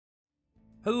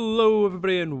Hello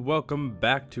everybody and welcome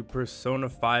back to Persona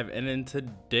 5, and in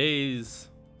today's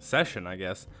session, I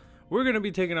guess, we're going to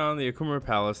be taking on the Okumura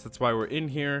Palace. That's why we're in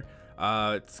here.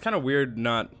 It's kind of weird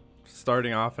not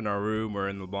starting off in our room or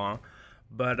in the blanc,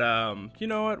 but you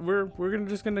know what, we're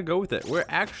just going to go with it. We're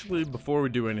actually, before we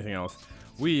do anything else,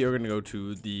 we are going to go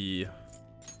to the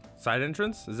side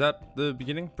entrance. Is that the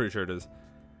beginning? Pretty sure it is.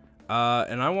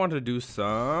 And I want to do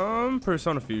some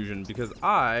Persona Fusion because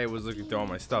I was looking through all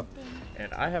my stuff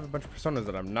and I have a bunch of Personas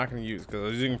that I'm not going to use because I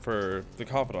was using for the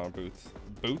Confidant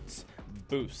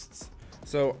boosts.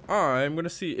 So I'm going to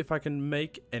see if I can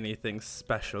make anything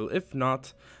special. If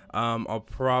not, I'll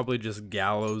probably just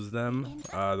gallows them,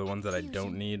 the ones that I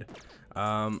don't need.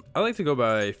 I like to go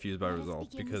by Fuse by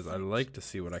Result because I like to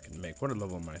see what I can make. What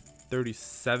level am I?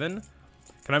 37?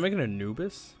 Can I make an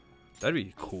Anubis? That'd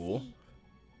be cool.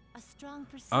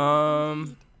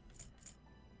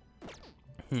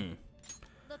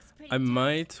 I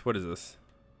might, what is this?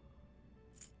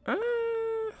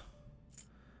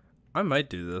 I might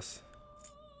do this.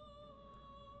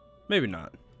 Maybe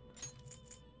not.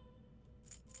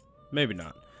 Maybe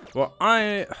not. Well,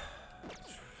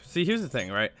 see, here's the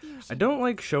thing, right? I don't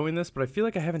like showing this, but I feel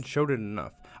like I haven't showed it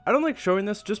enough. I don't like showing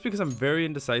this just because I'm very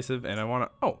indecisive and I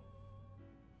want to, oh.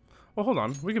 Well, hold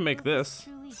on, we can make this.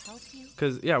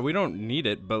 Because, yeah, we don't need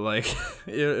it, but, like,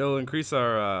 it'll increase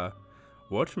our,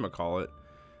 whatchamacallit.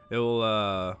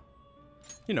 It'll,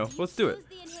 you know, let's do it.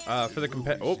 For the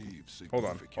oh,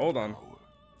 hold on.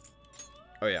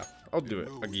 Oh, yeah, I'll do it,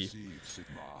 Agi.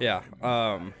 Yeah,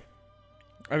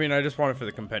 I mean, I just want it for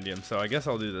the compendium, so I guess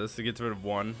I'll do this. It gets rid of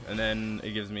one, and then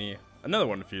it gives me another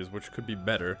one to fuse, which could be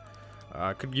better.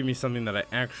 Could give me something that I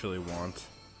actually want.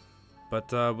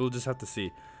 But, we'll just have to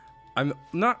see. I'm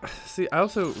not, see, I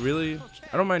also really,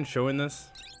 I don't mind showing this,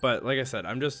 but like I said,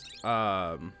 I'm just,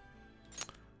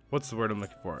 what's the word I'm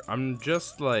looking for? I'm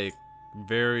just, like,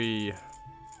 very,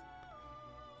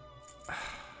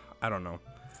 I don't know.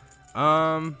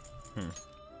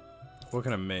 What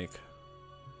can I make?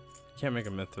 Can't make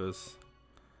a Mithras.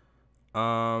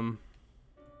 Nothing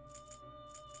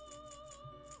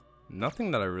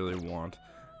that I really want.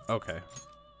 Okay.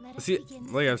 See,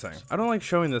 like I was saying, I don't like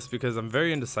showing this because I'm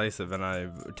very indecisive and I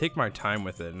take my time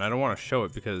with it, and I don't want to show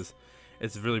it because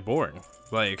it's really boring.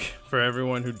 Like, for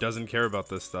everyone who doesn't care about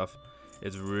this stuff,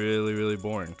 it's really, really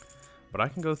boring. But I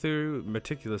can go through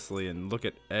meticulously and look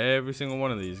at every single one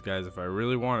of these guys if I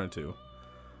really wanted to.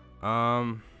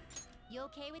 You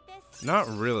okay with this? Not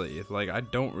really. Like, I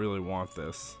don't really want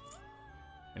this.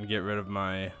 And get rid of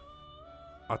my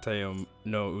Ateo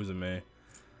no Uzume.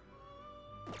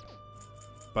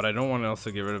 But I don't want to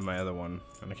also get rid of my other one.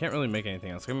 And I can't really make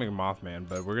anything else. I can make Mothman,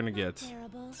 but we're going to get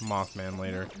Mothman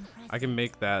later. I can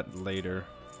make that later.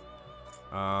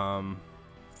 I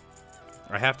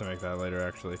have to make that later,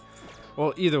 actually.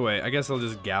 Well, either way, I guess I'll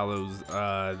just gallows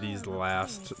these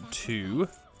last two.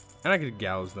 And I could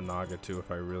gallows the Naga, too,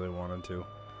 if I really wanted to.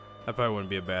 That probably wouldn't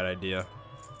be a bad idea.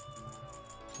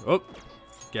 Oh,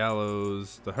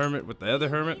 gallows the Hermit with the other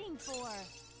Hermit.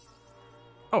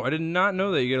 Oh, I did not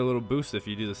know that you get a little boost if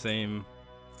you do the same.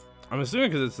 I'm assuming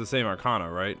because it's the same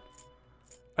Arcana, right?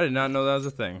 I did not know that was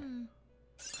a thing.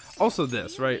 Also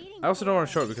this, right? I also don't want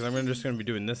to show it because I'm just going to be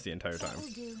doing this the entire time.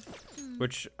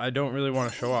 Which I don't really want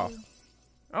to show off.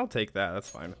 I'll take that. That's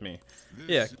fine with me.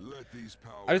 Yeah.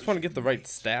 I just want to get the right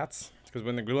stats. Because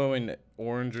when they're glowing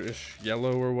orange-ish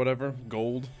yellow or whatever,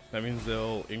 gold, that means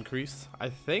they'll increase, I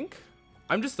think?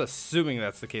 I'm just assuming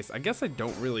that's the case. I guess I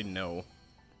don't really know.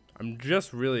 I'm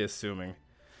just really assuming.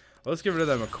 Let's get rid of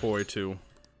that McCoy too.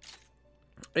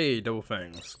 Hey, double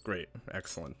fangs. Great.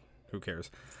 Excellent. Who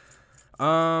cares?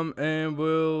 And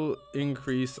we'll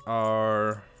increase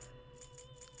our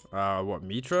what,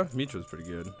 Mitra? Mitra's pretty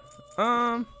good.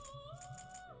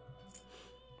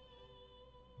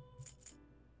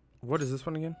 What is this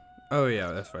one again? Oh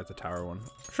yeah, that's right, the tower one.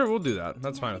 Sure, we'll do that.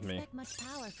 That's fine with me.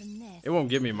 It won't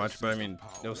give me much, but I mean,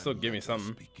 it'll still give me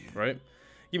something, right?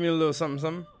 Give me a little something,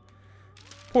 something.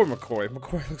 Poor McCoy.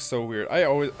 McCoy looks so weird.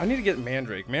 I need to get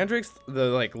Mandrake. Mandrake's the,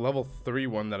 like, level 3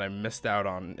 one that I missed out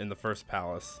on in the first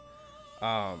palace.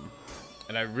 And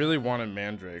I really wanted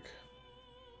Mandrake.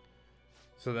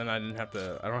 So then I don't have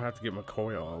to get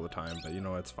McCoy all the time, but you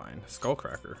know, it's fine.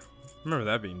 Skullcracker. Remember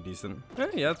that being decent.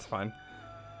 Yeah, it's fine.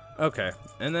 Okay,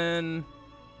 and then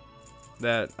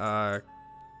that,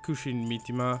 Kushin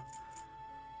Mitima.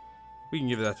 We can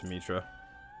give that to Mitra.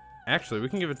 Actually, we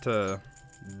can give it to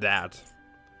that.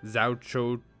 Zhao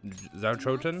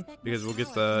Choten, because we'll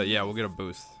get the, yeah, we'll get a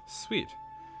boost. Sweet.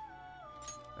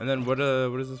 And then what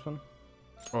is this one?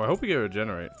 Oh, I hope we get a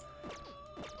regenerate.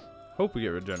 Hope we get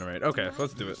regenerate. Okay,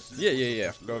 let's do it.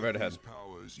 Yeah. Go right ahead.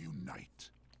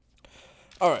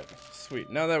 Alright, sweet.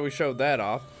 Now that we showed that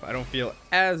off, I don't feel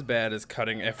as bad as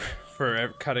cutting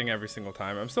every single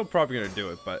time. I'm still probably going to do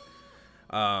it, but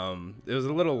it was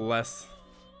a little less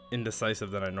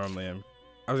indecisive than I normally am.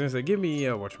 I was going to say, give me,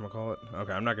 whatchamacallit.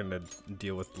 Okay, I'm not going to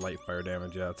deal with light fire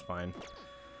damage. Yeah, that's fine.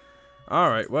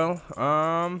 Alright, well,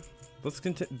 let's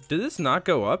continue. Did this not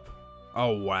go up?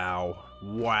 Oh, wow.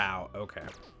 Wow, okay.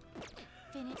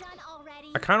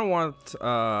 I kind of want,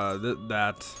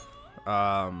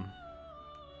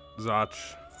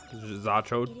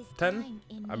 Zachoten?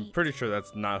 I'm pretty sure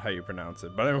that's not how you pronounce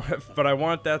it, but I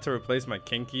want that to replace my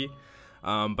Kinky.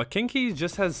 But Kinky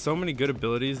just has so many good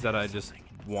abilities that I just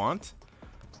want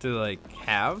to like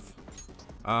have.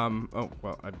 Oh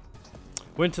well, I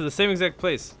went to the same exact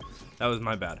place. That was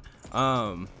my bad.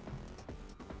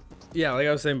 Yeah, like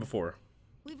I was saying before,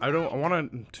 I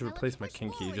want to replace my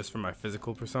Kinky just for my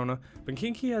physical persona. But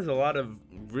Kinky has a lot of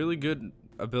really good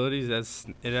abilities.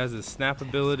 It has a snap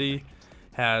ability,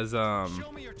 has the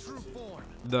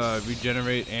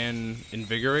regenerate and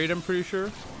invigorate, I'm pretty sure.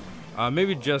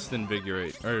 Maybe just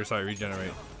invigorate, or sorry,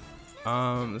 regenerate.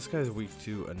 This guy's weak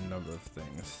to a number of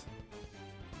things.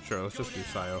 Sure, let's just do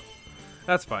Sayo.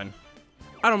 That's fine.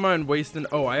 I don't mind wasting.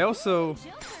 Oh, I also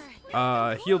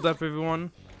healed up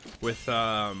everyone with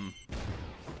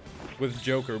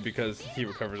Joker because he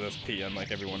recovers SP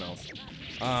unlike everyone else.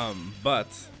 But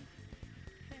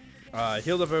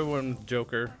healed up everyone with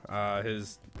Joker.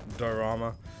 His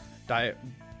diorama. That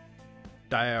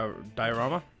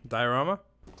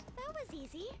was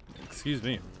easy. Excuse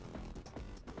me.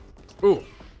 Ooh,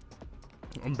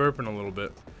 I'm burping a little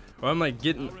bit. Well, I'm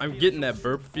getting that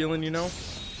burp feeling, you know.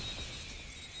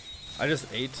 I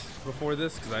just ate before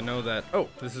this because I know that. Oh,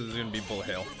 this is gonna be bullet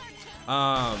hail.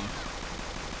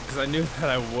 Because I knew that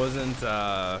I wasn't.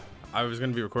 I was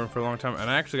gonna be recording for a long time, and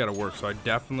I actually got to work, so I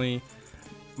definitely,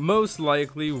 most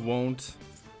likely, won't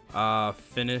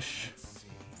finish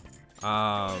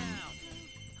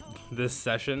this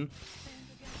session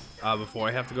before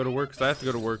I have to go to work, because I have to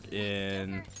go to work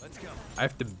in. I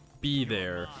have to be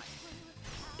there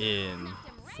in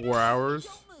 4 hours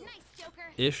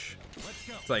ish.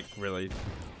 It's like really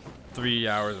 3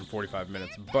 hours and 45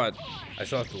 minutes, but I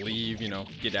still have to leave, you know,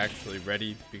 get actually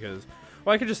ready because,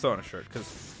 well, I could just throw on a shirt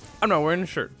because I'm not wearing a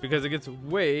shirt because it gets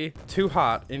way too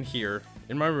hot in here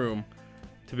in my room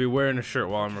to be wearing a shirt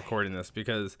while I'm recording this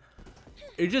because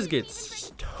it just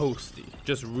gets toasty,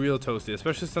 just real toasty,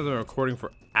 especially since I'm recording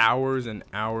for hours and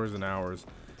hours and hours.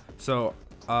 So,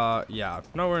 yeah, I'm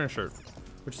not wearing a shirt,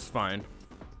 which is fine.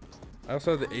 I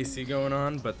also have the AC going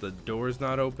on, but the door's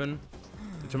not open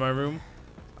to my room.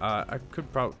 I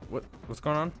could probably, what's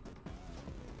going on?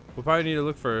 We'll probably need to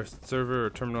look for a server or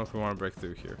terminal if we want to break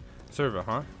through here. Server,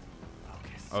 huh?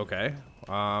 Okay.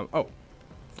 Oh,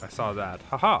 I saw that.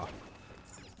 Haha.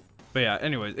 But yeah,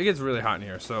 anyways, it gets really hot in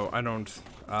here, so I don't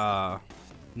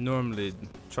normally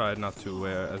try not to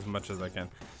wear as much as I can.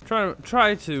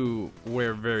 Try to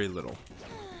wear very little,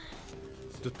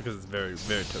 just because it's very,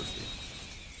 very toasty.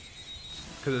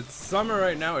 Because it's summer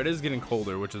right now, it is getting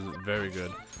colder, which is very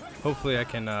good. Hopefully I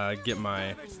can get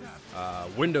my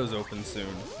windows open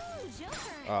soon,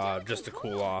 just to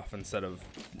cool off instead of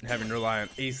having to rely on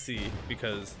AC,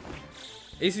 because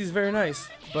AC is very nice,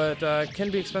 but can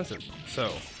be expensive.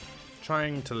 So,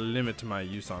 trying to limit my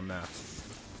use on that.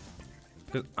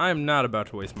 Because I'm not about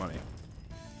to waste money.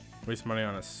 Waste money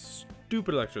on a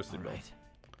stupid electricity bill.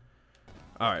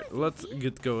 Alright, let's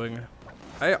get going.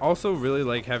 I also really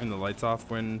like having the lights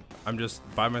off when I'm just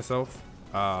by myself.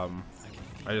 I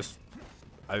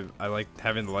like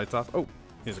having the lights off. Oh,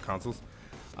 here's the consoles.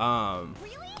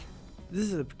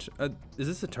 Is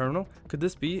this a terminal? Could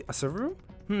this be a server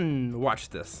room? Watch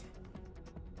this.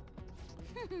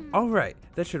 Alright,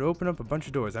 that should open up a bunch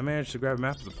of doors. I managed to grab a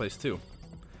map of the place too.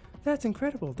 That's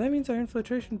incredible. That means our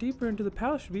infiltration deeper into the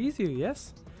palace should be easier,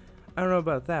 yes? I don't know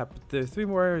about that, but there are 3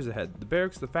 more areas ahead. The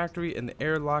barracks, the factory, and the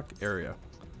airlock area.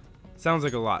 Sounds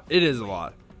like a lot. It is a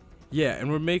lot. Yeah,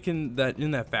 and we're making that in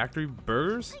that factory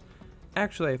burgers.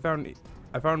 Actually,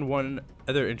 I found one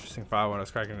other interesting file when I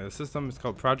was cracking into the system. It's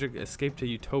called Project Escape to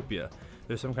Utopia.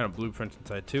 There's some kind of blueprint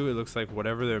inside too. It looks like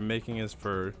whatever they're making is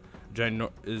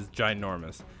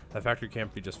ginormous. That factory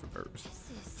can't be just for burgers.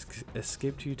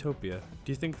 Escape to Utopia.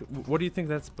 What do you think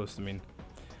that's supposed to mean?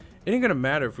 It ain't gonna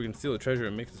matter if we can steal the treasure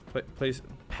and make this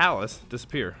palace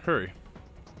disappear. Hurry.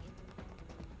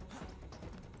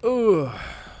 Oh,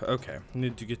 okay.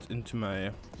 Need to get into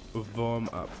my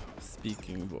warm-up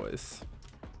speaking voice.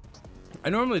 I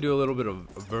normally do a little bit of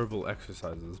verbal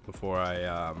exercises before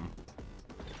I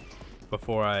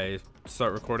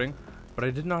start recording. but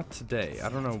I did not today. I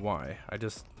don't know why. I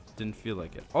just didn't feel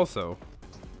like it. Also,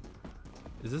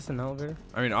 is this an elevator?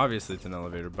 I mean, obviously it's an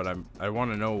elevator, but I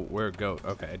want to know where it goes.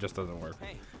 Okay, it just doesn't work.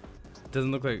 It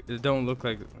doesn't look like, it don't look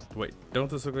like, wait, don't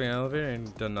this look like an elevator?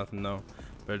 And done nothing, no.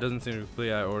 But it doesn't seem to be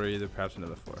complete. I order either, perhaps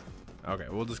another floor. Okay,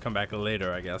 we'll just come back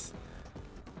later, I guess.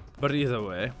 But either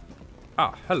way.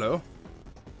 Ah, hello.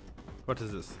 What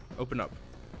is this? Open up.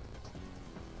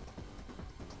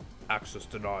 Access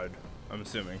denied, I'm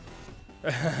assuming.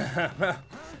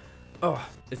 Oh,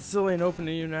 it still ain't open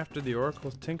even after the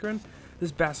Oracle's tinkering?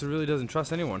 This bastard really doesn't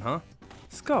trust anyone, huh?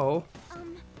 Skull?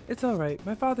 It's alright.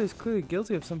 My father is clearly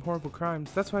guilty of some horrible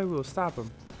crimes. That's why we will stop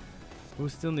him. We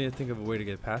still need to think of a way to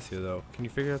get past here, though. Can you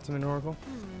figure out something, Oracle?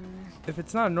 If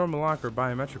it's not a normal lock or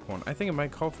biometric one, I think it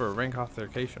might call for a rank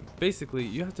authentication. Basically,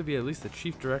 you have to be at least the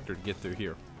chief director to get through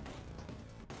here.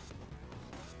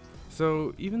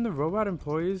 So, even the robot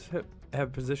employees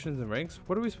have positions and ranks?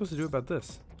 What are we supposed to do about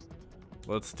this?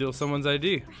 Let's steal someone's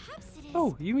ID.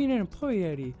 Oh, you mean an employee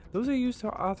ID. Those are used to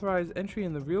authorize entry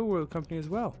in the real world company as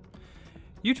well.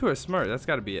 You two are smart, that's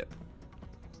gotta be it.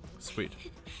 Sweet.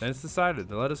 Then it's decided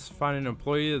to let us find an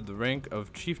employee of the rank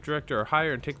of chief director or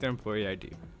higher and take their employee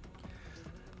ID.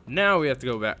 Now we have to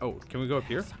go back. Oh, can we go up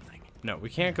here? No, we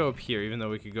can't go up here, even though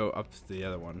we could go up to the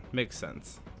other one. Makes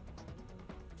sense.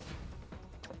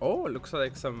 Oh, it looks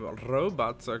like some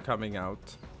robots are coming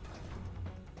out.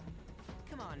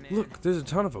 Come on, man. Look, there's a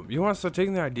ton of them. You want to start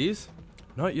taking their IDs?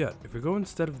 Not yet. If we go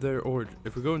instead to the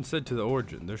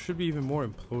origin, there should be even more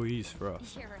employees for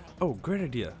us. You're right. Oh, great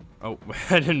idea. Oh,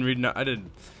 I didn't read. I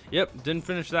didn't. Yep, didn't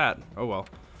finish that. Oh well.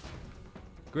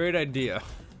 Great idea.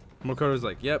 Makoto's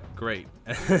like, yep, great,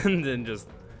 and then just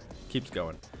keeps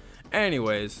going.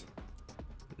 Anyways,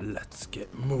 let's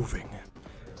get moving.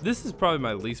 This is probably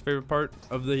my least favorite part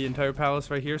of the entire palace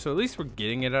right here. So at least we're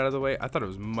getting it out of the way. I thought it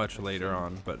was much later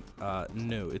on, but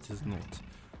no, it is not.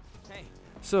 Hey.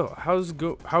 So how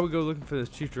we go looking for this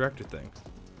chief director thing?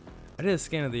 I did a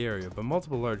scan of the area, but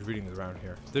multiple large readings around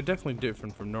here. They're definitely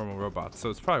different from normal robots, so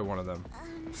it's probably one of them.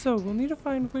 So we'll need to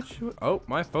find which. Oh,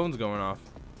 my phone's going off.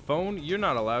 Phone, you're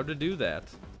not allowed to do that.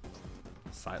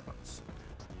 Silence.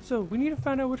 So we need to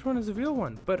find out which one is the real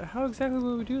one, but how exactly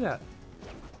will we do that?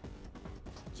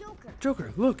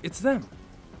 Joker, look, it's them.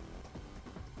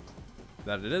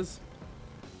 That it is.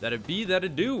 That it be, that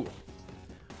it do.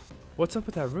 What's up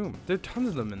with that room? There are tons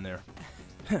of them in there.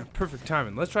 Perfect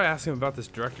timing. Let's try asking him about this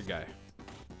director guy.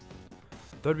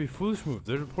 That'd be a foolish move.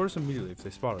 They'd report us immediately if they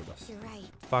spotted us. You're right.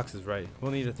 Fox is right.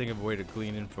 We'll need to think of a way to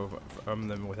glean info from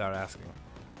them without asking.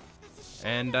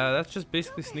 And that's just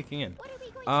basically sneaking in.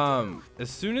 As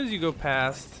soon as you go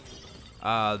past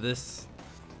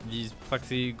these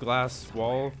plexiglass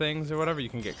wall things or whatever, you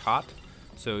can get caught.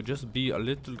 So just be a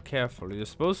little careful. You're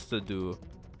supposed to do.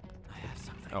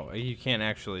 Oh, you can't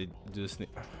actually do sneak.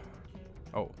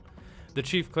 Oh, the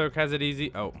chief clerk has it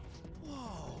easy. Oh,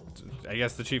 I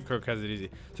guess the chief clerk has it easy.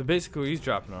 So basically, he's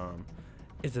dropping on him.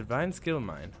 It's a divine skill of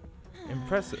mine.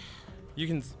 Impressive. You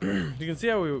can you can see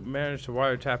how we managed to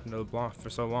wiretap into LeBlanc for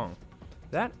so long.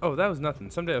 That was nothing.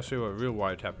 Someday I'll show you what real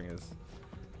wiretapping is.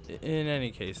 In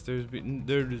any case,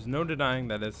 there is no denying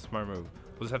that it's a smart move.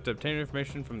 We'll just have to obtain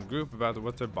information from the group about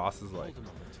what their boss is like.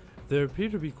 There appear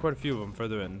to be quite a few of them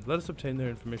further in. Let us obtain their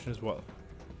information as well.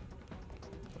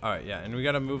 Alright, yeah, and we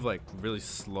gotta move like really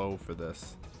slow for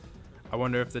this. I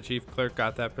wonder if the chief clerk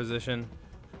got that position.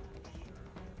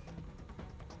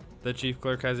 The chief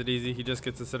clerk has it easy. He just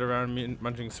gets to sit around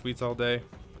munching sweets all day.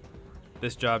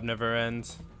 This job never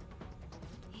ends.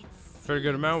 For a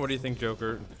good amount. What do you think,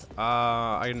 Joker?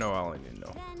 I know all I need to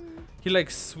know. He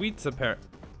likes sweets apparently.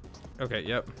 Okay,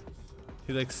 yep.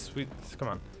 He likes sweets. Come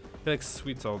on. He likes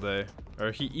sweets all day.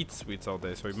 Or he eats sweets all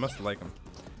day, so he must like them.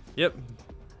 Yep.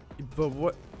 But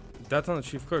what? That's on the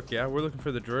chief clerk, yeah? We're looking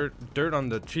for the dirt on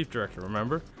the chief director,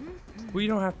 remember? We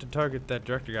don't have to target that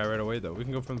director guy right away, though. We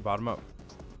can go from the bottom up.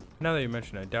 Now that you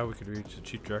mention it, I doubt we could reach the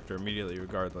chief director immediately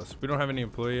regardless. We don't have any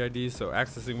employee IDs, so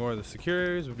accessing more of the secure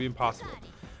areas would be impossible.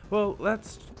 Well,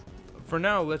 for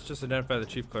now, let's just identify the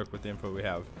chief clerk with the info we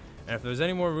have. And if there's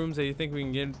any more rooms that you think we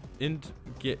can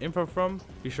get info from,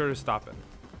 be sure to stop in.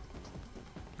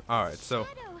 Alright, so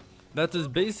that is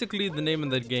basically the name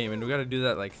of the game, and we gotta do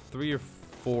that like 3 or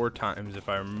 4 times if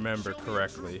I remember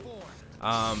correctly.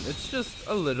 It's just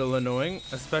a little annoying,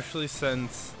 especially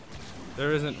since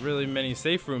there isn't really many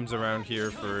safe rooms around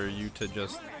here for you to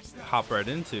just hop right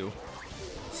into.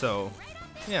 So,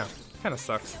 yeah, kind of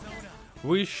sucks.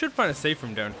 We should find a safe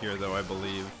room down here, though, I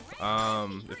believe.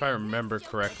 If I remember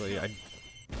correctly. I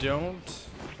don't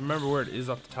remember where it is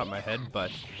off the top of my head, but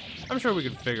I'm sure we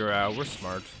could figure out. We're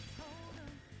smart.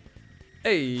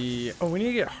 Hey, oh, we need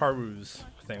to get Haru's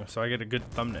thing so I get a good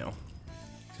thumbnail.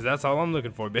 Because that's all I'm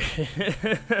looking for, babe.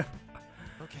 Okay.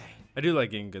 I do like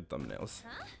getting good thumbnails.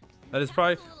 That is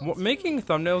probably, making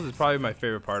thumbnails is probably my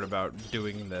favorite part about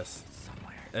doing this.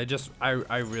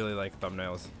 I really like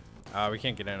thumbnails. We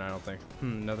can't get in, I don't think.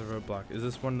 Another roadblock. Is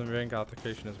this one the rank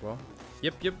authentication as well?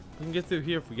 Yep. We can get through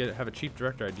here if we have a chief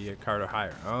director ID card or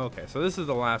higher. Oh, okay, so this is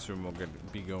the last room we'll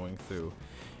be going through,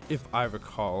 if I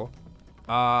recall.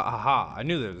 Aha, I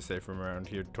knew there was a safe room around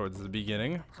here towards the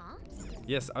beginning. Huh?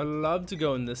 Yes, I love to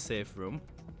go in this safe room.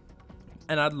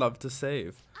 And I'd love to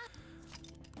save.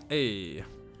 Hey.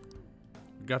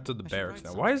 Got to the barracks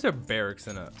now. Why is there barracks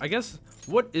in a... I guess,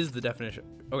 what is the definition?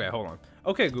 Okay, hold on.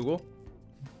 Okay, Google.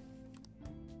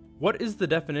 What is the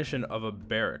definition of a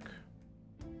barrack?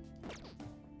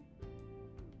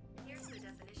 Here's the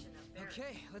definition of barrack.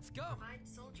 Okay, let's go. Provide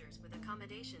soldiers with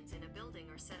accommodations in a building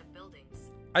or set of buildings.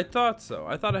 I thought so.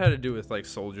 I thought it had to do with like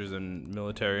soldiers and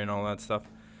military and all that stuff.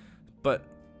 But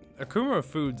Akumura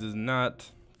Foods is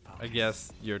not, I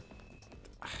guess, your...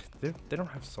 They don't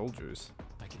have soldiers,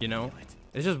 you know?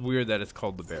 It's just weird that it's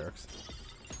called the barracks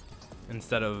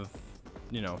instead of,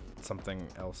 you know, something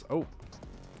else. Oh,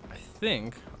 I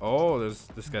think... Oh, this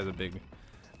guy's a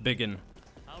biggin.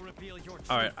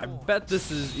 All right, I bet this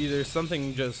is either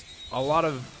something, just a lot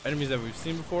of enemies that we've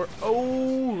seen before.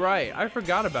 Oh, right, I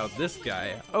forgot about this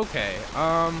guy. Okay,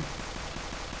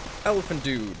 elephant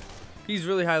dude. He's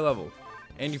really high level,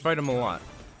 and you fight him a lot.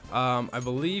 I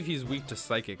believe he's weak to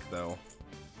psychic though,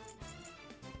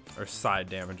 or side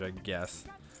damage, I guess.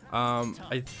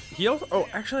 He also. Oh,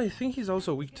 actually, I think he's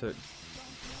also weak to.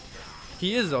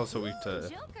 He is also weak to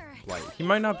light. He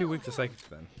might not be weak to psychic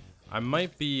then. I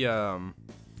might be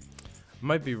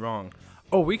wrong.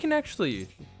 Oh, we can actually.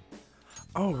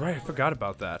 Oh right, I forgot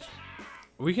about that.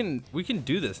 We can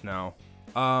do this now.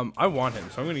 I want him,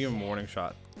 so I'm gonna give him a warning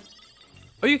shot.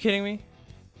 Are you kidding me?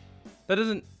 That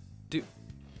doesn't do.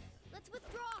 Let's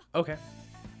withdraw.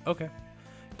 Okay.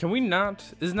 Can we not?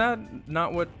 Isn't that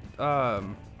not what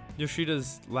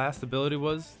Yoshida's last ability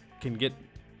was? Can get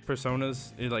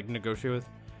personas, like negotiate with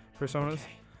personas.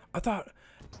 I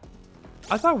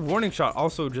thought warning shot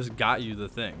also just got you the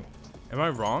thing. Am I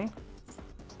wrong?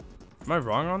 Am I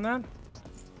wrong on that?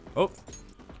 Oh.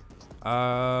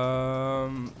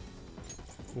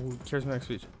 Ooh, charismatic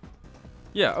speech.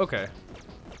 Yeah, okay.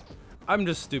 I'm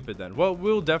just stupid then. Well,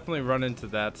 we'll definitely run into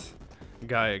that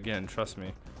guy again, trust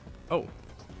me. Oh.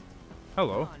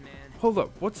 Hello. Come on, man. Hold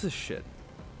up, what's this shit?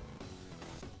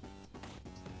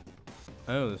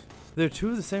 I know this. They're two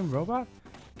of the same robot?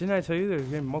 Didn't I tell you there's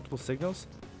getting multiple signals?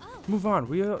 Move on.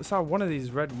 We saw one of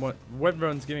these web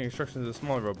runs giving instructions to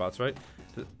smaller robots, right?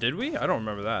 Did we? I don't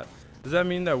remember that. Does that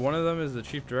mean that one of them is the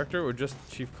chief director or just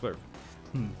the chief clerk?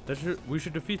 We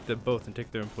should defeat them both and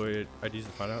take their employee IDs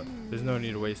to find out. There's no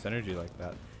need to waste energy like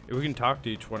that. If we can talk to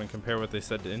each one and compare what they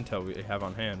said to intel we have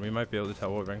on hand, we might be able to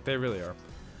tell what rank they really are.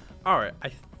 Alright, I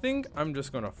think I'm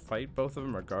just going to fight both of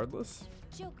them regardless.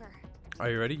 Joker. Are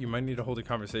you ready? You might need to hold a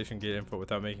conversation, get info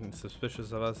without making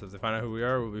suspicious of us. If they find out who we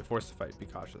are, we'll be forced to fight. Be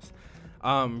cautious.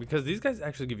 Because these guys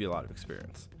actually give you a lot of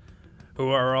experience. Who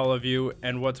are all of you,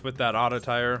 and what's with that auto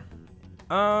tire?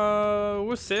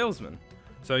 We're salesmen.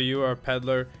 So you are a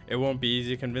peddler. It won't be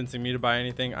easy convincing me to buy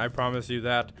anything. I promise you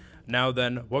that. Now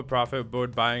then, what profit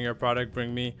would buying your product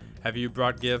bring me? Have you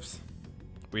brought gifts?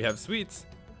 We have sweets.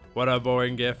 What a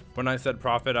boring gift. When I said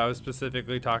profit, I was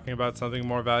specifically talking about something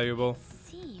more valuable.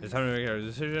 It's time to make our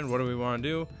decision. What do we want to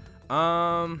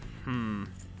do?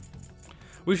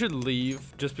 We should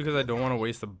leave just because I don't want to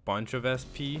waste a bunch of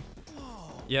SP.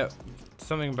 Yep,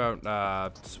 something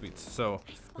about sweets. So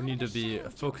we need to be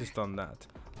focused on that.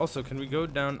 Also, can we go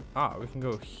down? We can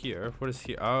go here. What is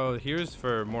here? Oh, here's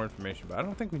for more information, but I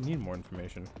don't think we need more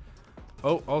information.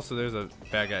 Oh, also there's a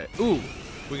bad guy. Ooh,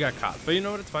 we got caught. But you know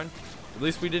what? It's fine. At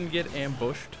least we didn't get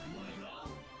ambushed.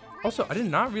 Also, I did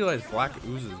not realize black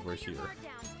oozes were here.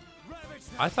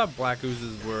 I thought black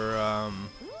oozes were,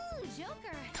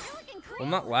 well,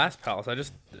 not last palace.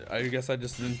 I guess I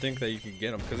just didn't think that you could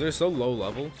get them because they're so low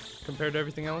level compared to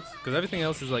everything else. Because everything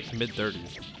else is like mid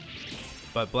 30s,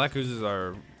 but black oozes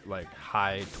are like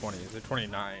high 20s. They're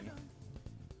 29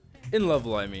 in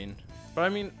level, I mean. But I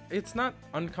mean, it's not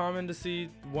uncommon to see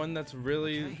one that's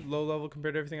really low level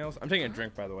compared to everything else. I'm taking a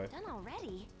drink, by the way. Done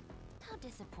already? How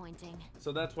disappointing.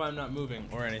 So that's why I'm not moving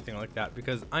or anything like that,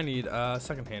 because I need a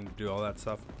second hand to do all that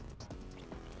stuff.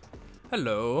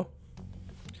 Hello.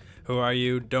 Who are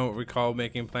you? Don't recall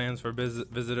making plans for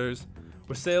visitors.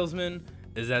 We're salesmen.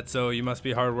 Is that so? You must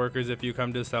be hard workers if you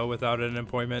come to sell without an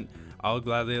appointment. I'll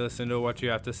gladly listen to what you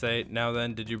have to say. Now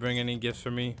then, did you bring any gifts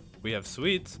for me? We have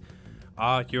sweets.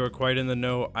 Ah, you are quite in the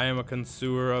know. I am a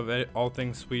connoisseur of all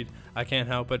things sweet. I can't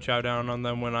help but chow down on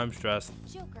them when I'm stressed.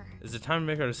 Joker. Is it time to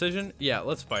make our decision? Yeah,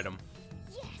 let's fight him.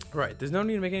 Right, there's no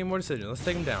need to make any more decisions. Let's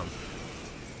take him down.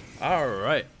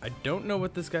 Alright, I don't know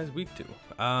what this guy's weak to.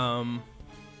 I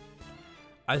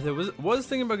was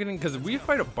thinking about getting, because we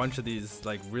fight a bunch of these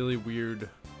like really weird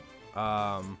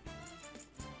guys,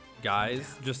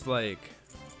 just like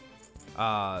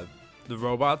the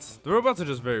robots. The robots are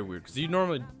just very weird because you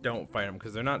normally don't fight them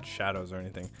because they're not shadows or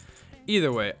anything.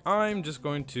 Either way, I'm just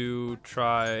going to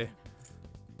try.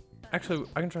 Actually,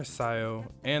 I can try Sio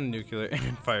and nuclear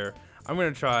and fire. I'm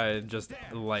gonna try just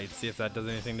light, see if that does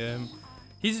anything to him.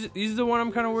 He's the one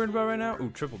I'm kind of worried about right now. Ooh,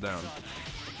 triple down.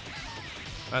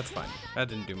 That's fine. That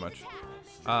didn't do much.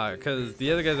 Because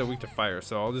the other guys are weak to fire,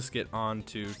 so I'll just get on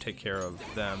to take care of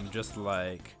them. Just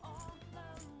like,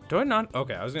 do I not?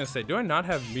 Okay, I was gonna say, do I not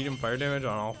have medium fire damage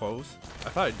on all foes? I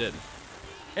thought I did,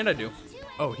 and I do.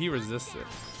 Oh, he resists it.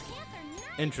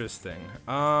 Interesting.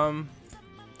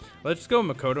 Let's go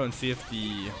Makoto and see if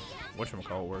the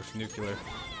whatchamacallit works. Nuclear.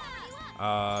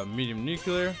 Medium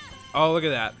nuclear. Oh, look at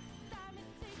that.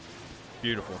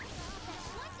 Beautiful.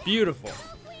 Beautiful.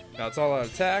 Now it's all out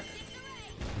attack.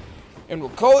 And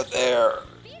we'll call it there.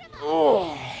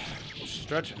 Oh,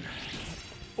 stretching.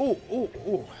 Oh, oh,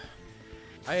 oh.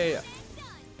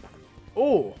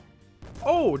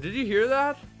 Oh, did you hear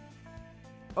that?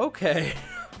 Okay.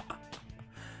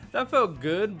 That felt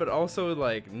good, but also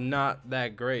like not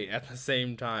that great at the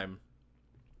same time.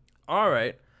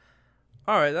 Alright,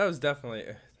 that was definitely,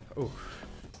 oh,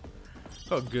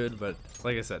 felt good, but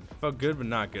like I said, felt good but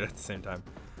not good at the same time.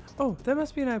 Oh, that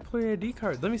must be an employee ID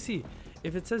card. Let me see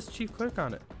if it says chief clerk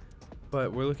on it.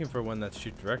 But we're looking for one that's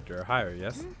chief director or higher,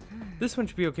 yes? This one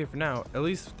should be okay for now. At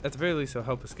the very least, it'll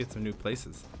help us get some new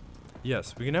places.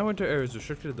 Yes, we can now enter areas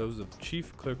restricted to those of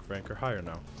chief clerk rank or higher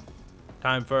now.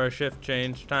 Time for a shift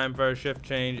change. Time for a shift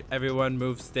change. Everyone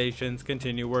move stations.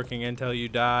 Continue working until you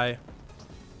die.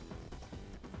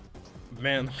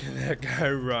 Man, look at that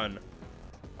guy run.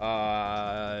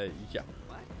 Yeah.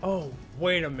 Oh,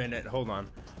 wait a minute. Hold on.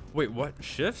 Wait, what?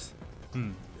 Shifts?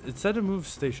 It said to move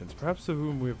stations. Perhaps the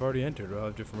room we've already entered will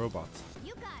have different robots.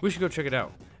 We should go check it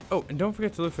out. Oh, and don't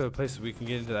forget to look for the places we can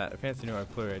get into that fancy new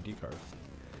employee ID card.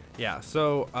 Yeah,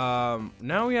 so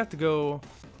now we have to go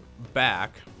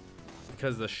back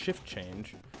because the shift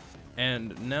change,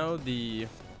 and now we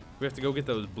have to go get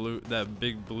that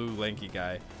big blue lanky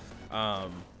guy.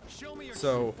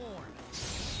 So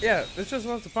yeah, it's just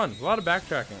lots of fun. A lot of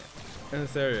backtracking in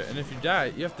this area, and if you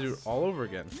die, you have to do it all over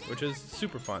again, which is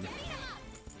super fun.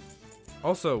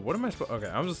 Also, what am I supposed? Okay,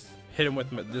 I'm just hitting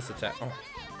with this attack. Oh,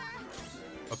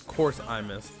 of course I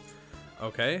missed.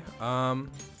 Okay,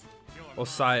 well,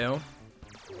 Sio,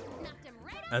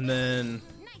 and then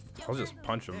I'll just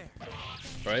punch him,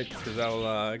 right? Because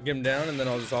I'll get him down, and then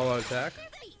I'll just all-out attack.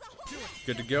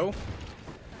 Good to go.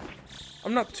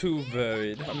 I'm not too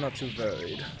worried.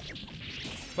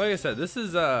 Like I said,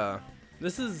 it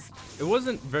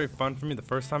wasn't very fun for me the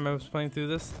first time I was playing through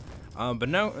this, but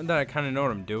now that I kind of know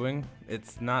what I'm doing,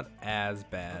 it's not as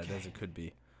bad as it could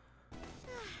be.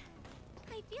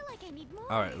 I feel like I need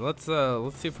more. All right, let's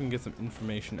see if we can get some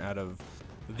information out of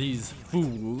these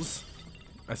fools.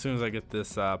 As soon as I get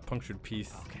this punctured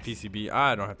PCB,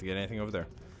 I don't have to get anything over there.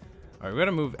 All right, we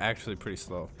gotta move actually pretty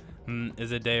slow.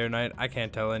 Is it day or night? I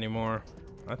can't tell anymore.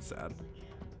 That's sad.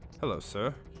 Hello,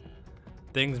 sir.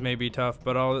 Things may be tough,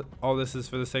 but all this is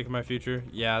for the sake of my future.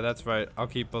 Yeah, that's right. I'll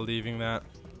keep believing that.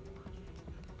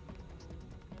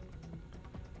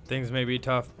 Things may be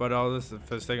tough, but all this is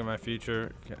for the sake of my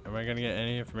future. Am I gonna get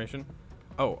any information?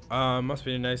 Oh, must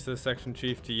be nice to the section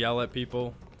chief to yell at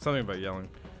people. Something about yelling.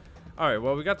 All right,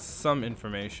 well, we got some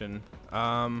information.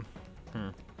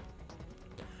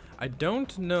 I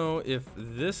don't know if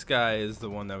this guy is the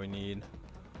one that we need,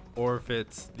 or if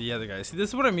it's the other guy. See, this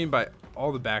is what I mean by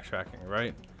all the backtracking,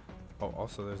 right? Oh,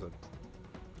 also there's a...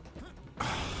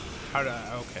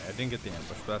 Okay, I didn't get the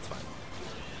ambush, but that's fine.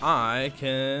 I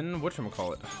can...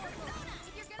 whatchamacallit?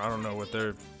 I don't know what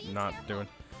they're not doing.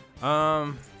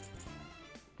 I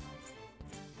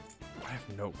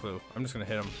have no clue. I'm just gonna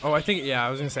hit him. Oh, I think... yeah, I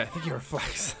was gonna say, I think he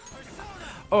reflects.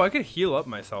 Oh, I could heal up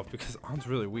myself because On's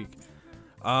really weak.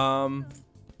 Yeah,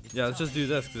 let's just do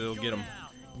this because it'll get him.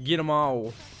 Get them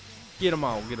all. Get them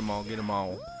all. Get them all. Get them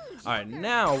all. All right,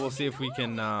 now we'll see if we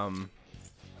can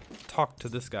talk to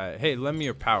this guy. Hey, lend me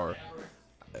your power.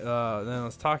 Then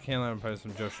let's talk. Handler and play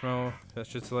some Joe Schmo. That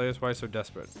shit's hilarious. Why so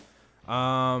desperate?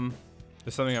 There's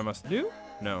something I must do?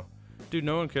 No. Dude,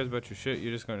 no one cares about your shit.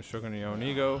 You're just going to stroke on your own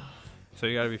ego. So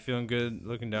you gotta be feeling good,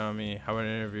 looking down on me. How about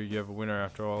an interview? You have a winner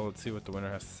after all. Let's see what the winner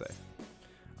has to say.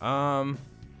 Fighting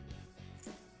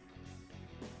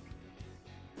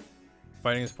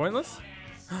is pointless?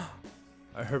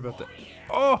 I heard about that.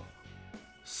 Oh!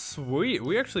 Sweet.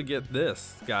 We actually get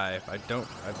this guy.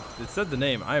 It said the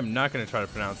name. I am not going to try to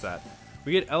pronounce that.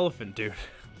 We get elephant, dude.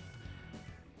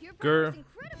 Gur.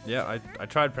 Yeah, I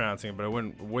tried pronouncing it, but it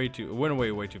went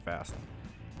away way too fast.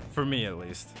 For me, at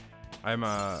least. I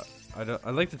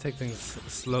like to take things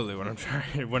slowly when I'm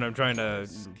trying to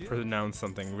pronounce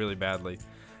something really badly.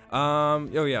 Oh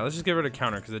yeah, let's just give it a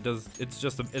counter because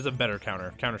it's a better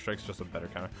counter. Counter Strike's just a better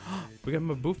counter. We got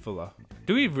Mabufala.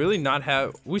 Do we really not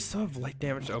have? We still have light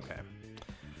damage. Okay.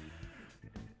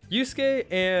 Yusuke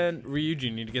and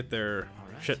Ryuji need to get their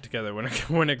shit together when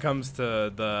it comes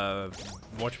to the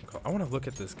whatchamacallit. I want to look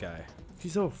at this guy.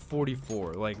 He's over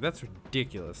 44. Like, that's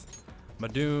ridiculous.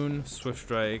 Madoon, Swift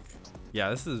Strike.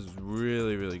 Yeah, this is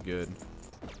really, really good.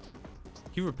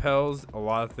 He repels a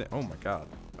lot of things. Oh my god.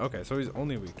 Okay, so he's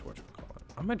only weak to whatchamacallit.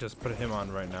 I might just put him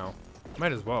on right now.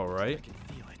 Might as well, right?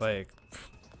 Like,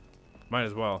 might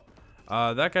as well.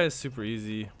 That guy is super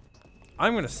easy.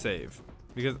 I'm gonna save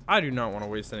because I do not want to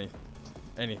waste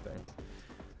anything.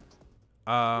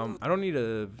 I don't need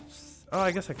a. Oh,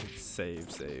 I guess I could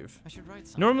save. I should write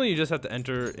something. Normally, you just have to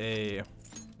enter a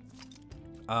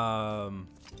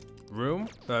room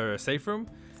or a safe room,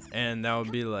 and that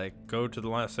would be like go to the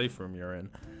last safe room you're in.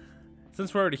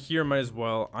 Since we're already here, might as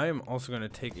well. I am also going to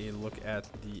take a look at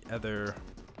the other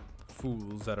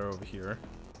fools that are over here.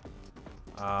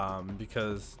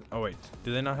 Because oh wait,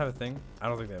 do they not have a thing? I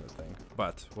don't think they have a thing,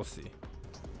 but we'll see.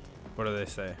 What do they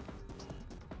say?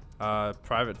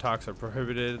 Private talks are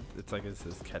prohibited. It's like it's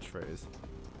his catchphrase.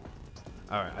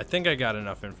 Alright, I think I got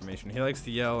enough information. He likes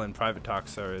to yell, and private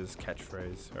talks are his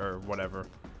catchphrase, or whatever.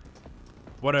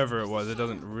 Whatever it was, it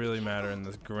doesn't really matter in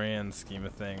this grand scheme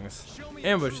of things.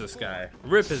 Ambush this guy.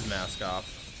 Rip his mask off.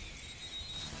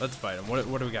 Let's fight him.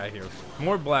 What do we got here?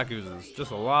 More black oozes.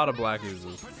 Just a lot of black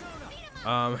oozes.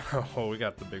 Oh, we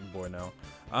got the big boy now.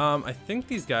 I think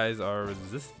these guys are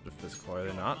resistant to physical, are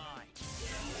they not?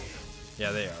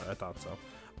 Yeah, they are. I thought so.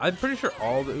 I'm pretty sure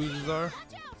all the oozes are.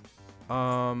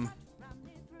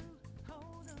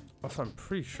 Also, I'm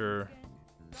pretty sure.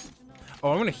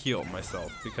 Oh, I'm gonna heal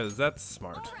myself because that's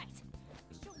smart.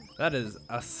 That is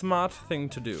a smart thing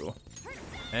to do.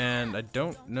 And I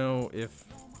don't know if.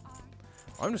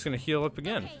 I'm just gonna heal up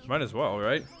again. Might as well,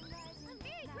 right?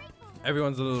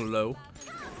 Everyone's a little low.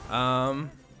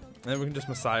 And then we can just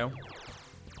Messiah.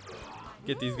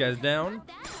 Get these guys down.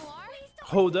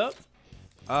 Hold up.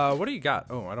 What do you got?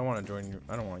 Oh, I don't want to join you.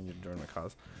 I don't want you to join my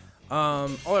cause.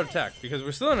 All out attack because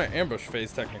we're still in an ambush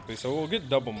phase technically, so we'll get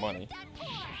double money.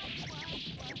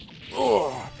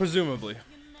 Oh, presumably.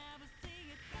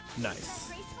 Nice.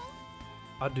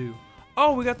 I do.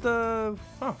 Oh, we got the.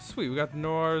 Oh, sweet. We got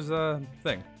Noir's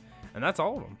thing, and that's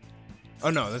all of them. Oh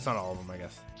no, that's not all of them. I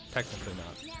guess technically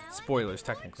not. Spoilers,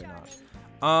 technically not.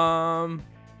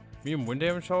 Medium wind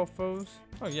damage to all foes.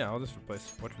 Oh yeah, I'll just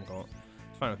replace whatchamacallit.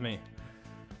 It's fine with me.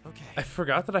 Okay. I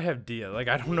forgot that I have Dia. Like,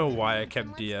 I don't know why I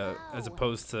kept Dia as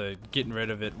opposed to getting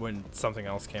rid of it when something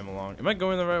else came along. Am I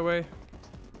going the right way?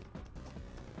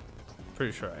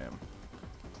 Pretty sure I am.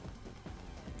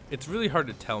 It's really hard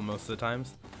to tell most of the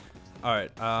times.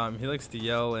 Alright, he likes to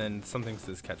yell and something's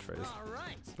his catchphrase.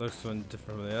 Looks one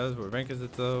different from the others. What rank is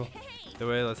it though? The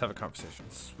way, let's have a conversation.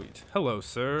 Sweet. Hello,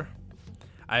 sir.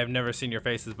 I have never seen your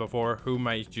faces before. Who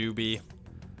might you be?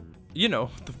 You know,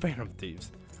 the Phantom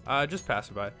Thieves. Just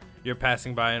passing by. You're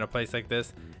passing by in a place like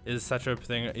this. Is such a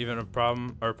thing even a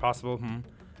problem or possible?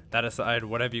 That aside,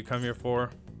 what have you come here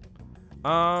for?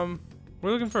 We're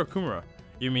looking for Okumura.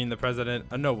 You mean the president?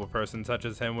 A noble person such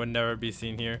as him would never be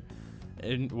seen here.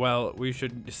 Well, we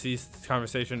should cease this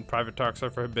conversation. Private talks are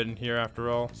forbidden here after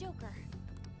all. Joker.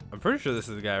 I'm pretty sure this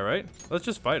is the guy, right? Let's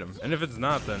just fight him. And if it's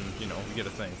not, then, you know, we get a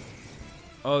thing.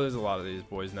 Oh, there's a lot of these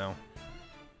boys now.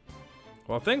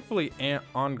 Well, thankfully,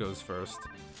 On goes first.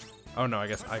 Oh no, I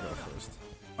guess I go first.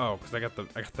 Oh, because I got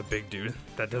the big dude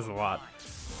that does a lot.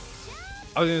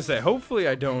 I was gonna say, hopefully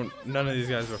none of these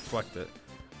guys reflect it.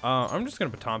 I'm just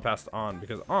gonna baton pass On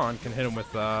because On can hit him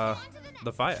with the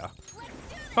fire.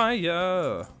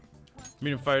 Fire!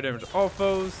 Medium fire damage to all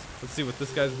foes. Let's see what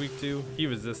this guy's weak to. He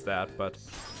resists that, but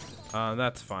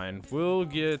that's fine. We'll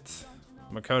get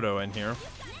Makoto in here,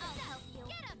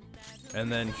 and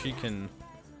then she can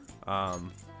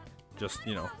just,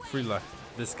 you know, free left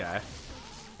this guy.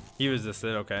 He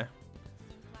resisted, okay.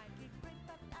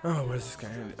 Oh, what is this guy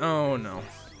gonna do? Oh no,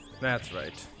 that's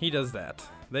right. He does that.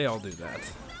 They all do that,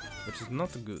 which is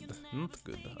not good. Not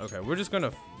good. Okay, we're just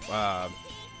gonna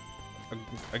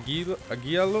Aguilo.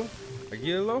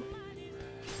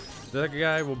 The other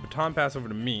guy will baton pass over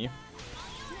to me,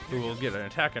 who will get an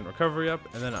attack and recovery up,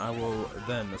 and then I will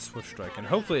then switch strike, and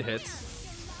hopefully it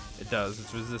hits. It does.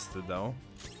 It's resisted though.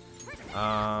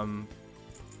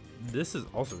 This is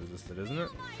also resisted, isn't it?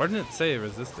 Why didn't it say it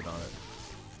resisted on it?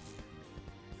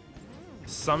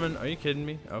 Summon? Are you kidding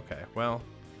me? Okay, well,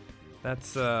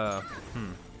 that's not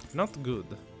good.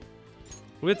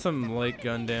 We'll get some light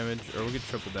gun damage, or we'll get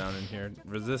triple down in here.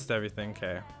 Resist everything.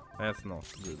 Okay, that's not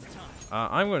good.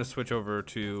 I'm going to switch over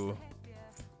to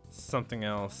something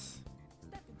else.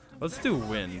 Let's do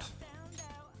wind.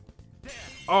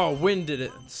 Oh, wind did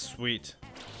it. Sweet.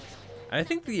 I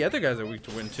think the other guys are weak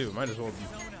to wind too. Might as well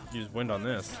use wind on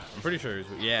this. I'm pretty sure he's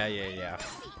weak. Yeah.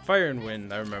 Fire and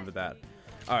wind. I remember that.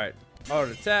 All right.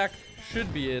 Auto attack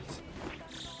should be it.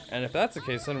 And if that's the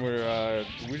case, then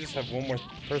we just have one more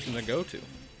person to go to,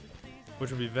 which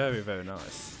would be very, very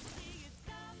nice.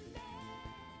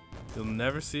 You'll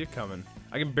never see it coming.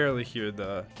 I can barely hear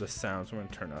the sound, so I'm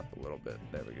gonna turn up a little bit.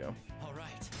 There we go. All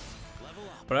right. Level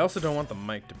up. But I also don't want the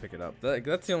mic to pick it up.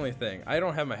 That's the only thing. I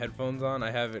don't have my headphones on. I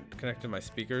have it connected to my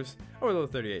speakers. Oh, level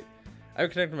 38. I have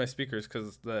it connected to my speakers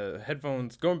because the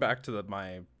headphones, going back to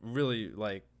my really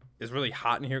it's really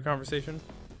hot in here conversation.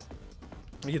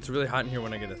 It gets really hot in here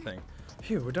when I get a thing.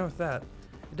 Phew, we're done with that.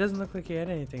 It doesn't look like he had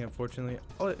anything, unfortunately.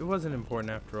 Oh, it wasn't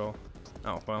important after all.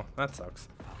 Oh, well, that sucks.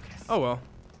 Oh, well.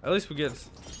 At least we get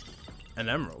an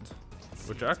emerald,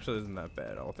 which actually isn't that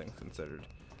bad, all things considered.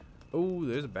 Oh,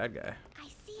 there's a bad guy. I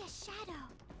see a shadow.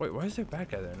 Wait, why is there a bad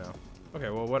guy there now? Okay,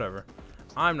 well, whatever.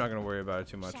 I'm not going to worry about it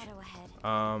too much. Shadow ahead.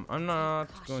 I'm not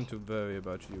going to worry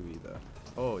about you either.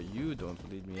 Oh, you don't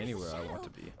lead me anywhere I want to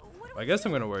be. I guess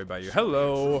I'm gonna worry about you.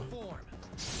 Hello.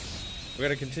 We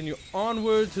gotta continue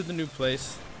onward to the new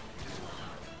place,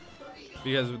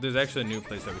 because there's actually a new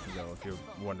place that we can go if you're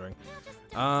wondering.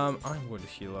 I'm going to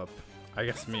heal up. I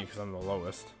guess me, because I'm the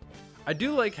lowest. I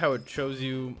do like how it shows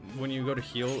you when you go to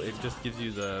heal, it just gives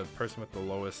you the person with the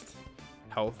lowest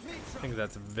health. I think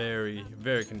that's very,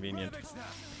 very convenient.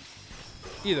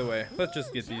 Either way, let's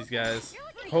just get these guys.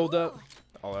 Hold up,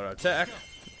 all out attack,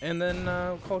 and then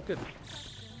we'll call it good.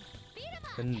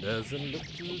 And doesn't look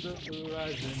to the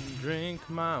horizon, drink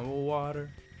my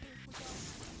water.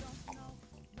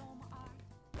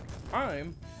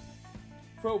 I'm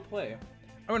pro play.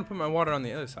 I'm gonna put my water on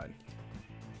the other side,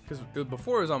 because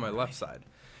before it was on my left side,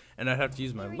 and I'd have to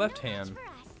use my left hand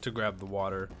to grab the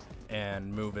water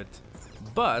and move it.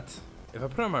 But if I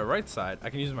put it on my right side, I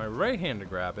can use my right hand to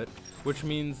grab it, which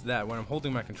means that when I'm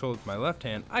holding my controller with my left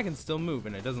hand, I can still move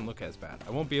and it doesn't look as bad.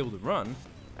 I won't be able to run.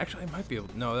 Actually, I might be able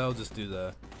to. No, that'll just do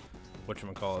the,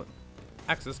 whatchamacallit.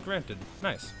 Access granted.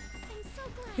 Nice. I'm so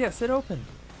glad. Yes, it opened.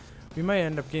 We might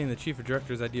end up getting the chief or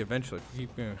director's idea eventually if we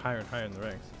keep going higher and higher in the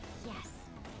ranks. Yes.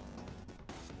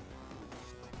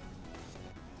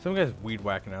 Some guy's weed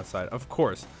whacking outside. Of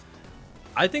course.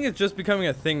 I think it's just becoming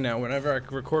a thing now whenever I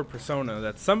record Persona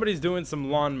that somebody's doing some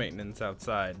lawn maintenance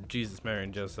outside. Jesus, Mary,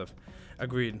 and Joseph.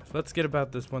 Agreed. Let's get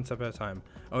about this one step at a time.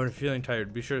 Oh, and if you're feeling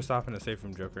tired, be sure to stop in a safe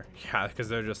room, Joker. Yeah, because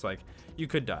they're just like, you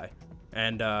could die.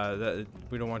 And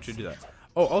we don't want you to do that.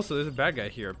 Oh, also, there's a bad guy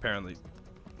here, apparently.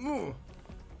 Ooh.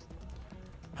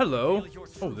 Hello.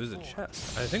 Oh, there's a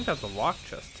chest. I think that's a locked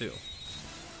chest, too.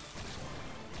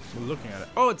 We're looking at it.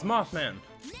 Oh, it's Mothman.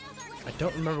 I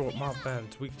don't remember what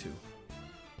Mothman's weak to.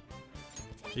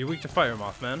 Are you weak to fire,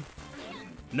 Mothman?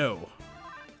 No.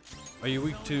 Are you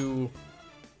weak to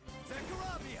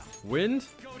wind,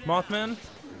 Mothman?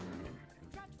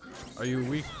 Are you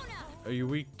weak? Are you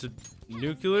weak to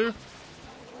nuclear?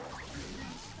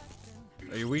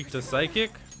 Are you weak to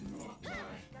psychic?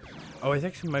 Oh, I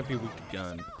actually might be weak to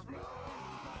gun.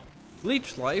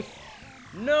 Leech life?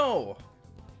 No.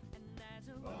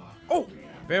 Oh,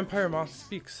 Vampire Moth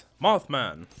speaks.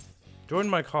 Mothman, join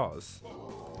my cause.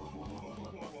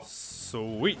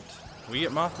 Sweet. We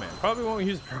get Mothman. Probably won't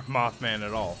use Mothman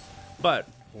at all, but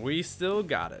we still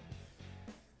got it.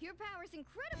 Your power's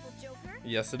incredible, Joker.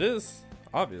 Yes, it is.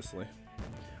 Obviously.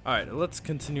 All right, let's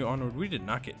continue onward. We did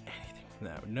not get anything from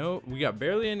that. No, we got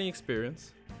barely any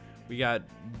experience. We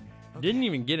didn't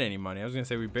even get any money. I was gonna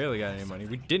say we barely got any money.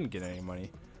 We didn't get any money.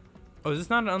 Oh, is this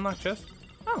not an unlocked chest?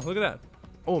 Oh, look at that.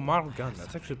 Oh, a model gun.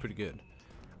 That's actually pretty good.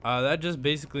 That just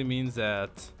basically means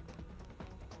that.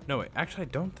 No, wait. Actually, I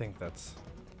don't think that's.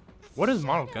 What does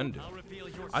model gun do?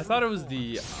 I thought it was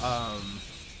the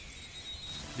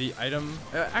item.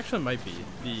 Actually, it might be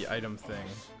the item thing.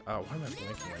 Why am I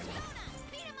blinking right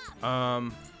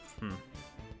now?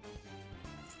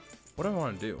 What do I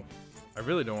want to do? I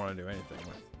really don't want to do anything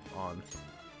with on.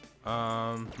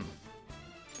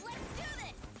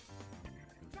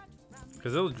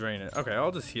 Because it'll drain it. Okay,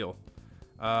 I'll just heal.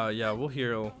 Yeah, we'll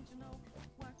heal.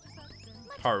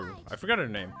 Haru. I forgot her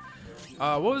name.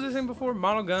 What was I saying before?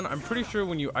 Model gun. I'm pretty sure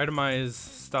when you itemize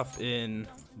stuff in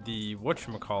the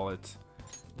whatchamacallit,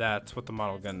 that's what the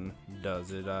model gun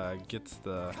does. It gets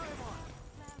the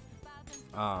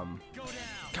God,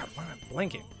 why am I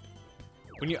blanking?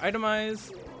 When you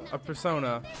itemize a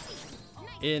persona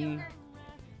in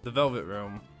the Velvet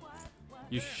Room,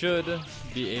 you should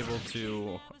be able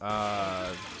to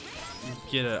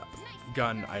get a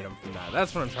gun item from that.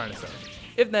 That's what I'm trying to say.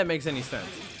 If that makes any sense.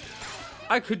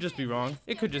 I could just be wrong.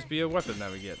 It could just be a weapon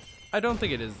that we get. I don't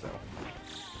think it is though.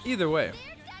 Either way,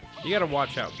 you gotta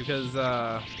watch out because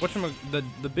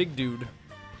the big dude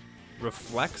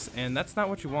reflects, and that's not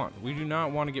what you want. We do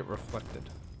not want to get reflected.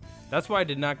 That's why I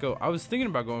did not go. I was thinking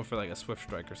about going for like a swift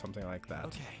strike or something like that.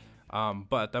 Okay.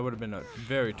 But that would have been a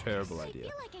very terrible idea.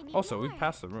 Also, we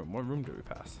passed the room. What room did we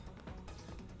pass?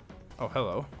 Oh,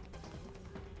 hello.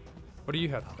 What do you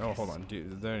have? Oh, hold on,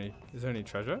 dude. Is there any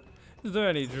treasure? Is there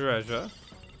any treasure?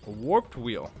 A warped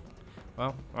wheel.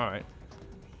 Well, all right.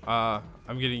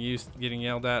 I'm getting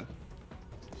yelled at.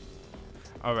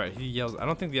 All right, he yells. I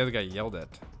don't think the other guy yelled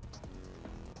at.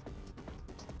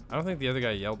 I don't think the other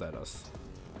guy yelled at us.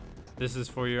 This is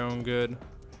for your own good.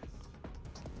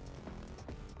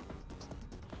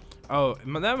 Oh,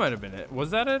 that might have been it.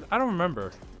 Was that it? I don't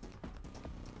remember.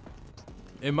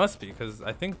 It must be, because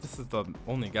I think this is the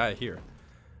only guy here.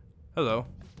 Hello.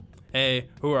 Hey,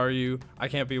 who are you? I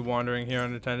can't be wandering here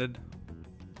unattended.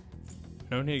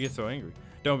 No need to get so angry.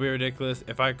 Don't be ridiculous.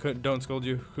 If I don't scold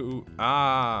you, who?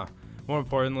 Ah. More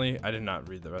importantly, I did not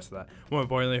read the rest of that. More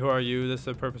importantly, who are you? This is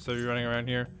the purpose of you running around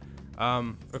here.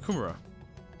 Okumura.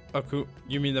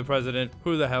 You mean the president?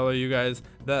 Who the hell are you guys?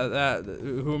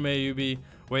 Who may you be?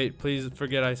 Wait, please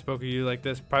forget I spoke of you like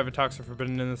this. Private talks are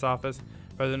forbidden in this office.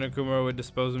 President Okumura would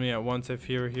dispose of me at once if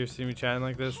he were here to see me chatting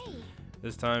like this.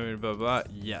 This time, blah, blah.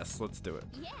 Yes, let's do it.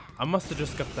 I must have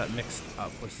just got that mixed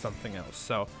up with something else.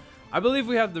 So, I believe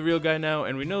we have the real guy now,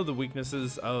 and we know the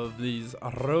weaknesses of these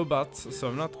robots. So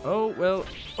I'm not. Oh well.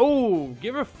 Oh,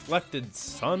 get reflected,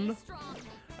 son.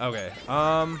 Okay.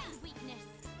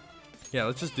 Yeah,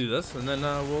 let's just do this, and then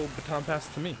we'll baton pass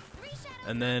to me,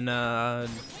 and then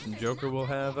Joker will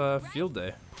have a field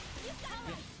day.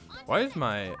 Why is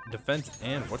my defense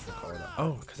and whatchamacallit?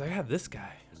 Oh, because I have this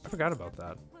guy. I forgot about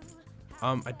that.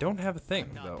 I don't have a thing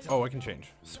though. Oh, I can change.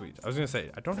 Sweet. I was gonna say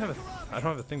I don't have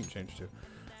a thing to change to.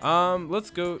 Let's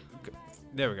go.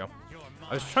 There we go.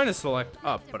 I was trying to select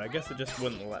up, but I guess it just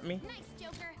wouldn't let me.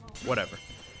 Whatever.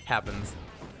 Happens.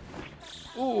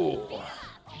 Ooh.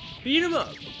 Beat him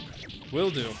up. Will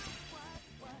do.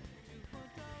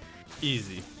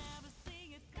 Easy.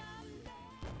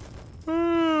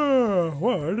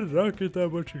 Wow, I did not get that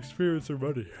much experience or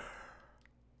money.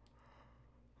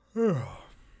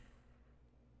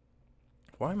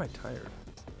 Why am I tired?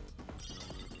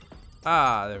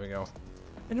 Ah, there we go.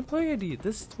 An employee ID.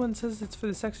 This one says it's for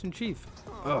the section chief.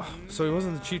 Ugh, so he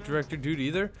wasn't the chief director dude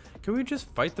either? Can we just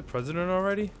fight the president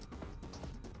already?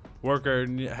 Worker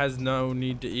has no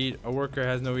need to eat. A worker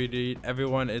has no need to eat.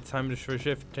 Everyone, it's time for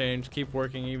shift change. Keep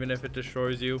working even if it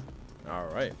destroys you.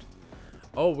 Alright.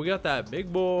 Oh, we got that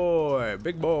big boy.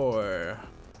 Big boy.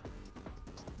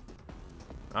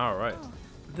 Alright.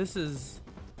 This is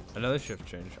another shift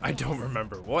change. I don't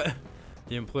remember. What?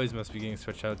 The employees must be getting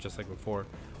switched out just like before.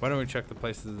 Why don't we check the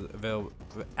places available,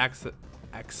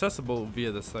 accessible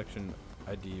via the selection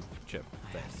ID chip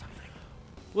thing.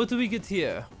 What do we get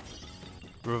here?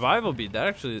 Revival bead. That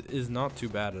actually is not too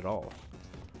bad at all.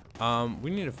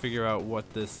 We need to figure out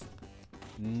what this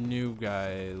new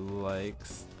guy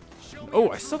likes. Oh,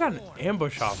 I still got an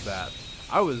ambush off that.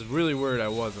 I was really worried I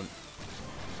wasn't.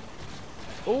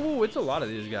 Oh, it's a lot of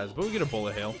these guys, but we get a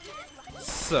bullet hail.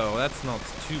 So that's not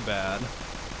too bad.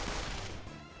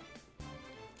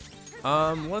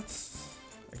 Let's.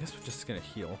 I guess we're just gonna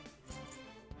heal.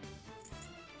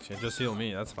 She can just heal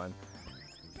me. That's fine.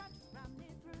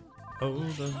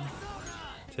 Hold on.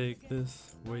 Take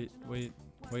this. Wait. Wait.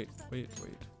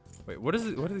 What is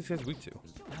it? What are these guys weak to?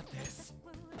 Not this.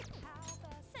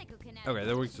 Okay,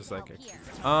 they're weak to psychic.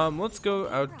 Let's go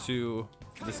out to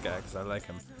this guy because I like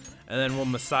him, and then we'll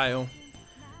Messiah,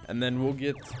 and then we'll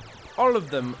get all of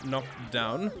them knocked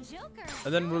down,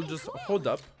 and then we'll just hold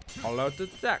up, all out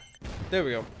attack. There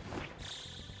we go.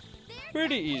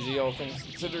 Pretty easy, all things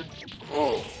considered.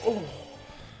 Oh,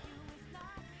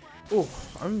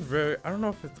 I don't know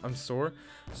if I'm sore.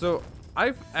 So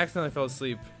I accidentally fell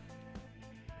asleep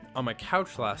on my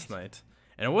couch last night,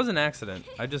 and it was an accident.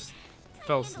 I just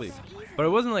fell asleep, but it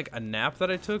wasn't like a nap that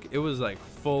I took. It was like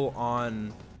full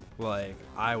on, like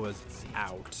I was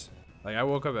out. Like I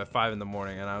woke up at 5 in the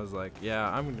morning and I was like, yeah,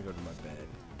 I'm gonna go to my bed.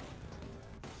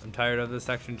 I'm tired of the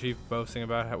section chief boasting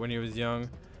about how when he was young,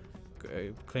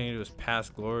 clinging to his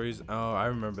past glories. Oh, I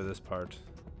remember this part.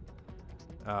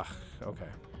 Okay.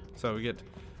 So he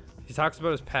talks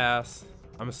about his past.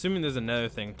 I'm assuming there's another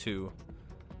thing too.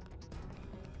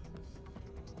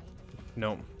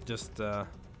 No, just oh,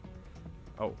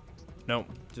 no,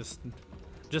 just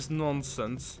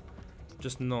nonsense.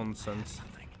 Just nonsense.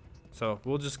 So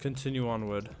we'll just continue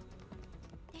onward.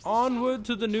 Onward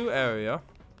to the new area.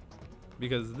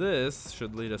 Because this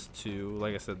should lead us to,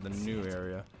 like I said, the new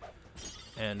area.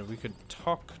 And we could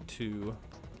talk to...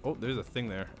 Oh, there's a thing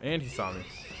there. And he saw me.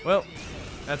 Well,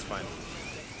 that's fine.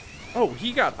 Oh,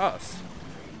 he got us.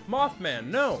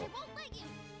 Mothman, no.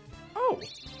 Oh,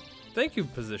 thank you,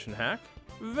 position hack.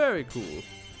 Very cool.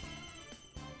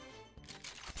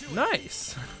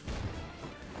 Nice.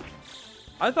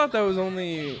 I thought that was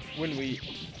only when we...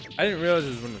 I didn't realize it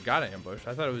was when we got ambushed.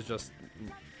 I thought it was just...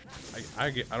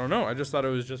 I don't know. I just thought it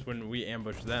was just when we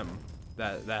ambushed them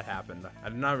that happened. I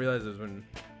did not realize it was when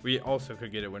we also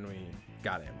could get it when we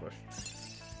got ambushed.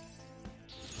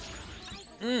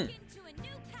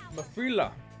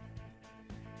 Mafrila.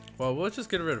 Well, let's just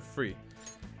get rid of free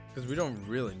because we don't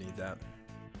really need that.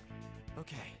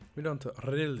 Okay. We don't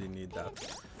really need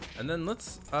that. And then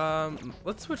let's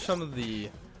switch some of the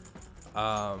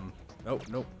stats.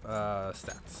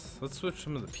 Let's switch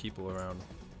some of the people around.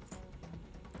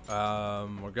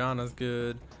 Morgana's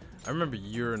good. I remember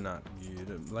you're not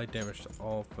good. Light damage to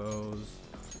all foes.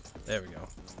 There we go.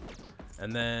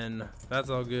 And then that's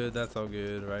all good. That's all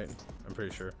good, right? I'm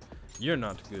pretty sure. You're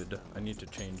not good. I need to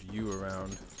change you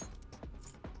around.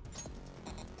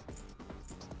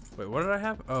 Wait, what did I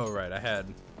have? Oh, right. I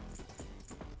had...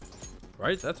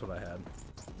 Right? That's what I had.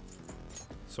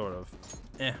 Sort of.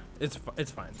 It's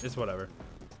fine. It's whatever.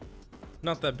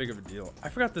 Not that big of a deal. I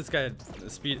forgot this guy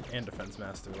had speed and defense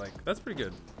master. Like, that's pretty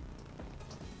good.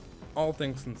 All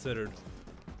things considered.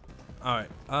 Alright.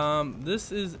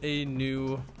 This is a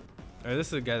new... this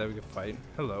is a guy that we can fight.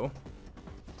 Hello.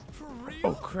 For real?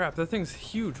 Oh, crap. That thing's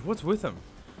huge. What's with him?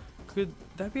 Could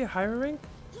that be a higher rank?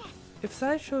 Yes. If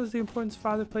size shows the importance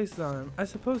father places on him, I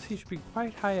suppose he should be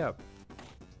quite high up.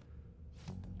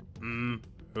 Who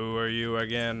are you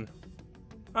again?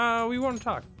 We want to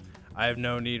talk. I have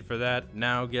no need for that.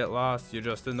 Now get lost. You're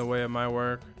just in the way of my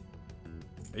work.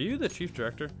 Are you the chief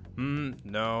director?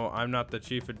 No, I'm not the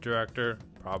chief director.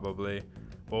 Probably.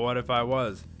 Well, what if I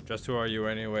was? Just who are you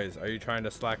anyways? Are you trying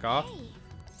to slack off?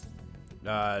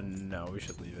 No, we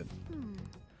should leave it.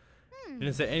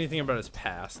 Didn't say anything about his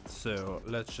past, so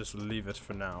let's just leave it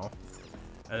for now.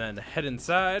 And then head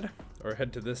inside, or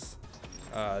head to this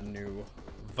new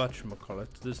whatchamacallit,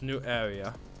 this new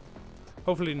area.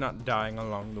 Hopefully not dying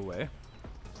along the way.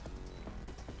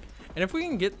 And if we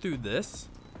can get through this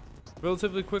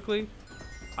relatively quickly,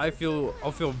 I'll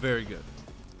feel very good.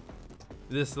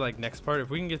 This like next part, if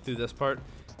we can get through this part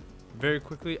very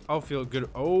quickly, I'll feel good.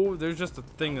 Oh, there's just a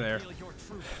thing there.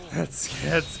 That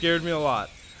scared me a lot.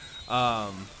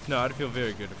 No, I'd feel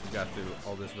very good if we got through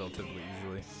all this relatively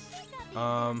easily.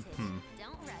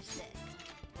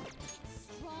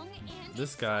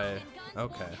 This guy,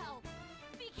 okay.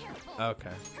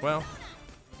 Okay, well,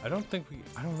 I don't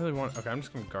really want, okay, I'm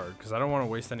just gonna guard because I don't want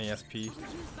to waste any SP.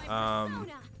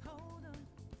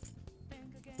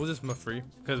 We'll just move free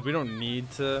because we don't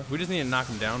need to, we just need to knock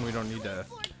them down. We don't need to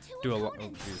do a lot,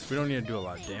 oh geez, we don't need to do a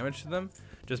lot of damage to them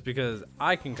just because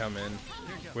I can come in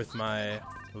with my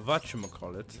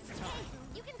whatchamacallit.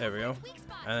 There we go.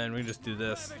 And then we just do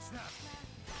this.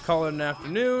 Call it an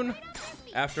afternoon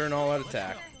after an all-out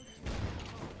attack.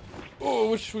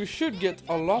 Oh, which we should get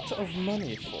a lot of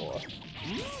money for.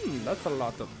 That's a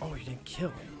lot of... Oh, you didn't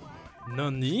kill.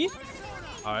 Nani?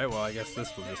 Alright, well, I guess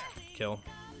this will just kill.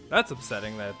 That's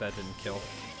upsetting that that didn't kill.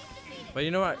 But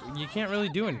you know what? You can't really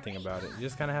do anything about it. You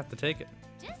just kind of have to take it.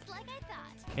 Just like I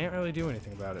thought. Can't really do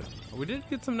anything about it. We did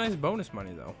get some nice bonus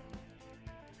money, though.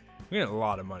 We got a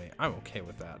lot of money. I'm okay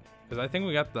with that. Because I think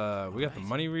we got the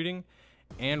money reading.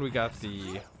 And we got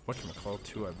the... whatchamacallit,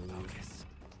 too, I believe.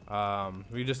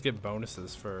 We just get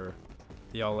bonuses for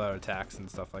the all-out attacks and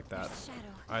stuff like that.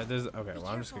 Alright, okay, well,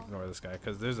 I'm just gonna ignore this guy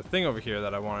because there's a thing over here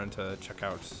that I wanted to check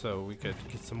out so we could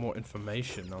get some more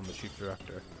information on the chief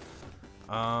director.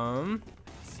 Alright,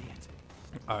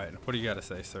 what do you gotta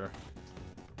say, sir?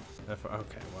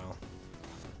 Okay, well,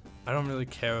 I don't really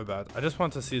care about, I just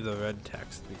want to see the red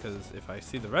text because if I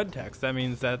see the red text, that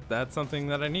means that that's something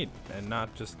that I need and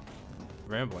not just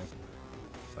rambling.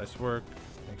 Nice work.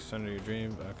 Extend your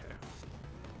dreams. Okay.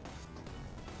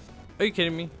 Are you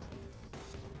kidding me?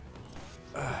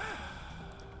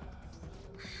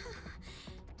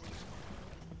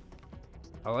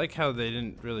 I like how they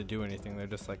didn't really do anything. They're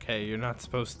just like, hey, you're not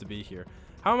supposed to be here.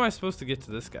 How am I supposed to get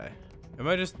to this guy? Am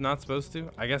I just not supposed to?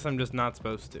 I guess I'm just not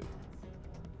supposed to.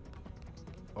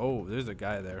 Oh, there's a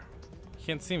guy there. He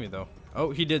can't see me though.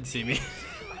 Oh, he did see me.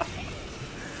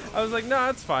 I was like, no,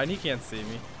 it's fine. He can't see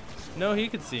me. No, he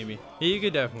could see me. He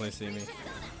could definitely see me.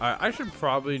 Alright, I should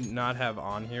probably not have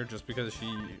on here just because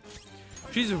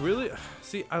she's really,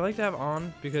 see, I like to have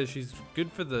on because she's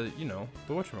good for the, you know,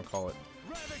 the whatchamacallit.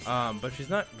 But she's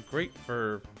not great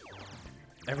for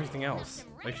everything else.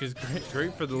 Like, she's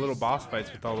great for the little boss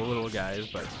fights with all the little guys,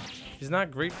 but she's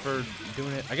not great for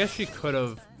doing it. I guess she could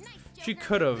have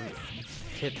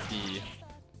hit the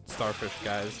starfish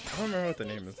guys. I don't remember what the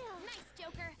name is.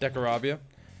 Decorabia.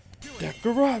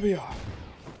 Decorabia.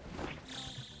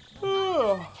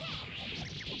 Oh.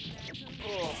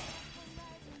 Oh.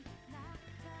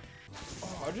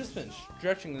 Oh, I've just been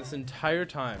stretching this entire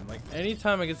time. Like,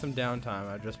 anytime I get some downtime,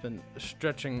 I've just been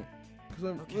stretching because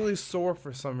I'm really sore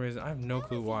for some reason. I have no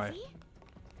clue why.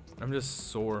 I'm just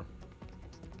sore.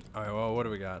 Alright, well, what do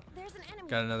we got?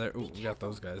 Got another. Ooh, we got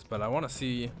those guys. But I want to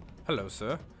see. Hello,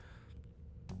 sir.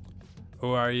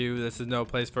 Who are you? This is no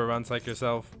place for runs like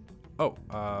yourself. Oh,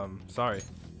 sorry.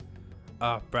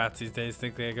 Brats these days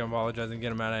think they can apologize and get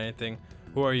them out of anything.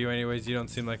 Who are you anyways? You don't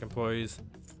seem like employees.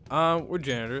 We're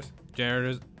janitors.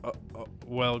 Janitors,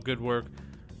 well, good work.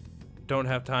 Don't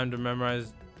have time to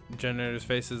memorize janitors'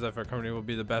 faces if our company will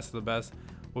be the best of the best.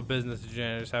 What business do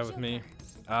janitors have with me?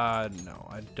 No,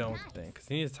 I don't think. 'Cause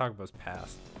he needs to talk about his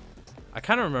past. I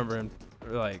kind of remember him,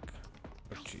 like,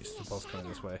 oh jeez, the ball's coming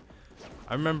this way.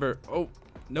 I remember, oh,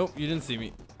 nope, you didn't see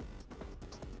me.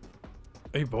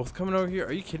 Are you both coming over here?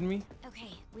 Are you kidding me?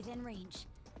 Okay, within range.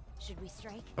 Should we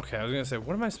strike? Okay, I was gonna say,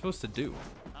 what am I supposed to do?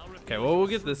 Okay, well, we'll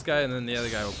get this guy, and then the other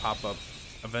guy will pop up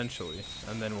eventually,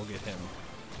 and then we'll get him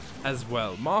as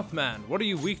well. Mothman, what are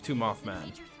you weak to,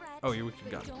 Mothman? Oh, you're weak to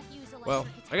gun. Well,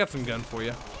 I got some gun for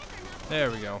you.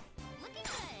 There we go.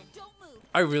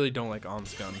 I really don't like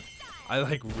Om's gun.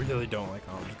 I really don't like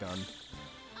Om's gun.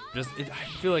 I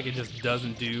feel like it just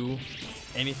doesn't do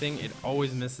anything. It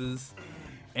always misses,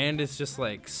 and it's just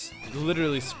like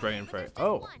literally spray and pray.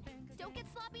 Oh,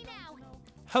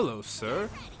 hello, sir.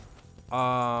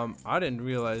 I didn't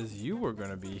realize you were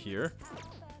gonna be here.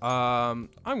 I'm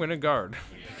gonna guard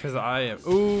because I am.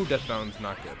 Ooh, Death Bound's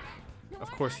not good. Of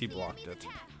course he blocked it.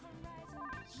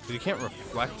 Cause you can't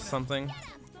reflect something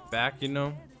back, you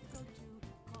know.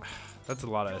 That's a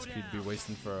lot of SP to be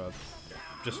wasting for a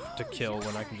just to kill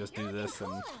when I can just do this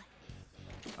and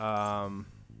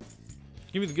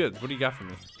give me the goods. What do you got for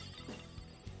me?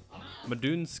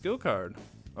 Madoon's skill card.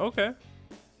 Okay.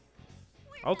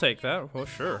 I'll take that. Well,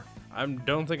 sure. I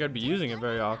don't think I'd be using it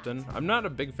very often. I'm not a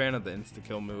big fan of the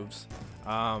insta-kill moves.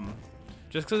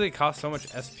 Just because they cost so much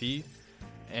SP,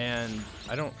 and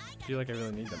I don't feel like I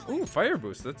really need them. Ooh, fire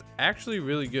boost. That's actually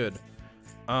really good.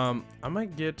 I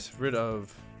might get rid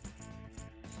of...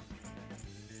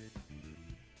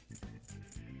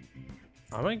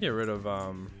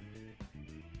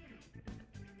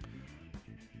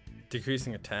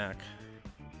 decreasing attack.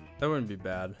 That wouldn't be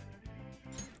bad.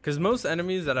 Because most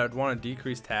enemies that I'd want to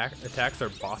decrease attacks are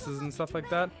bosses and stuff like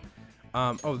that.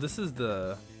 Oh, this is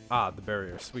the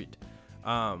barrier. Sweet.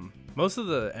 Most of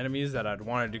the enemies that I'd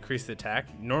want to decrease the attack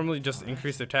normally just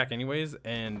increase their attack anyways,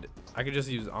 and I could just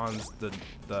use On's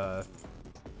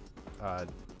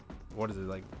what is it,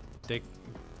 like, I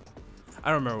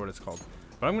don't remember what it's called,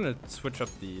 but I'm gonna switch up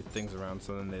the things around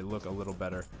so then they look a little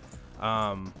better.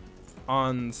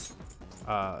 On's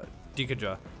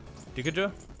Dikaja.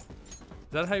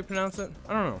 Is that how you pronounce it?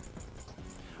 I don't know.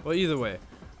 Well, either way,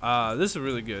 this is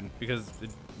really good because it,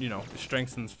 you know, it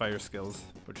strengthens fire skills,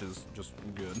 which is just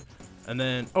good. And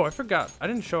then, oh, I forgot. I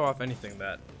didn't show off anything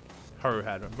that Haru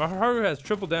had. But Haru has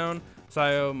triple down,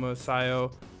 Sayo,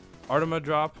 Masayo, Artema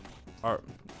drop,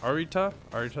 Arita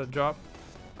drop.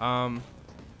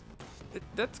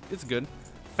 It's good.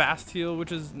 Fast heal,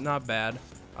 which is not bad.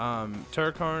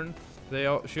 Turricarn,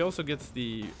 she also gets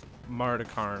the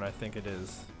Mardicarn, I think it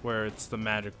is, where it's the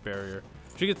magic barrier.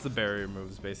 She gets the barrier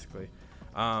moves basically.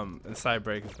 And side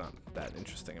break is not that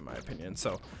interesting in my opinion.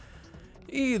 So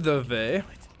either way,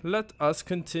 let us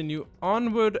continue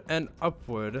onward and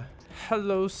upward.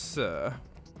 Hello, sir.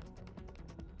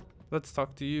 Let's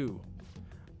talk to you.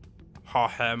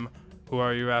 Hahem. Who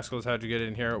are you rascals? How'd you get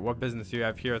in here? What business do you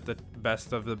have here at the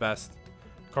best of the best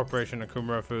corporation,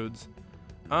 Okumura Foods?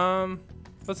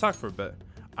 Let's talk for a bit.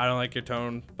 I don't like your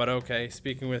tone, but okay.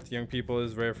 Speaking with young people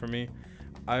is rare for me.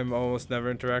 I'm almost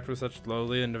never interact with such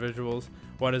lowly individuals.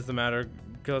 What is the matter?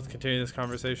 Let's continue this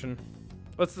conversation.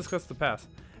 Let's discuss the past.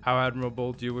 How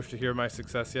admirable. Do you wish to hear my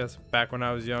success? Yes. Back when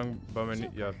I was young,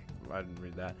 Bowman. Yeah, I didn't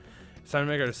read that. It's time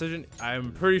to make our decision.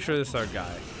 I'm pretty sure this is our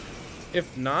guy.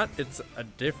 If not, it's a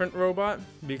different robot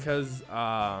because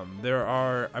there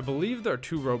are, I believe there are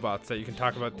 2 robots that you can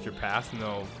talk about your past, and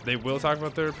they will talk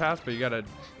about their past, but you gotta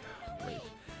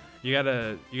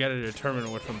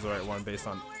determine which one's the right one based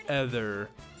on other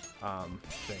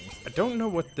things. I don't know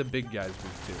what the big guys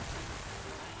move to.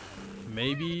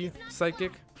 Maybe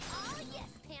psychic.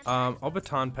 I'll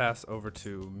baton pass over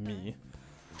to me,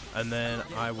 and then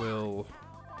I have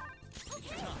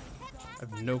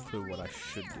no clue what I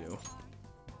should do.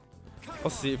 I'll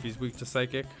see if he's weak to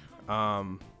psychic.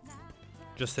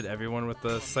 Just hit everyone with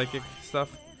the psychic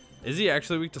stuff. Is he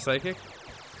actually weak to psychic?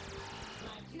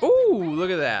 Ooh,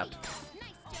 look at that.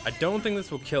 I don't think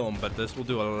this will kill him, but this will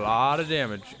do a lot of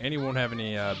damage. And he won't have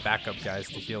any backup guys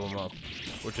to heal him up,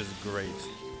 which is great.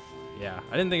 Yeah,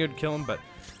 I didn't think it would kill him, but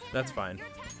that's fine.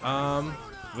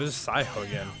 We'll just Psyho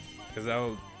again, because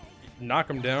that'll knock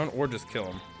him down or just kill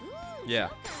him. Yeah.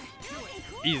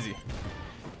 Easy.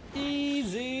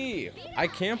 Easy. I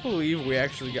can't believe we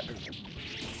actually got...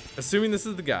 Assuming this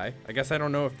is the guy. I guess I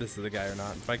don't know if this is the guy or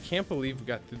not. But I can't believe we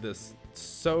got through this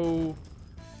so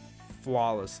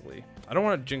flawlessly. I don't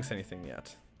want to jinx anything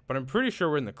yet. But I'm pretty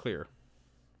sure we're in the clear.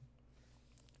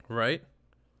 Right?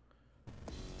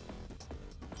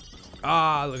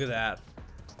 Ah, look at that.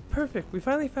 Perfect. We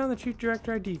finally found the Chief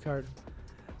Director ID card.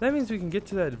 That means we can get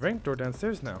to that rank door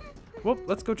downstairs now. Well,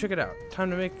 let's go check it out.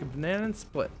 Time to make a banana and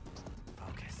split.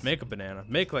 Make a banana.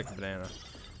 Make like a banana.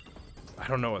 I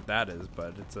don't know what that is,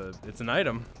 but it's an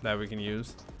item that we can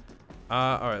use.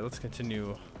 Alright, let's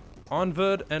continue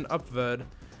onward and upward.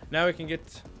 Now we can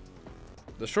get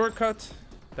the shortcut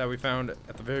that we found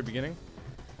at the very beginning.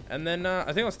 And then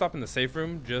I think I'll stop in the safe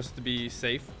room just to be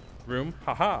safe. Room.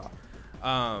 Haha.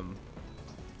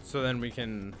 So then we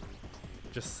can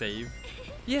just save.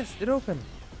 Yes, it opened.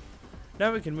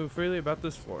 Now we can move freely about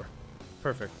this floor.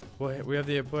 Perfect. Well, we have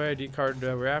the employee ID card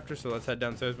we're after, so let's head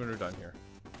downstairs when we're done here.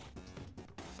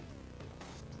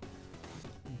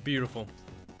 Beautiful.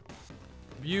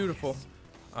 Beautiful.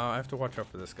 I have to watch out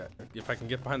for this guy. If I can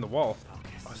get behind the wall.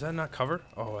 Oh, is that not cover?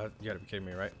 Oh, you gotta be kidding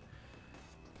me, right?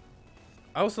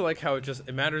 I also like how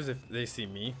it matters if they see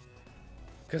me.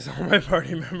 Because all my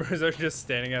party members are just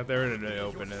standing out there in the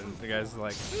open, and the guy's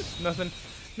like,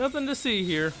 nothing to see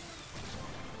here.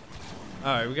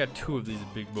 Alright, we got 2 of these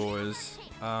big boys.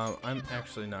 I'm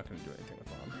actually not going to do anything with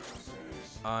them.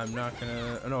 I'm not going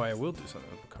to... Oh, no, I will do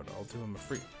something with Dakota. I'll do a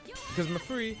Mafree. Because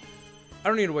Mafree... I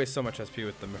don't need to waste so much SP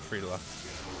with the Mafree left.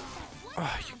 Oh,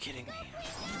 are you kidding me?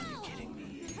 Are you kidding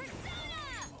me?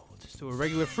 Well, we'll just do a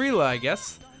regular Freela, I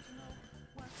guess.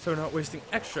 So we're not wasting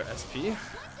extra SP.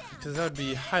 Because that would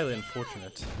be highly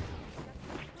unfortunate.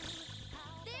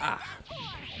 Ah.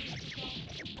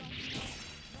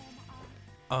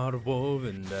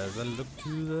 Outwoven as I look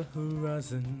to the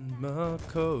horizon,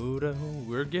 Makoto.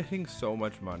 We're getting so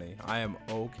much money. I am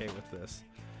okay with this.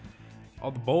 All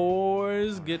the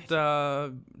boys get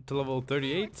to level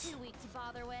 38.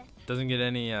 Doesn't get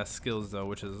any skills though,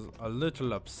 which is a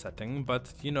little upsetting.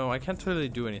 But you know, I can't really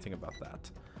do anything about that.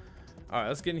 All right,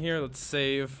 let's get in here. Let's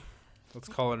save. Let's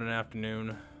call it an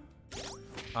afternoon.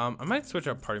 I might switch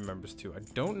out party members too. I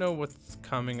don't know what's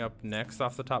coming up next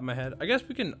off the top of my head. I guess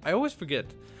we can, I always forget.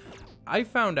 I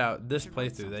found out this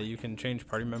playthrough that you can change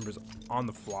party members on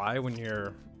the fly when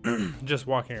you're just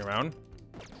walking around.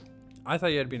 I thought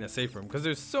you had to be in a safe room because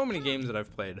there's so many games that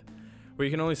I've played where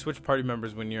you can only switch party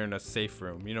members when you're in a safe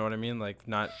room. You know what I mean? Like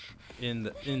not in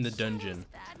the dungeon,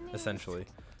 essentially.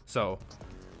 So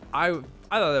I thought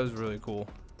that was really cool.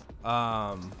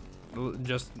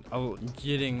 Just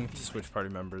getting to switch party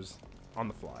members on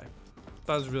the fly.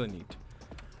 That was really neat.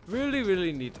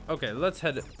 Really neat. Okay, let's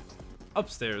head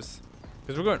upstairs.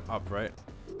 Because we're going up, right?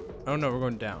 Oh no, we're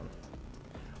going down.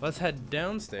 Let's head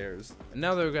downstairs. And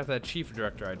now that we've got that Chief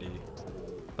Director ID,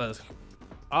 let us...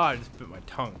 Ah, I just bit my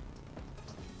tongue.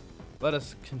 Let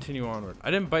us continue onward.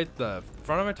 I didn't bite the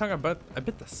front of my tongue, I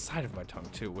bit the side of my tongue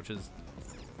too, which is...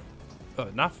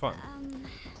 not fun.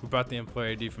 We bought the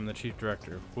employee ID from the Chief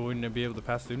Director. Will we be able to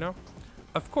pass through now?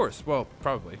 Of course. Well,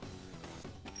 probably.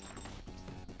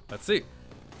 Let's see.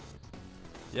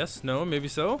 Yes, no, maybe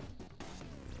so.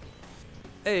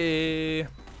 Hey.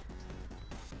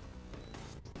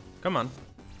 Come on.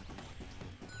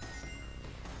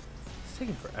 It's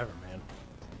taking forever, man.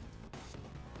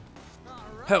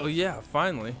 Hell yeah,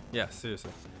 finally. Yeah,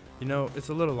 seriously. You know, it's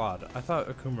a little odd. I thought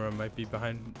Okumura might be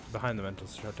behind the mental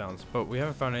shutdowns, but we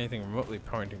haven't found anything remotely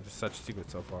pointing to such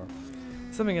secrets so far.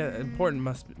 Something important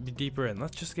must be deeper in.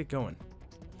 Let's just get going.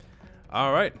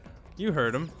 Alright, You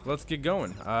heard him. Let's get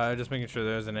going. Just making sure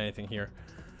there isn't anything here.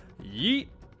 Yeet.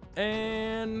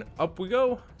 And up we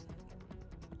go.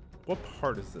 What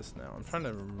part is this now? I'm trying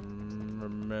to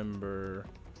remember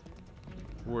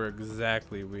where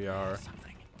exactly we are.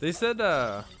 They said,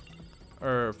 or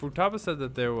Futaba said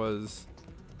that there was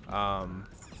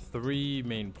 3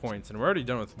 main points, and we're already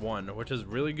done with 1, which is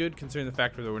really good considering the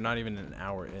fact that we're not even an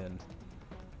hour in.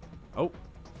 Oh,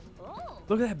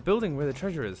 look at that building where the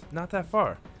treasure is. Not that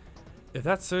far. If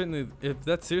that's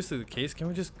seriously the case, can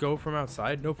we just go from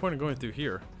outside? No point in going through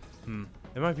here.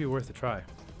 It might be worth a try.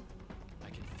 I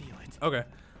can feel it. Okay,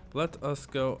 let us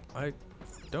go.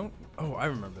 Oh, I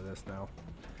remember this now.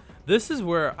 This is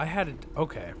where I had it.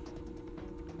 Okay.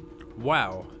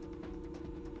 Wow.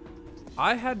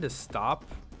 I had to stop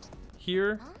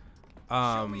here.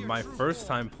 My first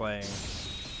time playing.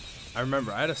 I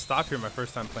remember I had to stop here my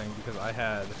first time playing because I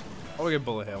had. Oh, we get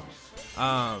bullet hail.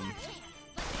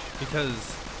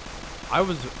 Because I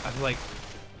was like,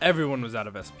 everyone was out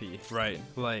of SP, right?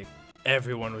 Like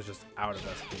everyone was just out of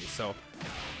SP. So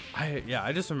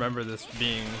I just remember this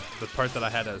being the part that I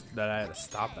had to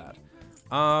stop at.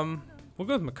 We'll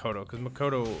go with Makoto because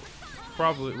Makoto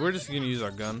probably we're just gonna use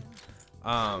our gun.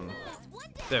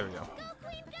 There we go.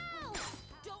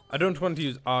 I don't want to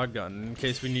use our gun in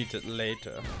case we need it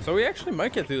later. So we actually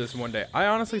might get through this in one day. I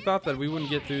honestly thought that we wouldn't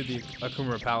get through the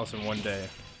Okumura Palace in one day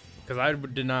because I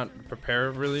did not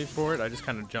prepare really for it. I just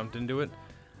kind of jumped into it.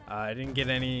 I didn't get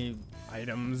any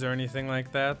items or anything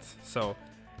like that. So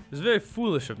it was very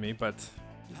foolish of me, but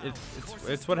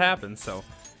it's what happens. So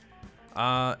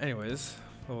anyways,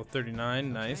 level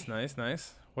 39. Nice, nice,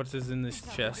 nice. What is in this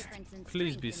chest?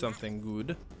 Please be something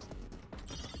good.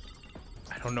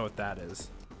 I don't know what that is.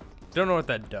 Don't know what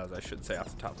that does, I should say,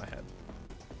 off the top of my head.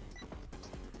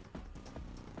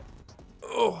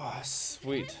 Oh,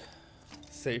 sweet.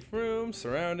 Safe room,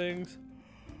 surroundings.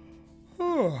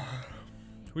 Oh.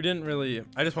 We didn't really...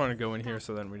 I just wanted to go in here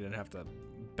so then we didn't have to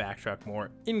backtrack more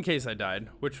in case I died,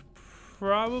 which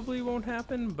probably won't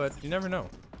happen, but you never know.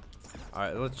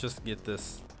 Alright, let's just get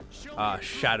this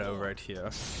shadow right here.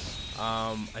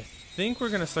 I think we're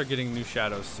going to start getting new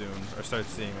shadows soon, or start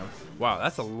seeing them. Wow,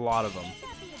 that's a lot of them.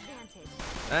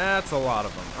 That's a lot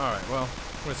of them. Alright, well,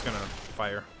 we're just gonna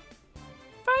fire.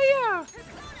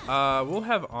 Fire! We'll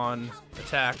have on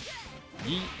attack.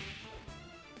 Yeet.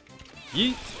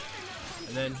 Yeet.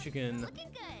 And then she can...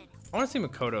 I want to see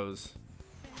Makoto's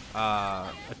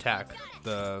attack.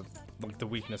 The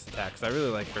weakness attack, because I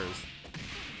really like hers.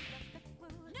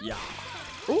 Yeah.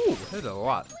 Ooh, hit a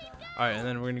lot. Alright, and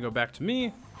then we're gonna go back to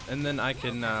me. And then I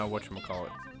can,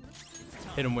 whatchamacallit.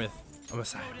 Hit him with a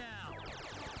Messiah.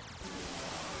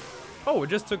 Oh,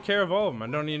 it just took care of all of them. I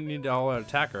don't even need all-out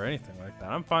attack or anything like that.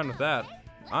 I'm fine with that.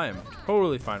 I am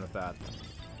totally fine with that.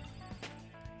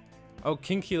 Oh,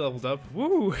 Kinky leveled up.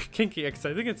 Woo! Kinky X.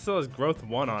 I think it still has growth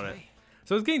 1 on it.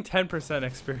 So it's getting 10%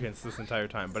 experience this entire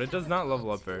time, but it does not level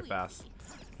up very fast.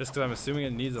 Just because I'm assuming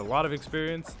it needs a lot of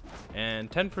experience, and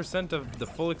 10% of the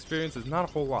full experience is not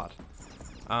a whole lot.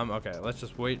 Okay, let's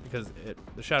just wait because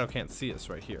the shadow can't see us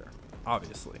right here,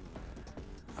 obviously.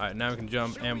 Alright, now we can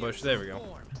jump, ambush. There we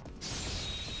go.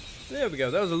 There we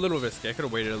go. That was a little risky. I could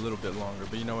have waited a little bit longer,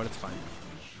 but you know what? It's fine.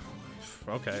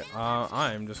 Okay.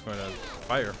 I'm just going to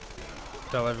fire.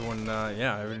 Tell everyone,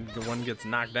 yeah, everyone gets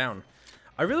knocked down.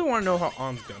 I really want to know how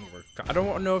On's gun works. I don't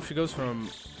want to know if she goes from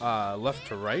left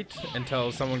to right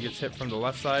until someone gets hit from the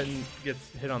left side and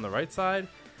gets hit on the right side.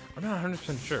 I'm not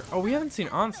 100% sure. Oh, we haven't seen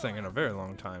On's thing in a very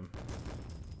long time.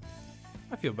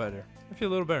 I feel better. I feel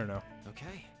a little better now.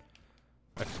 Okay.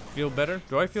 I feel better?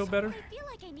 Do I feel better?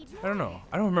 I don't know.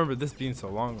 I don't remember this being so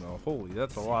long though. Holy,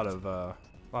 that's a lot of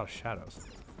shadows.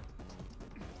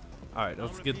 All right,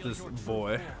 let's get this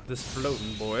boy, this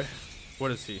floating boy.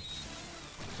 What is he?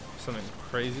 Something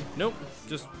crazy? Nope,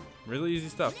 just really easy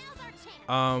stuff.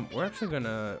 We're actually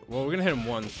gonna, well, we're gonna hit him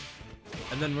once,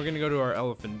 and then we're gonna go to our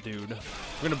elephant dude.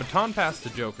 We're gonna baton pass the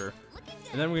Joker,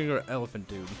 and then we're gonna go to elephant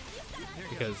dude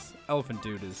because elephant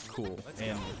dude is cool.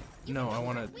 And no, I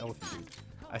want an elephant dude.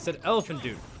 I said elephant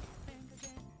dude.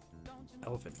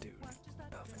 Elephant dude.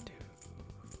 Elephant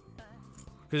dude.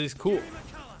 Because he's cool.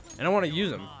 And I want to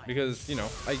use him because, you know,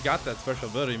 I got that special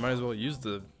ability. Might as well use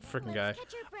the freaking guy.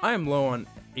 I am low on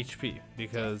HP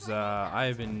because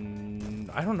I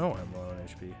don't know I'm low on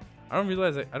HP. I don't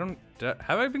realize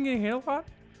have I been getting hit a lot?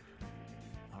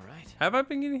 Alright. Have I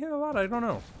been getting hit a lot? I don't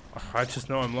know. I just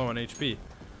know I'm low on HP.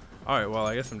 Alright, well,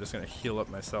 I guess I'm just going to heal up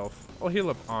myself. I'll heal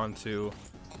up onto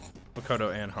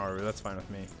Makoto and Haru. That's fine with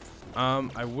me.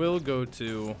 I will go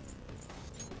to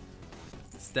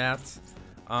stats.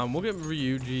 We'll get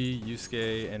Ryuji,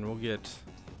 Yusuke, and we'll get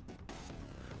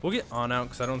We'll get on out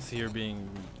because I don't see her being.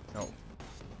 Oh,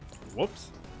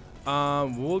 whoops.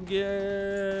 We'll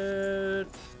get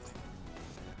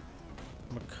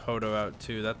Makoto out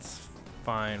too. That's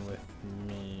fine with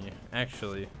me.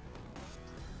 Actually,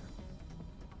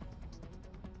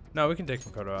 no, we can take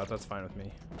Makoto out. That's fine with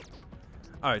me.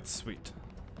 All right, sweet.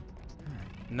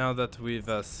 Now that we've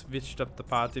switched up the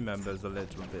party members a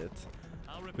little bit,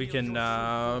 we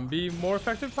can be more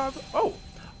effective.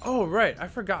 Oh, right. I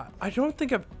forgot. I don't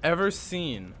think I've ever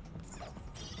seen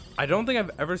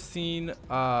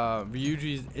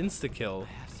Ryuji's insta-kill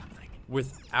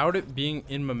without it being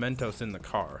in Mementos in the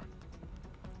car.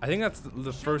 I think that's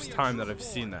the first time that I've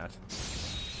seen that.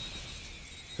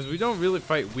 Because we don't really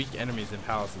fight weak enemies in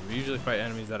palaces. We usually fight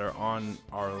enemies that are on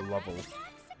our level.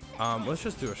 Let's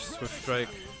just do a swift strike.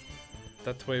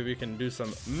 That way we can do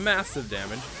some massive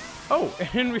damage. Oh,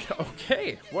 and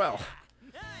okay, well,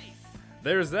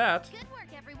 there's that.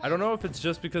 I don't know if it's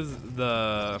just because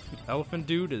the elephant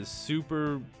dude is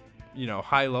super, you know,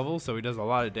 high level, so he does a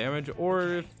lot of damage, or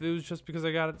if it was just because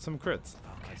I got some crits.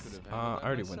 I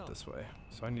already went this way,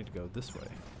 so I need to go this way.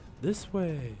 This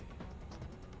way.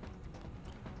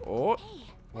 Oh,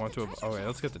 want to? Oh wait,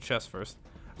 let's get the chest first. I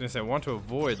was gonna say I want to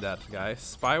avoid that guy.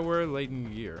 Spyware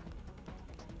laden gear.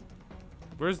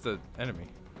 Where's the enemy?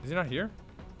 Is he not here?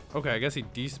 Okay, I guess he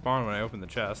despawned when I opened the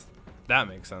chest. That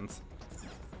makes sense.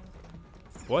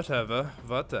 Whatever.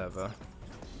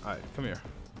 Alright, come here.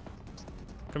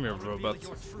 Come here, robot.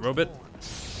 Robot.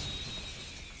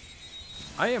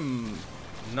 I am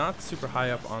not super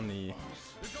high up on the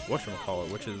whatchamacallit,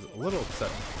 which is a little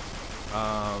upsetting.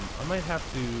 I might have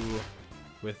to,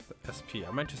 with SP,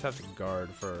 I might just have to guard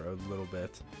for a little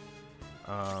bit.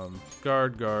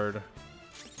 Guard.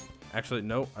 Actually,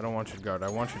 no, I don't want you to guard. I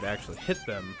want you to actually hit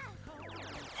them,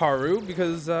 Haru,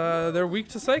 because they're weak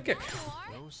to psychic.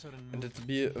 And it to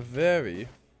be very...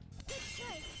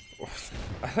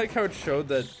 I like how it showed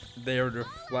that they would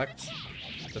reflect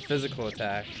the physical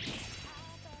attack,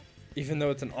 even though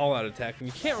it's an all-out attack. And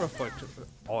you can't reflect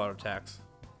all-out attacks,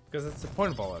 because that's the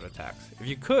point of all-out attacks. If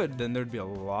you could, then there'd be a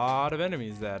lot of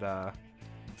enemies that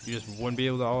you just wouldn't be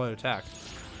able to all-out attack.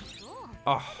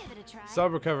 Oh,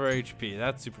 sub recover HP.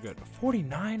 That's super good.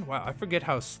 49? Wow, I forget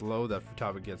how slow that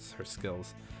Futaba gets her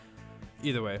skills.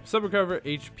 Either way, sub recover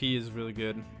HP is really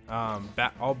good.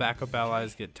 All backup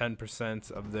allies get 10%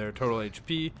 of their total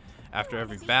HP after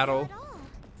every battle.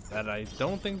 That I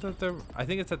don't think that they're. I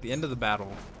think it's at the end of the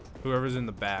battle. Whoever's in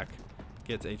the back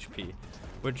gets HP,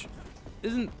 which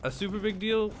isn't a super big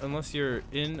deal unless you're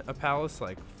in a palace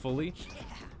like fully.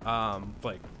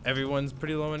 Like everyone's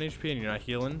pretty low on HP and you're not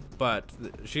healing, but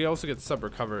she also gets sub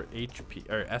recover HP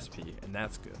or SP, and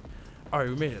that's good. All right,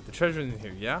 we made it. The treasure's in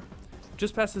here, yeah.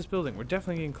 Just past this building. We're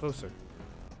definitely getting closer.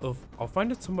 I'll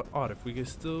find it somewhat odd if we can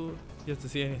still get to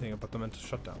see anything about the mental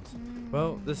shutdowns.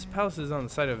 Well, this palace is on the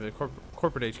site of a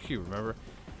corporate HQ. Remember,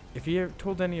 if he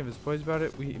told any of his boys about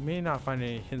it, we may not find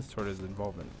any hints toward his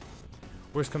involvement.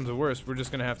 Worst comes to worst, we're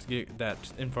just gonna have to get that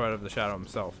info out of the Shadow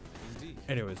himself.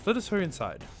 Anyways, let us hurry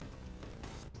inside.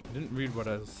 I didn't read what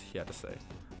else he had to say.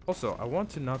 Also, I want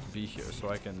to not be here so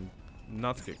I can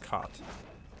not get caught.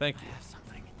 Thank you.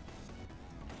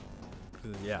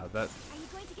 Yeah, that. Are you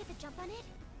going to get the jump on it?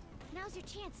 Now's your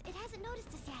chance. It hasn't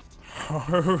noticed us yet.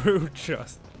 Haru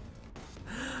just.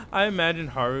 I imagine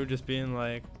Haru just being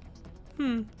like,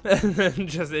 and then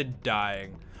just it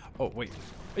dying. Oh wait,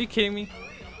 are you kidding me?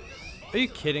 Are you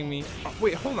kidding me? Oh,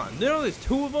 wait, hold on. There's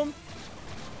two of them.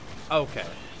 Okay.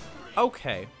 I'm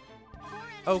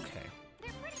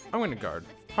gonna guard.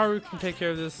 Haru can take care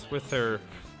of this with her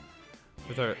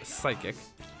psychic.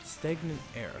 Stagnant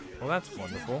air. Well, that's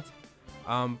wonderful.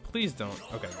 Please don't.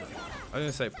 Okay, good. I was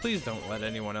gonna say, please don't let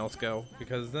anyone else go,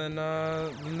 because then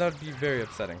that'd be very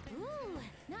upsetting.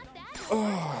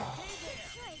 Oh.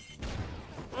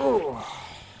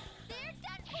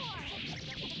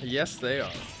 Yes, they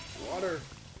are. Water.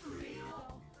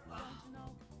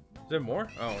 Is there more?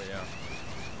 Oh yeah.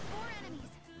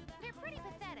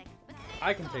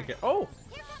 I can take it. Oh!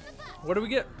 What do we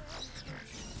get?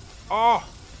 Oh!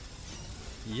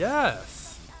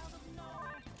 Yes!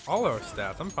 All our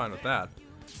stats. I'm fine with that.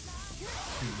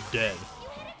 Dead.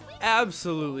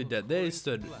 Absolutely dead. They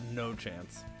stood no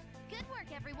chance.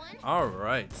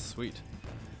 Alright, sweet.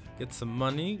 Get some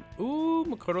money. Ooh,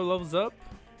 Makoto levels up.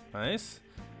 Nice.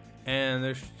 And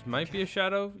there might be a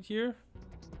shadow here.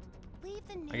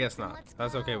 I guess not.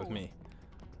 That's okay with me.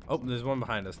 Oh, there's one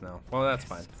behind us now. Well, that's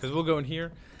fine, because we'll go in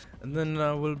here, and then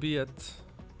we'll be at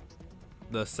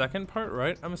the second part,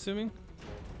 right? I'm assuming?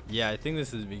 Yeah, I think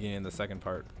this is the beginning of the second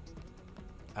part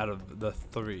out of the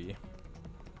 3.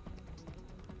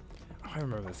 I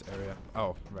remember this area.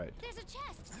 Oh, right. There's a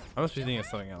chest. I must be thinking of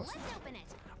something else. Let's open it.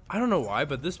 I don't know why,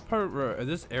 but this part,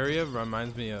 this area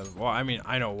reminds me of. Well, I mean,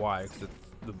 I know why, because it's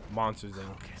the Monsters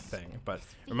Inc. thing, but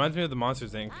it reminds me of the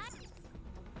Monsters Inc.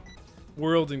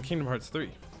 world in Kingdom Hearts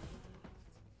 3.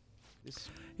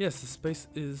 Yes, the space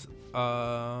is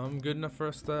good enough for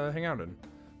us to hang out in.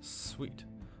 Sweet.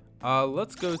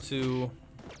 Let's go to.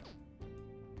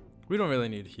 We don't really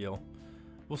need to heal.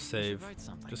 We'll save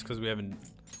just because we haven't.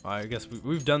 I guess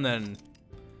we've done that.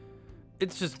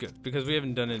 It's just good because we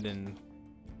haven't done it in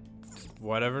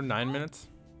whatever 9 minutes.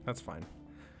 That's fine.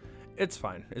 It's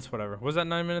fine. It's whatever. Was that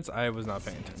 9 minutes? I was not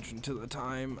paying attention to the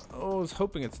time. Oh, I was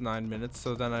hoping it's 9 minutes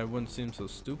so then I wouldn't seem so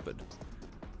stupid.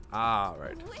 Ah,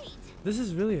 right. This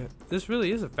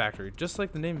really is a factory, just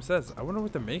like the name says. I wonder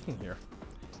what they're making here.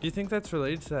 Do you think that's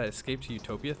related to that Escape to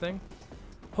Utopia thing?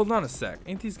 Hold on a sec.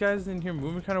 Ain't these guys in here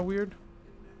moving kind of weird?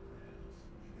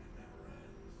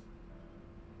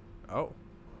 Oh.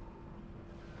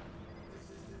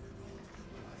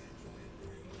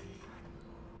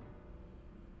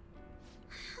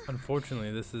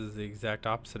 Unfortunately, this is the exact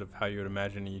opposite of how you would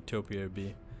imagine a utopia would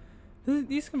be.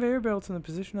 These conveyor belts and the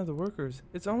position of the workers,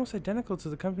 it's almost identical to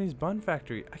the company's bun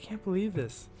factory. I can't believe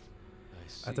this.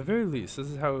 At the very least, this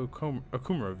is how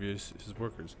Okumura views his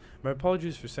workers. My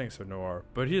apologies for saying so, Noir,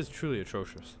 but he is truly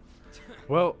atrocious.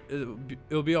 Well,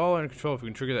 it'll be all under control if we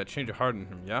can trigger that change of heart in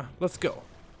him, yeah? Let's go.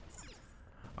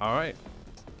 Alright.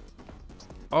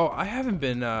 Oh, I haven't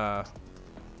been,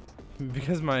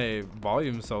 because my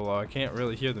volume's so low, I can't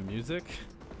really hear the music.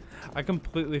 I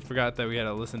completely forgot that we had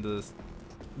to listen to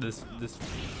this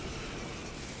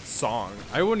song.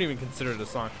 I wouldn't even consider it a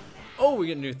song. Oh, we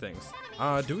get new things.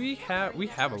 We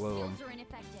have a Lilum.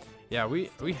 Yeah, we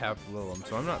have Lilum,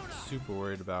 so I'm not super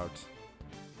worried about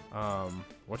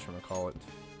whatchamacallit.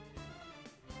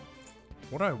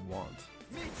 What do I want?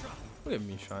 Look at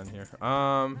Misha in here.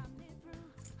 I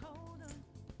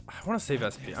want to save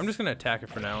SP. I'm just gonna attack it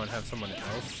for now and have someone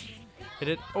else hit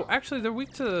it. Oh, actually, they're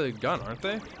weak to the gun, aren't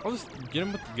they? I'll just get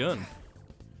them with the gun.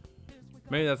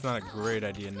 Maybe that's not a great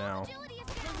idea now.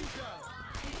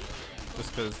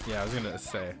 Just because, yeah, I was gonna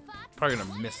say, probably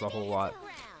gonna miss a whole lot.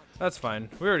 That's fine.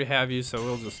 We already have you, so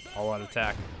we'll just all-out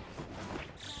attack.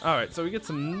 Alright, so we get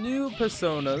some new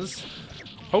personas.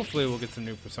 Hopefully we'll get some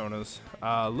new personas.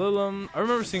 Lilum, I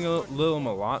remember seeing Lilum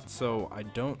a lot, so I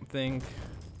don't think...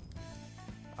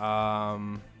 I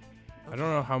don't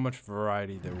know how much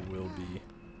variety there will be.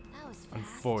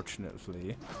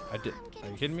 Unfortunately. Are you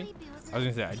kidding me? I was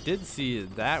gonna say, I did see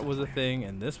that was a thing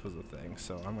and this was a thing,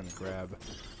 so I'm gonna grab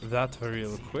that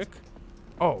real quick.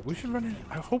 Oh, we should run in.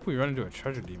 I hope we run into a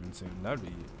treasure demon soon. That'd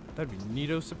be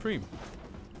neato supreme.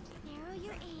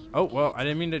 Oh, well, I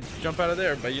didn't mean to jump out of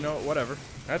there, but you know what, whatever.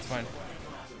 That's fine.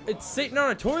 It's Satan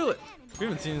on a toilet! We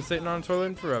haven't seen Satan on a toilet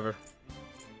in forever.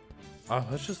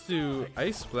 Let's just do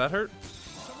ice. Will that hurt?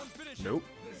 Nope.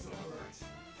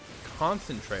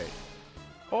 Concentrate.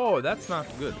 Oh, that's not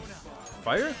good.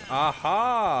 Fire?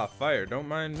 Aha! Fire. Don't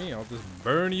mind me. I'll just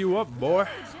burn you up, boy.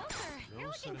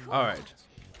 Alright.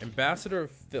 Ambassador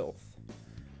of Filth.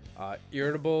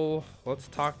 Irritable. Let's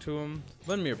talk to him.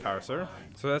 Lend me your power, sir.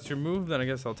 So that's your move, then I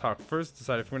guess I'll talk first,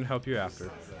 decide if I'm going to help you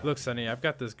after. Look, Sonny, I've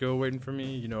got this girl waiting for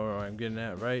me. You know where I'm getting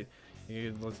at, right?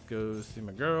 Let's go see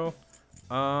my girl.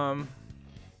 Kind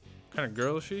of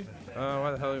girl is she?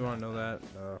 Why the hell do you want to know that?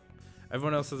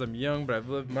 Everyone else says I'm young, but I've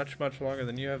lived much, much longer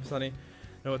than you have, Sonny.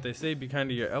 Know what they say, be kind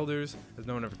to your elders, as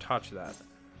no one ever taught you that.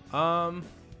 I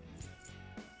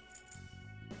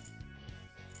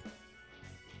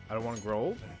don't want to grow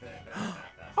old.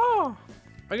 Oh!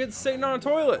 I get Satan on a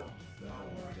toilet!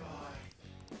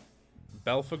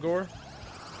 Belphegor?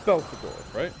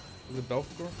 Belphegor, right? Is it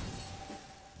Belphegor?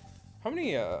 How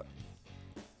many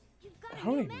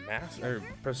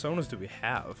personas do we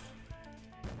have?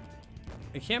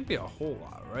 It can't be a whole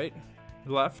lot, right?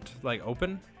 Left, like,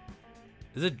 open?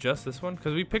 Is it just this one?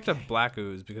 Because we picked up Black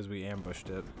Ooze because we ambushed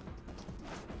it.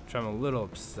 Which I'm a little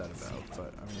upset about,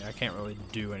 but, I mean, I can't really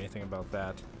do anything about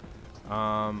that.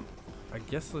 I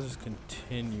guess let's just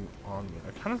continue on.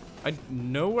 I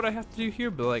know what I have to do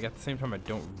here, but, like, at the same time, I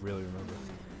don't really remember.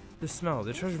 The smell.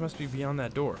 The treasure must be beyond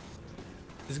that door.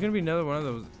 There's gonna be another one of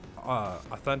those,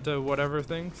 authenta whatever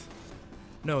things.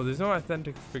 No, there's no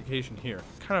authentication here.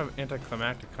 Kind of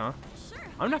anticlimactic, huh? Sure.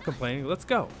 I'm not complaining. Let's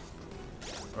go.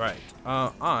 Right.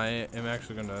 I am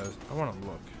actually gonna. I want to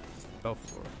look.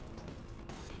 Belphegor.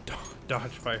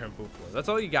 Dodge, fire, and boot floor. That's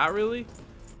all you got, really?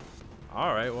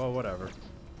 All right. Well, whatever.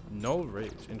 No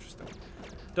rage. Interesting.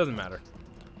 Doesn't matter.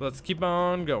 Let's keep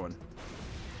on going.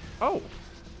 Oh.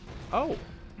 Oh.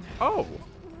 Oh.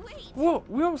 Whoa!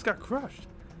 We almost got crushed.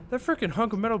 That freaking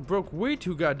hunk of metal broke way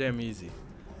too goddamn easy.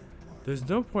 There's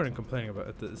no point in complaining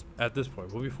about this at this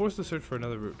point. We'll be forced to search for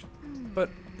another route.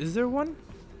 But is there one?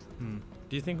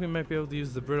 Do you think we might be able to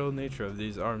use the brittle nature of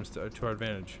these arms to our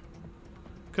advantage?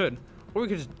 Could. Or we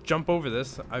could just jump over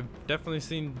this. I've definitely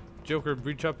seen Joker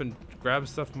reach up and grab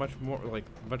stuff much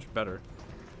better.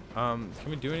 Can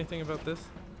we do anything about this?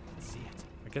 See it.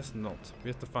 I guess not. We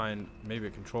have to find maybe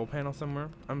a control panel somewhere,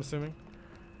 I'm assuming.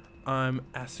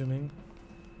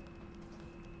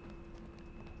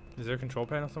 Is there a control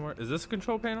panel somewhere? Is this a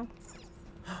control panel?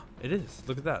 It is.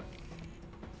 Look at that.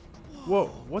 Whoa,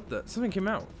 what the? Something came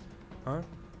out. Huh?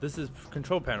 This is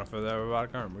control panel for the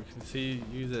robotic arm. We can see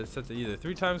use it set to either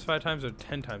 3 times, 5 times, or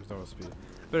 10 times normal speed.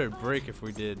 Better break if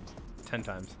we did 10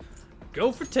 times.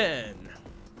 Go for 10.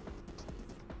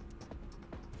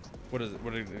 What is it?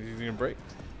 What is he gonna break?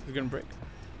 Is it gonna break?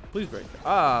 Please break.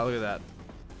 Ah, look at that.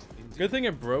 Good thing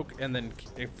it broke and then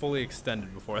it fully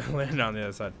extended before it landed on the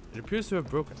other side. It appears to have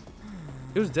broken.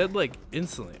 It was dead like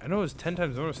instantly. I know it was 10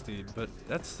 times normal speed, but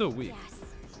that's still weak.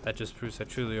 That just proves how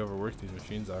truly overworked these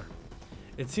machines are.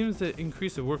 It seems the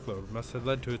increase of workload must have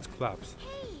led to its collapse.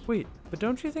 Wait, but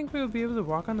don't you think we will be able to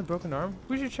walk on the broken arm?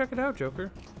 We should check it out,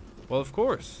 Joker. Well, of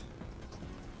course.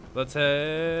 Let's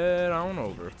head on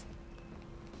over.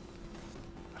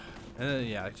 And then,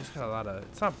 yeah, I just got a lot of,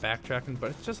 it's not backtracking,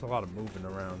 but it's just a lot of moving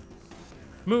around.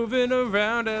 Moving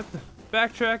around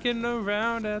backtracking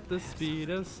around at the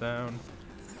speed of sound.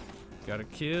 Gotta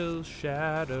kill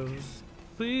shadows.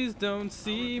 Please don't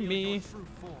see me.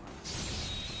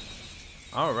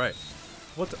 Alright.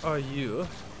 What are you?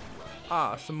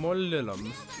 Ah, some more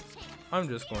liliums. I'm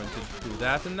just going to do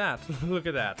that and that. Look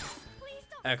at that.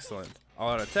 Excellent. All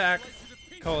out attack.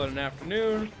 Call it an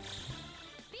afternoon.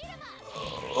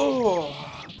 Oh,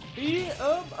 beat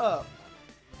 'em up.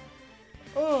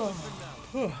 Oh.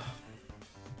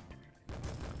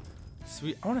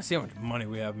 Sweet. I want to see how much money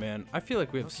we have, man. I feel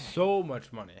like we have so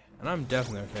much money, and I'm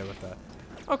definitely okay with that.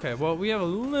 Okay, well, we have a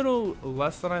little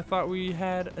less than I thought we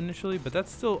had initially, but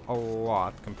that's still a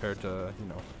lot compared to, you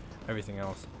know, everything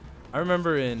else. I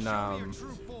remember in towards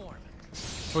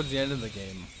the end of the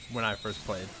game when I first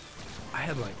played, I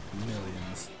had like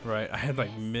millions, right? I had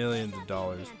like millions of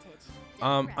dollars.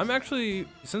 I'm actually,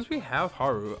 since we have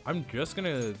Haru, I'm just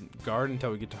gonna guard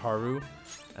until we get to Haru,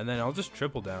 and then I'll just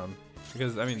triple down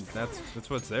because I mean that's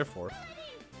what it's there for.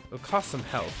 It'll cost some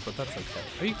health, but that's okay.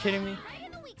 Are you kidding me?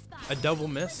 A double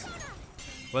miss?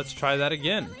 Let's try that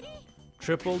again.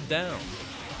 Triple down.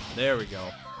 There we go.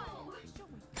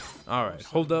 All right,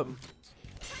 hold up.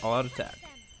 All out attack.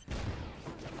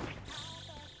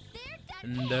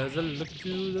 And as I look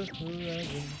to the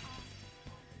horizon.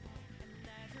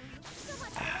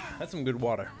 That's some good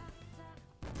water.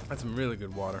 That's some really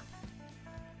good water.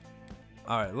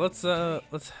 Alright, let's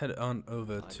head on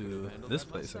over to this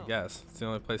place, I guess. It's the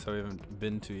only place I haven't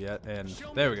been to yet, and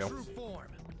there we go.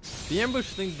 The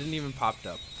ambush thing didn't even pop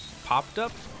up. Popped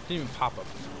up? Didn't even pop up.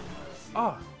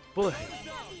 Oh, bullet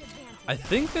hit. I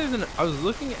think there's an I was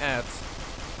looking at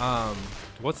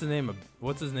what's his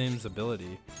name's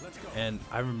ability, and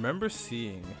I remember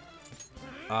seeing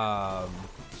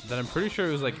that I'm pretty sure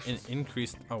it was like an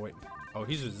increased. Oh wait, oh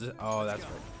he's resist. Oh that's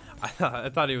right. I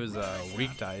thought he was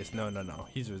weak dice. No,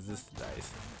 he's resisted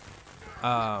dice.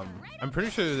 I'm pretty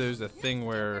sure there's a thing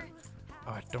where.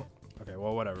 Oh I don't. Okay,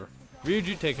 well whatever.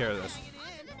 Ryuji, take care of this.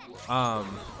 Are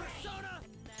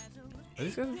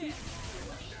these guys weak?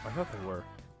 I thought they were.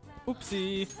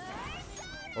 Oopsie.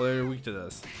 Well, they're weak to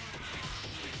this.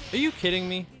 Are you kidding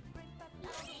me?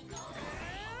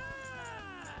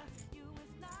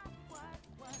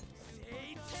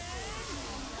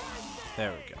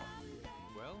 There we go.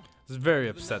 I was very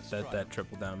upset that that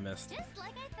triple down missed.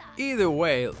 Either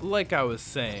way, like I was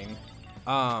saying,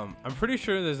 I'm pretty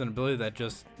sure there's an ability that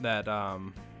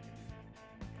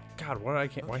God, why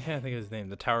can't I think of his name?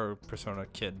 The Tower Persona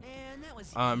kid.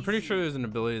 I'm pretty sure there's an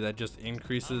ability that just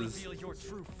increases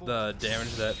the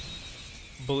damage that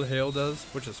bullet hail does,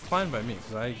 which is fine by me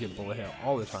because I get bullet hail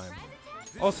all the time.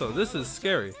 Also, this is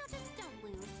scary.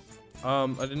 I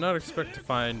did not expect to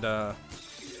find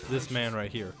this man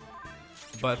right here,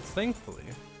 but thankfully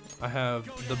I have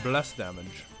the bless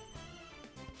damage,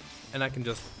 and I can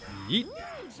just yeet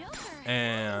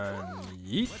and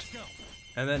yeet.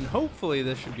 And then hopefully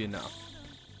this should be enough.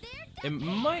 It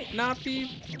might not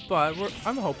be, but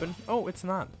I'm hoping. Oh, it's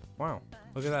not. Wow,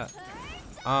 look at that.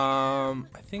 I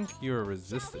think you're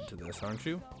resistant to this, aren't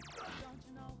you?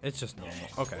 It's just normal.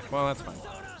 Okay, well that's fine.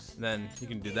 Then you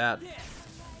can do that.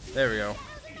 There we go.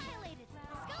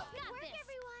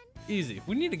 Easy.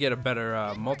 We need to get a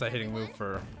better multi-hitting move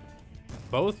for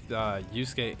both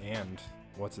Yusuke and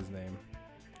what's his name?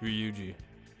 Ryuji.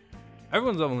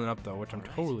 Everyone's leveling up though, which I'm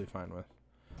totally fine with.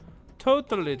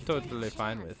 Totally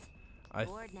fine with. I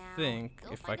think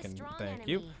if I can, thank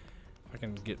you. If I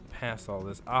can get past all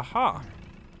this. Aha!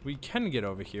 We can get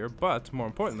over here, but more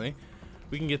importantly,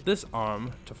 we can get this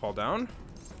arm to fall down.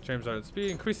 Change our speed,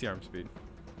 increase the arm speed.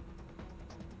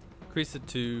 Increase it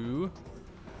to...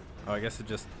 Oh, I guess it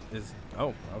just is...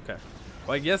 Oh, okay.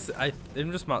 Well, I guess it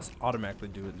just must automatically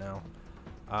do it now.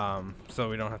 So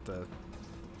we don't have to,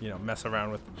 you know, mess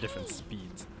around with the different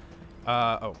speeds.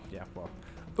 Oh, yeah, well.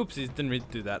 Oopsies, didn't read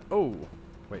through that. Oh,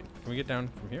 wait, can we get down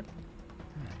from here?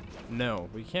 No,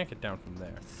 we can't get down from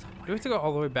there. Do we have to go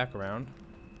all the way back around?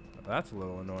 That's a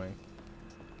little annoying.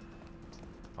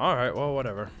 Alright, well,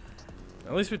 whatever.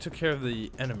 At least we took care of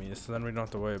the enemies, so then we don't have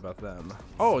to worry about them.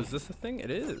 Oh, is this a thing? It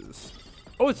is.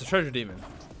 Oh, it's a treasure demon.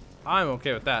 I'm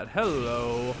okay with that.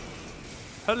 Hello.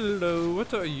 Hello.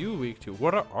 What are you weak to?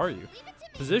 What are you?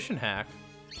 Position hack.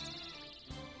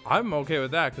 I'm okay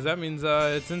with that, because that means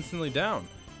it's instantly down.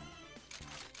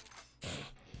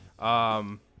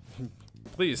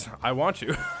 Please, I want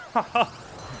you.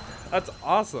 That's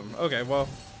awesome. Okay, well,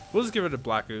 we'll just give it a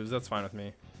black ooze. That's fine with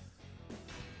me.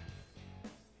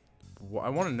 Well, I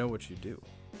want to know what you do.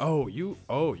 Oh, you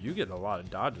get a lot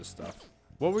of dodges stuff.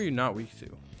 What were you not weak to?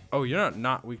 Oh, you're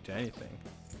not weak to anything.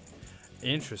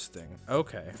 Interesting.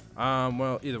 Okay.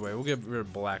 Well, either way, we'll get rid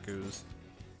of black ooze.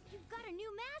 You've got a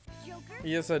new mask, Joker.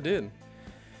 Yes, I did.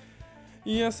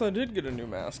 Yes, I did get a new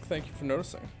mask. Thank you for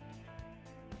noticing.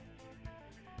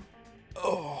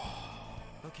 Oh.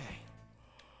 Okay.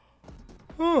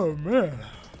 Oh, man.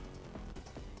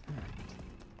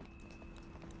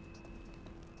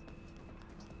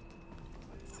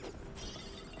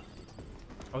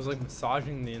 I was like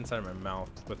massaging the inside of my mouth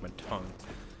with my tongue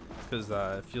because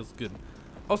it feels good.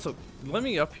 Also, let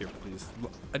me up here, please.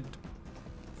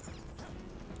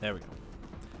 There we go.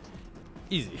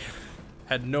 Easy.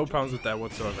 Had no problems with that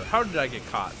whatsoever. How did I get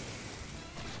caught?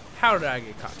 How did I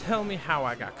get caught? Tell me how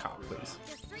I got caught, please.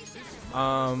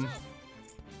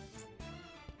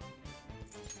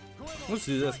 Let's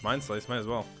do this. Mind Slice, might as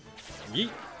well.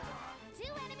 Yeet.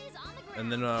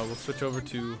 And then we'll switch over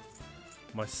to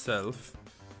myself.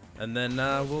 And then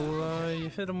we'll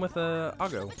hit him with a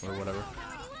Ago or whatever.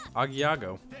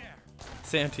 Agiago.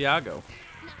 Santiago.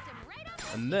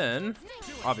 And then,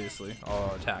 obviously,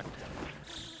 I'll attack.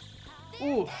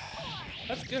 Ooh,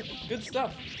 that's good. Good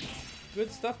stuff.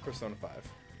 Good stuff, Persona 5.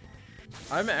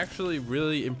 I'm actually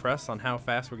really impressed on how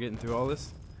fast we're getting through all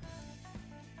this.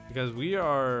 Because we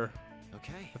are...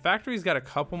 Okay. The factory's got a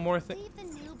couple more things.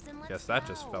 Guess that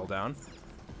just fell down.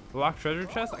 The locked treasure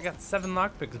chest? I got 7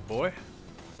 lockpicks, boy.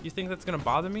 You think that's gonna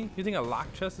bother me? You think a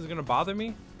lock chest is gonna bother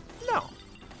me? No.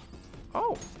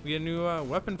 Oh, we get a new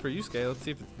weapon for Yusuke. Let's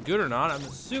see if it's good or not. I'm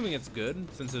assuming it's good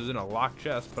since it was in a locked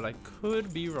chest, but I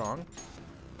could be wrong.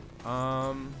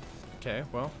 Okay,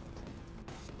 well.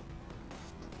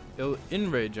 It'll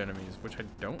enrage enemies, which I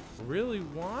don't really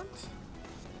want.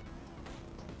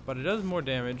 But it does more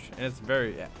damage, and it's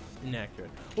very inaccurate.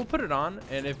 We'll put it on,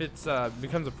 and if it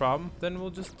becomes a problem, then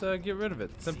we'll just get rid of it.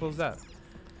 Simple as that.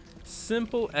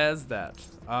 Simple as that.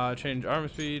 Change arm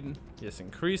speed. Yes,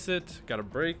 increase it. Gotta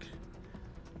break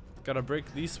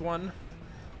this one.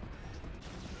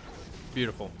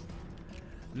 Beautiful.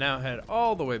 Now head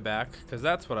all the way back, because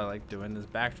that's what I like doing, is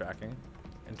backtracking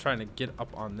and trying to get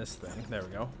up on this thing. There we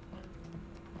go.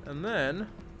 And then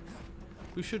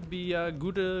we should be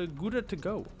good to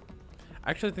go. I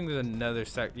actually think there's another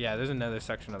there's another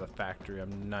section of the factory.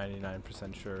 I'm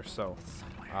 99% sure. So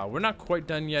we're not quite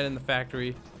done yet in the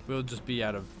factory. We'll just be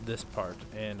out of this part,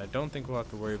 and I don't think we'll have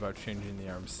to worry about changing the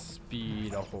arm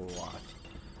speed a whole lot.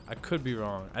 I could be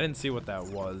wrong. I didn't see what that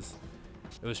was.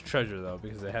 It was treasure though,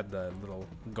 because they had the little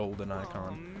golden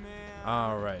icon.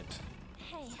 All right.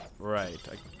 Right.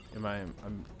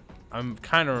 I'm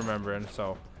kind of remembering.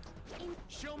 So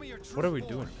what are we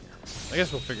doing here? I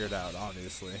guess we'll figure it out.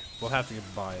 Obviously, we'll have to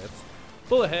get by it.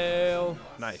 Bullet hail.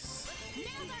 Nice.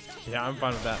 Yeah, I'm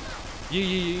fine with that.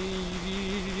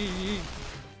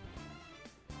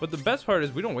 But the best part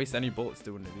is we don't waste any bullets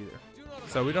doing it either.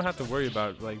 So we don't have to worry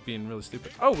about like being really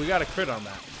stupid. Oh, we got a crit on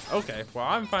that. Okay, well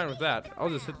I'm fine with that. I'll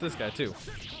just hit this guy too.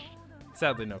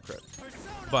 Sadly, no crit.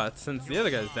 But since the other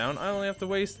guy's down, I only have to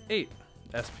waste 8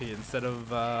 SP instead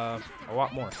of a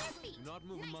lot more.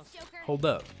 Hold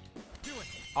up.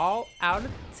 All out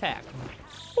attack.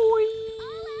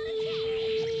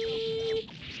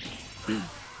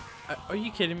 Are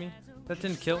you kidding me? That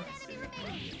didn't kill?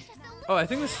 Oh, I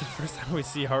think this is the first time we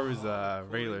see Haru's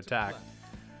regular attack.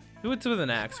 It's with an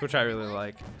axe, which I really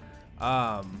like.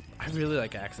 I really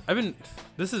like axes.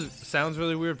 Sounds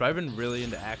really weird, but I've been really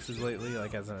into axes lately,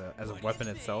 like as a weapon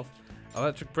itself.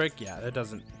 Electric break, yeah, that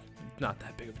doesn't, not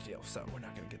that big of a deal, so we're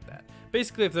not gonna get that.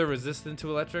 Basically, if they're resistant to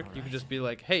electric, you can just be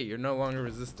like, hey, you're no longer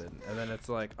resistant, and then it's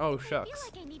like, oh I shucks.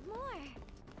 feel like I need more.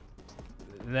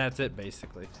 And that's it,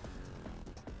 basically.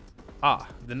 Ah,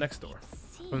 the next door.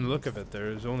 From the look of it,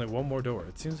 there's only one more door.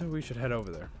 It seems like we should head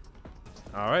over there.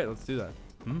 Alright, let's do that.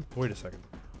 Wait a second.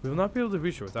 We will not be able to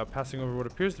reach it without passing over what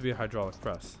appears to be a hydraulic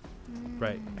press.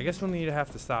 Right, I guess we'll need to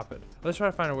have to stop it. Let's try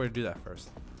to find a way to do that first.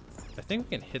 I think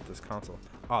we can hit this console.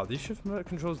 Ah, these shift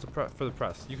controls for the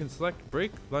press. You can select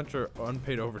brake, lunch, or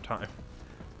unpaid overtime.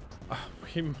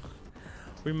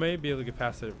 We may be able to get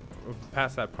past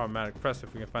that problematic press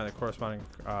if we can find the corresponding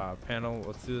panel.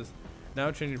 Let's do this.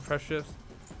 Now changing press shifts.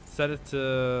 Set it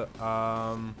to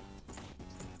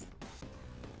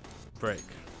brake.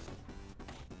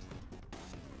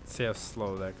 See how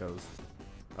slow that goes.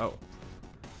 Oh.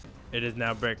 It is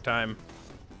now break time.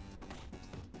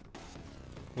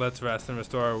 Let's rest and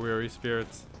restore our weary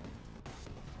spirits.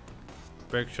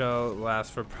 Break shall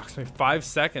last for approximately 5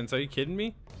 seconds. Are you kidding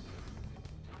me?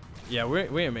 Yeah, we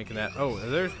ain't making that. Oh,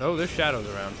 there's shadows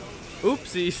around.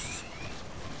 Oopsies.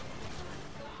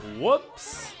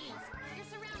 Whoops.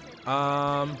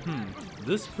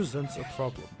 This presents a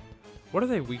problem. What are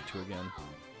they weak to again?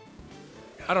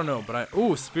 I don't know, but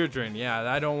ooh, Spirit Drain. Yeah,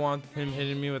 I don't want him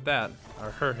hitting me with that.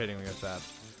 Or her hitting me with that.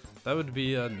 That would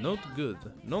be not good.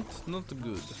 Not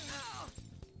good.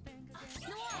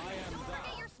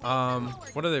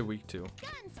 What are they weak to?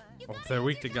 Well, they're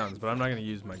weak to guns, but I'm not gonna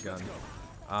use my gun.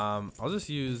 I'll just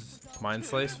use Mind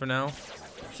Slice for now.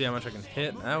 See how much I can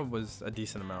hit. That was a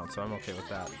decent amount, so I'm okay with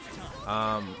that.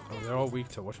 Oh, they're all weak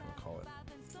to whatchamacallit.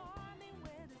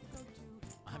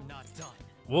 I'm not done.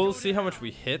 We'll see how much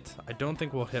we hit. I don't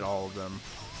think we'll hit all of them.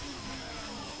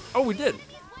 Oh, we did.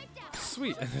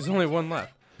 Sweet. There's only one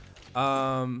left.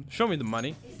 Show me the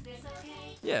money.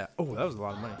 Yeah. Oh, that was a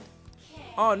lot of money.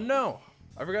 Oh no,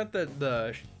 I forgot that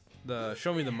the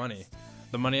show me the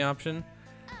money option.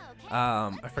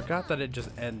 I forgot that it just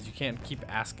ends. You can't keep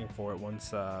asking for it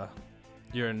once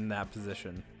you're in that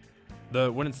position.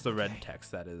 When it's the red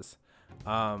text, that is.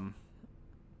 All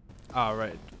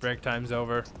right, break time's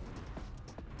over.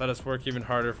 Let us work even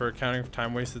harder for accounting for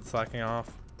time wasted slacking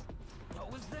off.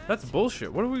 That's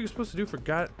bullshit. What are we supposed to do for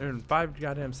 5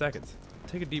 goddamn seconds?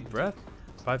 Take a deep breath.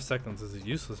 5 seconds is a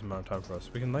useless amount of time for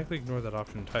us. We can likely ignore that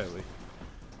option entirely.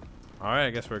 Alright, I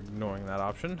guess we're ignoring that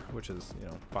option, which is, you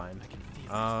know, fine.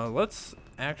 Let's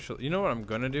actually, you know what I'm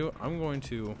gonna do? I'm going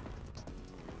to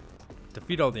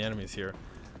defeat all the enemies here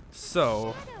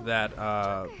so that,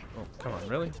 oh, come on,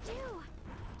 really?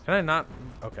 Can I not?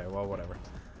 Okay, well, whatever.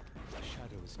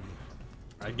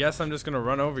 I guess I'm just gonna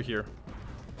run over here.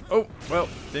 Oh, well,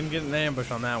 didn't get an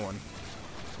ambush on that one.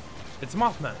 It's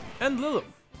Mothman and Lulu.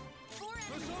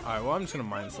 Alright, well, I'm just gonna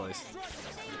Mind Slice.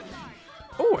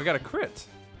 Oh, I got a crit.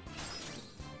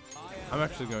 I'm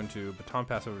actually going to baton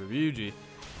pass over to Ryuji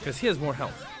because he has more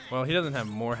health. Well, he doesn't have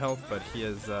more health, but he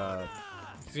is, he's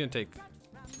gonna take,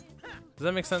 does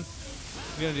that make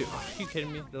sense? He's gonna do, oh, are you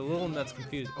kidding me? The little nut's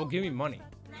confused. Oh, give me money.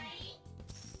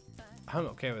 I'm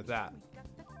okay with that.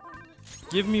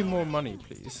 Give me more money,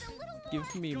 please.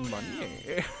 Give me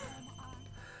money.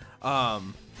 But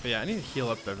yeah, I need to heal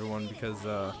up everyone because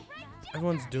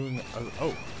everyone's doing.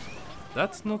 Oh,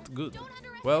 that's not good.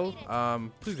 Well,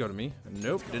 please go to me.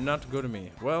 Nope, did not go to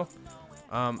me. Well,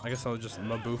 I guess I'll just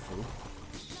Mabufu.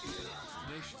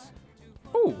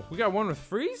 Oh, we got one with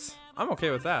freeze. I'm okay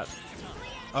with that.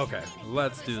 Okay,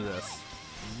 let's do this.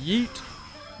 Yeet.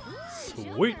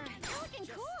 Sweet.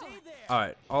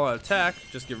 Alright, all out attack.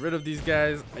 Just get rid of these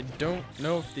guys. I don't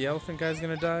know if the elephant guy's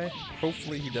gonna die.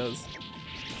 Hopefully he does.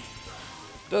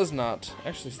 Does not.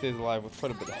 Actually stays alive with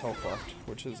quite a bit of health left,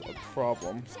 which is a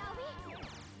problem.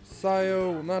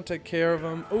 Sayo will not take care of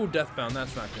him. Oh, Deathbound.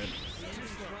 That's not good.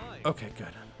 Okay,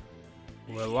 good.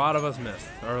 Well, a lot of us missed.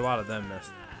 Or a lot of them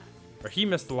missed. Or he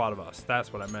missed a lot of us.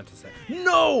 That's what I meant to say.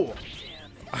 No!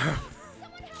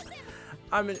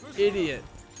 I'm an idiot.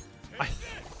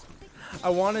 I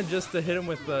wanted just to hit him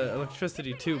with the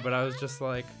electricity too, but I was just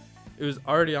like, it was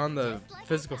already on the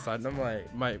physical side, and I'm like,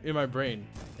 in my brain,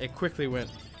 it quickly went,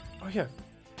 oh yeah,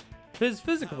 his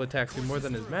physical attacks do more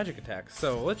than his magic attacks,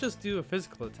 so let's just do a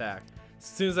physical attack. As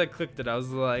soon as I clicked it, I was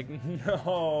like,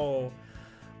 no.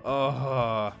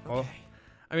 Oh, well,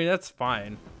 I mean, that's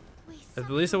fine. At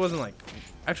least it wasn't like,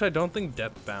 actually, I don't think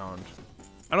Deathbound.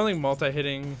 I don't think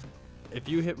multi-hitting, if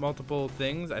you hit multiple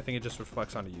things, I think it just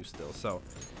reflects onto you still, so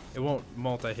it won't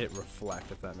multi-hit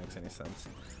reflect, if that makes any sense.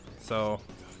 So,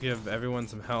 give everyone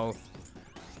some health.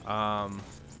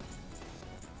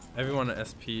 Everyone at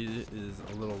SP is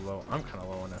a little low. I'm kind of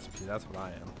low on SP. That's what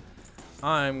I am.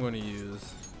 I'm going to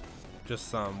use just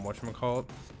some whatchamacallit.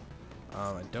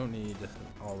 I don't need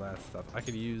all that stuff. I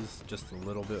could use just a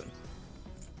little bit.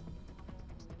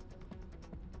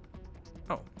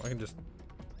 Oh, I can just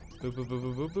boop, boop, boop,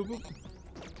 boop, boop, boop, boop.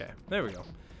 Okay, there we go.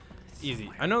 Easy.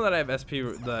 I know that I have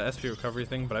the SP recovery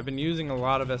thing, but I've been using a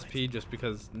lot of SP just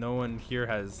because no one here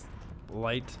has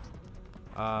light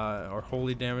or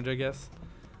holy damage, I guess.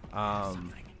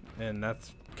 And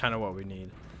that's kind of what we need.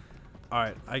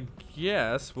 Alright, I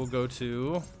guess we'll go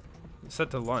to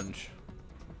set to lunch.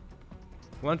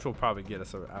 Lunch will probably get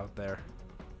us out there.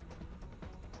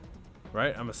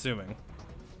 Right? I'm assuming.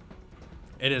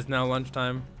 It is now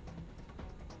lunchtime.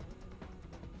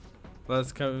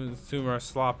 Let's consume our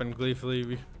slop and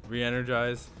gleefully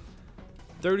re-energize.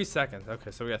 30 seconds. Okay,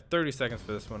 so we got 30 seconds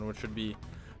for this one, which should be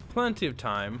plenty of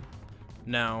time.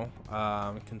 Now,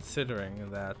 considering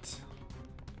that...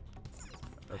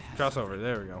 Let's cross over.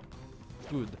 There we go.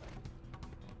 Good.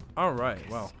 Alright,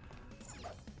 well.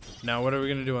 Now what are we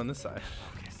going to do on this side?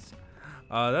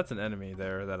 That's an enemy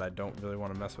there that I don't really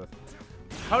want to mess with.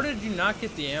 How did you not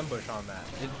get the ambush on that?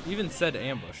 It even said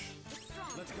ambush.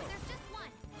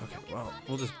 Okay, well,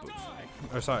 we'll just boof.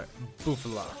 Or sorry,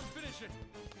 boofala.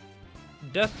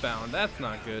 Deathbound, that's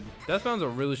not good. Deathbound's a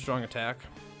really strong attack.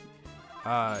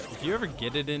 If you ever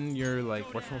get it in your, like,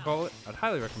 whatchamacallit, I'd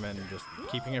highly recommend just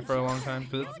keeping it for a long time,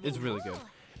 because it's really good.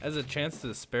 As a chance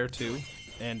to spare 2,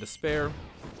 and to spare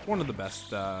one of the best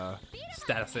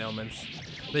status ailments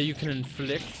that you can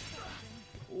inflict.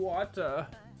 Water.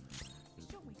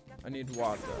 I need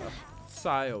water.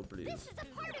 Sio, please.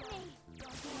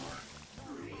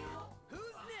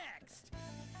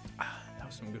 That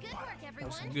was some good water. That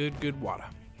was some good water.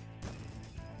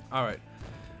 Alright.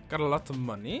 Got a lot of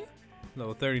money.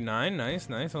 Level 39. Nice,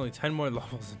 nice. Only 10 more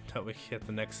levels until we get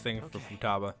the next thing for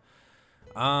Futaba.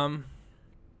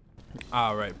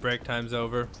 Alright, break time's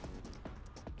over.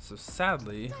 So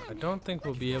sadly, I don't think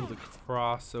we'll be able to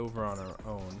cross over on our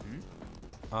own.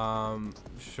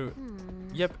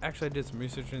 Yep, actually I did some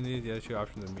research in these. The other 2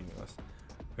 options are meaningless.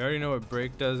 We already know what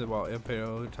break does, while unpaid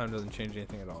overtime doesn't change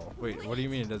anything at all. Wait, what do you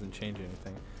mean it doesn't change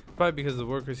anything? It's probably because the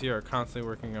workers here are constantly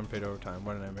working unpaid overtime.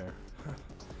 What an nightmare.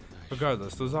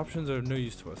 Regardless, those options are of no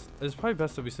use to us. It's probably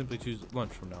best that we simply choose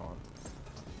lunch from now on.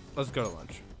 Let's go to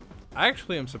lunch. I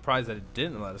actually am surprised that it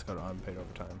didn't let us go to unpaid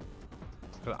overtime.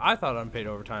 Because I thought unpaid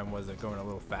overtime was going a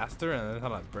little faster, and I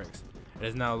thought it breaks. It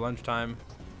is now lunchtime.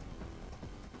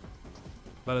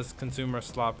 Let us consume our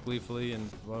slop gleefully and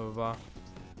blah blah blah.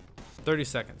 30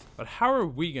 seconds. But how are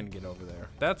we gonna get over there?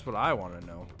 That's what I want to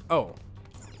know. Oh.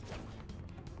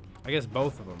 I guess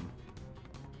both of them.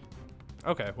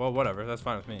 Okay, well, whatever. That's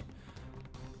fine with me.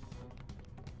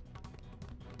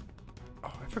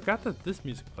 Oh, I forgot that this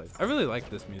music plays. I really like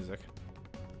this music.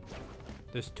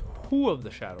 There's 2 of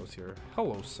the shadows here.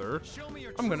 Hello, sir.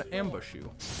 I'm gonna ambush you.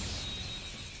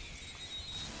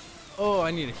 Oh,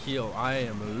 I need a heal. I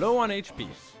am low on HP.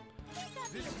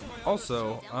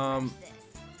 Also,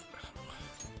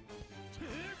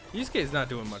 Yusuke's not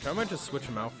doing much. I might just switch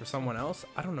him out for someone else.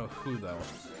 I don't know who, though.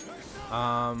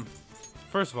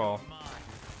 First of all,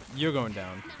 you're going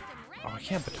down. Oh, I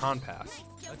can't baton pass.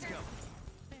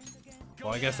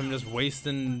 Well, I guess I'm just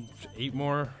wasting 8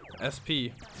 more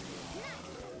SP.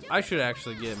 I should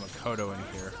actually get Makoto in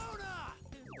here.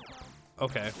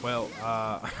 Okay, well,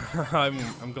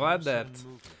 I'm glad that...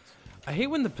 I hate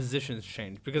when the positions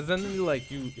change, because then you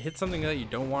hit something that you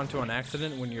don't want to on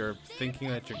accident when you're thinking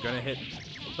that you're gonna hit.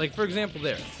 Like, for example,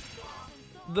 there.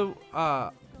 The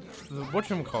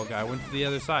whatchamacallit guy went to the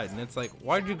other side, and it's like,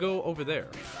 why'd you go over there?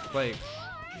 Like,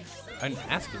 I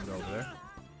didn't ask you to go over there.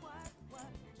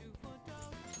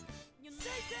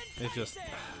 It's just...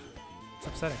 it's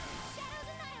upsetting.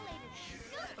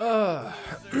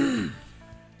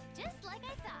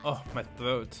 Oh, my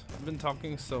throat. I've been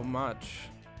talking so much.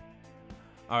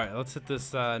 Alright, let's hit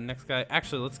this next guy.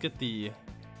 Actually, let's get the...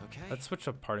 Okay. Let's switch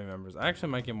up party members. I actually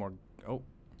might get more... Oh.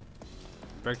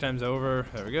 Break time's over.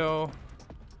 There we go.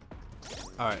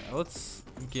 Alright, let's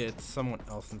get someone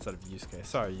else instead of Yusuke.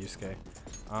 Sorry, Yusuke.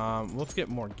 Let's get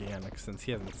more Organic since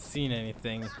he hasn't seen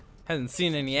anything. Hasn't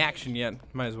seen any action yet.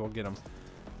 Might as well get him.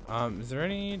 Is there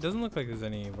any... Doesn't look like there's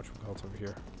any whatchamacallit over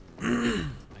here. I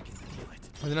can feel it.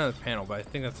 There's another panel, but I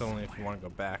think that's only if you want to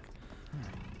go back.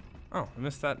 Oh, I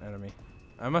missed that enemy.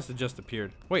 I must have just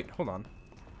appeared. Wait, hold on.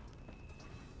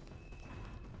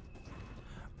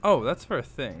 Oh, that's for a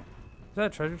thing. Is that a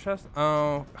treasure chest?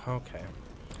 Oh, okay.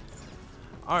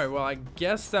 Alright, well, I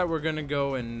guess that we're going to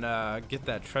go and get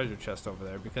that treasure chest over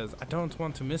there because I don't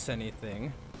want to miss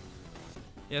anything.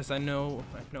 Yes, I know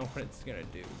what it's gonna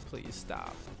do. Please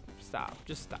stop. Stop.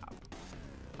 Just stop.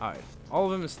 Alright. All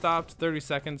of them have stopped. 30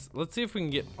 seconds. Let's see if we can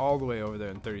get all the way over there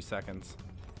in 30 seconds.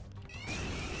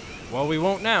 Well, we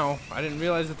won't now. I didn't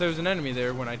realize that there was an enemy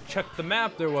there. When I checked the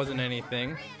map, there wasn't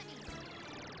anything.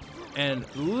 And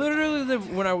literally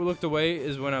when I looked away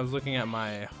is when I was looking at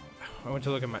my... I went to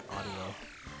look at my audio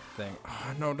thing.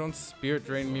 Oh, no, don't spirit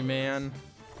drain me, man.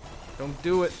 Don't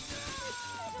do it.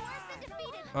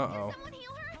 Uh-oh.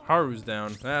 Haru's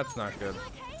down. That's not good.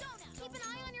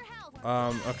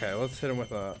 Okay, let's hit him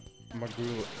with a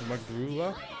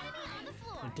Magrula.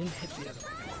 It didn't hit the other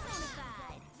one.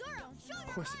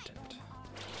 Of course it didn't.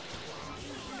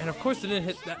 And of course it didn't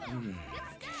hit that. Okay,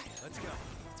 let's go.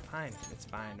 It's fine. It's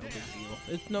fine. No big deal.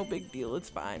 It's no big deal. It's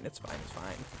fine. It's fine. It's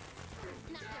fine.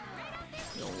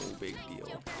 No big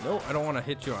deal. No, I don't want to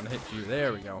hit you on hit you.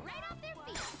 There we go.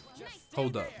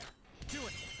 Hold up.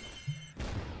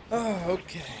 Oh,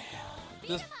 okay.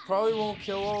 This probably won't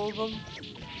kill all of them.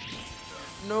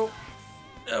 Nope.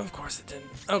 Of course it didn't.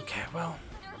 Okay, well.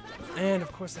 And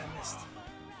of course I missed.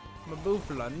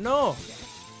 Maboofla. No!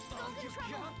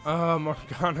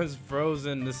 Morgana's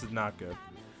frozen. This is not good.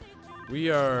 We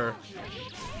are...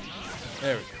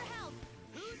 There we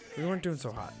go. We weren't doing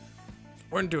so hot.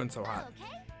 Weren't doing so hot.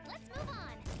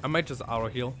 I might just auto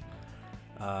heal.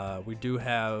 We do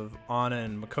have Anna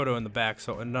and Makoto in the back,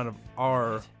 so none of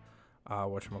our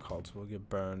whatchamacallits will get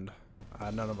burned.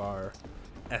 None of our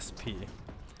SP,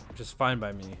 which is fine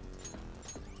by me.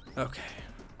 Okay.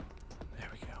 There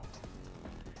we go.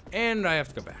 And I have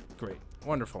to go back. Great.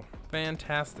 Wonderful.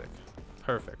 Fantastic.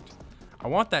 Perfect. I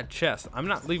want that chest. I'm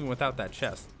not leaving without that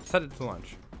chest. Set it to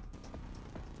lunch.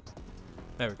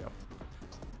 There we go.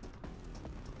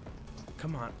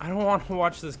 Come on. I don't want to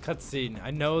watch this cutscene.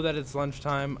 I know that it's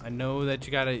lunchtime. I know that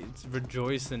you gotta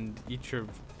rejoice and eat your...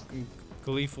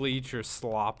 gleefully eat your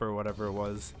slop or whatever it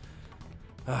was.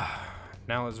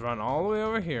 Now let's run all the way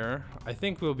over here. I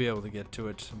think we'll be able to get to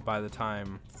it by the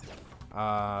time...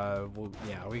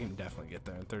 yeah, we can definitely get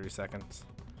there in 30 seconds.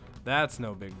 That's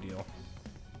no big deal.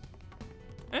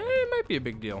 It might be a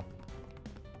big deal.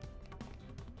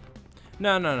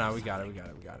 No, we got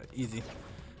it. Easy.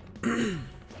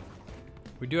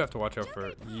 We do have to watch out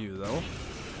for you, though.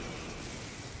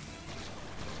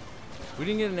 We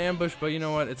didn't get an ambush, but you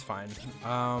know what? It's fine.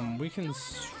 We can...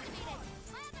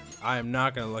 I am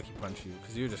not going to lucky punch you,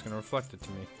 because you're just going to reflect it to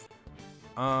me.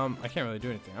 I can't really do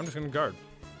anything. I'm just going to guard.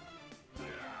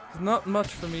 There's not much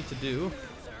for me to do.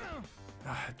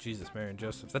 Jesus, Mary and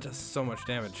Joseph. That does so much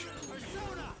damage.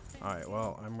 Alright,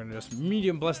 well, I'm going to just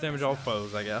medium bless damage all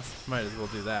foes, I guess. Might as well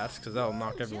do that, because that'll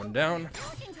knock everyone down.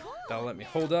 That'll let me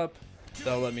hold up.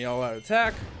 That'll let me all out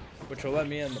attack, which will let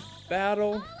me end the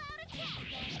battle.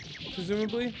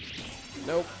 Presumably.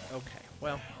 Nope. Okay,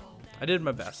 well, I did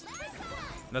my best.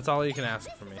 That's all you can ask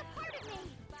for me.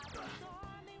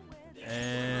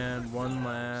 And one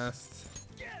last...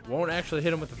 Won't actually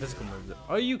hit him with the physical move.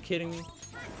 Are you kidding me?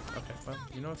 Okay, well,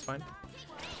 you know it's fine.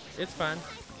 It's fine.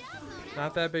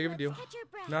 Not that big of a deal.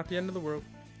 Not the end of the world.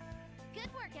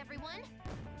 Good work, everyone.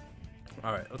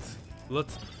 All right,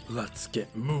 let's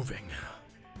get moving.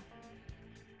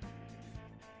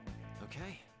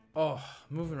 Okay. Oh,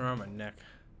 moving around my neck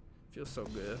feels so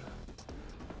good.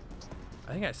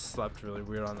 I think I slept really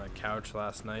weird on the couch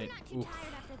last night. Oof.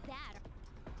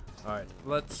 Alright,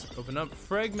 let's open up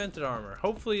fragmented armor.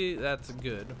 Hopefully that's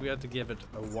good. We have to give it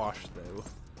a wash though.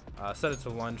 Set it to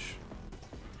lunch.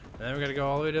 And then we gotta go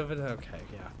all the way to it. Okay,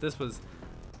 yeah. This was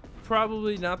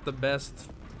probably not the best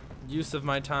use of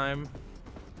my time.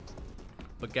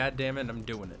 But god damn it, I'm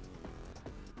doing it.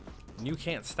 And you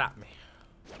can't stop me.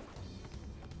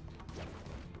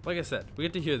 Like I said, we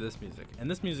get to hear this music.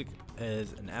 And this music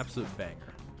is an absolute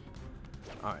banger.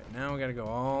 Alright, now we gotta go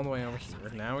all the way over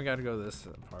here. Now we gotta go this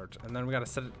part. And then we gotta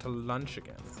set it to lunch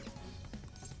again.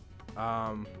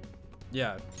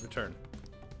 Yeah, return.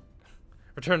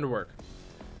 Return to work.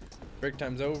 Break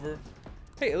time's over.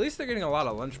 Hey, at least they're getting a lot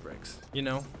of lunch breaks, you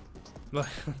know?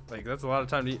 Like, that's a lot of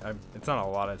time to eat. It's not a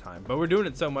lot of time, but we're doing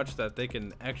it so much that they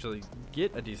can actually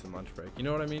get a decent lunch break. You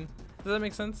know what I mean? Does that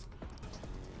make sense?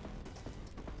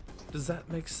 Does that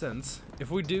make sense? If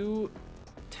we do,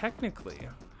 technically,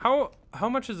 how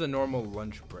much is a normal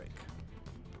lunch break?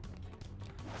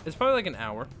 It's probably like an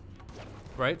hour,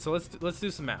 right? So let's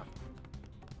do some math.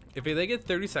 If they get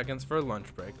 30 seconds for a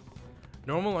lunch break,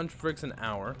 normal lunch break's an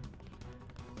hour.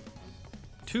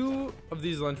 2 of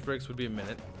these lunch breaks would be a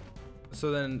minute.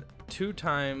 So then 2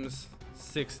 times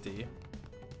 60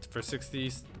 for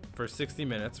 60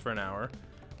 minutes for an hour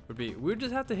would be. We would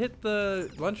just have to hit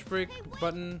the lunch break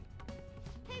button.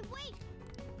 Hey,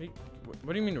 wait!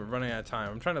 What do you mean we're running out of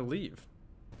time? I'm trying to leave.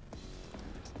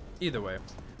 Either way,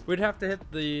 we'd have to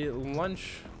hit the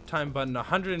lunch time button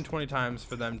 120 times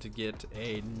for them to get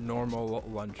a normal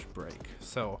lunch break.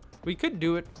 So we could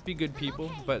do it, be good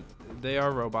people, but they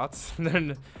are robots.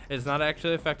 Then it's not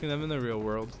actually affecting them in the real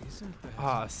world.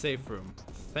 Ah, safe room.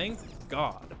 Thank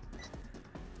God.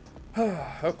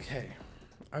 Okay.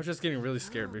 I was just getting really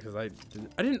scared because I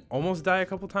didn't almost die a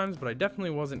couple times, but I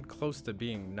definitely wasn't close to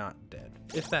being not dead,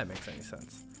 if that makes any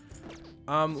sense.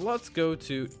 Let's go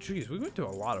to, geez, we went to a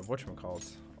lot of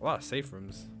whatchamacalls, a lot of safe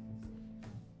rooms.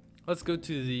 Let's go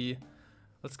to the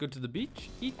beach.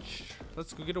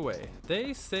 Let's go get away.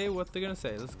 They say what they're gonna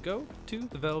say. Let's go to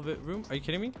the velvet room. Are you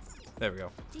kidding me? There we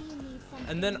go.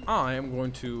 And then I am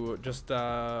going to just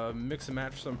mix and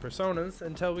match some personas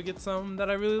until we get some that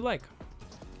I really like.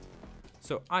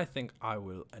 So I think I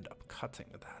will end up cutting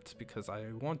that because I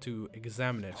want to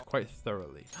examine it quite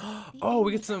thoroughly. Oh,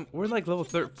 we get some, we're like level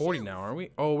 40 now, aren't we?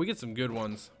 Oh, we get some good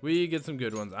ones.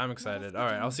 I'm excited. All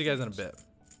right, I'll see you guys in a bit.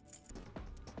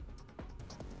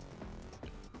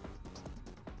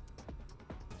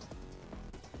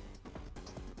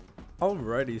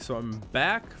 Alrighty, so I'm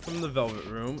back from the velvet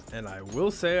room, and I will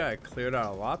say I cleared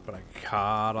out a lot, but I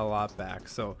got a lot back.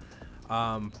 So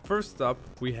first up,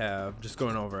 we have, just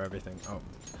going over everything.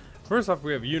 First off,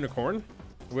 we have Unicorn,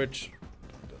 which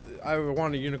I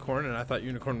wanted Unicorn, and I thought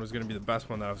Unicorn was going to be the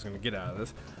best one that I was going to get out of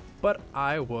this, but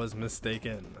I was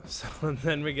mistaken. So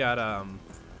then we got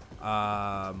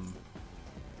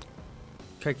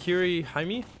Kakiri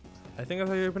Jaime, I think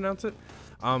that's how you pronounce it.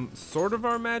 Sort of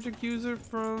our magic user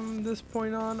from this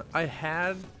point on. I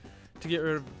had to get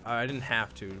rid of, I didn't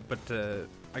have to, but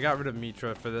I got rid of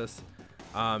Mitra for this.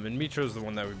 And Mitra is the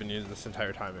one that we've been using this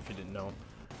entire time, if you didn't know.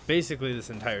 Basically, this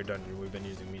entire dungeon, we've been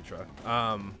using Mitra.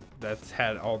 That's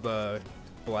had all the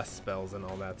bless spells and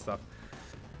all that stuff.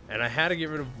 And I had to get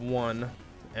rid of one,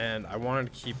 and I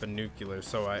wanted to keep a nuclear,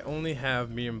 so I only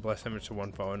have medium bless image to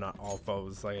one foe and not all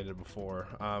foes like I did before.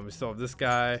 We still have this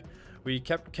guy. We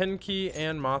kept Kenki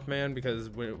and Mothman because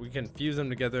we can fuse them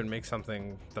together and make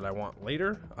something that I want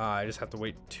later. I just have to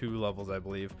wait 2 levels, I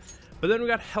believe. But then we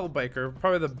got Hellbiker,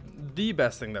 probably the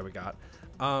best thing that we got.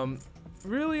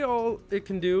 Really all it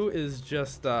can do is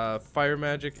just fire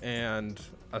magic and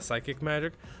a psychic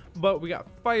magic. But we got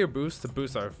fire boost to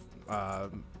boost our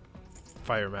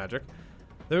fire magic.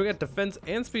 Then we got defense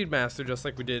and speed master, just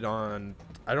like we did on,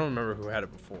 I don't remember who had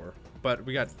it before. But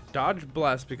we got dodge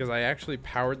bless because I actually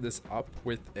powered this up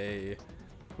with the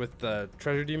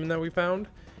treasure demon that we found,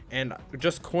 and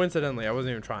just coincidentally, I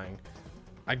wasn't even trying,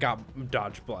 I got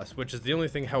dodge bless, which is the only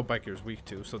thing Hellbiker is weak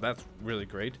to, so that's really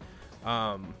great.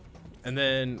 And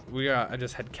then I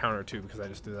just had counter too because I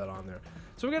just threw that on there.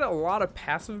 So we got a lot of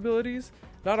passive abilities,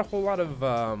 not a whole lot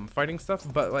of fighting stuff,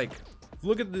 but like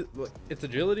look at its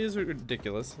agility is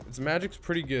ridiculous. Its magic's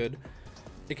pretty good.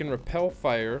 It can repel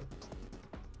fire.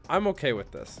 I'm okay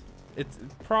with this. It's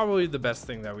probably the best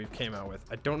thing that we've came out with.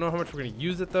 I don't know how much we're going to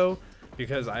use it though,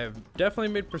 because I have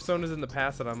definitely made personas in the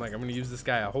past that I'm like, I'm going to use this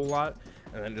guy a whole lot,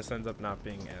 and then it just ends up not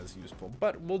being as useful.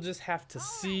 But we'll just have to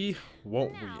see,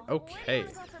 won't we? Okay.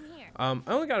 I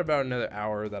only got about another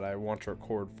hour that I want to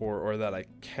record for, or that I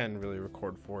can really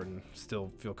record for and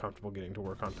still feel comfortable getting to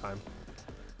work on time.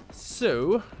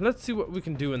 So let's see what we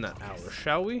can do in that hour,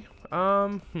 shall we?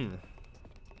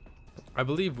 I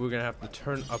believe we're gonna have to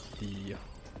turn up we're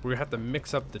gonna have to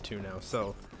mix up the two now.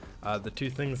 So the two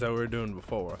things that we were doing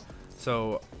before.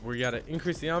 So we gotta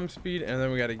increase the arm speed, and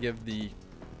then we gotta give the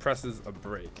presses a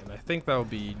break. And I think we'll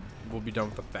be done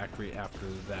with the factory after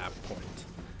that point.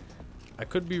 I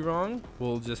could be wrong.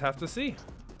 We'll just have to see.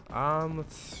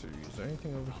 Let's see. Is there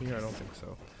anything over here? I don't think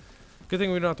so. Good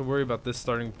thing we don't have to worry about this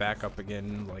starting back up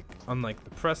again. Like unlike the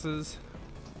presses,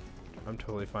 I'm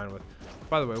totally fine with.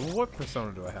 By the way, what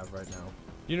persona do I have right now?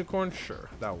 Unicorn? Sure,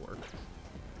 that'll work.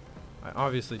 I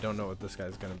obviously don't know what this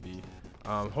guy's gonna be.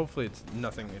 Hopefully it's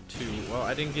nothing too, well,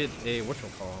 I didn't get a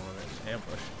whatchamacallit on it,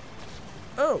 ambush.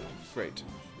 Oh, great.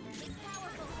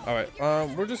 Alright,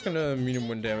 we're just gonna medium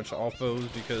wind damage to all foes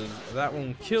because that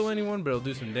won't kill anyone, but it'll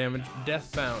do some damage.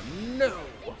 Deathbound, no!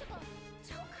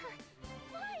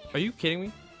 Are you kidding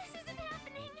me?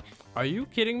 Are you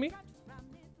kidding me?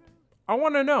 I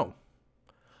wanna know.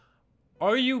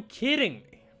 Are you kidding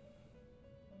me?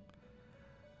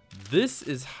 This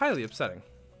is highly upsetting.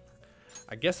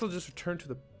 I guess I'll just return to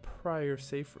the prior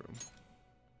safe room.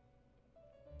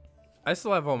 I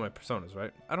still have all my personas,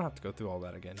 right? I don't have to go through all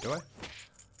that again, do I?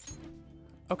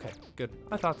 Okay, good.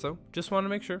 I thought so. Just want to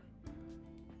make sure.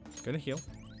 Gonna heal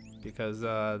because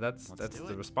that's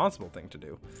the responsible thing to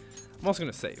do. I'm also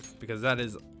gonna save because that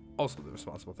is also the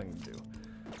responsible thing to do.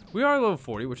 We are level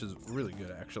 40, which is really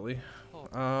good actually.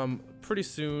 Pretty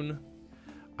soon.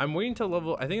 I'm waiting to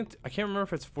level, I think I can't remember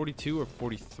if it's 42 or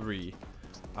 43.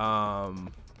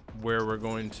 Where we're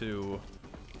going to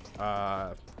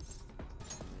why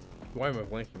am I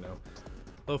blanking now?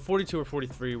 Level 42 or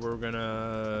 43, we're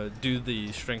gonna do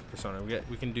the strength persona. We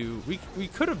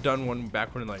could have done one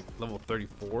back when in like level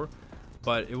 34,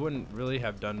 but it wouldn't really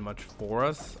have done much for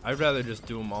us. I'd rather just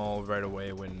do them all right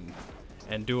away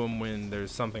and do them when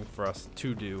there's something for us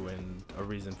to do and a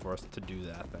reason for us to do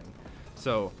that thing.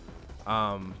 So,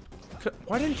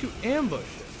 why didn't you ambush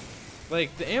it?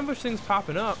 Like, the ambush thing's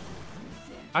popping up.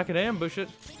 I could ambush it.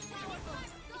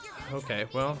 Okay,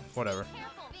 well, whatever.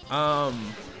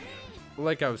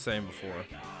 Like I was saying before.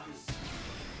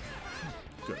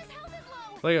 Good.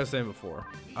 Like I was saying before.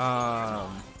 Oh,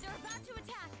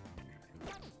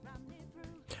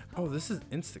 this is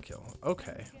insta-kill.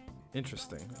 Okay.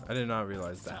 Interesting. I did not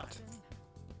realize that.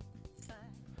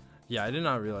 Yeah, I did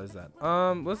not realize that.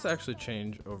 Let's actually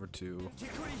change over to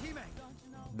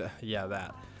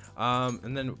that.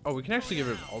 And then we can actually get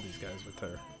rid of all these guys with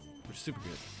her, which is super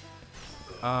good.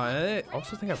 And I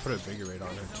also think I put a bigger rate on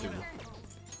her too,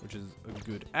 which is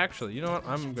good. Actually, you know what?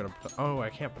 I'm gonna I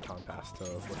can't baton pass to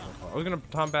I was gonna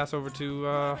baton pass over to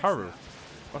Haru,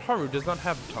 but Haru does not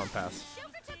have baton pass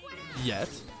yet.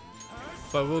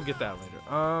 But we'll get that later.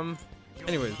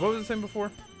 Anyways, what was I saying before?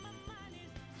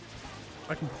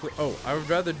 I would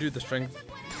rather do the strength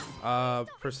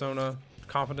persona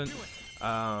confident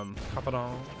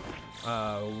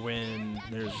when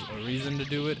there's a reason to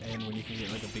do it and when you can get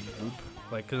like a big group,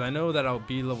 like, because I know that I'll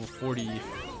be level 40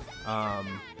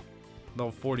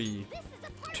 level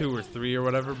 42 or 3 or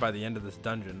whatever by the end of this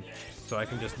dungeon, so I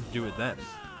can just do it then,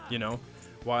 you know.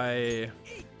 Why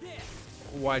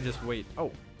just wait?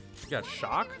 Oh, you got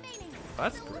shock?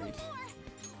 That's great.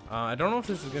 I don't know if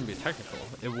this is gonna be technical.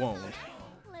 It won't.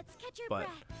 But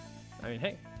I mean,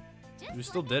 hey, we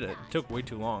still did it. It took way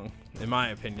too long, in my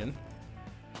opinion.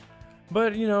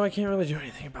 But you know, I can't really do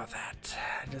anything about that.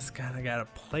 I just kind of gotta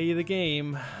play the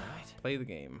game. Play the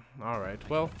game. All right.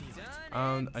 Well,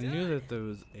 I knew that there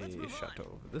was a chateau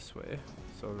over this way,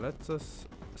 so let's us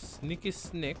sneaky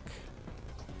snick.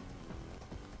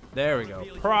 There we go.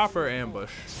 Proper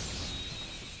ambush.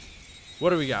 What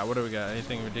do we got? What do we got?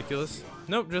 Anything ridiculous?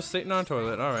 Nope, just sitting on a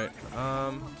toilet. All right.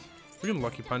 We can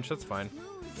lucky punch. That's fine.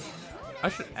 I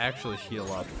should actually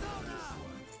heal up.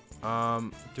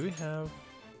 Do we have?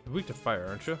 You're weak to fire,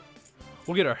 aren't you?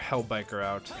 We'll get our Hellbiker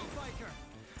out.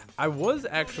 I was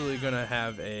actually gonna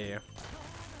have a.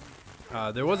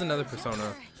 There was another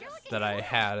persona that I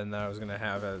had and that I was gonna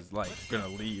have as like gonna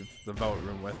leave the vault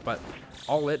room with, but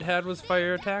all it had was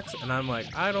fire attacks, and I'm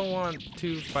like, I don't want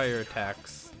 2 fire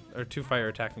attacks or 2 fire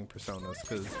attacking personas,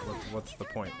 because what's the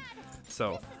point?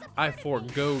 So I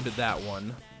foregoed that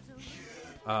one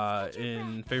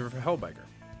in favor of Hellbiker.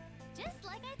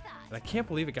 And I can't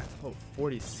believe it got to level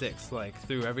 46, like,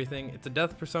 through everything. It's a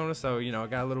death persona, so, you know,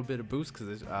 it got a little bit of boost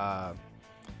because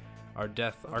our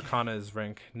death arcana is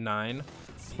rank 9.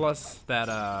 Plus that,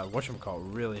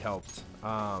 whatchamacallit really helped.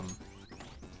 Why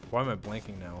am I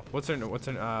blanking now? What's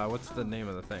the name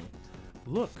of the thing?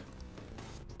 Look.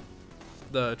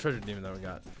 The treasure demon that we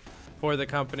got. For the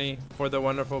company, for the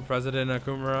wonderful President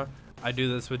Okumura, I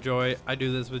do this with joy. I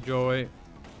do this with joy.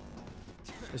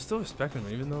 They still respect him,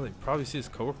 even though they probably see his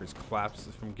coworkers collapse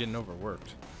from getting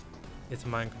overworked. It's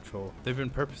mind control. They've been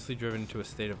purposely driven into a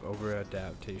state of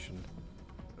over-adaptation.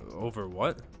 Over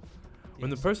what? When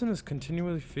the person is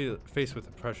continually faced with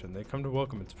oppression, they come to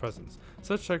welcome its presence.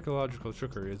 Such psychological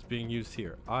trickery is being used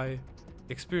here. I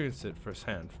experienced it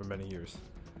firsthand for many years.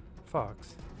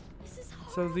 Fox.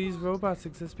 So these robots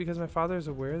exist because my father is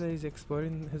aware that he's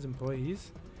exploiting his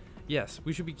employees? Yes,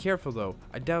 we should be careful though.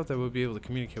 I doubt that we'll be able to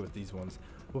communicate with these ones.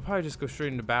 We'll probably just go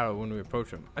straight into battle when we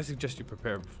approach them. I suggest you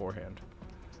prepare beforehand.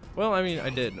 Well, I mean, I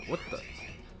did. What the?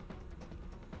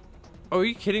 Oh, are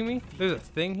you kidding me? There's a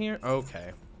thing here?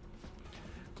 Okay.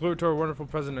 Glory to our wonderful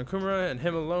President Okumura, and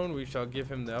him alone we shall give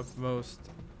him the utmost.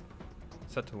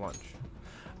 Set to lunch.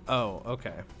 Oh,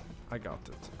 okay. I got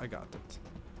it. I got it.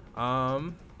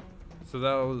 So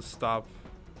that'll stop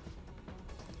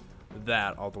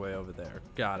that all the way over there.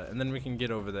 Got it. And then we can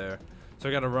get over there. So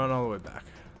I gotta run all the way back.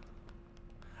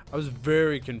 I was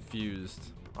very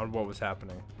confused on what was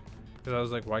happening, because I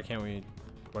was like, why can't we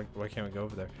go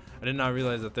over there? I did not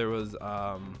realize that there was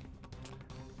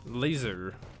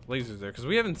lasers there, because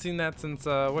we haven't seen that since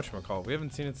whatchamacallit. We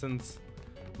haven't seen it since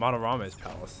Monorame's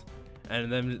palace,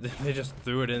 and then they just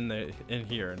threw it in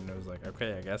here, and I was like,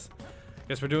 okay, I guess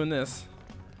we're doing this.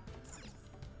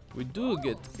 We do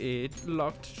get a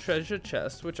locked treasure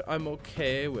chest, which I'm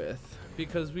okay with,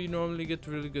 because we normally get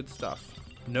really good stuff.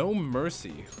 No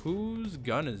Mercy. Whose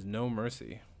gun is No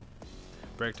Mercy?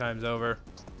 Break time's over.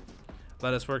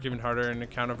 Let us work even harder on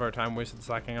account of our time wasted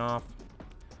slacking off.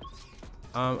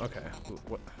 Okay.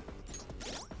 What?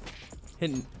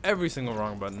 Hitting every single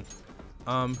wrong button.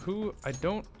 Who I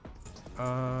don't.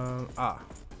 Oh.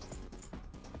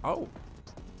 Well,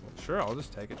 sure, I'll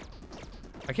just take it.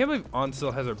 I can't believe On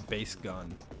still has her base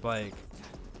gun. Like,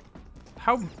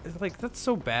 how? Like, that's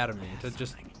so bad of me to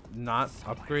just not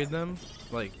upgrade them.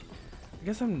 Like, I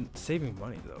guess I'm saving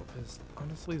money though, because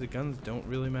honestly, the guns don't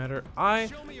really matter.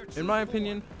 In my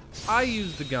opinion, I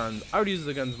use the guns. I would use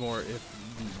the guns more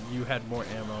if you had more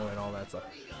ammo and all that stuff.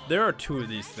 There are 2 of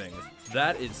these things.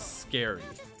 That is scary.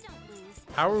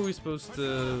 How are we supposed to,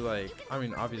 like, I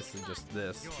mean, obviously just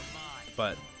this,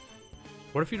 but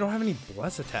what if you don't have any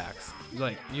bless attacks?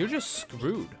 Like, you're just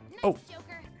screwed. Oh,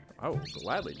 I will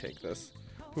gladly take this.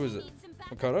 Who is it?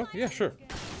 Makoto? Yeah, sure.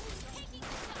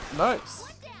 Nice.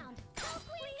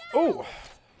 Oh,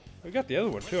 I got the other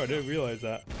one too. I didn't realize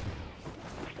that.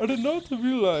 I did not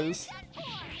realize.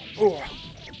 Oh,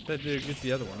 that did get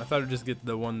the other one. I thought I'd just get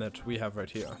the one that we have right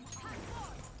here.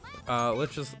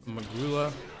 Let's just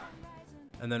Magula,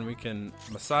 and then we can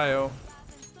Masayo,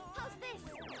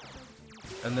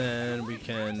 and then we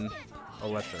can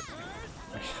Electric.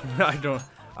 I don't.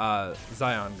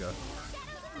 Zyonga.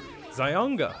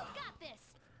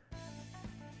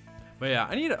 But yeah,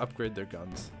 I need to upgrade their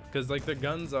guns. Because like their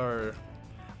guns are,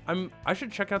 I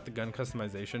should check out the gun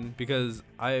customization, because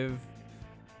I've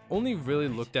only really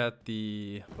looked at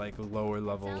the like lower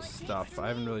level stuff. I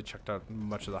haven't really checked out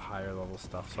much of the higher level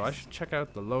stuff, so I should check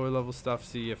out the lower level stuff,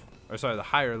 see if, or sorry, the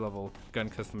higher level gun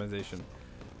customization,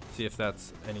 see if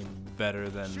that's any better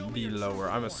than the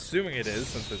lower. I'm assuming it is,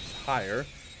 since it's higher.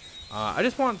 I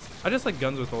just like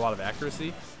guns with a lot of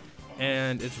accuracy,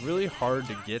 and it's really hard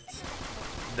to get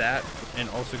that and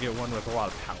also get one with a lot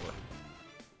of power.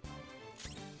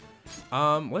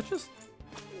 Let's just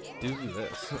do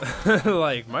this.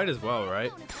 Like, might as well,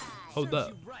 right? Hold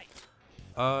up.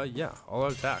 Yeah, all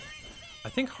out attack. I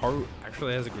think Haru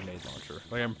actually has a grenade launcher.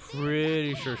 Like, I'm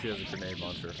pretty sure she has a grenade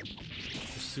launcher.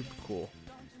 It's super cool.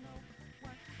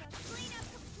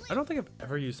 I don't think I've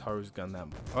ever used Haru's gun that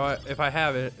much. If I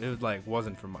have it, it like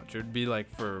wasn't for much. It would be like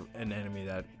for an enemy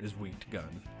that is weak to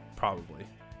gun, probably.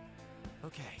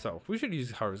 Okay. So we should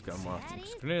use Haru's gun more often,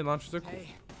 because grenade launchers are cool.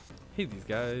 Hey, these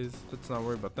guys. Let's not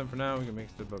worry about them for now. We can make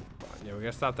it. Yeah, we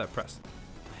gotta stop that press.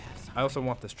 I also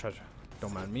want this treasure.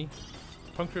 Don't mind me.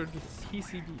 Punctured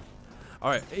PCB.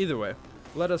 All right. Either way,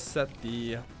 let us set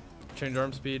the change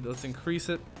arm speed. Let's increase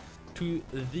it to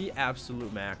the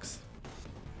absolute max.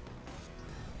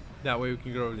 That way we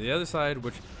can go over to the other side,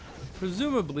 which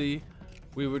presumably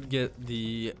we would get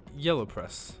the yellow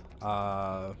press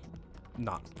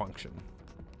not function.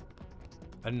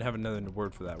 I didn't have another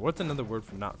word for that. What's another word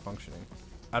for not functioning?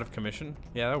 Out of commission?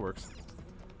 Yeah, that works.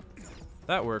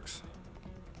 That works.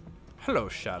 Hello,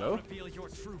 Shadow.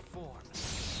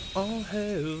 All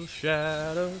hail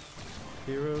Shadow.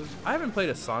 Heroes. I haven't played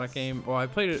a Sonic game. Well, I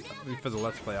played it for the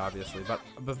Let's Play, obviously. But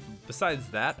besides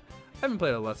that, I haven't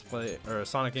played a Let's Play or a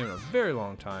Sonic game in a very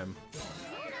long time.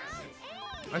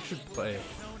 I should play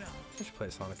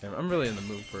a Sonic game. I'm really in the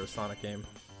mood for a Sonic game.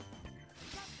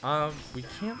 We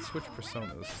can't switch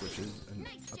personas, which is an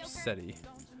upsetty.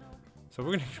 So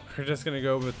we're just gonna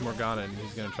go with Morgana, and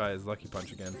he's gonna try his Lucky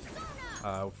Punch again.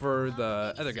 For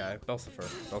the other guy,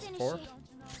 Belsifor.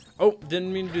 Oh,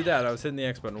 didn't mean to do that. I was hitting the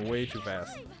X button way too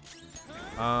fast.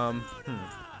 I'm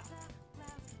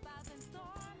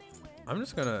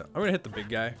gonna hit the big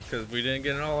guy, because we didn't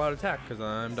get an all-out attack, because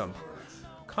I'm dumb.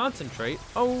 Concentrate.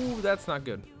 Oh, that's not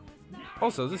good.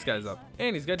 Also, this guy's up,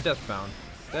 and he's got Deathbound.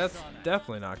 That's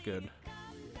definitely not good.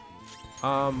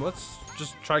 Let's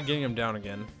just try getting him down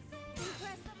again.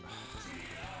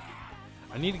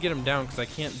 I need to get him down because I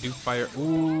can't do fire.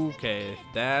 Ooh, okay,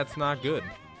 that's not good.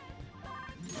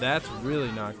 That's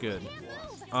really not good.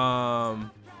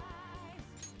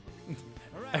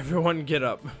 Everyone get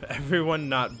up. Everyone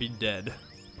not be dead.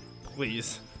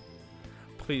 Please.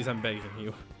 Please, I'm begging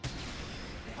you.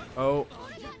 Oh.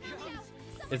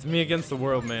 It's me against the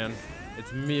world, man.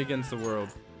 It's me against the world.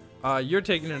 You're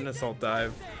taking an assault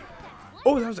dive.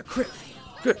 Oh, that was a crit.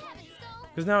 Good.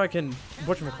 Because now I can,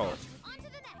 whatchamacallit.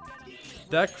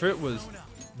 That crit was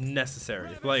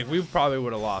necessary. Like, we probably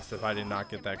would have lost if I did not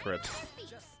get that crit.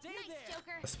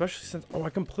 Especially since, oh, I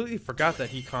completely forgot that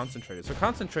he concentrated. So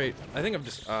concentrate, I think I've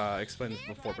just explained this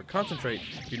before, but concentrate,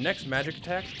 your next magic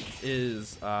attack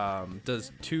is,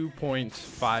 does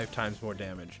 2.5 times more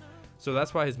damage. So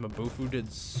that's why his Mabufu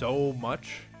did so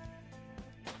much.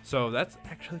 So that's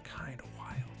actually kind of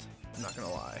wild. I'm not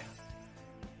gonna lie.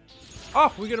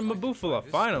 Oh, we get a Mabufala,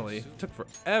 finally. It took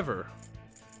forever.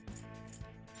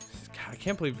 God, I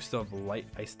can't believe we still have light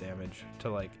ice damage to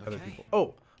like other people.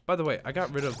 Oh, by the way, I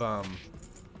got rid of I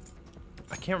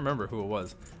can't remember who it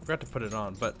was. Forgot to put it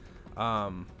on, but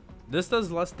this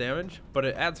does less damage, but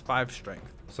it adds 5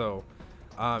 strength. So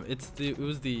it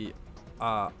was the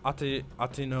Atino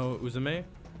Uzume.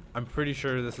 I'm pretty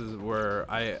sure this is where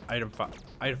I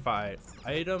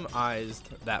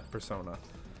itemized that persona.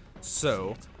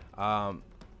 So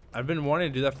I've been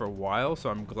wanting to do that for a while, so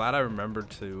I'm glad I remembered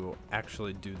to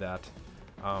actually do that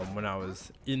when I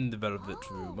was in the velvet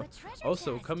room.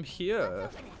 Also, come here.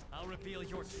 I'll reveal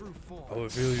your true form. I'll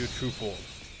reveal your true form.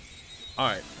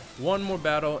 Alright, one more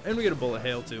battle, and we get a bullet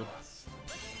hail too.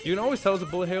 You can always tell it's a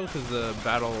bullet hail because the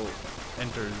battle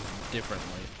enters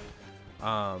differently.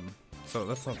 So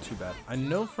that's not too bad. I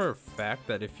know for a fact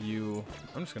that if you...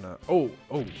 I'm just gonna... Oh,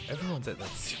 everyone's at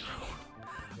like 0.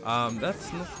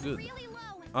 That's not good.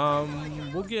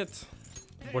 We'll get...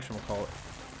 whatchamacallit?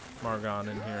 Margon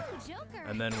in here.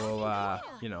 And then we'll,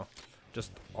 you know,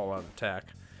 just all-out attack.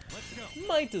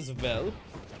 Might as well.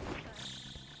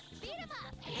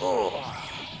 Oh,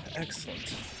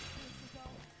 excellent.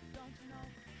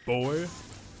 Boy.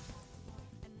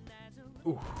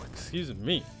 Ooh, excuse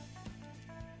me.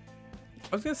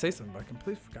 I was gonna say something, but I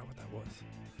completely forgot what that was.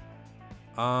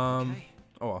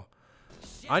 Oh well.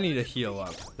 I need to heal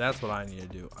up. That's what I need to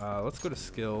do. Let's go to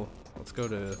skill. Let's go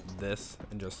to this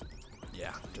and just,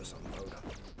 yeah, just unload.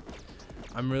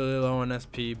 I'm really low on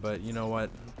SP, but you know what?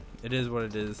 It is what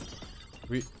it is.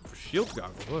 Shield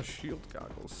goggles. What are shield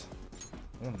goggles?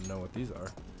 I want to know what these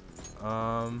are.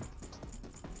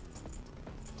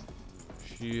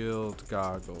 Shield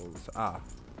goggles. Ah,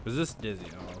 was this dizzy?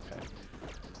 Oh, okay.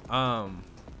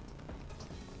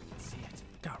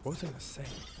 God, what was I gonna say?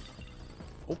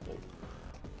 Opal.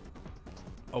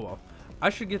 Oh well. I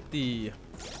should get the...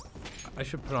 I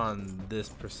should put on this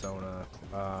persona,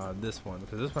 this one,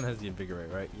 because this one has the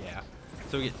invigorate, right? Yeah.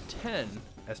 So we get 10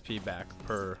 SP back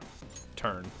per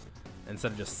turn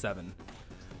instead of just 7,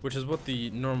 which is what the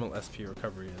normal SP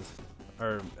recovery is,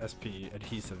 or SP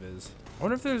adhesive is. I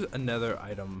wonder if there's another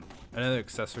item, another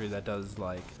accessory that does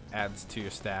like adds to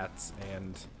your stats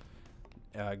and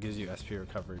gives you SP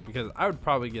recovery, because I would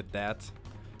probably get that.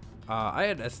 I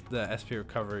had the SP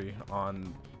recovery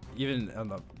on even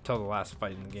till the last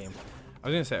fight in the game. I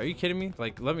was gonna say, are you kidding me?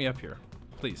 Like, let me up here,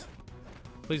 please,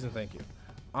 please and thank you.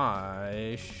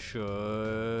 I should.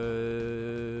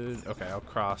 Okay, I'll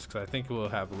cross because I think we'll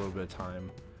have a little bit of time.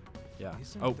 Yeah.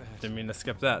 Oh, didn't mean to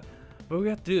skip that. But we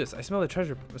have to do this. I smell the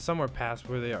treasure somewhere past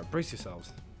where they are. Brace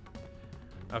yourselves.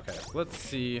 Okay, let's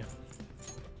see.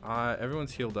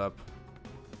 Everyone's healed up.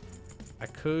 I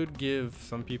could give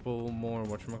some people more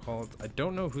whatchamacallit. I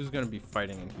don't know who's going to be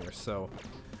fighting in here, so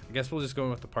I guess we'll just go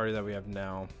with the party that we have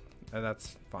now, and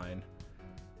that's fine.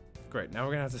 Great, now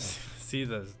we're going to have to see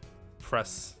the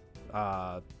press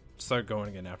start going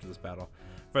again after this battle.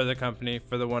 For the company,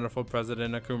 for the wonderful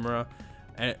President Okumura,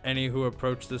 any who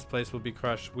approach this place will be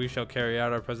crushed. We shall carry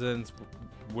out our president's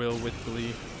will with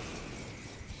glee.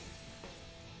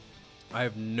 I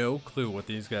have no clue what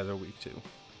these guys are weak to.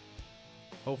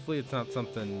 Hopefully it's not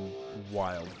something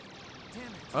wild.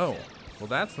 Oh, well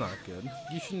that's not good.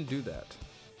 You shouldn't do that.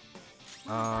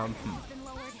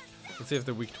 Let's see if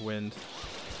they're weak to wind.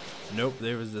 Nope,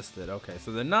 they resisted. Okay,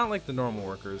 so they're not like the normal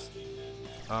workers.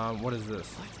 What is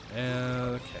this?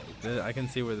 Okay, I can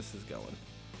see where this is going.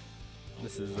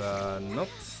 This is not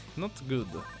good.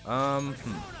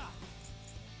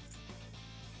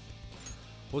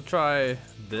 We'll try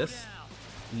this.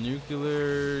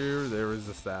 Nuclear, they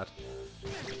resist that.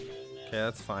 Okay,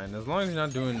 that's fine. As long as you're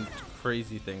not doing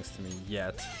crazy things to me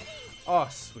yet. Oh,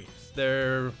 sweet.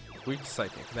 They're weak to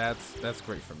psychic. That's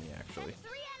great for me, actually.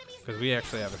 Because we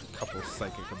actually have a couple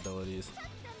psychic abilities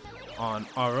on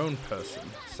our own person.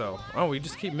 So, oh, we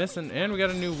just keep missing. And we got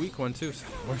a new weak one, too. So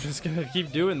we're just going to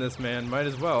keep doing this, man. Might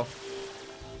as well.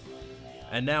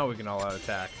 And now we can all-out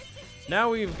attack.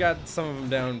 Now we've got some of them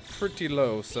down pretty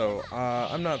low, so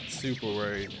I'm not super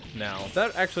worried now.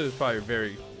 That actually was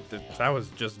probably that was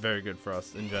just very good for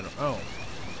us in general.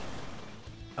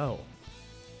 Oh,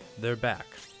 they're back.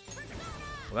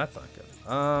 Well, that's not good.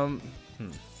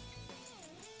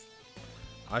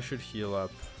 I should heal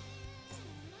up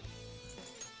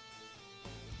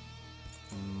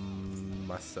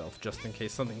myself just in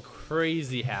case something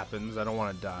crazy happens. I don't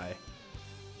want to die.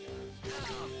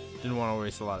 Didn't want to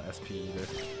waste a lot of SP either.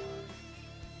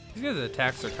 These guys'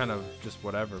 attacks are kind of just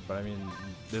whatever, but I mean,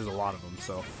 there's a lot of them,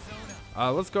 so.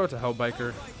 Let's go to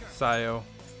Hellbiker, Sayo.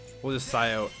 We'll just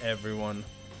Sayo everyone.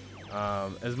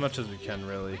 as much as we can,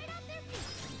 really.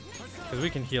 Because we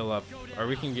can heal up, or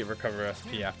we can get recover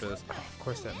SP after this. Oh, of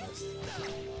course that missed.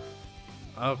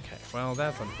 Okay, well,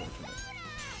 that's unfortunate.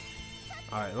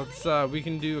 Alright, let's, we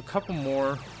can do a couple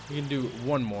more. We can do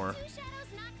one more.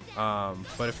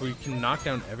 But if we can knock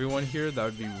down everyone here, that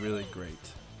would be really great.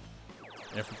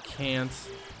 And if we can't...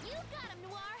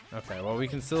 Okay, well, we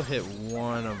can still hit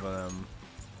one of them.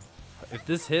 If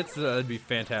this hits, that'd be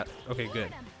fantastic. Okay,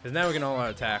 good. Because now we can all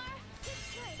out attack.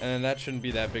 And that shouldn't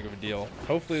be that big of a deal.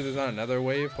 Hopefully there's not another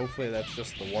wave. Hopefully that's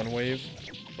just the one wave.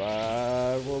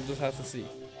 But we'll just have to see.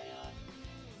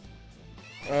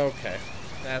 Okay,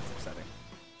 that's upsetting.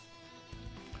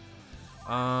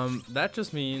 That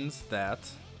just means that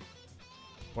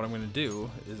what I'm going to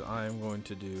do is I'm going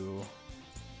to do...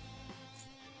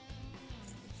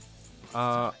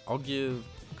 I'll give,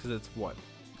 because it's what?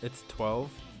 It's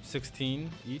 12, 16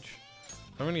 each.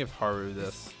 I'm going to give Haru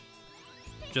this.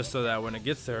 Just so that when it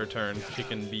gets to her turn, she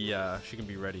can be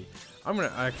ready. I'm going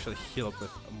to actually heal up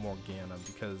with Morgana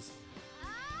because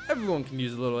everyone can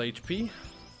use a little HP.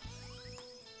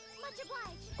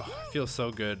 Oh, it feels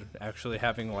so good actually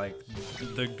having like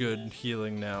the good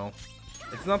healing now.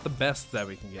 It's not the best that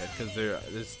we can get because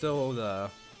there's still the...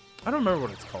 I don't remember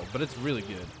what it's called, but it's really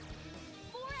good.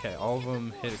 Okay, all of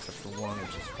them hit except for one,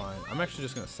 which is fine. I'm actually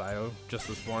just going to Sayo just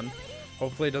this one.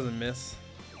 Hopefully it doesn't miss.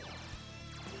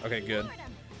 Okay, good.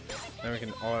 Then we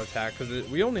can all-out attack because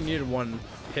we only needed one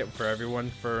hit for everyone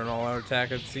for an all-out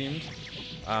attack, it seemed.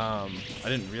 I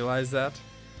didn't realize that.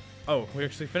 Oh, we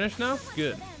actually finished now?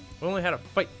 Good. We only had to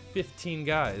fight 15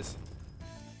 guys.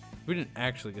 We didn't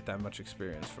actually get that much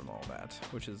experience from all that,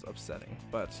 which is upsetting.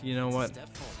 But you know what?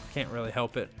 Can't really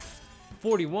help it.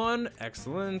 41.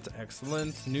 Excellent.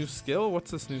 Excellent. New skill?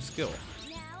 What's this new skill?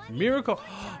 Miracle.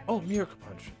 Oh, Miracle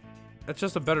Punch. That's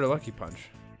just a better Lucky Punch.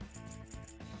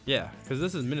 Yeah, because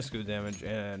this is minuscule damage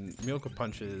and Miracle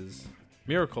Punch is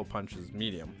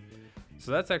medium.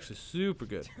 So that's actually super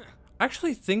good. I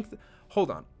actually think...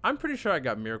 Hold on. I'm pretty sure I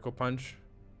got Miracle Punch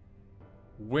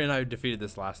when I defeated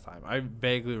this last time. I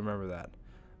vaguely remember that.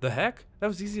 The heck? That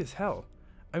was easy as hell.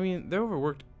 I mean, they're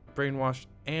overworked, brainwashed,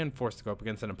 and forced to go up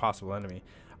against an impossible enemy.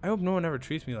 I hope no one ever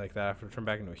treats me like that after I turn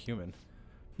back into a human.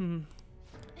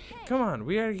 Come on,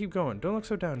 we gotta keep going. Don't look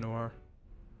so down, Noir.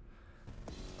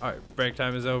 Alright, break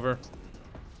time is over.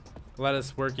 Let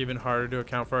us work even harder to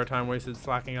account for our time wasted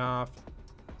slacking off.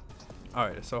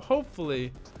 Alright, so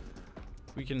hopefully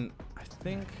we can, I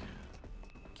think...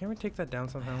 Can we take that down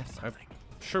somehow? I'm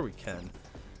sure we can.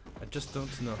 I just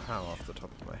don't know how off the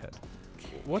top of my head.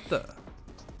 What the?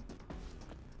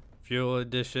 Fuel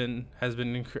addition has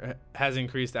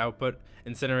increased output.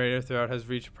 Incinerator throughout has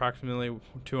reached approximately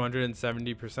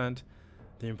 270%.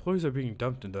 The employees are being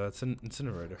dumped into that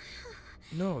incinerator.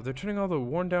 No, they're turning all the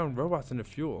worn down robots into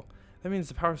fuel. That means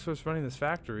the power source running this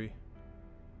factory.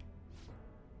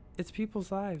 It's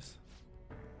people's lives.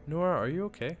 Nora, are you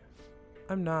okay?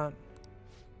 I'm not.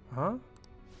 Huh?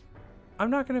 I'm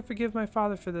not gonna forgive my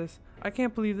father for this. I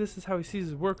can't believe this is how he sees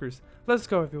his workers. Let's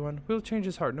go, everyone. We'll change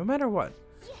his heart, no matter what.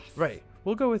 Yes. Right.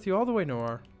 We'll go with you all the way,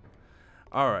 Noir.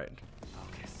 Alright.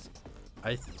 Focus.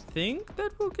 I think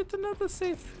that we'll get another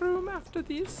safe room after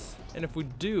this. And if we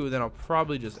do, then I'll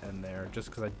probably just end there, just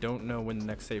because I don't know when the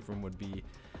next safe room would be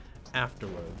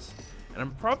afterwards. And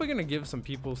I'm probably gonna give some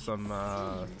people some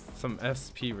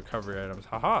SP recovery items.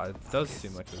 Haha, it does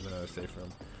seem like there's another safe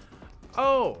room.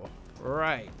 Oh,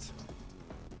 right.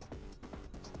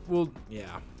 Well,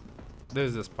 yeah.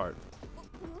 There's this part.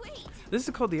 Wait. This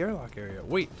is called the airlock area.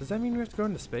 Wait, does that mean we have to go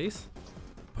into space?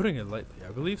 Putting it lightly,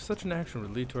 I believe such an action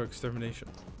would lead to our extermination.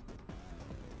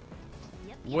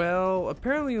 Yep. Well,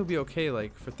 apparently you'll be okay,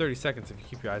 like, for 30 seconds if you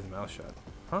keep your eyes and mouth shut.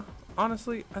 Huh?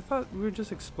 Honestly, I thought we would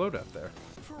just explode out there.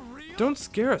 For real? Don't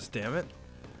scare us, damn it.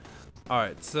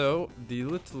 Alright, so, the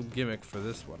little gimmick for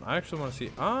this one. I actually want to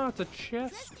see... Ah, it's a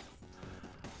chest.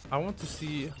 I want to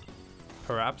see...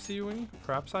 Parapsy-wing?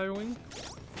 Parapsy-wing?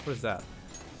 What is that?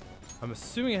 I'm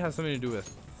assuming it has something to do with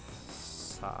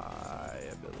psi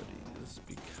abilities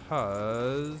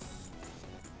because...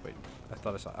 Wait, I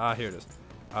thought I saw... Ah, here it is.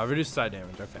 Reduce psi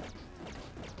damage, okay.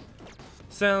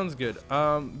 Sounds good.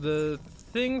 The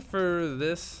thing for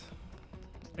this...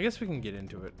 I guess we can get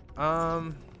into it.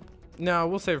 No,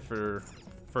 we'll save it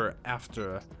for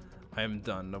after I am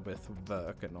done with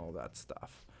work and all that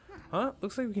stuff. Huh?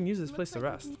 Looks like we can use this place to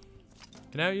rest.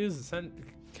 Can now use the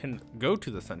can go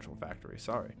to the central factory.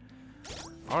 Sorry.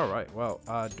 All right. Well,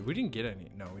 we didn't get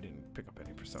any. No, we didn't pick up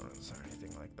any personas or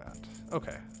anything like that.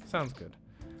 Okay, sounds good.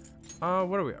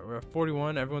 What are we at? We're at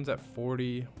 41. Everyone's at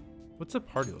 40. What's the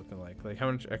party looking like? Like how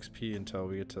much XP until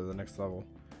we get to the next level?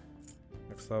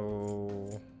 Next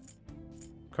level.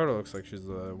 Dakota looks like she's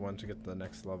the one to get to the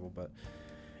next level, but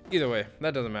either way,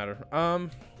 that doesn't matter.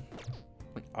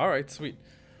 Alright, sweet.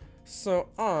 So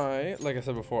like I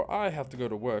said before, I have to go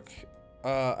to work.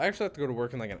 I actually have to go to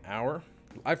work in like an hour.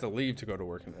 I have to leave to go to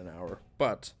work in an hour,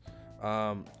 but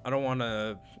I don't want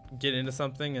to get into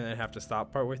something and then have to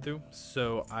stop partway through.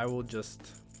 So I will just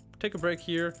take a break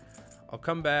here. I'll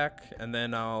come back and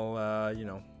then I'll, you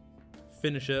know,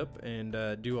 finish up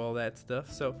and do all that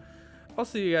stuff. So I'll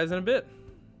see you guys in a bit.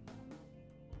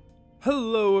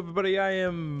 Hello everybody, I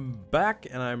am back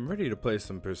and I'm ready to play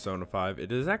some Persona 5.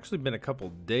 It has actually been a couple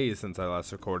days since I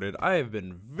last recorded. I have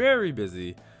been very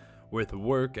busy with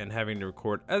work and having to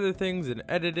record other things and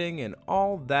editing and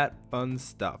all that fun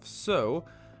stuff. So,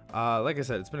 like I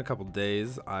said, it's been a couple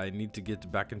days. I need to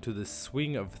get back into the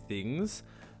swing of things.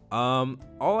 All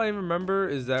I remember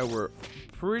is that we're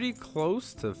pretty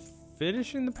close to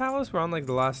finishing the palace. We're on like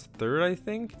the last third, I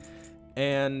think.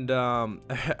 And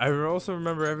I also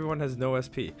remember everyone has no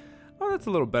SP. Oh, that's a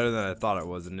little better than I thought it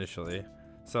was initially.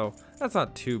 So that's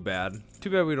not too bad. Too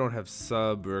bad we don't have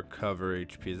sub recover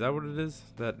HP. Is that what it is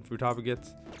that Futaba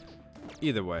gets?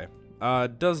 Either way,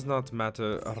 does not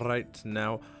matter right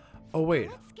now. Oh wait,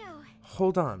 Let's go.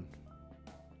 hold on.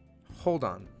 Hold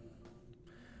on.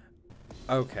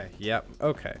 Okay, yep,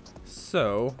 okay.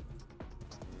 So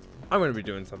I'm gonna be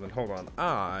doing something. Hold on.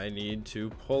 I need to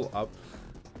pull up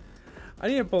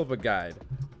a guide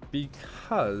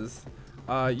because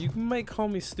you might call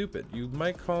me stupid. You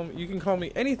can call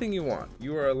me anything you want.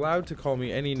 You are allowed to call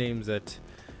me any names that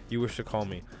you wish to call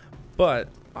me. But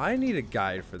I need a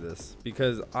guide for this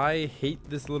because I hate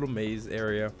this little maze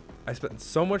area. I spent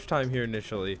so much time here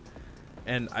initially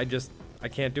and I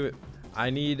can't do it. I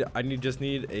just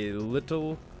need a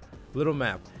little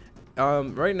map.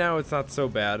 Right now it's not so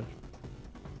bad.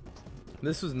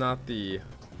 This was not the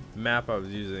map I was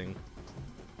using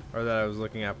or that I was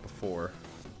looking at before,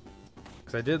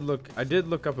 because I did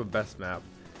look up a best map.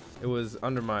 It was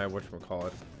under my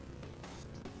whatchamacallit.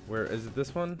 Where is it?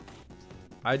 This one?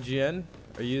 IGN?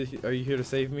 Are you here to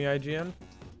save me, IGN?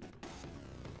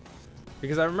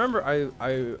 Because I remember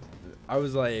I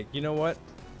was like, you know what?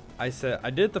 I said I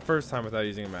did it the first time without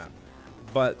using a map,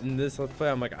 but in this let's play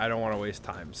I'm like, I don't want to waste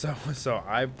time. So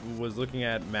I was looking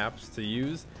at maps to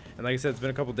use, and like I said, it's been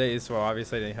a couple days, so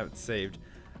obviously I didn't have it saved.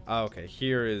 Okay,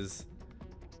 here is,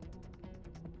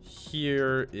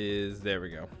 there we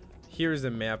go. Here's a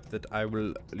map that I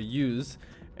will use,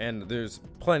 and there's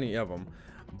plenty of them.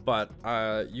 But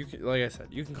you can, like I said,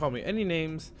 you can call me any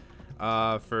names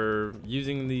for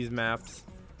using these maps.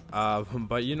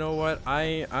 But you know what?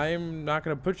 I'm not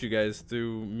gonna put you guys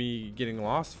through me getting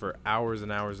lost for hours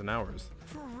and hours and hours.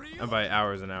 And by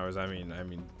hours and hours, I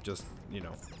mean just, you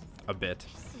know, a bit.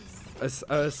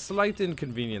 A slight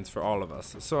inconvenience for all of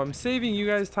us. So I'm saving you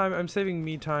guys time. I'm saving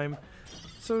me time.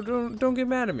 So don't get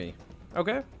mad at me.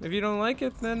 Okay? If you don't like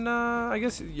it, then I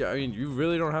guess, yeah, I mean, you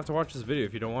really don't have to watch this video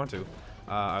if you don't want to.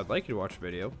 I'd like you to watch the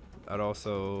video. I'd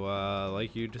also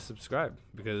like you to subscribe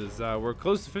because we're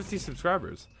close to 50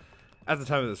 subscribers at the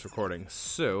time of this recording.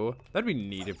 So that'd be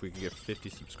neat if we could get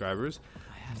 50 subscribers.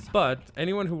 But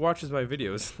anyone who watches my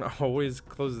videos always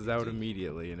closes out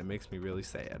immediately, and it makes me really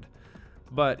sad.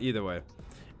 But either way,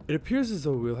 it appears as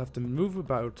though we'll have to move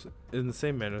about in the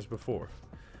same manner as before.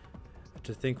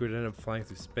 To think we'd end up flying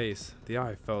through space, the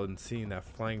eye fell in seeing that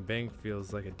flying bank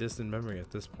feels like a distant memory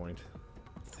at this point.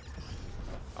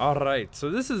 Alright, so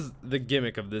this is the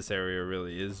gimmick of this area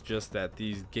really, is just that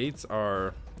these gates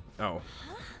are... Oh.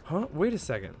 Huh? Wait a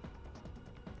second.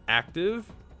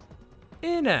 Active?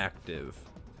 Inactive.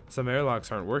 Some airlocks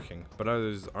aren't working, but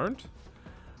others aren't?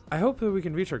 I hope that we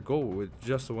can reach our goal with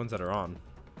just the ones that are on.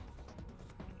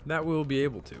 That we'll be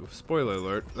able to. Spoiler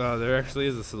alert, there actually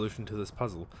is a solution to this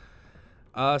puzzle.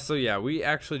 So yeah, we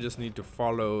actually just need to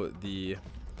follow the...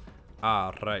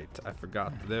 right, I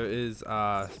forgot. There is,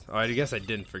 oh, I guess I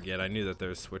didn't forget. I knew that there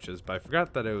were switches, but I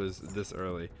forgot that it was this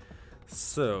early.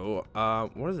 So,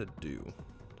 what does it do?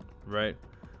 Right?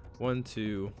 1,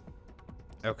 2...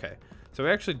 Okay. So we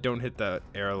actually don't hit the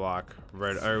airlock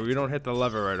right, or we don't hit the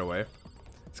lever right away.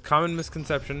 It's a common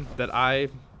misconception that I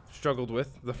struggled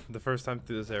with the first time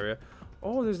through this area.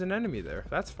 Oh, there's an enemy there.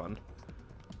 That's fun.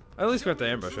 At least we have to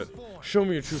ambush it. Show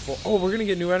me your true form. Oh, we're gonna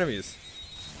get new enemies.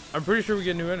 I'm pretty sure we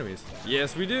get new enemies.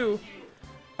 Yes, we do.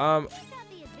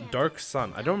 Dark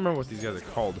Sun. I don't remember what these guys are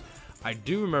called. I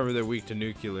do remember they're weak to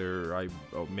nuclear.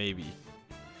 Oh, maybe.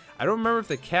 I don't remember if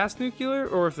they cast nuclear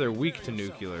or if they're weak to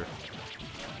nuclear.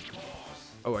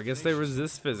 Oh, I guess they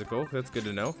resist physical. That's good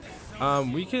to know.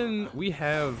 We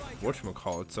have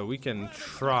whatchamacallit, so we can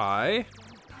try.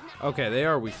 Okay, they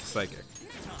are weak to psychic.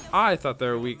 I thought they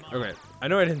were weak. Okay, I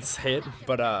know I didn't say it,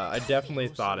 but I definitely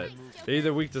thought it. They're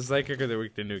either weak to psychic or they're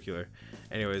weak to nuclear.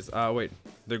 Anyways, wait,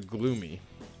 they're gloomy.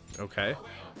 Okay.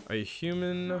 Are you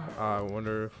human? I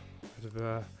wonder.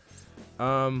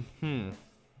 I'll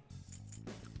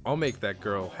make that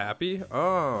girl happy.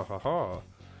 Oh, haha.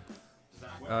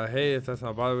 Hey, if that's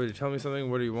not bothering you, tell me something.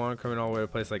 What do you want? Coming all the way to a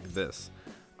place like this.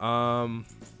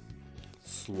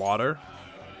 Slaughter.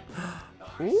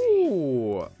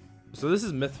 Ooh. So this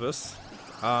is Mythos.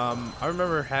 I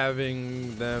remember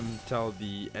having them till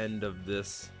the end of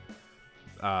this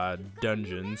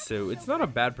dungeon, so it's not a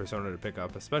bad persona to pick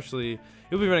up, especially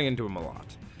you'll be running into him a lot.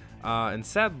 And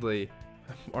sadly,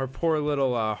 our poor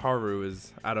little Haru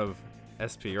is out of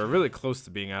SP, or really close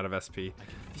to being out of SP,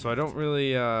 so I don't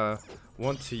really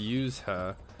want to use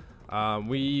her.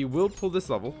 We will pull this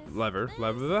lever.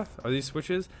 Are these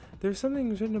switches? There's something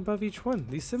written above each one,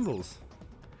 these symbols.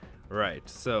 Right,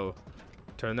 so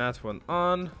turn that one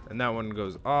on, and that one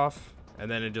goes off,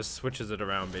 and then it just switches it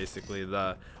around basically.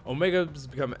 The Omegas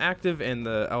become active, and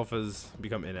the Alphas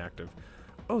become inactive.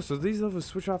 Oh, so these levels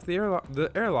switch off the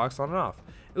airlocks on and off.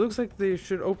 It looks like they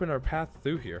should open our path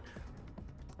through here.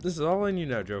 This is all I need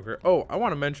now, Joker. Oh, I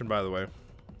want to mention, by the way,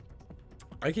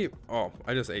 I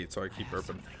just ate, so I keep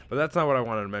burping. But that's not what I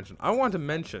wanted to mention. I want to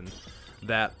mention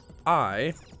that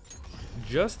I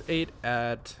just ate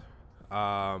at,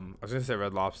 I was going to say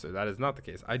Red Lobster. That is not the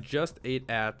case. I just ate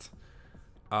at,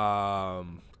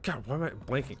 God, why am I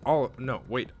blanking? No,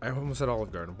 wait, I almost said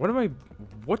Olive Garden.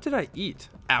 What did I eat?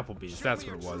 Applebee's, that's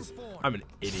what it was. I'm an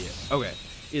idiot. Okay,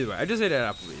 either way, I just ate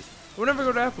at Applebee's. Whenever I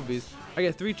go to Applebee's, I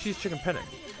get 3 cheese chicken penne.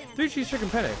 3 cheese chicken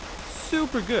penne,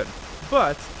 super good.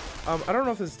 But, I don't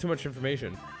know if this is too much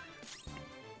information.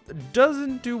 It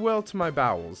doesn't do well to my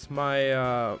bowels. My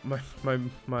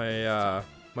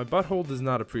butthole does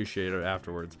not appreciate it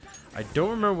afterwards. I don't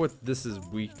remember what this is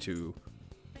weak to.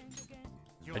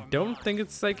 I don't think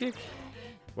it's psychic.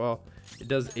 Well, it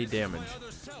does 8 damage.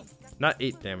 Not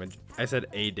 8 damage. I said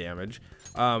A damage.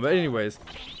 But anyways.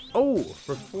 Oh,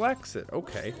 reflects it.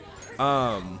 Okay.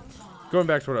 Going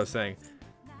back to what I was saying.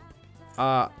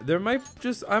 I might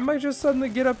just suddenly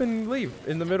get up and leave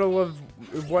in the middle of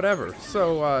whatever.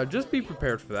 So just be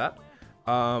prepared for that.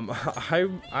 I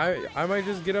might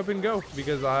just get up and go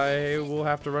because I will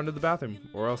have to run to the bathroom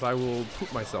or else I will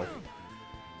poop myself.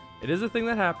 It is a thing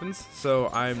that happens, so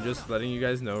I'm just letting you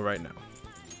guys know right now.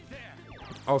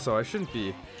 Also, I should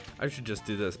just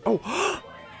do this. Oh!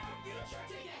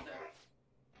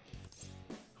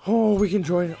 Oh, we can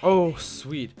join. Oh,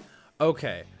 sweet.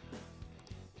 Okay.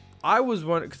 I was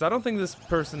wondering, because I don't think this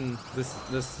persona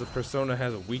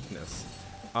has a weakness.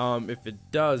 If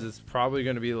it does, it's probably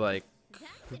going to be like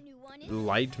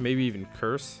light, maybe even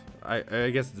curse.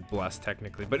 I guess it's blessed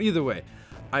technically, but either way,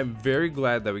 I'm very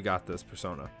glad that we got this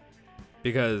persona.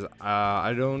 Because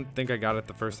I don't think I got it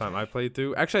the first time I played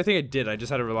through. Actually, I think I did. I just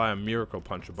had to rely on Miracle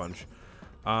Punch a bunch.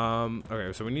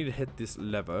 Okay, so we need to hit this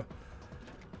lever.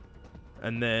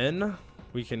 And then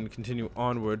we can continue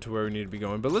onward to where we need to be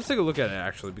going. But let's take a look at it,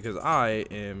 actually, because I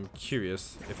am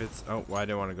curious if it's... Oh, well, I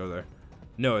didn't want to go there.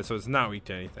 No, so it's not weak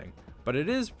to anything. But it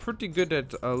is pretty good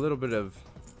at a little bit of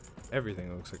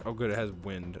everything, it looks like. Oh, good, it has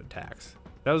wind attacks.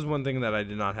 That was one thing that I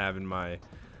did not have in my...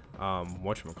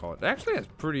 whatchamacallit. It actually has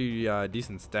pretty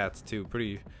decent stats too,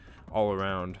 pretty all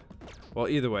around. Well,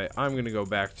 either way, I'm gonna go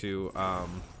back to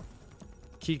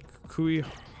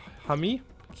Kikuyami.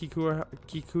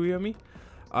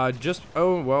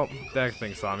 Oh well, that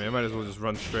thing saw me. I might as well just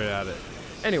run straight at it.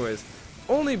 Anyways,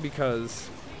 only because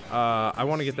I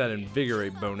want to get that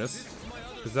invigorate bonus,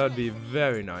 because that would be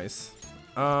very nice.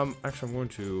 Actually, I'm going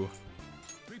to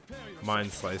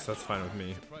mind slice. That's fine with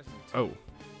me. Oh,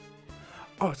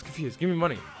 it's confused. Give me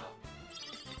money.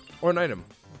 Or an item.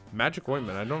 Magic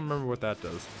ointment. I don't remember what that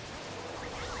does.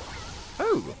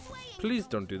 Oh, please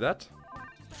don't do that.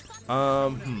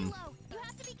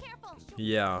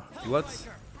 Yeah, let's...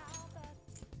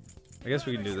 I guess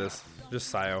we can do this.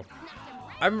 Just Sayo.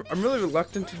 I'm really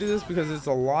reluctant to do this because it's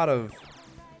a lot of...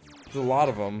 There's a lot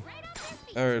of them.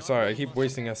 Sorry, I keep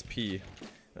wasting SP.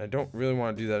 I don't really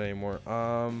want to do that anymore.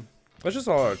 Let's just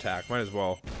all attack. Might as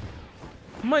well.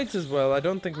 Might as well. I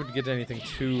don't think we'd get anything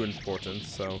too important,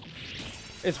 so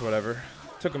it's whatever.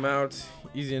 Took him out.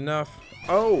 Easy enough.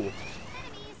 Oh!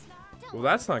 Well,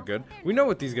 that's not good. We know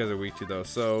what these guys are weak to, though,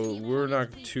 so we're not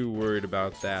too worried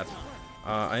about that.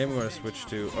 I am going to switch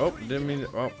to... Oh, didn't mean...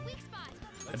 Oh.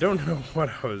 I don't know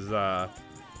what I was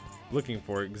looking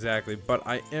for exactly, but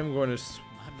I am going to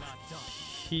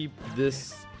keep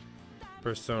this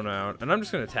persona out. And I'm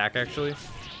just going to attack, actually.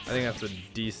 I think that's a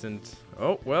decent...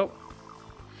 Oh, well...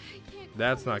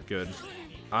 That's not good.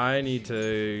 I need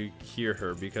to cure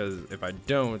her, because if I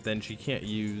don't, then she can't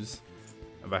use,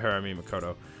 by her I mean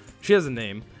Makoto. She has a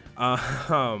name.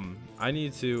 I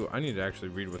need to actually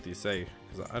read what these say,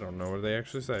 because I don't know what they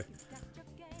actually say.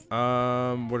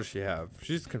 What does she have?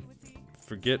 She's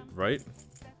forget, right?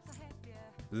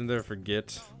 Isn't there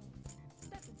forget?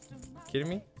 Kidding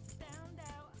me?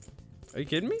 Are you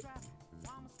kidding me?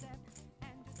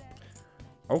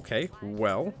 Okay,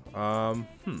 well,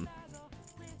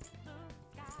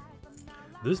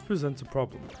 this presents a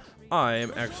problem. I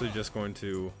am actually just going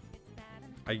to,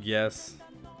 I guess,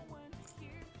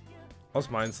 I'll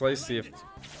Mind Slice, see if,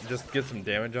 just get some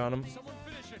damage on him.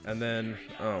 And then,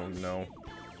 oh no.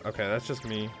 Okay, that's just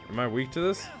me. Am I weak to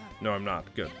this? No, I'm not.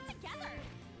 Good.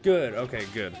 Good, okay,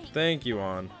 good. Thank you,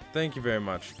 On. Thank you very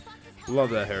much. Love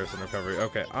that Harrison recovery.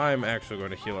 Okay, I'm actually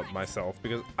going to heal up myself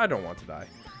because I don't want to die.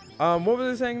 What were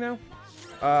they saying now?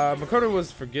 Makoto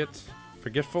was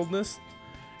forgetfulness,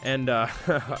 and I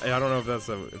don't know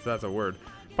if that's a word.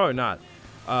 Probably not.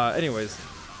 Anyways,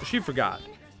 she forgot,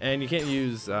 and you can't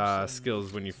use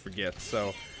skills when you forget.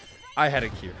 So I had to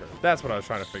cure her. That's what I was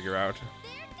trying to figure out.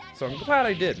 So I'm glad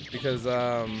I did, because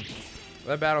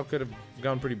that battle could have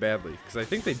gone pretty badly. Because I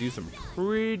think they do some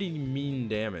pretty mean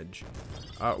damage.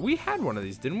 We had one of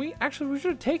these, didn't we? Actually, we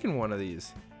should have taken one of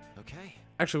these. Okay.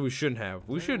 Actually, we shouldn't have.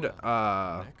 We should,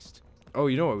 oh,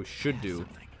 you know what we should do?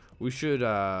 We should,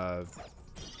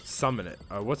 summon it.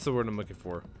 What's the word I'm looking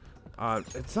for?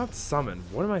 It's not summon.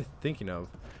 What am I thinking of?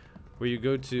 Where you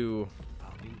go to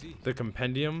the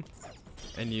compendium,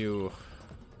 and you...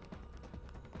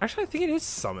 Actually, I think it is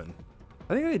summon.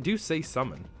 I think they do say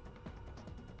summon.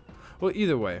 Well,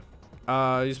 either way.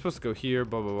 You're supposed to go here,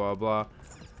 blah, blah, blah, blah.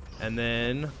 And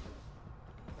then...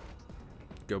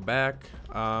 go back,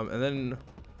 and then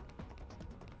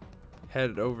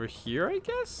head over here, I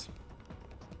guess?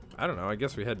 I don't know, I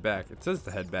guess we head back. It says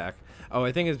to head back. Oh,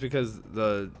 I think it's because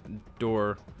the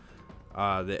door,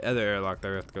 the other airlock that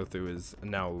we have to go through is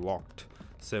now locked.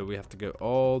 So we have to go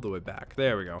all the way back.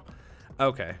 There we go.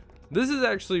 Okay. This is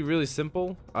actually really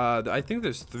simple. I think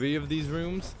there's 3 of these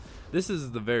rooms. This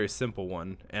is the very simple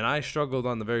one, and I struggled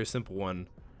on the very simple one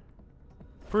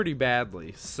pretty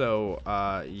badly. So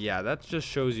yeah, that just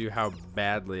shows you how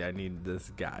badly I need this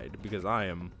guide, because I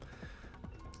am,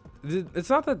 it's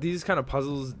not that these kind of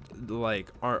puzzles like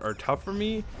are tough for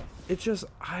me, it's just,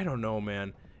 I don't know,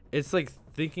 man, it's like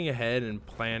thinking ahead and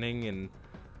planning and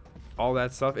all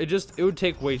that stuff. It would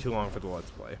take way too long for the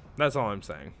Let's Play. That's all I'm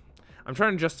saying. I'm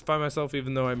trying to justify myself,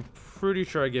 even though I'm pretty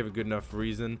sure I gave a good enough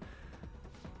reason.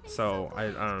 So I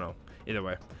don't know. Either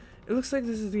way, it looks like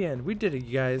this is the end. We did it,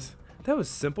 you guys. That was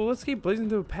simple. Let's keep blazing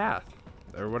through a path.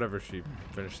 Or whatever she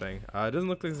finished saying. It doesn't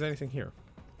look like there's anything here.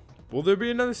 Will there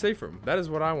be another safe room? That is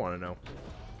what I want to know.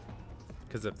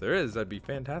 Because if there is, that'd be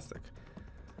fantastic.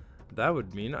 That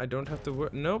would mean I don't have to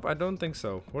work. Nope, I don't think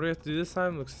so. What do we have to do this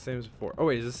time? Looks the same as before. Oh,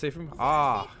 wait, is this a safe room?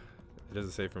 Ah, it is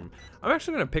a safe room. I'm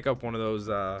actually going to pick up one of those.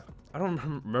 I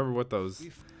don't remember what those,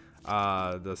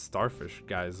 the starfish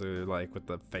guys are like with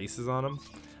the faces on them.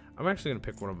 I'm actually going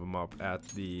to pick one of them up at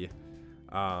the...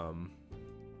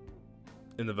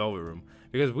 in the Velvet Room,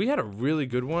 because we had a really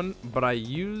good one, but I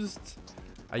used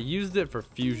it for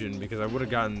fusion because I would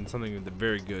have gotten something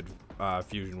very good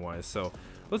fusion wise. So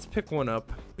let's pick one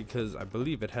up because I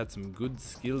believe it had some good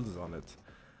skills on it.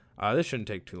 This shouldn't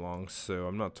take too long, so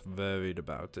I'm not worried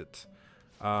about it.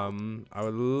 I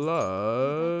would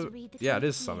love, yeah, it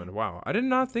is summon. Wow, I did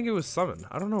not think it was summon.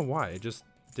 I don't know why, it just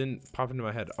didn't pop into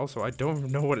my head. Also, I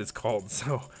don't know what it's called,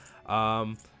 so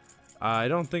I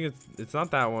don't think it's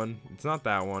not that one. It's not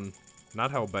that one.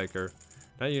 Not Hellbiker.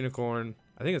 Not Unicorn.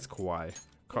 I think it's Kawaii.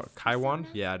 Kaiwan?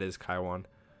 Yeah, it is Kaiwan.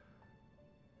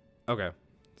 Okay.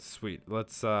 Sweet.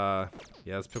 Let's yeah,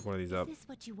 let's pick one of these up. Is this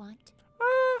what you want?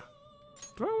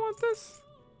 Do I want this?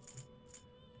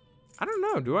 I don't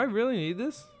know. Do I really need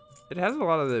this? It has a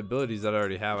lot of the abilities that I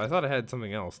already have. I thought it had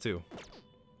something else too.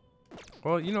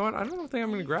 Well, you know what? I don't think I'm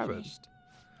gonna grab it.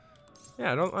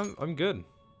 Yeah, I'm good.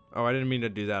 Oh, I didn't mean to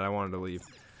do that. I wanted to leave.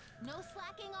 No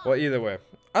slacking off. Well, either way,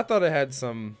 I thought I had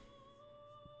some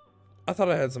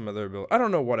other ability. I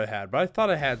don't know what I had, but I thought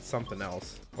I had something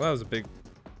else. Well, that was a big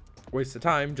waste of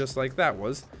time, just like that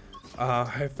was.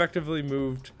 I effectively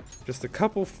moved just a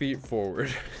couple feet forward.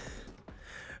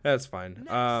 That's fine.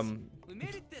 Nice. We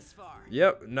made it this far.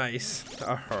 Yep, nice.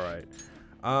 All right.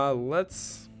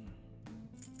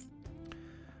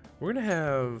 We're gonna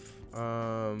have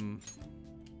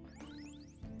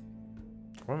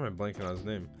why am I blanking on his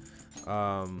name?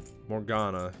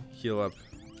 Morgana heal up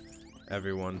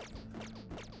everyone,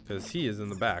 because he is in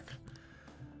the back,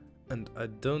 and I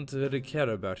don't really care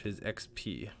about his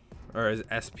XP. or as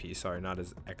SP, sorry, not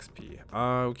as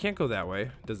XP. We can't go that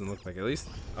way. Doesn't look like, at least.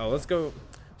 Oh, let's go.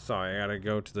 Sorry, I gotta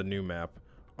go to the new map.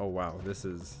 Oh wow, this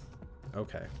is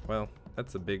okay. Well,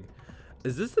 that's a big.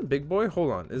 Is this the big boy?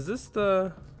 Hold on. Is this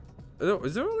the?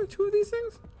 Is there only 2 of these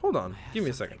things? Hold on. Give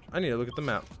me a second. I need to look at the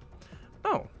map.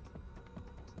 Oh.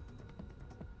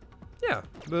 Yeah,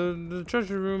 the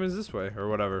treasure room is this way or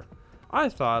whatever. I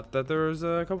thought that there was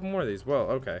a couple more of these. Well,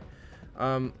 okay.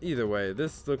 Either way,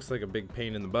 this looks like a big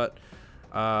pain in the butt.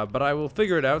 But I will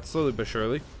figure it out slowly but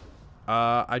surely.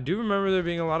 I do remember there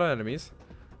being a lot of enemies,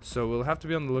 so we'll have to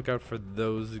be on the lookout for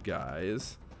those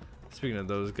guys. Speaking of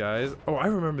those guys, oh, I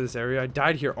remember this area. I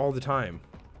died here all the time.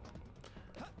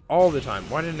 All the time.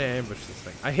 Why didn't I ambush this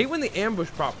thing? I hate when the ambush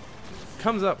prop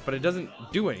comes up, but it doesn't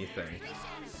do anything.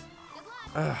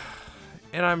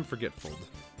 And I'm forgetful.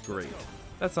 Great.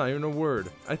 That's not even a word.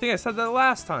 I think I said that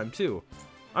last time too.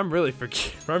 I'm really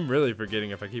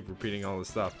forgetting if I keep repeating all this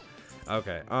stuff.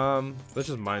 Okay. Let's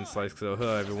just mind slice. So,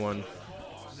 hello everyone.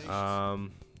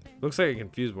 Looks like I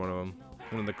confused one of them.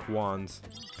 One of the Kwans.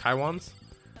 Kaiwans?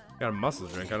 Got a muscle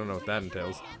drink. I don't know what that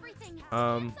entails.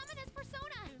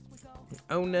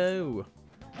 Oh no.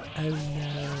 Oh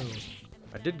no.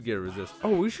 I did get a resist.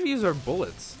 Oh, we should use our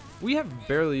bullets. We have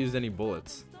barely used any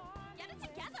bullets.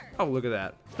 Oh, look at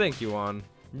that. Thank you, Juan.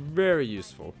 Very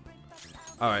useful.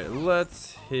 Alright,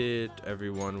 let's hit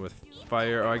everyone with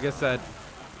fire. Oh, I guess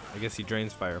he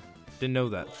drains fire. Didn't know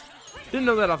that. Didn't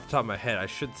know that off the top of my head. I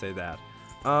should say that.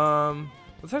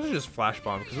 Let's actually just flash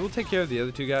bomb because we'll take care of the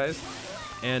other 2 guys.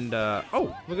 And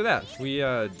oh, look at that. We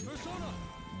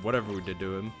whatever we did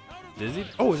to him. Dizzy?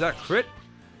 Oh, is that crit?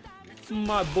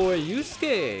 My boy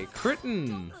Yusuke,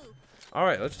 critting. All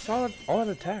right, let's just all out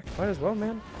attack. Might as well,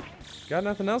 man. Got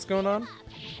nothing else going on.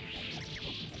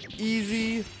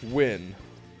 Easy win.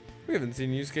 We haven't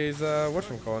seen Yusuke's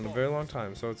whatchamacallit in a very long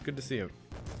time, so it's good to see him.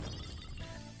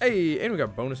 Hey, and we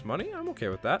got bonus money. I'm okay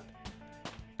with that.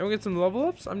 And we get some level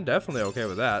ups. I'm definitely okay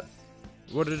with that.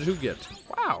 What did who get?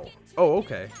 Wow. Oh,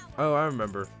 okay. Oh, I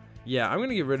remember. Yeah, I'm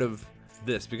gonna get rid of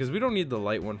this because we don't need the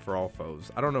light one for all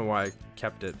foes. I don't know why I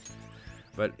kept it,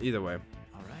 but either way.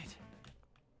 All right.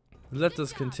 Let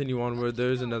us continue onward.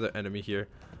 There's another enemy here.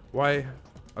 Why?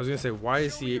 I was gonna say, why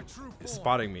is he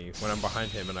spotting me when I'm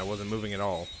behind him and I wasn't moving at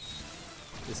all?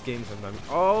 This game sometimes.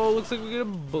 Oh, looks like we get a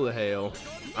bullet hail.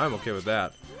 I'm okay with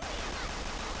that.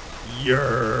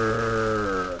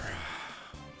 Yeah.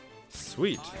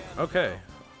 Sweet. Okay.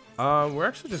 We're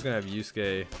actually just gonna have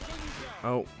Yusuke.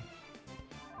 Oh.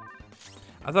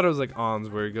 I thought it was like On's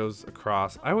where he goes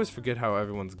across. I always forget how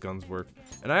everyone's guns work.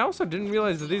 And I also didn't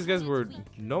realize that these guys were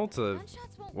null to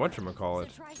whatchamacallit.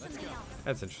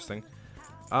 That's interesting.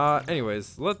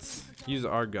 Anyways, let's use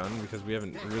our gun because we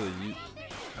haven't really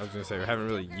I was gonna say we haven't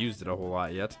really used it a whole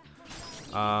lot yet.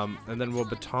 And then we'll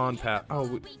baton pass.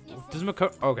 Oh, does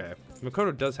Makoto? Okay,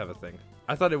 Makoto does have a thing.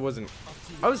 I thought it wasn't.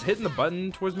 I was hitting the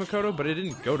button towards Makoto, but it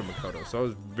didn't go to Makoto, so I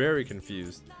was very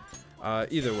confused.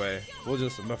 Either way, we'll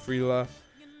just Mafrila,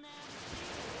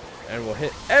 and we'll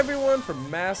hit everyone for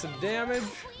massive damage.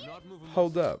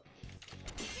 Hold up.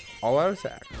 All out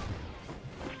attack.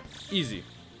 Easy.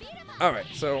 All right,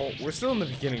 so we're still in the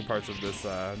beginning parts of this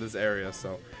this area,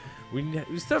 so we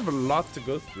still have a lot to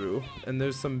go through, and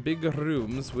there's some big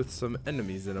rooms with some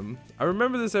enemies in them. I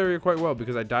remember this area quite well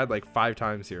because I died like 5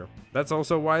 times here. That's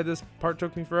also why this part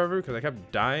took me forever, because I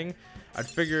kept dying. I'd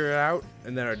figure it out,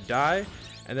 and then I'd die,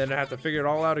 and then I'd have to figure it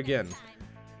all out again.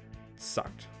 It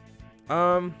sucked.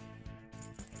 We're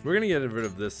gonna get rid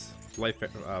of this light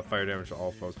fire damage to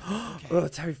all foes. Oh,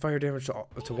 that's heavy fire damage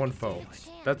to one foe.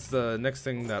 That's the next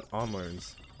thing that On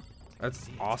learns. That's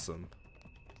awesome.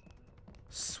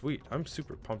 Sweet. I'm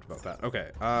super pumped about that.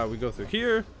 Okay, we go through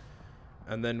here,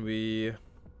 and then we...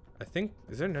 I think...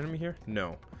 Is there an enemy here?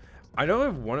 No. I know I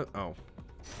have one of... Oh.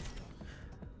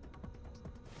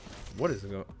 What is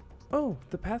it going... Oh,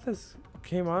 the path has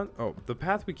came on... Oh, the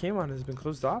path we came on has been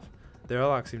closed off? The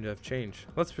airlocks seem to have changed.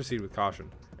 Let's proceed with caution.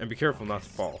 And be careful not to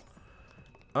fall.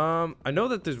 I know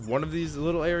that there's one of these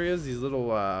little areas, these little,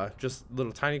 just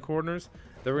little tiny corners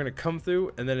that we're going to come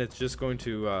through, and then it's just going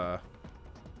to,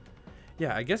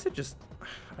 yeah, I guess it just...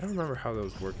 I don't remember how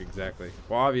those work exactly.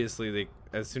 Well, obviously, they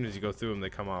as soon as you go through them, they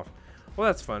come off. Well,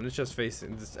 that's fun. It's just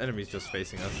facing... This enemy's just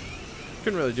facing us.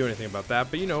 Couldn't really do anything about that,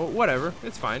 but, you know, whatever.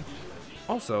 It's fine.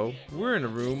 Also, we're in a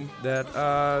room that,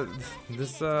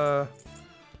 this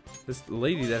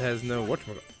lady that has no...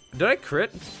 Whatchamacallit. Did I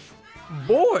crit?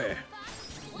 Boy!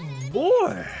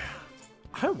 Boy!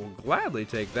 I will gladly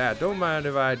take that. Don't mind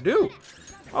if I do.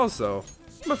 Also,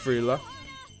 Mafrila.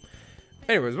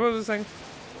 Anyways, what was I saying?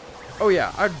 Oh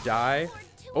yeah, I'd die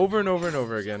over and over and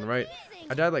over again, right?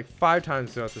 I died like 5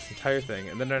 times throughout this entire thing,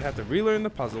 and then I'd have to relearn the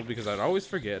puzzle because I'd always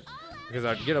forget, because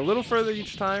I'd get a little further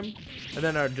each time, and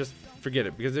then I'd just forget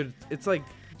it, because it's like,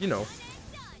 you know,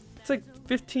 it's like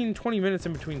 15-20 minutes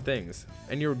in between things,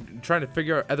 and you're trying to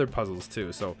figure out other puzzles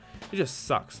too, so it just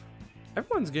sucks.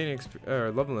 Everyone's gaining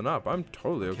leveling up. I'm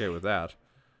totally okay with that.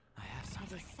 I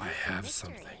have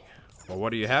something. Well,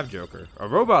 what do you have, Joker? A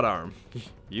robot arm.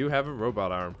 You have a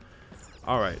robot arm.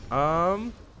 All right.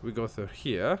 We go through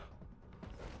here.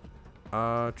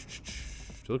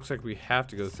 Looks like we have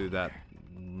to go through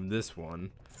this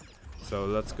one. So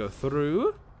let's go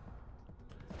through.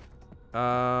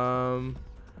 Oh,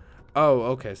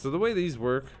 okay. So the way these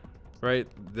work, right?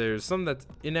 There's some that's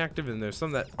inactive and there's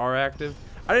some that are active.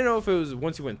 I didn't know if it was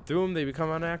once you went through them they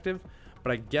become inactive,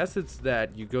 but I guess it's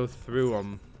that you go through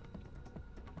them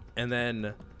and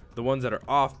then the ones that are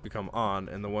off become on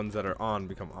and the ones that are on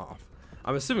become off.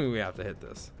 I'm assuming we have to hit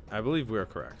this. I believe we are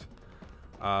correct.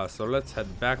 So let's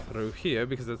head back through here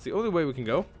because that's the only way we can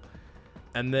go.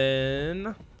 And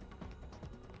then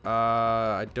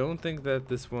I don't think that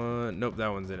this one, nope, that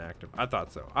one's inactive. I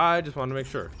thought so. I just wanted to make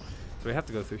sure. So we have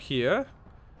to go through here.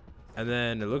 And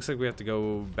then it looks like we have to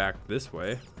go back this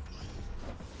way.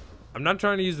 I'm not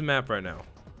trying to use the map right now.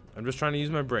 I'm just trying to use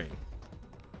my brain.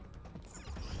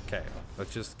 Okay,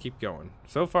 let's just keep going.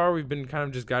 So far, we've been kind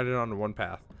of just guided on one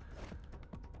path.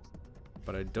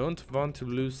 But I don't want to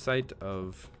lose sight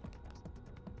of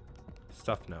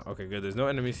stuff now. Okay, good. There's no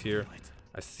enemies here.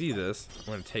 I see this. I'm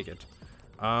going to take it.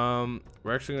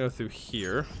 We're actually going to go through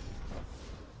here.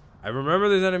 I remember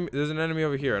there's an enemy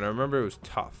over here, and I remember it was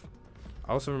tough.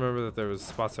 I also remember that there was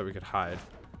spots that we could hide,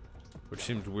 which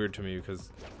seemed weird to me because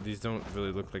these don't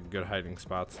really look like good hiding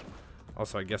spots.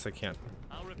 Also, I guess I can't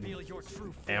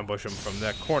ambush him from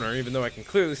that corner, even though I can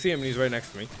clearly see him and he's right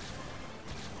next to me.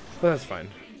 But that's fine.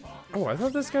 Oh, I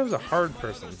thought this guy was a hard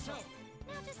person.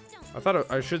 I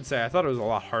thought I should say I thought it was a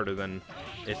lot harder than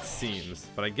it seems,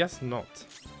 but I guess not.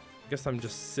 I guess I'm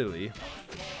just silly.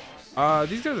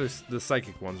 These guys are the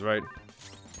psychic ones, right?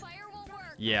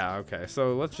 Yeah, okay.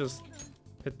 So let's just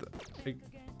hit the...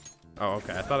 Oh,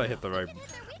 okay. I thought I hit the right...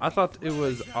 I thought it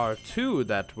was R2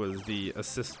 that was the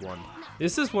assist one. The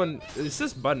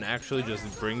assist button actually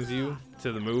just brings you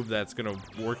to the move that's going to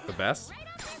work the best.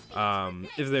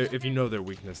 If you know their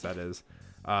weakness, that is.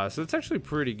 So it's actually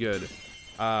pretty good.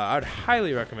 I would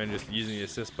highly recommend just using the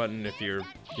assist button if you're,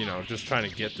 you know, just trying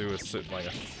to get through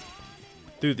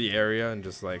through the area and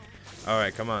just like, all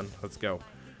right, come on, let's go.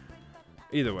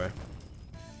 Either way,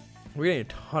 we're getting a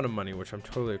ton of money, which I'm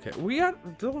totally okay. We got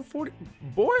level 40,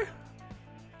 boy.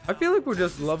 I feel like we're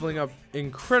just leveling up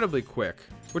incredibly quick,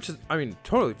 which is, I mean,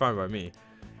 totally fine by me.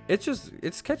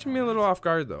 It's catching me a little off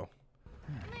guard though.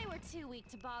 They were too weak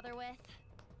to bother with.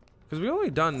 Because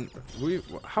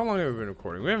how long have we been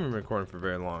recording? We haven't been recording for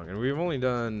very long, and we've only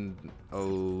done a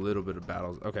little bit of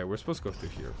battles. Okay, we're supposed to go through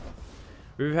here.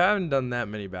 We haven't done that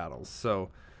many battles, so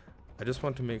I just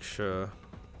want to make sure.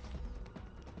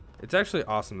 It's actually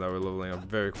awesome that we're leveling up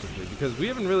very quickly, because we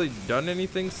haven't really done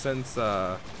anything since,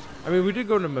 I mean, we did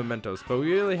go to Mementos, but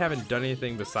we really haven't done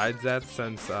anything besides that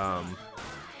since, why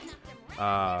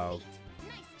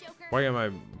am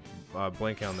I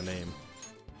blanking on the name?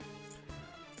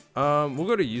 We'll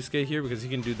go to Yusuke here because he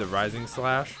can do the rising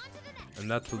slash, and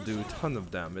that will do a ton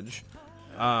of damage.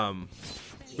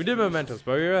 We did Mementos,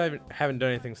 but we really haven't done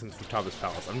anything since Futaba's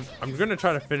Palace. I'm gonna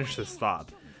try to finish this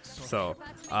thought. So,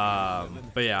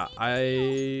 but yeah,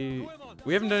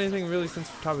 we haven't done anything really since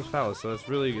Futaba's Palace, so it's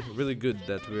really good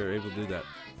that we were able to do that.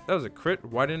 That was a crit.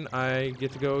 Why didn't I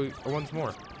get to go once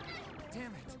more?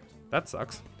 That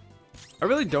sucks. I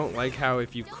really don't like how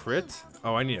if you crit.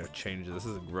 Oh, I need to change this.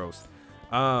 This is gross.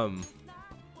 I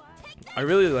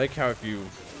really like how if you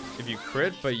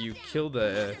crit but you kill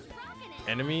the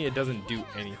enemy, it doesn't do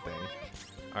anything.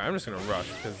 Alright, I'm just gonna rush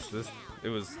because it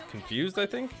was confused, I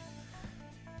think.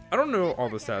 I don't know all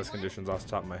the status conditions off the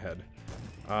top of my head.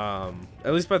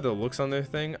 At least by the looks on their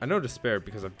thing. I know despair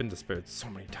because I've been despaired so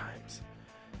many times.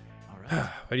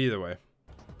 But either way.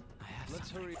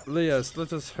 Yes,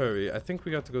 let us hurry. I think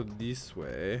we got to go this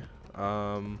way.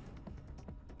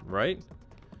 Right?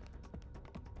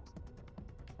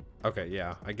 Okay,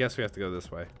 yeah. I guess we have to go this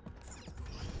way.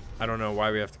 I don't know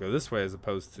why we have to go this way as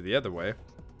opposed to the other way.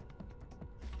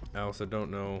 I also don't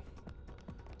know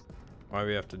why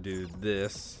we have to do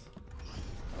this.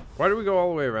 Why did we go all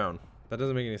the way around? That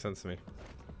doesn't make any sense to me.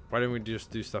 Why didn't we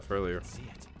just do stuff earlier?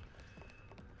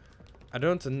 I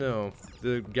don't know.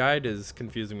 The guide is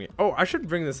confusing me. Oh, I should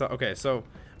bring this up. Okay, so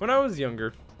when I was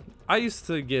younger, I used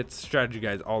to get strategy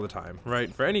guides all the time,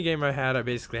 right? For any game I had,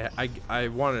 I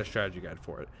wanted a strategy guide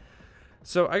for it.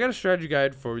 So I got a strategy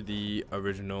guide for the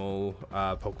original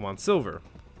Pokemon Silver,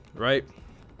 right?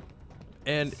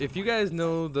 And if you guys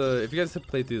know if you guys have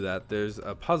played through that, there's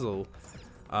a puzzle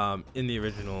in the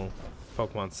original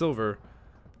Pokemon Silver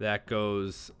that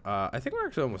goes, I think we're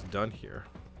actually almost done here,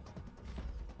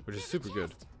 which is super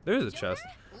good. There's a chest.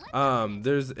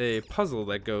 There's a puzzle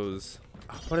that goes,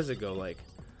 what does it go like?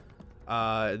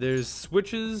 There's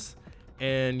switches,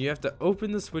 and you have to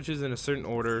open the switches in a certain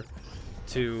order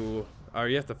or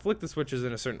you have to flick the switches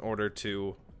in a certain order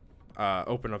to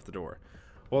open up the door.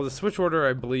 Well, the switch order,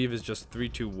 I believe, is just 3,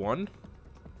 2, 1.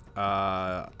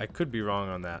 I could be wrong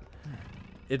on that.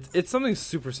 It's something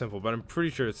super simple, but I'm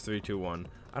pretty sure it's 3, 2, 1.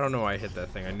 I don't know why I hit that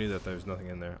thing. I knew that there was nothing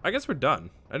in there. I guess we're done.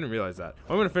 I didn't realize that.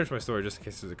 I'm gonna finish my story just in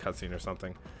case there's a cutscene or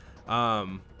something.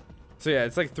 So yeah,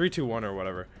 it's like 3, 2, 1 or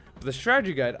whatever. But the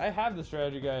strategy guide, I have the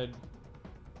strategy guide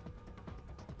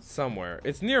somewhere.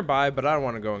 It's nearby, but I don't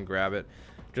want to go and grab it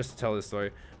just to tell this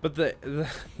story. But the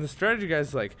strategy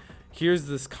guide's like, here's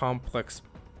this complex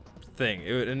thing,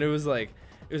 and it was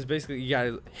basically you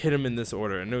gotta hit him in this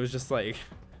order, and it was just like,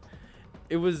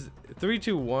 it was 3,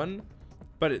 2, 1,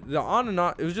 but the on and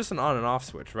off, it was just an on and off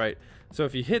switch, right? So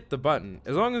if you hit the button,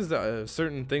 as long as the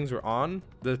certain things were on,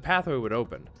 the pathway would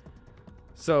open.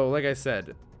 So like I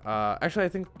said, actually I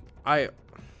think I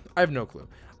have no clue.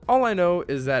 All I know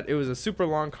is that it was a super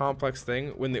long complex thing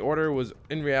when the order was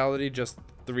in reality just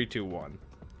 3, 2, 1,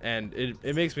 and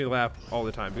it makes me laugh all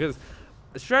the time because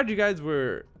strategy guides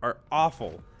are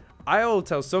awful. I will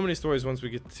tell so many stories once we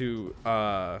get to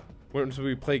once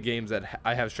we play games that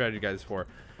I have strategy guides for,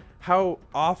 how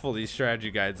awful these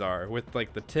strategy guides are with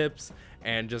like the tips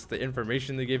and just the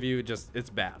information they give you. It's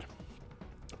bad.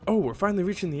 Oh, we're finally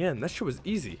reaching the end. That shit was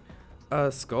easy.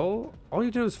 Skull, all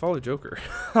you did was follow Joker.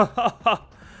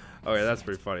 Okay, that's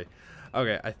pretty funny.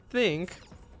 Okay,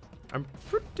 I'm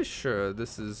pretty sure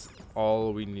this is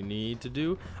all we need to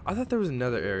do. I thought there was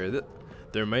another area.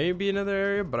 There may be another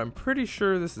area, but I'm pretty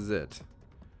sure this is it.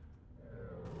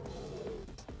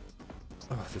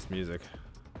 Oh, this music.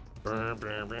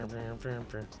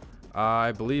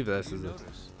 I believe this is it.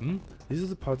 These are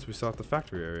the parts we saw at the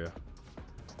factory area.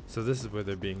 So this is where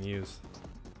they're being used.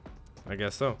 I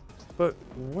guess so. But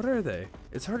what are they?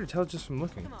 It's hard to tell just from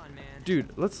looking. Come on, man.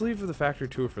 Dude, let's leave the factory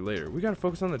tour for later. We gotta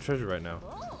focus on the treasure right now.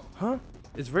 Huh?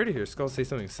 It's rare to hear Skull say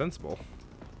something sensible.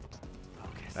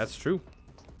 Focus. That's true.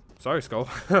 Sorry, Skull,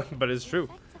 but it's true.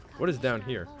 What is down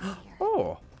here?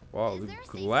 Oh, well, I'll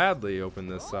gladly open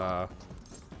this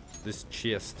this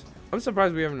chest. I'm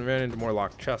surprised we haven't ran into more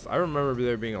locked chests. I remember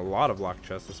there being a lot of locked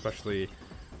chests, especially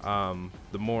the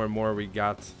more and more we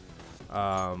got,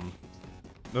 the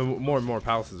more and more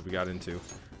palaces we got into.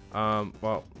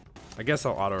 Well, I guess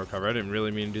I'll auto recover. I didn't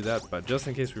really mean to do that, but just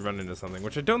in case we run into something,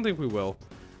 which I don't think we will.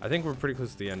 I think we're pretty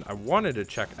close to the end. I wanted to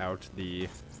check out the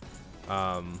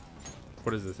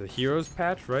what is this, a heroes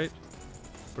patch, right?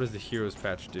 What does the heroes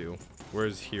patch do?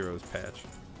 Where's heroes patch?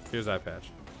 Here's eye patch.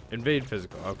 Invade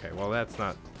physical. Okay, well that's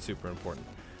not super important.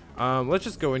 Let's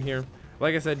just go in here.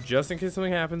 Like I said, just in case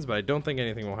something happens, but I don't think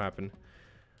anything will happen.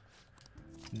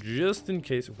 Just in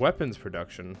case. Weapons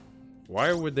production.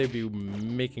 Why would they be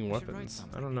making weapons?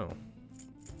 I don't know.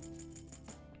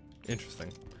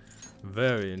 Interesting.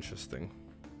 Very interesting.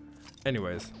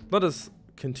 Anyways, let us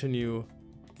continue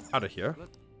out of here,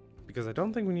 because I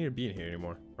don't think we need to be in here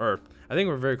anymore. Or, I think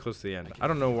we're very close to the end. I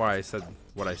don't know why I said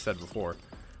what I said before,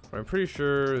 but I'm pretty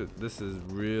sure this is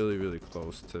really, really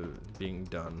close to being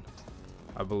done.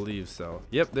 I believe so.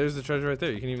 Yep, there's the treasure right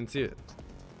there. You can even see it.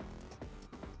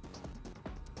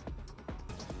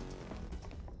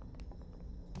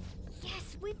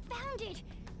 Yes, we found it!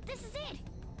 This is it!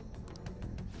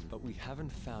 But we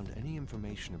haven't found any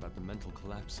information about the mental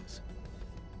collapses.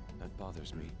 That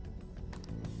bothers me.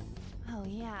 Oh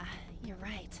yeah, you're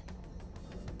right.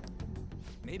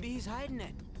 Maybe he's hiding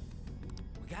it.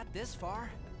 We got this far.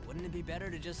 Wouldn't it be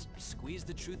better to just squeeze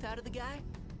the truth out of the guy?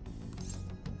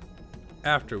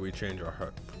 After we change our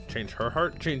heart. Change her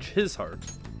heart? Change his heart.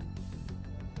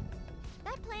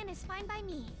 That plan is fine by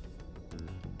me.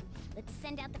 Let's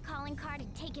send out the calling card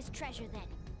and take his treasure then.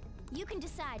 You can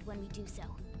decide when we do so.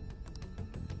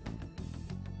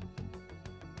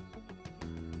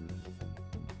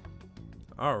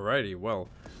 Alrighty, well,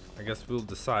 I guess we'll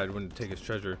decide when to take his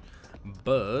treasure.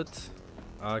 But,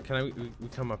 we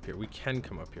come up here? We can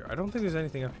come up here. I don't think there's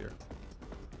anything up here.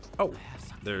 Oh,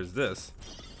 there's this.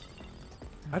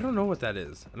 I don't know what that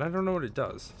is, and I don't know what it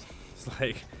does. It's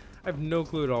like, I have no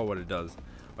clue at all what it does.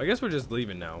 I guess we're just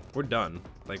leaving now. We're done.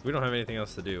 Like, we don't have anything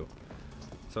else to do.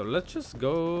 So let's just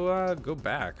go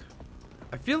back.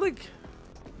 I feel like,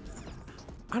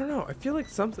 I don't know. I feel like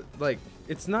something, like,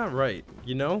 it's not right,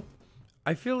 you know?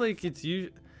 I feel like it's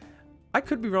usually... I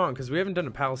could be wrong because we haven't done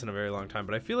a palace in a very long time,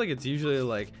 but I feel like it's usually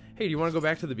like, hey, do you want to go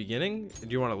back to the beginning? Do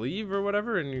you want to leave or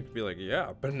whatever? And you could be like,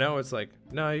 yeah. But now it's like,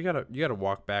 no, you gotta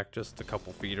walk back just a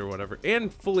couple feet or whatever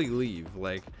and fully leave.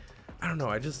 Like, I don't know.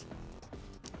 I just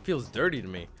feels dirty to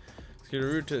me. Let's get a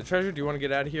route to the treasure. Do you want to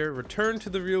get out of here? Return to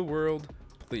the real world,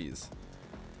 please.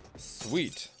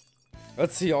 Sweet.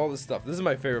 Let's see all this stuff. This is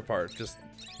my favorite part. Just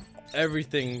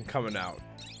everything coming out.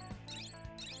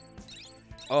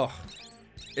 Oh.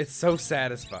 It's so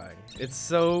satisfying. It's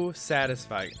so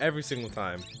satisfying every single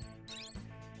time.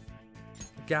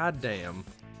 God damn.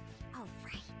 All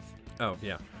right. Oh,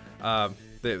 yeah.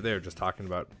 They were just talking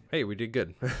about, hey, we did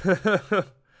good.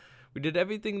 We did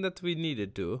everything that we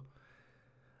needed to.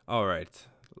 All right.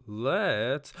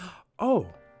 Let's... Oh!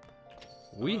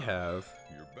 We have,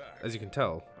 as you can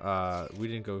tell, we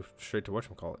didn't go straight to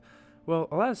whatchamacallit. Well,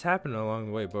 a lot has happened along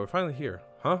the way, but we're finally here.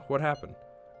 Huh? What happened?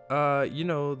 You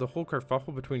know, the whole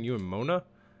kerfuffle between you and Mona?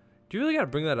 Do you really gotta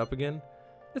bring that up again?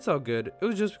 It's all good. It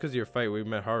was just because of your fight we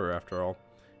met harder after all.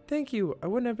 Thank you. I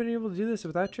wouldn't have been able to do this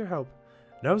without your help.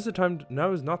 Now is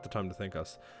not the time to thank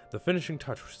us. The finishing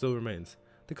touch still remains.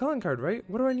 The calling card, right?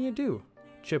 What do I need to do?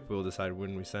 Chip will decide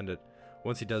when we send it.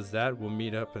 Once he does that, we'll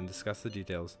meet up and discuss the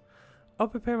details. I'll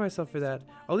prepare myself for that.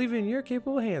 I'll leave it in your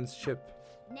capable hands, Chip.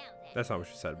 Now then. That's not what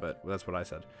she said, but that's what I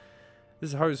said. This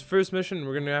is Haru's first mission.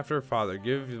 We're going to go after her father.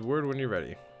 Give the word when you're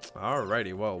ready.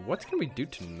 Alrighty, well, what can we do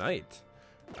tonight?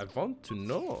 I want to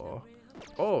know.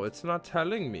 Oh, it's not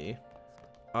telling me.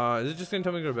 Is it just going to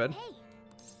tell me to go to bed?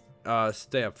 Hey.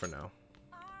 Stay up for now.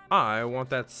 I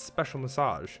want that special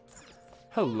massage.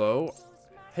 Hello.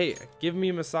 Hey, give me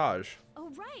a massage. Oh,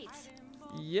 right.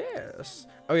 Yes.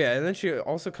 Oh, yeah, and then she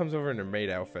also comes over in her maid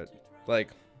outfit.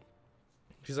 Like,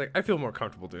 she's like, I feel more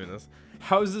comfortable doing this.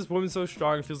 How is this woman so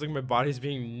strong? It feels like my body's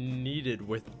being kneaded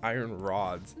with iron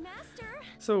rods. Master.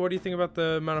 So what do you think about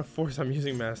the amount of force I'm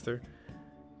using, Master?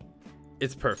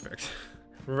 It's perfect.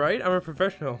 Right? I'm a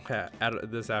professional at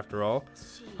this after all.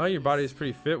 Jeez. Huh, your body is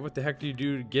pretty fit. What the heck do you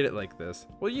do to get it like this?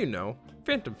 Well, you know,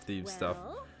 Phantom Thieves stuff.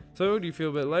 Well? So, do you feel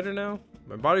a bit lighter now?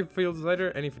 My body feels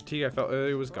lighter. Any fatigue I felt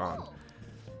earlier was gone. Oh.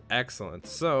 Excellent.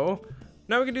 So,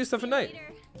 now we can do stuff at night.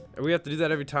 Later. And we have to do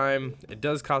that every time. It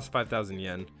does cost 5,000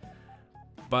 yen.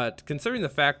 But considering the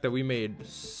fact that we made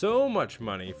so much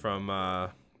money from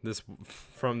this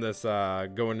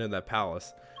going into that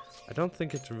palace, I don't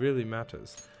think it really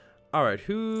matters. All right,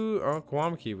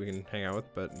 Kawamaki we can hang out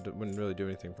with, but it wouldn't really do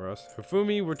anything for us.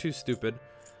 Hifumi, we're too stupid.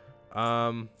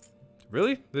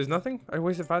 Really? There's nothing? I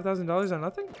wasted $5,000 on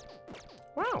nothing?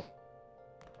 Wow.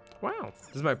 Wow.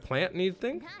 Does my plant need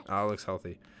thing? Oh, it looks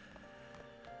healthy.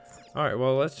 All right,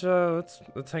 well let's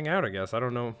hang out, I guess. I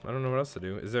don't know what else to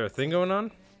do. Is there a thing going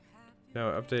on?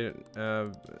 No, update.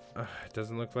 It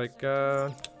doesn't look like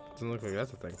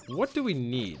that's a thing. What do we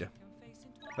need?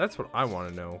 That's what I want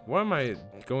to know. Why am I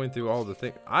going through all the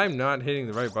things? I'm not hitting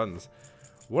the right buttons.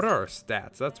 What are our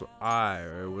stats? That's what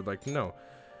I would like to know.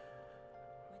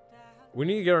 We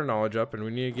need to get our knowledge up, and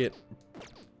we need to get...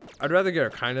 I'd rather get our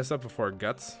kindness up before our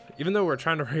guts. Even though we're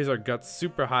trying to raise our guts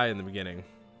super high in the beginning.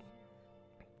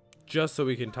 Just so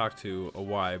we can talk to a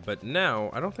Y. But now,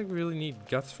 I don't think we really need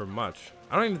guts for much.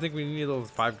 I don't even think we need level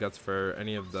 5 guts for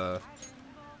any of the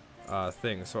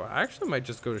things. So I actually might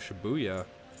just go to Shibuya.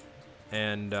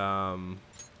 And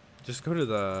just go to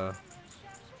the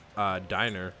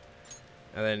diner.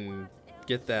 And then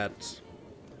get that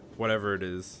whatever it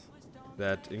is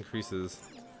that increases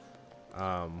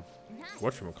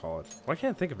whatchamacallit. Why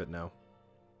can't I think of it now?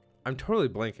 I'm totally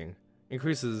blanking.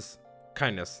 Increases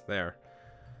kindness there.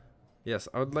 Yes,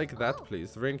 I would like that,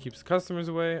 please. The rain keeps customers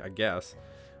away, I guess.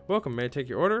 Welcome, may I take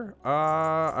your order?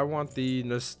 I want the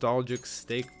nostalgic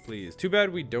steak, please. Too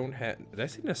bad we don't have... Did I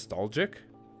say nostalgic?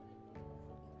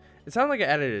 It sounded like I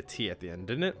added a T at the end,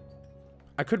 didn't it?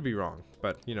 I could be wrong,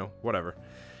 but, you know, whatever.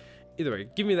 Either way,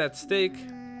 give me that steak.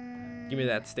 Give me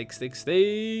that steak.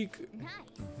 Nice.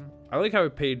 I like how we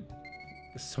paid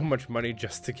so much money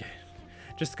just to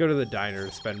go to the diner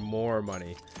and spend more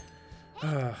money.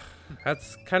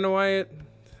 That's kind of why it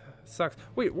sucks.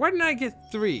 Wait, why didn't I get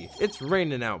 3? It's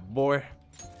raining out, boy.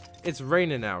 It's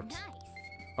raining out. Nice.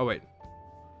 Oh, wait.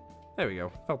 There we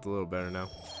go. Felt a little better now.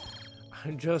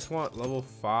 I just want level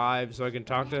 5 so I can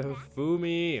talk to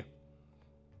Hifumi.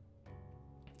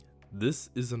 This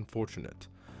is unfortunate.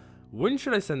 When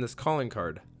should I send this calling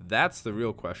card? That's the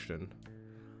real question.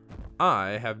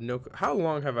 I have no... How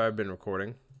long have I been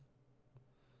recording?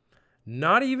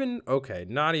 Not even... Okay,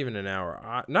 not even an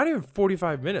hour. Not even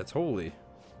 45 minutes. Holy.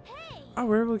 Hey. Oh, we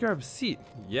were able to grab a seat.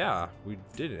 Yeah, we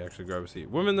did actually grab a seat.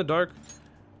 Women in the dark.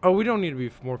 Oh, we don't need to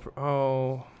be more...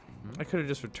 Oh... I could have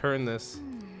just returned this.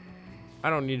 I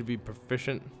don't need to be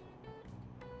proficient.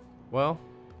 Well,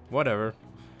 whatever.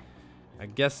 I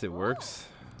guess it works.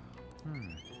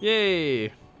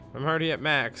 Yay! I'm already at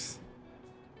max.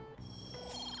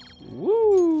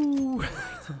 Woo!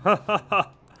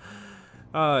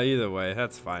 Either way,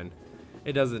 that's fine.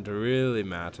 It doesn't really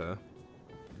matter.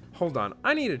 Hold on,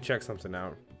 I need to check something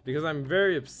out because I'm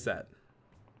very upset.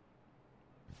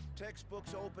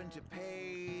 Textbooks open to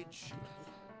page.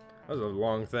 That was a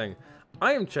long thing.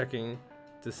 I am checking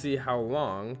to see how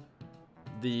long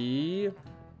the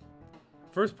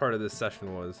first part of this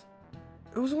session was.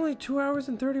 It was only 2 hours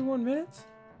and 31 minutes?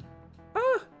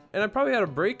 And I probably had a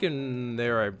break in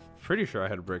there. I'm pretty sure I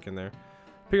had a break in there.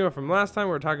 Picking up from last time,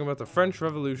 we were talking about the French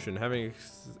Revolution. Having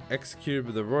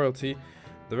executed the royalty,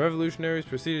 the revolutionaries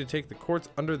proceeded to take the courts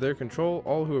under their control.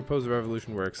 All who opposed the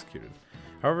revolution were executed.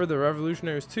 However, the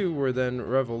revolutionaries too were then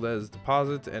reveled as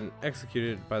deposits and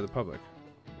executed by the public.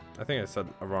 I think I said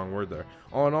a wrong word there.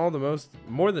 All in all,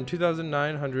 more than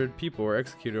 2,900 people were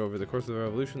executed over the course of the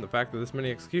revolution. The fact that this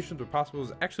many executions were possible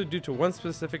is actually due to one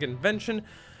specific invention,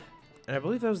 and I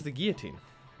believe that was the guillotine.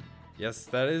 Yes,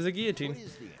 that is a guillotine.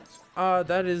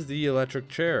 That is the electric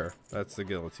chair. That's the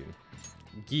guillotine.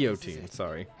 Guillotine,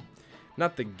 sorry.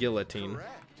 Not the guillotine.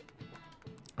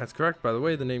 That's correct. By the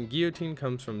way, the name guillotine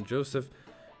comes from Joseph,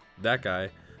 that guy,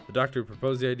 the doctor who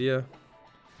proposed the idea.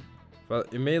 Well,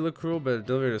 it may look cruel, but it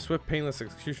delivered a swift, painless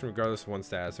execution regardless of one's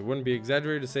status. It wouldn't be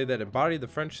exaggerated to say that it embodied the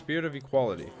French spirit of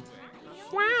equality.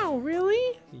 Wow,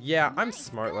 really? Yeah, I'm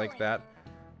smart like that.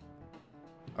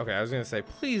 Okay, I was gonna say,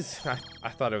 please. I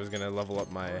thought I was gonna level up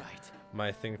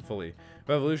my thing fully.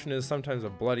 Revolution is sometimes a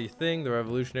bloody thing. The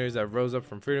revolutionaries that rose up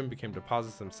from freedom became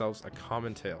deposits themselves, a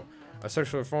common tale. A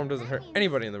social reform doesn't hurt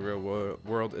anybody in the real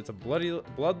world. It's a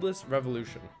bloodless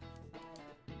revolution.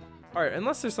 Alright,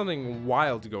 unless there's something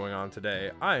wild going on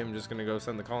today, I'm just gonna go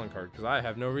send the calling card because I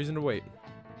have no reason to wait.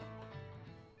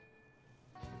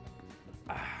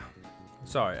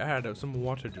 Sorry, I had some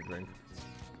water to drink.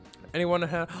 Anyone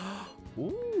have?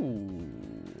 Ooh.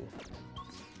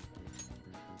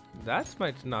 That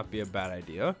might not be a bad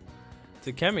idea.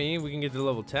 To Kemi, we can get to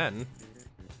level 10.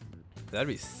 That'd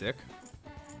be sick.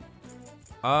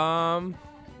 Yeah.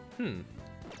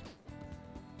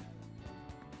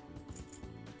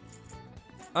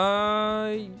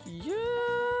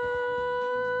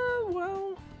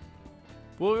 Well,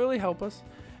 will it really help us?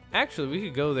 Actually, we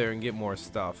could go there and get more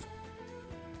stuff.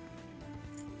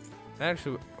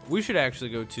 Actually, we should actually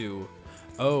go to.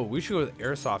 Oh, we should go to the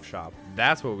airsoft shop.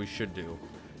 That's what we should do.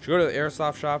 We should go to the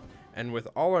airsoft shop, and with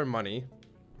all our money,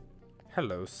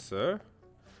 hello, sir.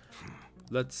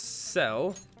 Let's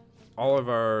sell all of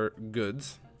our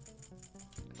goods,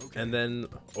 and then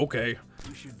okay.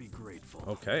 You should be grateful.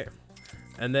 Okay,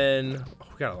 and then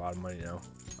we got a lot of money now.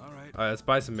 All right. Let's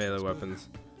buy some melee weapons.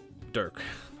 Dirk.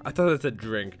 I thought that said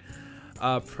drink.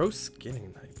 Pro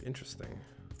skinning knife. Interesting.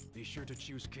 Be sure to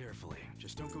choose carefully.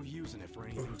 Just don't go using it for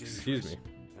anything dangerous. Excuse me.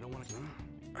 I don't want to.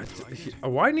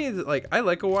 Y needs, like, I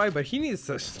like a Y, but he needs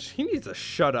to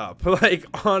shut up. Like,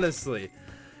 honestly,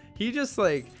 he just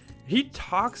like he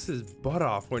talks his butt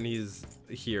off when he's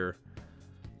here.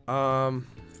 I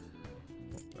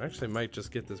actually might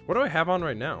just get this. What do I have on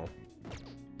right now?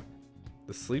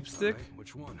 The sleep stick. Right,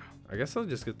 which one? I guess I'll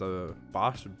just get the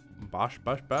Bosch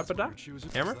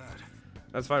hammer.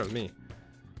 That's fine with me.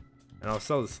 And I'll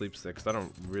sell the sleep stick 'cause I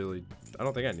don't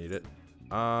think I need it.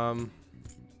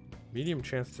 Medium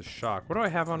chance to shock. What do I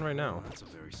have on right now? That's a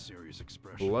very serious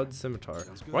expression. Blood scimitar.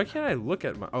 Why can't I look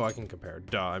at my? Oh, I can compare.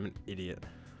 Duh, I'm an idiot.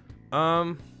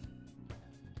 Oh,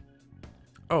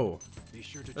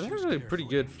 that's actually pretty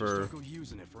good for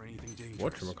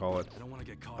whatchamacallit.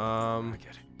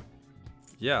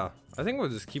 Yeah, I think we'll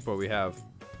just keep what we have.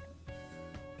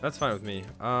 That's fine with me.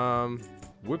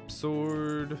 Whip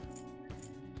sword.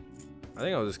 I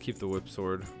think I'll just keep the whip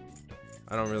sword.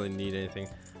 I don't really need anything.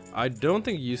 I don't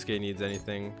think Yusuke needs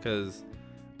anything because,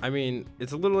 I mean,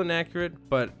 it's a little inaccurate,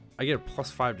 but I get a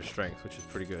 +5 to strength, which is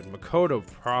pretty good. Makoto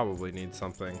probably needs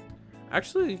something.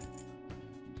 Actually,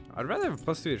 I'd rather have a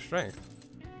 +2 to strength.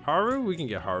 Haru, we can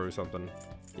get Haru something.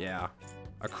 Yeah,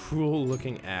 a cruel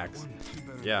looking axe.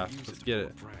 Yeah, let's get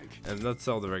it. And let's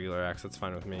sell the regular axe. That's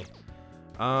fine with me.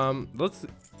 Let's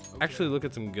actually look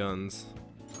at some guns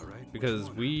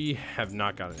because we have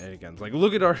not gotten any guns. Like,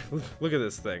 look at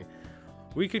this thing.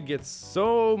 We could get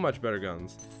so much better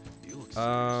guns.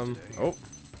 Oh,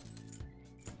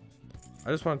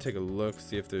 I just want to take a look,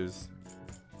 see if there's.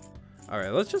 All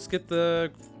right, let's just get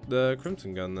the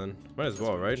crimson gun then. Might as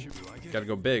well, right? Gotta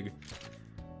go big.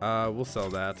 We'll sell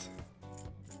that.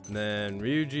 And then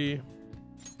Ryuji.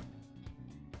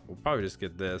 we'll probably just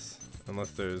get this.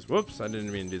 Unless there's... Whoops, I didn't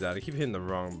mean to do that. I keep hitting the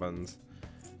wrong buttons.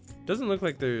 Doesn't look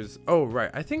like there's... Oh, right.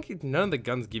 I think none of the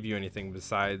guns give you anything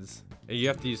besides... You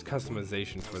have to use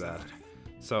customization for that.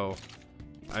 So,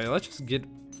 let's just get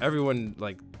everyone,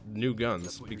 like, new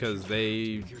guns. Because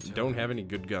they don't have any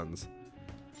good guns.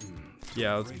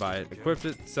 Yeah, let's buy it. Equip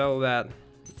it, sell that.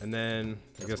 And then,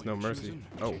 I guess no mercy.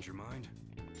 Oh.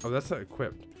 Oh, that's not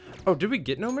equipped. Oh, did we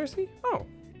get no mercy? Oh.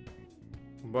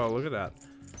 Well, look at that.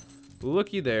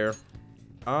 Looky there.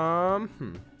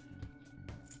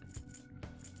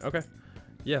 Okay.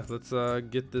 Yeah, let's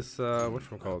get this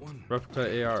whatchamacallit?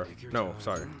 Replica AR. No,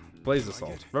 sorry. Blaze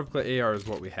Assault. Replica AR is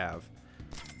what we have.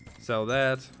 Sell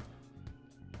that.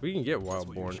 We can get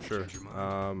Wildborn, sure.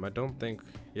 I don't think...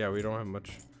 Yeah, we don't have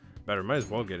much better. Might as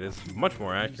well get it. It's much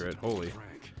more accurate. Holy.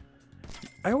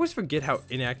 I always forget how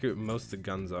inaccurate most of the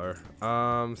guns are.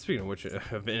 Speaking of which,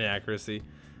 of inaccuracy,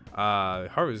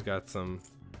 Haru's got some...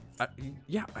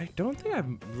 yeah, I don't think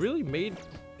I've really made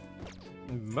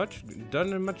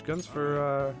done much guns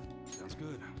for, Sounds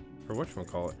good. For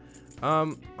whatchamacallit.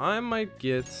 I might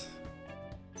get...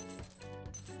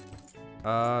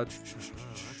 That's a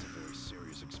very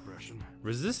serious expression.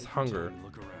 Resist hunger.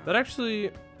 That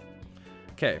actually...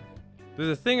 Okay. There's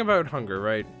a thing about hunger,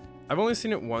 right? I've only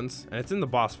seen it once, and it's in the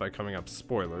boss fight coming up.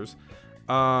 Spoilers.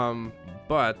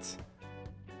 But...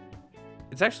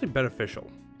 It's actually beneficial.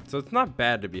 So it's not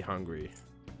bad to be hungry.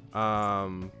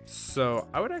 So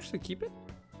I would actually keep it.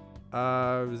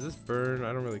 Resist burn,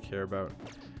 I don't really care about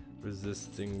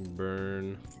resisting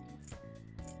burn.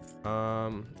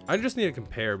 I just need to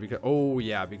compare because, oh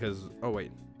yeah, because, oh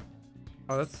wait.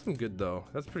 Oh, that's some good though.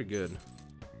 That's pretty good.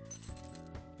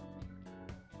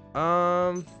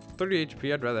 30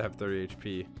 HP, I'd rather have 30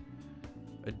 HP.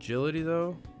 Agility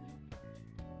though?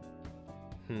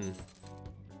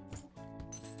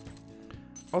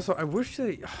 Also, I wish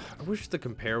the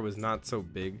compare was not so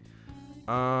big.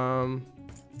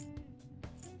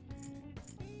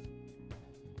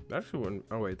 Actually wouldn't.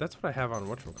 Oh wait, that's what I have on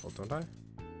whatchamacallit, don't I?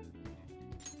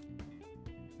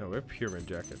 No, we have pyramid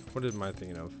jacket. What am I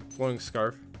thinking of? Flowing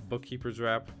scarf, bookkeeper's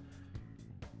wrap.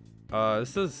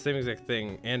 This does the same exact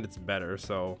thing, and it's better.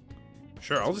 So,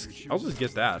 sure, I'll just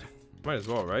get that. Might as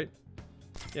well, right?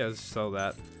 Yeah, let's sell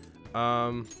that.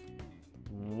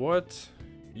 What?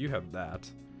 You have that.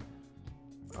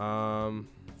 I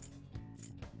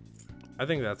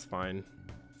think that's fine.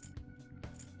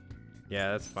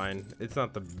 Yeah, that's fine. It's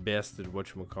not the best at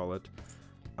whatchamacallit.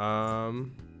 Oh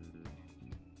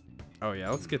yeah,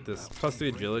 let's get this. Plus 3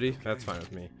 agility. That's fine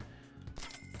with me.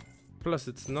 Plus,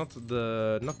 it's not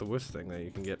the worst thing that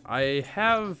you can get. I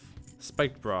have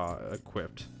spiked bra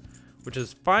equipped, which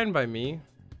is fine by me.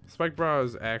 Spiked bra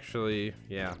is actually,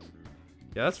 yeah,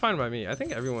 that's fine by me. I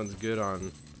think everyone's good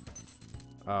on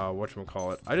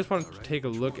whatchamacallit. I just wanted to take a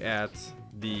look at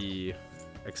the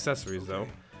accessories though,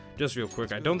 just real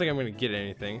quick. I don't think I'm gonna get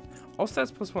anything. All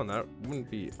stats +1. That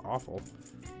wouldn't be awful.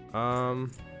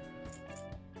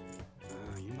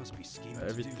 You must be scheming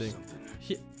Everything. to do something.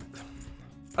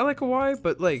 I like Hawaii,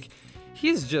 but like,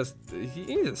 he needs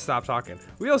to stop talking.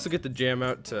 We also get to jam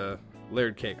out to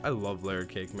Layered Cake. I love Layered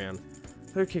Cake, man.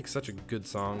 Layered Cake's such a good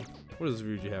song. What does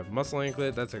Ryuji have? Muscle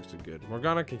Anklet, that's actually good.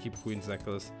 Morgana can keep Queen's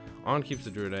Necklace. On keeps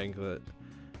the Druid Anklet.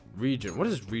 Regent, what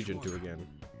does Regent do again?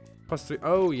 +3,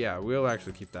 oh yeah, we'll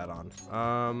actually keep that on.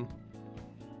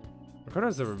 Morgana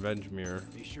has the Revenge Mirror.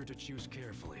 Be sure to choose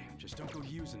carefully. Just don't go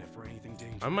using it for anything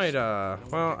dangerous. I might,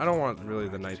 well, I don't want really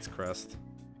the Knight's Crest.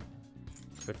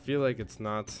 I feel like it's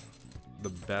not the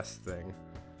best thing.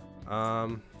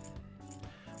 Well,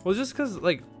 just because,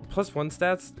 like, +1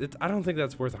 stats, I don't think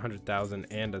that's worth 100,000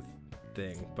 and a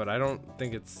thing, but I don't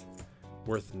think it's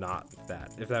worth not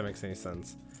that, if that makes any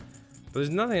sense. But there's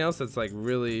nothing else that's, like,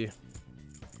 really...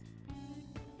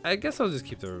 I guess I'll just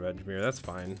keep the Revenge Mirror, that's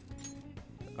fine.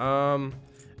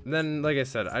 Then, like I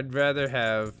said, I'd rather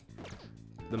have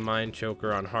the Mind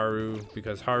Choker on Haru,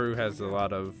 because Haru has a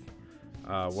lot of,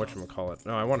 whatchamacallit.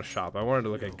 No, I want to shop. I wanted to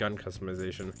look at gun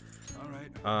customization.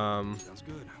 Alright, sounds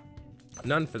good.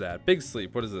 None for that. Big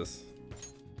Sleep, what is this?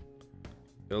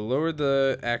 It'll lower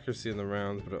the accuracy in the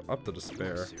rounds, but it'll up the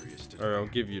despair. Or it'll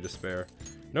give you despair.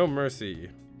 No Mercy.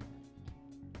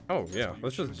 Oh, yeah,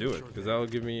 let's just do it, because that'll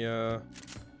give me,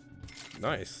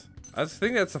 nice. I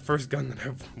think that's the first gun that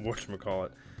I've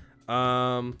whatchamacallit.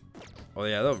 Oh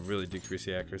yeah, that'll really decrease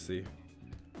the accuracy.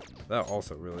 That'll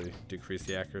also really decrease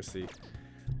the accuracy,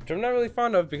 which I'm not really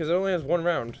fond of because it only has 1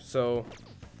 round, so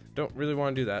don't really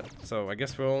want to do that. So I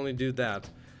guess we'll only do that.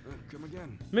 Come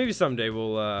again. Maybe someday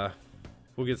we'll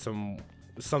get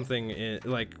something in,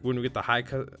 like when we get the high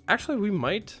cut. Actually, we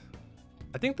might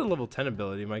I think the level 10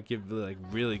 ability might give like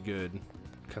really good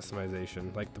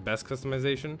customization, like the best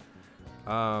customization.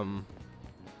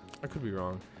 I could be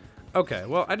wrong. Okay,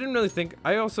 well, I didn't really think.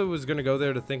 I also was gonna go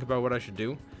there to think about what I should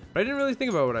do, but I didn't really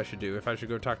think about what I should do, if I should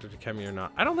go talk to Takemi or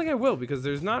not. I don't think I will, because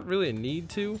there's not really a need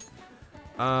to.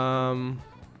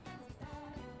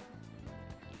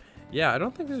 Yeah, I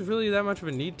don't think there's really that much of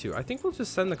a need to. I think we'll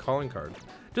just send the calling card.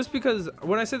 Just because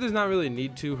when I said there's not really a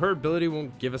need to, her ability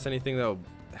won't give us anything that'll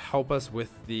help us with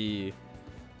the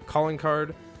calling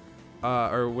card,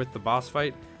 or with the boss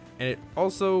fight. And it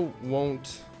also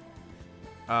won't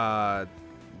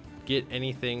get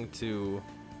anything to,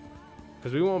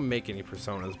 because we won't make any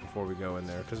personas before we go in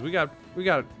there, because we got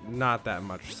not that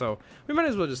much, so we might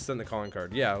as well just send the calling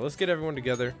card. Yeah, let's get everyone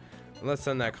together and let's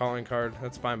send that calling card.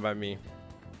 That's fine by me.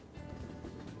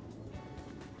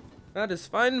 That is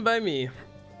fine by me.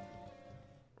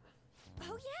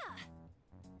 Oh yeah.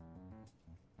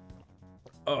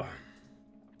 Oh,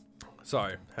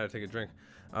 sorry, had to take a drink.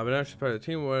 But now she's part of the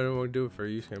team. What do we do for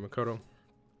Yusuke and Makoto?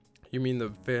 You mean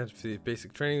the fancy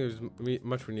basic training? There's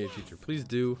much we need a teacher. Please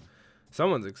do.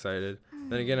 Someone's excited.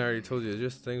 Then again, I already told you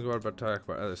just things. What about talk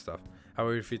about other stuff? How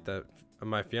will we defeat that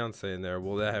my fiance in there?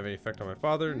 Will that have any effect on my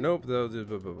father? Nope. They'll do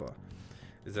blah blah blah.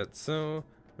 Is that so?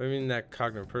 I mean, that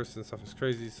cognitive person stuff is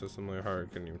crazy. So similar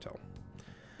hard, couldn't even tell.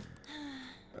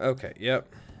 Okay. Yep.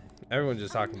 Everyone's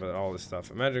just talking about all this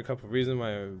stuff. Imagine a couple of reasons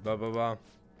why blah blah blah.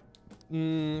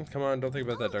 Come on, don't think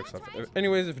about that dark stuff.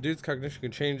 Anyways, if a dude's cognition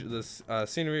can change the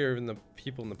scenery or even the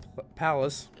people in the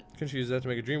palace, couldn't you use that to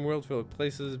make a dream world filled with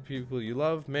places, people you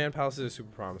love? Man, palaces are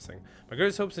super promising. My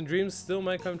greatest hopes and dreams still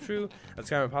might come true. That's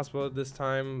kind of impossible at this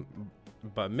time,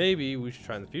 but maybe we should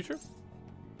try in the future.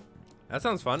 That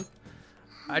sounds fun.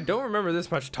 I don't remember this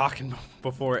much talking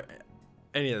before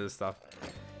any of this stuff.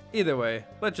 Either way,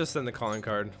 let's just send the calling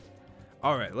card.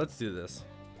 All right, let's do this.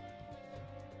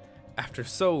 After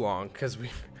so long, because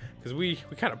we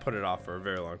kind of put it off for a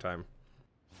very long time.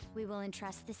 We will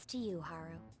entrust this to you,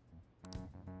 Haru.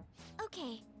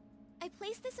 Okay. I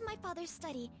place this in my father's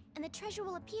study, and the treasure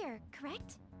will appear,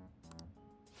 correct?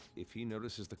 If he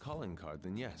notices the calling card,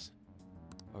 then yes.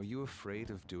 Are you afraid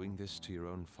of doing this to your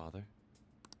own father?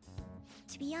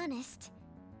 To be honest,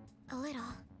 a little.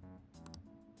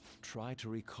 Try to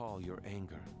recall your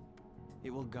anger. It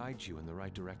will guide you in the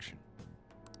right direction.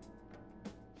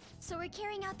 So we're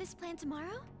carrying out this plan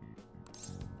tomorrow?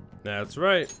 That's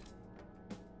right.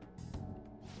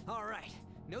 All right.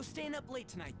 No staying up late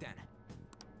tonight then.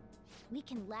 We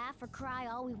can laugh or cry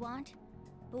all we want,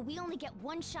 but we only get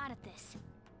one shot at this.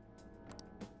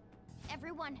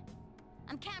 Everyone,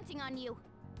 I'm counting on you.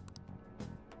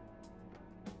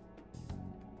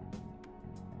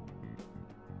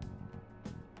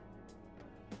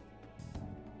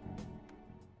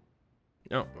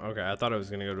 Oh, okay. I thought I was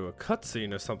gonna go to a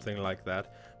cutscene or something like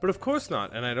that, but of course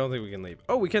not. And I don't think we can leave.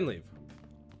 Oh, we can leave.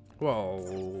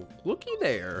 Whoa, looky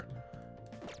there.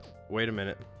 Wait a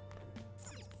minute.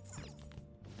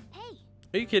 Hey.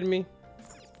 Are you kidding me?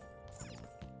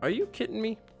 Are you kidding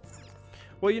me?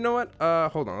 Well, you know what?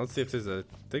 Hold on. Let's see if there's a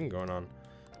thing going on.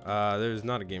 There's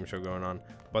not a game show going on,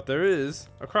 but there is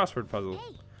a crossword puzzle.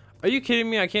 Hey. Are you kidding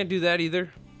me? I can't do that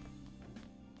either.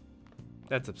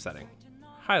 That's upsetting.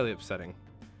 Highly upsetting.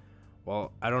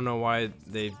 Well, I don't know why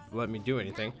they let me do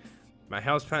anything. My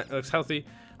house plant looks healthy.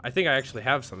 I think I actually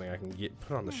have something I can get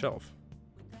put on the shelf.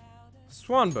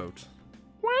 Swan boat.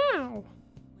 Wow.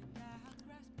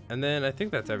 And then I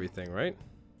think that's everything, right?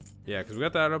 Yeah, because we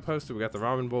got the auto poster, we got the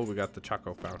ramen bowl, we got the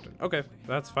choco fountain. Okay,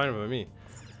 that's fine with me.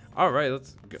 All right,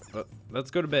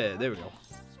 let's go to bed. There we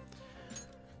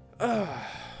go.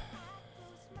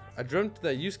 I dreamt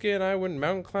that Yusuke and I went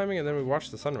mountain climbing and then we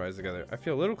watched the sunrise together. I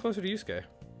feel a little closer to Yusuke.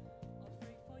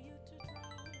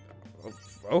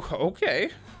 Oh, okay.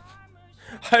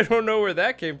 I don't know where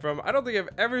that came from. I don't think I've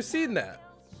ever seen that.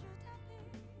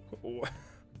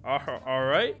 All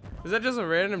right. Is that just a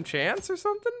random chance or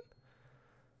something?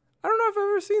 I don't know if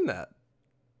I've ever seen that.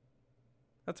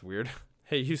 That's weird.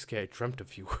 Hey, Yusuke, I dreamt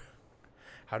of you.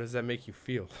 How does that make you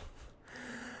feel?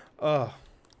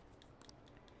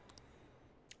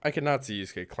 I cannot see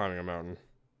Yusuke climbing a mountain.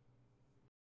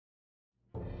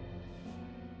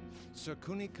 Sir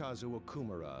Kunikazu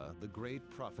Okumura, the great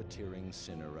profiteering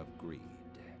sinner of greed.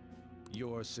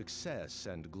 Your success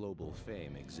and global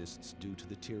fame exists due to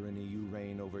the tyranny you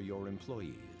reign over your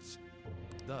employees.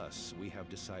 Thus, we have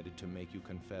decided to make you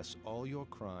confess all your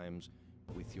crimes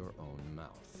with your own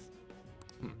mouth.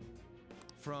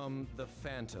 From the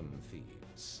Phantom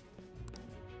Thieves.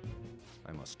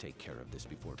 I must take care of this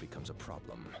before it becomes a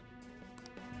problem.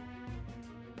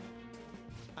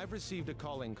 I've received a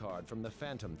calling card from the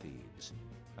Phantom Thieves.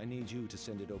 I need you to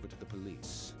send it over to the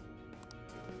police.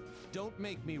 Don't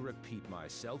make me repeat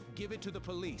myself. Give it to the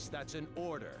police. That's an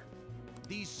order.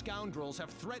 These scoundrels have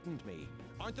threatened me.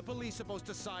 Aren't the police supposed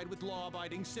to side with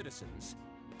law-abiding citizens?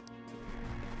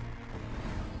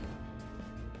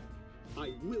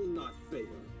 I will not fail.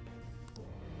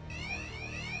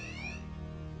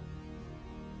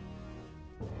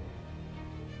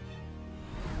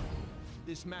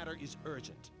 This matter is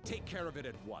urgent. Take care of it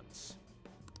at once.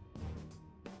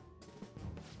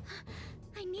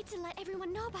 I need to let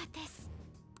everyone know about this.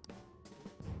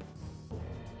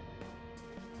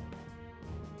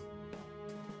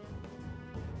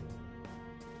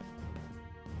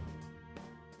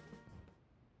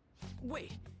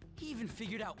 Wait, he even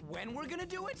figured out when we're gonna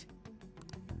do it?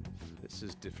 This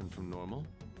is different from normal.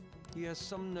 He has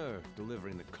some nerve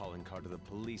delivering the calling card to the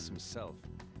police himself.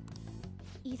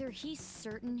 Either he's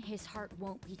certain his heart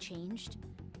won't be changed,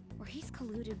 or he's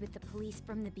colluded with the police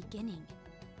from the beginning.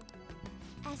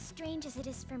 As strange as it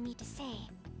is for me to say,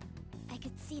 I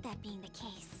could see that being the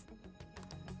case.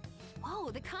 Whoa,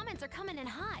 the comments are coming in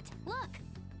hot! Look!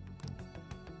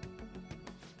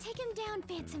 Take him down,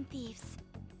 Phantom Thieves.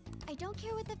 I don't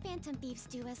care what the Phantom Thieves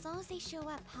do as long as they show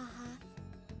up, haha.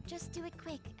 Just do it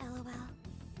quick, LOL.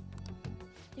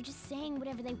 They're just saying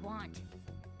whatever they want.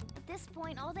 At this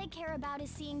point, all they care about is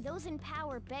seeing those in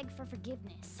power beg for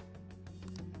forgiveness.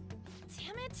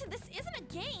 Damn it, this isn't a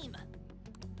game!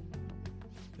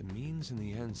 The means and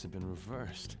the ends have been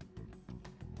reversed.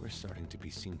 We're starting to be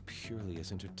seen purely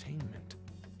as entertainment.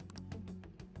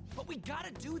 But we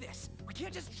gotta do this! We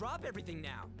can't just drop everything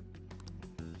now!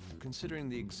 Considering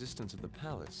the existence of the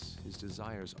palace, his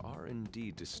desires are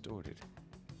indeed distorted.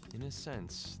 In a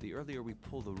sense, the earlier we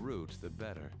pull the root, the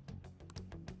better.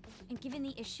 And given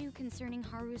the issue concerning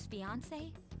Haru's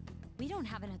fiancé, we don't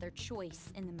have another choice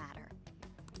in the matter.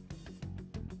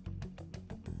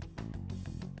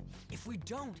 If we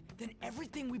don't, then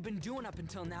everything we've been doing up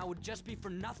until now would just be for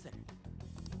nothing.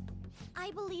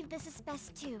 I believe this is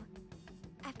best too.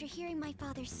 After hearing my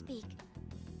father speak,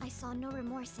 I saw no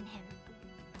remorse in him.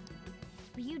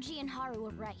 Ryuji and Haru were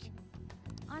right.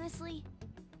 Honestly,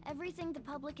 everything the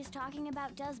public is talking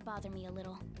about does bother me a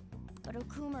little. But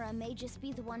Okumura may just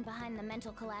be the one behind the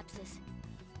mental collapses.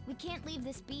 We can't leave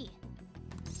this be.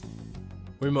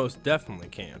 We most definitely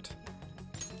can't.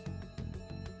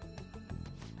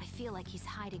 I feel like he's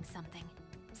hiding something.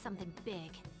 Something big.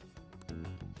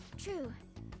 True.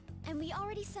 And we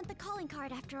already sent the calling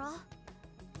card after all.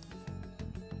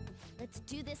 Let's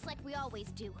do this like we always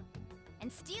do.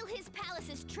 And steal his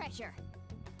palace's treasure.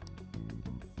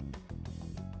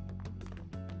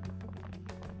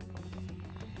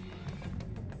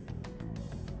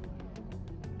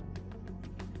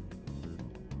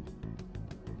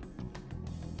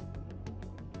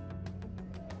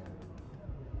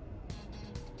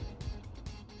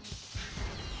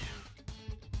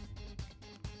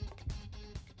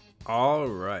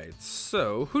 Alright,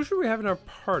 so who should we have in our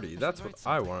party? That's what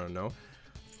I want to know.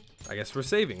 I guess we're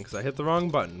saving because I hit the wrong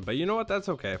button, but you know what? That's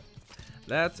okay.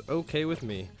 That's okay with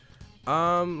me.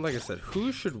 Like I said,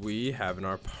 who should we have in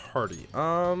our party?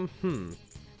 I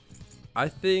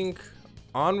think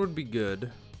On would be good.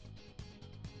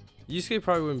 Yusuke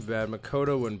probably wouldn't be bad.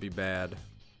 Makoto wouldn't be bad.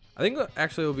 I think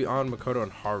actually it'll be On, Makoto,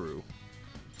 and Haru.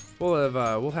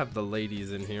 We'll have the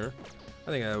ladies in here.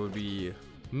 I think that would be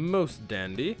most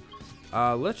dandy.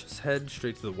 Let's just head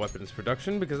straight to the weapons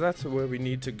production because that's where we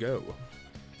need to go.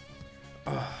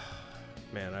 Oh,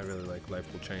 man, I really like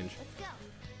Life Will Change. Let's go.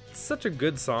 It's such a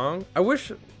good song. I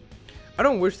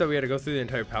don't wish that we had to go through the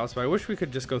entire palace, but I wish we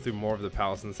could just go through more of the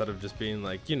palace instead of just being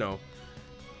like, you know,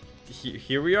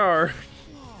 here we are.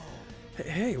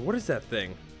 Hey, what is that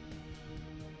thing?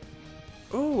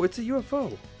 Oh, it's a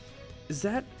UFO. Is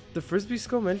that the Frisbee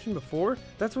skull mentioned before?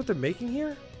 That's what they're making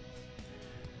here?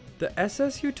 The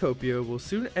SS Utopia will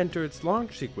soon enter its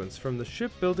launch sequence from the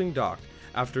shipbuilding dock.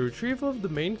 After retrieval of the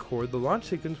main core, the launch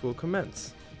sequence will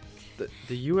commence.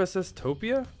 The USS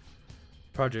Topia?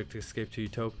 Project Escape to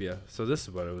Utopia. So this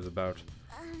is what it was about.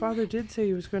 Father did say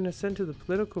he was going to send to the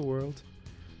political world.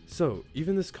 So,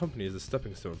 even this company is a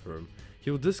stepping stone for him.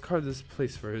 He will discard this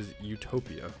place for his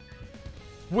Utopia.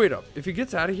 Wait up, if he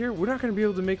gets out of here, we're not going to be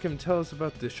able to make him tell us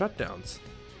about the shutdowns.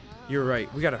 You're right,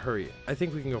 we gotta hurry. I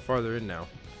think we can go farther in now.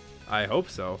 I hope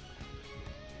so.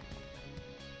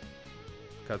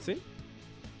 Cutscene?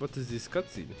 What is this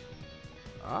cutscene?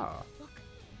 Ah. Look,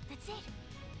 that's it.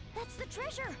 That's the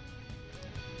treasure.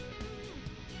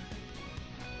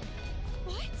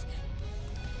 What?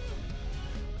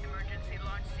 Emergency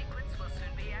launch sequence will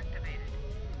soon be activated.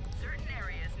 Certain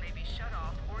areas may be shut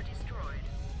off or destroyed.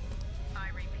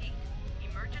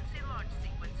 emergency launch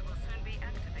sequence will soon be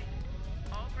activated.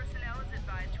 All personnel is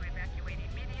advised to evacuate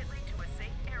immediately to a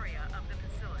safe area of the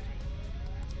facility.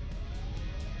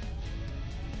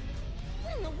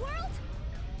 What in the world?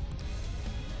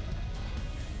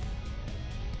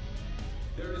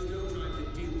 There is no time to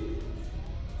deal with it.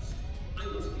 I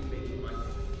must be making my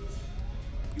plans.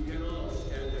 You can all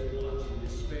stand and watch in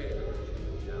despair as you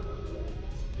go down along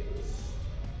this space.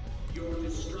 Your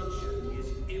destruction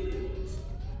is imminent.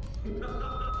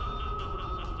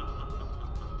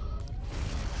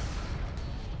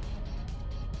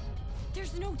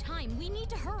 There's no time. We need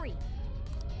to hurry.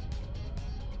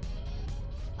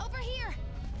 Over here.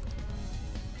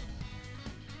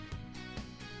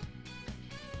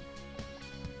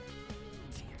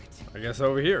 I guess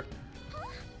over here.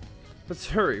 Let's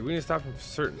hurry. We need to stop him for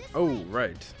certain. Oh,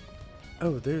 right.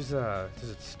 Oh, there's a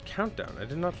countdown. I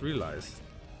did not realize.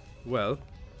 Well,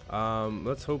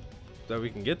 let's hope that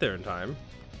we can get there in time.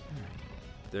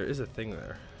 There is a thing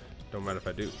there. Don't mind if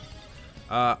I do.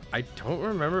 I don't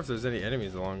remember if there's any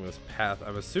enemies along this path.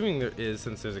 I'm assuming there is,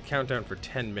 since there's a countdown for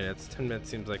 10 minutes. 10 minutes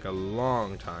seems like a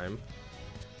long time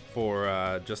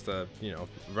for just a, you know,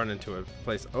 run into a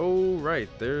place. Oh, right.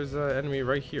 There's an enemy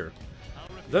right here.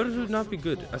 That would not be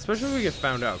good, especially if we get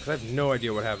found out, because I have no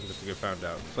idea what happens if we get found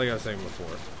out. Like I was saying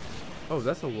before. Oh,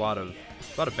 that's a lot of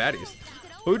baddies.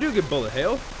 But we do get bullet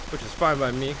hail, which is fine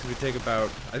by me, because we take about,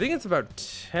 I think it's about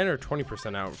 10 or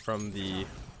 20% out from the,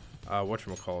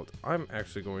 whatchamacallit. I'm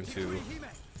actually going to,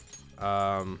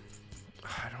 I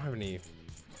don't have any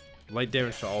light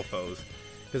damage to all foes,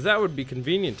 because that would be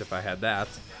convenient if I had that.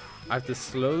 I have to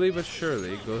slowly but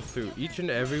surely go through each and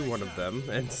every one of them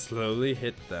and slowly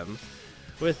hit them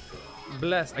with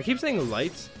bless. I keep saying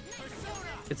light.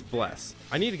 It's bless.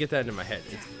 I need to get that into my head.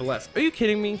 It's bless. Are you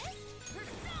kidding me?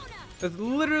 That's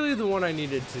literally the one I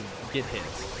needed to get hit.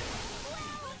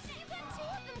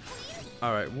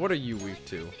 Alright, what are you weak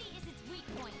to?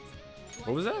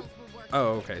 What was that?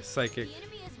 Oh, okay. Psychic.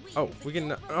 Oh, we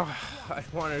can... Oh, I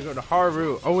wanted to go to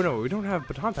Haru. Oh, no, we don't have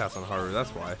baton pass on Haru. That's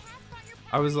why.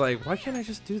 I was like, why can't I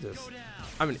just do this?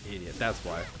 I'm an idiot. That's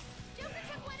why.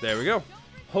 There we go.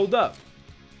 Hold up.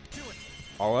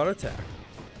 All out attack.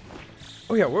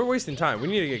 Oh yeah, we're wasting time. We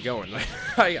need to get going.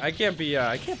 I can't be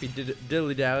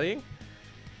dilly dallying.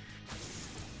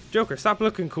 Joker, stop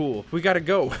looking cool. We gotta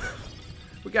go.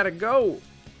 We gotta go.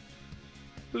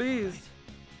 Please.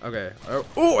 Okay.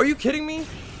 Oh, are you kidding me?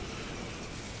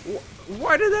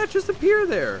 Why did that just appear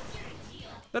there?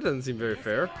 That doesn't seem very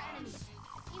fair.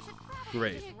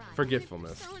 Great.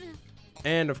 Forgetfulness.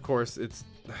 And of course, it's...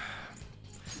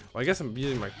 Well, I guess I'm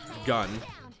using my gun.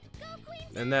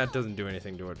 And that doesn't do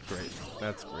anything to it. Great.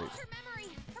 That's great.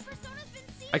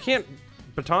 I can't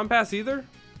baton pass either?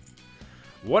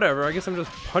 Whatever. I guess I'm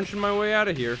just punching my way out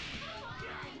of here.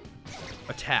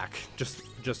 Attack.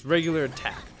 Just regular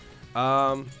attack.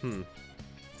 It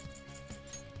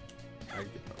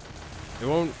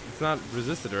won't... It's not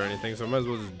resisted or anything, so I might as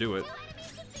well just do it.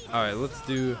 Alright, let's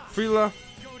do Freela.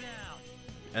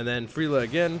 And then Freela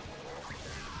again.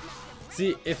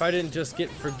 See, if I didn't just get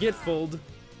forgetful.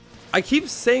 I keep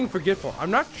saying forgetful.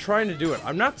 I'm not trying to do it.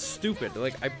 I'm not stupid.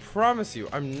 Like, I promise you,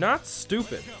 I'm not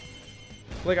stupid.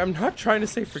 Like, I'm not trying to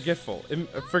say forgetful.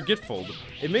 Forgetful.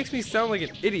 It makes me sound like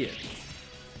an idiot.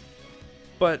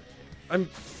 But I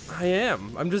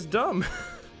am. I'm just dumb.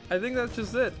 I think that's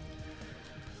just it.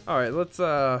 Alright, let's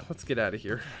get out of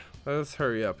here. Let's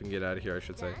hurry up and get out of here, I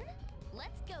should say.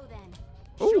 Let's go then.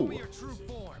 Oh!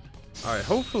 Alright,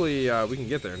 hopefully we can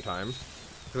get there in time.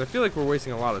 Because I feel like we're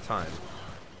wasting a lot of time.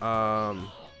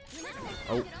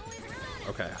 Oh.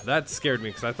 Okay, that scared me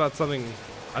because I thought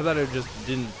it just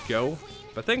didn't go.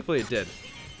 But thankfully it did.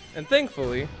 And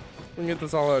thankfully, we can get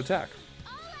this all-out attack.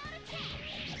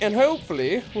 And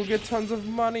hopefully, we'll get tons of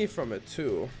money from it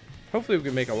too. Hopefully we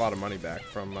can make a lot of money back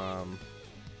from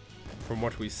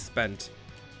what we spent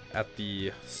at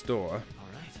the store.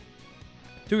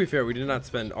 To be fair, we did not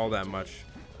spend all that much.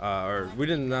 Or we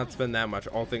did not spend that much,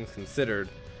 all things considered.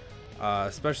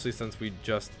 Especially since we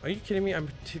just... Are you kidding me? I'm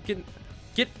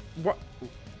get what?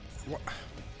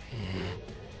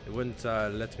 It wouldn't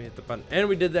let me hit the button. And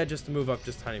we did that just to move up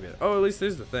just a tiny bit. Oh, at least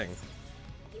there's the thing.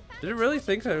 Did it really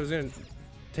think that it was going to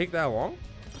take that long?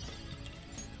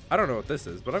 I don't know what this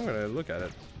is, but I'm going to look at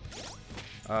it.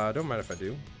 Don't mind if I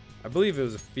do. I believe it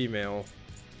was a female...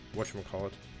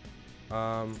 Whatchamacallit.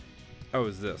 Oh,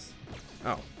 is this?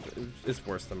 Oh, it's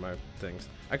worse than my things.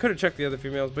 I could have checked the other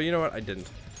females, but you know what? I didn't.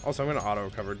 Also, I'm going to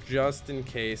auto-recover just in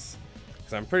case,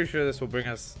 because I'm pretty sure this will bring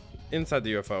us inside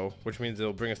the UFO, which means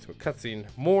it'll bring us to a cutscene,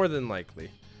 more than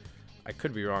likely. I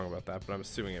could be wrong about that, but I'm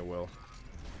assuming it will.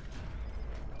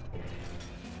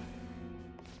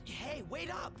 Hey,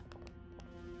 wait up!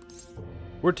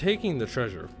 We're taking the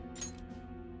treasure.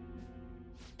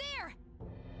 There!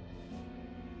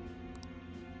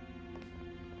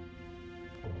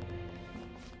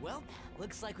 Well,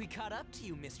 looks like we caught up to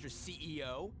you, Mr.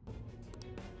 CEO.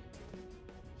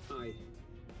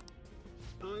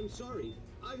 I'm sorry.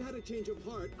 I've had a change of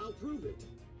heart. I'll prove it.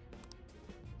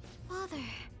 Father.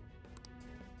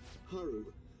 Haru,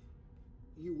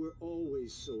 you were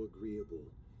always so agreeable.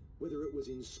 Whether it was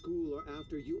in school or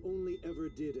after, you only ever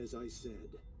did as I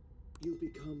said. You've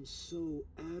become so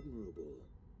admirable.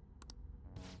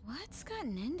 What's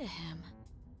gotten into him?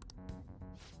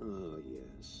 Ah,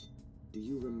 yes. Do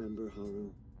you remember,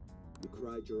 Haru? You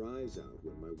cried your eyes out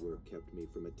when my work kept me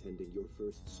from attending your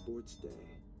first sports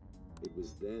day. It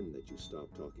was then that you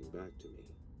stopped talking back to me.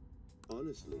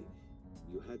 Honestly,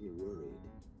 you had me worried.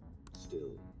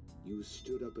 Still, you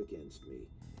stood up against me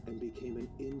and became an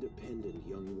independent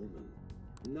young woman.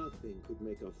 Nothing could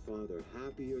make a father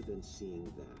happier than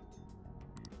seeing that.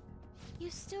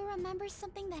 You still remember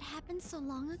something that happened so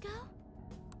long ago?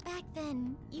 Back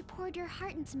then, you poured your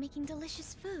heart into making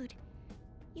delicious food.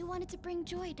 You wanted to bring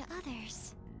joy to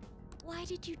others. Why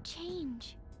did you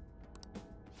change?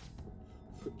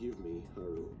 Forgive me,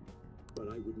 Haru, but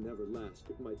I would never last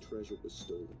if my treasure was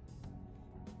stolen.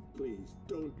 Please,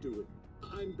 don't do it.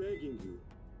 I'm begging you.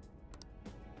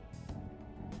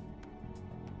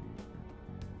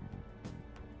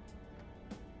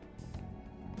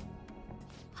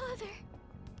 Father,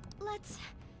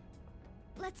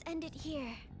 let's end it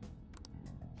here.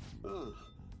 Ah,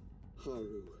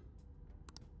 Haru.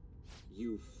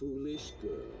 You foolish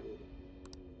girl.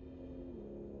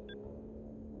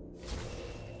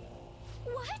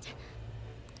 What?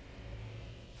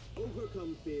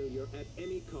 Overcome failure at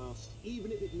any cost,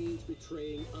 even if it means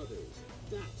betraying others.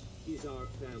 That is our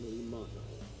family motto.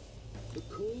 The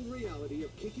cold reality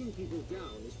of kicking people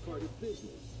down is part of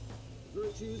business.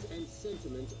 Virtues and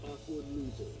sentiments are for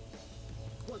losers.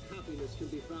 What happiness can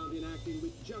be found in acting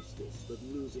with justice but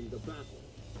losing the battle?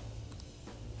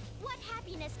 What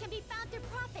happiness can be found through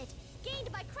profit,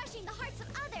 gained by crushing the hearts of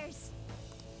others?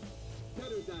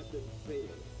 Better that than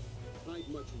fail. I'd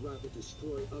much rather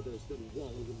destroy others than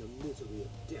wallow in the misery of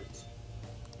debt.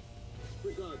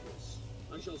 Regardless,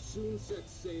 I shall soon set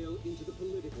sail into the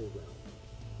political realm,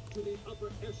 to the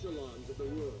upper echelons of the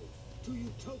world, to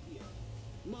Utopia.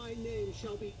 My name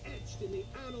shall be etched in the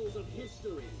annals of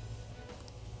history.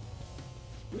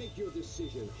 Make your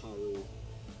decision, Haru.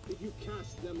 If you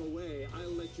cast them away,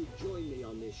 I'll let you join me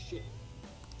on this ship.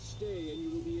 Stay and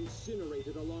you will be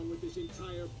incinerated along with this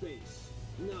entire base.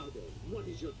 Now then, what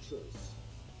is your choice?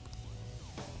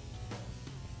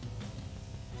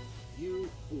 You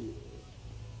fool.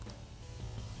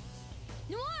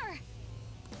 Noir!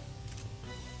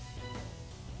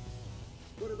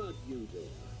 What about you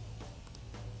there?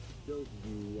 Don't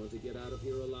you want to get out of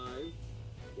here alive?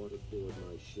 Want to board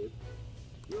my ship?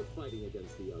 You're fighting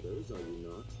against the others, are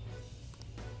you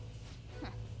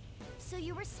not? So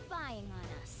you were spying on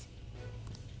us.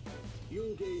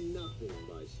 You'll gain nothing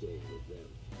by staying with them.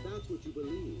 That's what you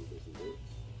believe, isn't it?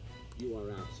 You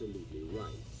are absolutely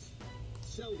right.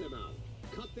 Sell them out.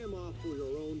 Cut them off for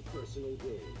your own personal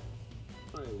gain.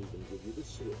 I'll even give you the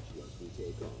switch once we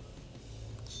take off.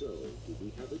 So, do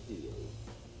we have a deal?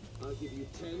 I'll give you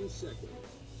 10 seconds.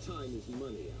 Time is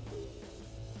money after all.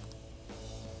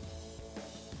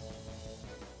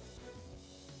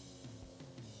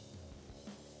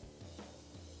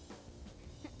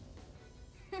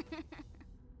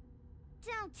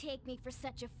 Don't take me for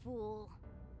such a fool.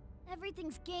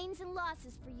 Everything's gains and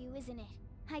losses for you, isn't it?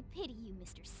 I pity you,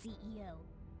 Mr. CEO.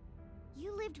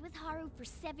 You lived with Haru for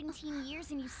 17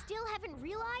 years and you still haven't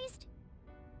realized?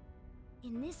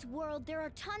 In this world, there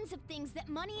are tons of things that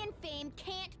money and fame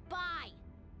can't buy.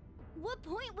 What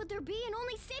point would there be in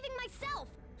only saving myself?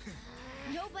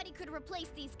 Nobody could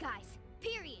replace these guys,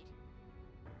 period.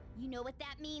 You know what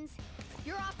that means?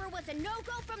 Your offer was a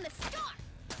no-go from the start!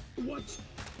 What?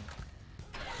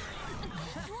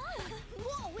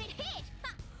 Whoa, it hit!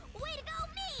 Way to go,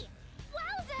 me!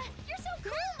 Wowza! You're so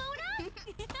cool, Mona!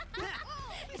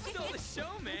 Still the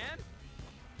show, man!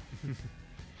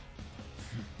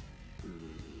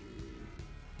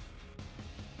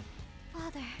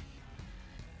 Father.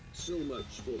 So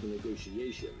much for the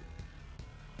negotiation.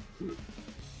 You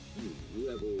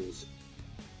rebels.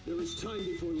 There is time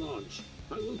before launch.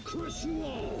 I will crush you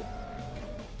all!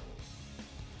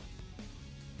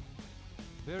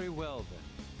 Very well, then.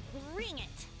 Bring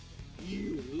it!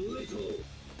 You little!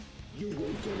 You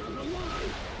won't get out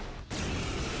alive!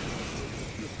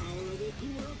 The power of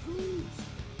Okumura foods!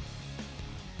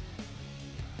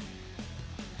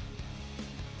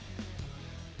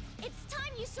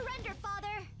 you surrender,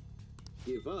 Father?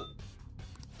 Give up?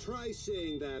 Try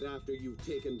saying that after you've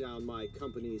taken down my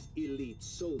company's elite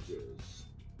soldiers.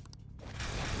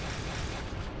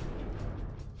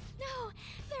 No,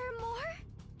 there are more?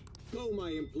 Go, my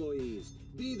employees.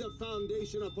 Be the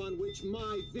foundation upon which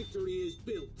my victory is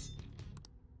built.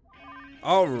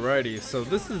 Alrighty, so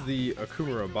this is the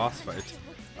Okumura boss fight.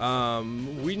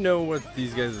 We know what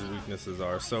these guys' weaknesses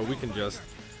are, so we can just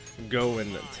go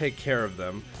and take care of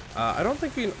them. I don't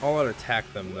think we can all-out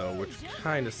attack them though, which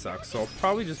kind of sucks. So I'll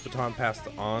probably just baton pass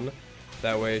to On.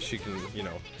 That way she can, you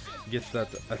know, get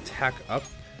that attack up,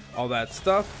 all that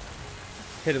stuff.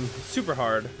 Hit him super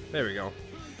hard. There we go.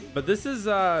 But this is,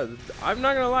 I'm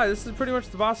not gonna lie, this is pretty much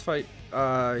the boss fight.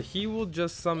 He will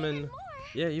just summon,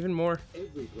 yeah, even more.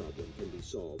 Every problem can be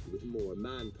solved with more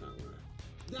manpower.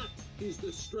 That is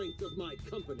the strength of my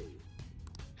company.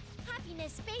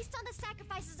 Happiness based on the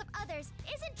sacrifices of others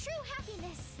isn't true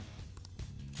happiness.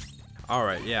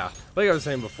 Alright, yeah. Like I was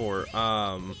saying before,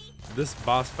 this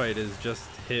boss fight is just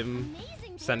him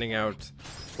sending out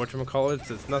whatchamacallits.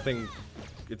 It's nothing,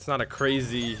 it's not a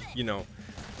crazy, you know,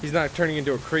 he's not turning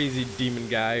into a crazy demon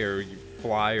guy or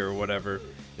fly or whatever.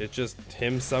 It's just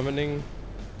him summoning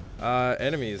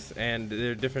enemies, and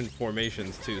they're different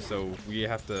formations too, so we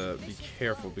have to be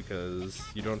careful because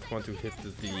you don't want to hit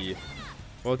the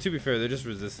well, to be fair, they're just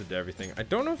resisted to everything. I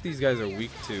don't know if these guys are weak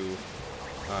to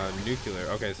nuclear.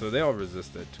 Okay, so they all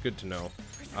resist it. Good to know.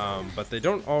 But they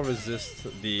don't all resist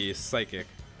the psychic.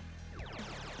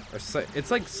 Or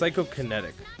it's like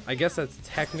psychokinetic. I guess that's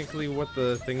technically what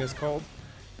the thing is called.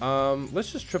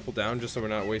 Let's just triple down just so we're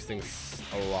not wasting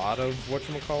a lot of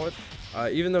whatchamacallit.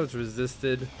 Even though it's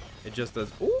resisted, it just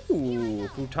does. Ooh,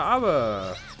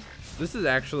 Futaba! This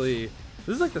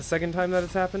is like the second time that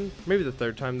it's happened. Maybe the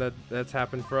third time that that's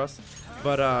happened for us.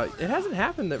 But it hasn't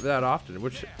happened that often,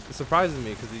 which surprises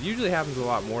me because it usually happens a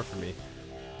lot more for me.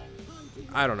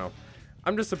 I don't know.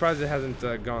 I'm just surprised it hasn't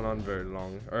gone on very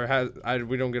long, or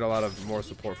we don't get a lot of more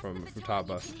support from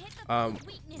Futaba.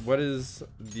 What is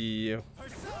the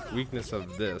weakness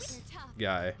of this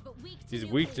guy? He's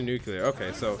weak to nuclear.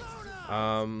 Okay, so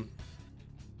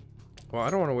well, I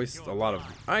don't want to waste a lot of.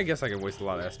 I guess I can waste a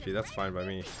lot of SP. That's fine by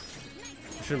me.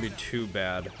 It shouldn't be too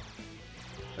bad.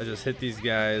 I just hit these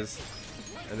guys,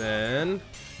 and then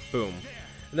boom,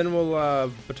 and then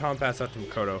we'll baton pass out to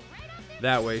Makoto.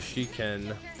 That way she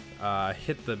can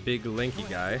hit the big lanky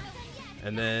guy,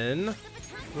 and then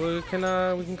we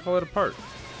can call it a part.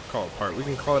 We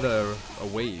can call it a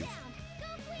wave.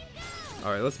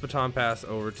 All right, let's baton pass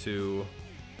over to.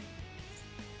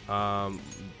 I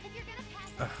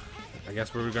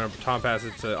guess we're gonna baton pass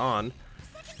it to On.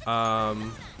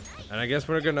 And I guess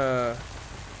we're gonna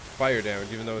fire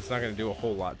damage, even though it's not gonna do a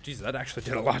whole lot. Jesus, that actually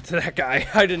did a lot to that guy.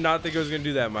 I did not think it was gonna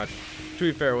do that much. To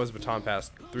be fair, it was baton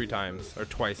passed 3 times, or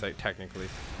twice, technically.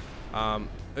 Oh,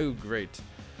 great.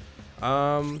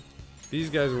 These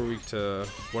guys were weak to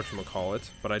whatchamacallit,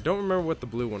 but I don't remember what the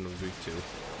blue one was weak to.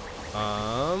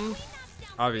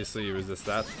 Obviously you resist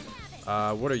that.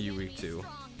 What are you weak to?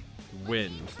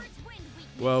 Wind.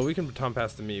 Well, we can baton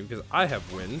pass to me because I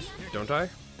have wind, don't I?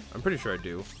 I'm pretty sure I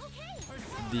do.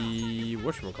 The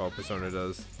whatchamacallit persona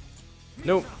does.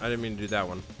 Nope, I didn't mean to do that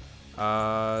one.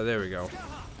 There we go.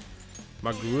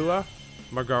 Magarula?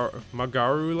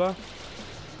 Magarula?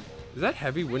 Is that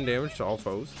heavy wind damage to all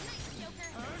foes?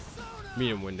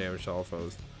 Medium wind damage to all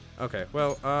foes. Okay,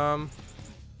 well,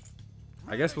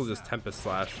 I guess we'll just Tempest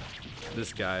Slash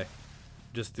this guy.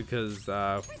 Just because,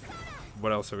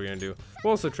 what else are we gonna do?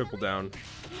 We'll also triple down.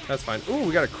 That's fine. Ooh,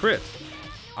 we got a crit.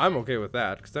 I'm okay with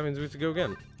that, because that means we have to go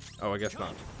again. Oh, I guess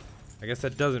not. I guess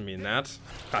that doesn't mean that.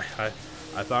 I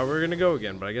thought we were gonna go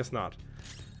again, but I guess not.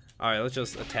 Alright, let's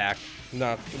just attack. We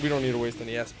don't need to waste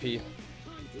any SP.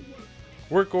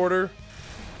 Work order.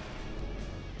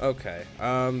 Okay.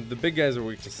 The big guys are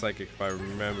weak to psychic, if I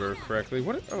remember correctly.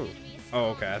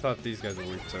 Oh, okay. I thought these guys were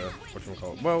weak to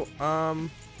whatchamacallit. Well,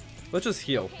 let's just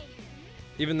heal.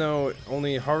 Even though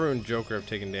only Haru and Joker have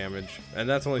taken damage, and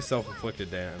that's only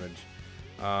self-inflicted damage.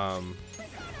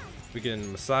 We can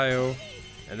Masayo,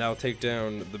 and that'll take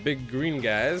down the big green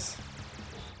guys.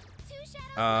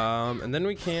 And then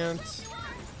we can't.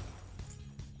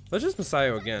 Let's just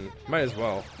Masayo again. Might as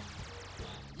well.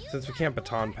 Since we can't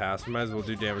baton pass, we might as well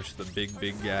do damage to the big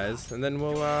guys. And then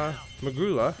we'll,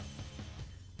 Magula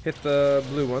hit the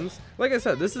blue ones. Like I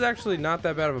said, this is actually not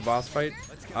that bad of a boss fight.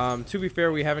 To be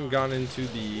fair, we haven't gone into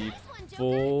the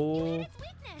full,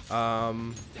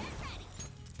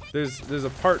 there's a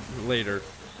part later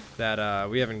that,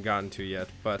 we haven't gotten to yet,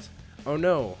 but, oh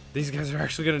no, these guys are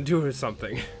actually gonna do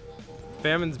something.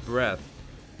 Famine's Breath.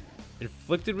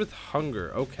 Inflicted with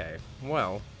hunger. Okay.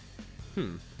 Well.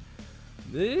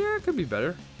 Yeah, it could be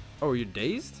better. Oh, are you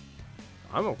dazed?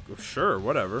 I'm sure,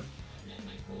 whatever.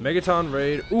 Megaton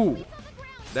raid. Ooh.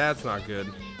 That's not good.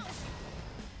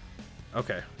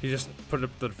 Okay. He just put up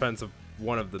the defense of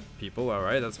one of the people.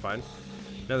 Alright, that's fine.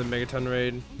 Another Megaton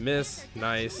raid. Miss.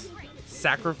 Nice.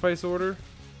 Sacrifice order?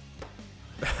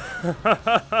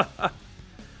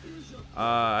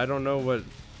 I don't know what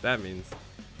that means.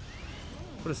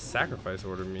 What does sacrifice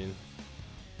order mean?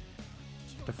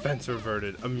 Defense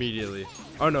reverted immediately.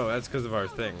 Oh no, that's because of our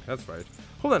thing. That's right.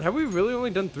 Hold on, have we really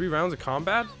only done 3 rounds of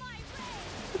combat?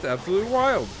 That's absolutely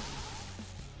wild.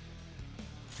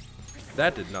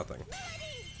 That did nothing.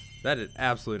 That did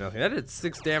absolutely nothing. That did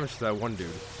 6 damage to that one dude.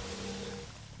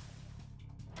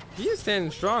 He is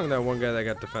standing strong, that one guy that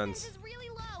got defense.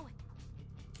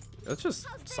 That's just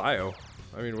Sayo.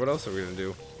 I mean, what else are we gonna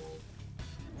do?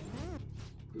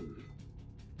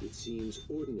 It seems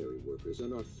ordinary workers are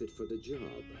not fit for the job.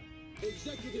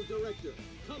 Executive Director,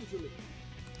 come to me.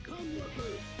 Come,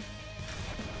 workers!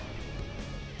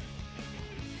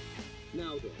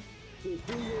 Now then,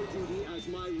 fulfill your duty as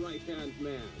my right-hand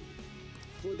man.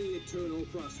 For the eternal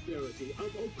prosperity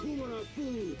of Okumura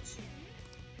Foods.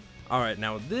 Alright,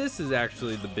 now this is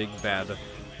actually the big bad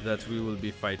that we will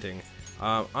be fighting.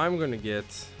 I'm gonna get...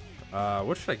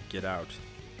 what should I get out?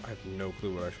 I have no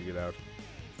clue what I should get out.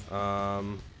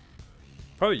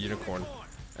 Probably Unicorn.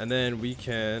 And then we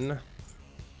can...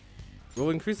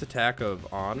 We'll increase attack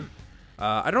of On.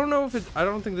 I don't know if it... I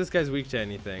don't think this guy's weak to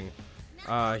anything.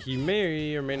 He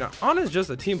may or may not... On is just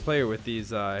a team player with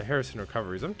these Harrison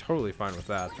recoveries. I'm totally fine with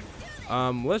that.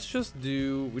 Let's just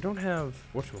do... We don't have...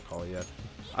 whatchamacallit yet.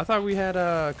 I thought we had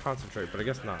Concentrate, but I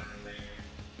guess not.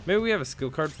 Maybe we have a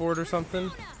skill card for it or something.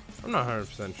 I'm not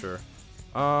 100% sure.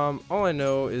 All I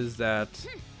know is that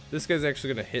this guy's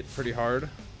actually going to hit pretty hard.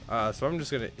 So I'm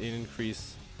just going to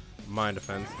increase my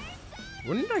defense.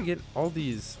 When did I get all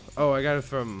these? Oh, I got it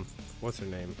from, what's her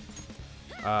name?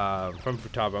 From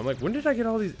Futaba. I'm like, when did I get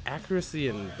all these accuracy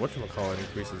and whatchamacallit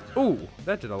increases? Ooh,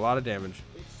 that did a lot of damage.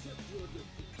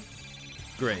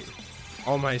 Great.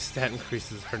 All my stat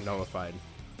increases are nullified.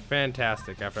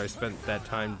 Fantastic, after I spent that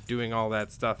time doing all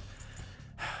that stuff.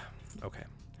 Okay.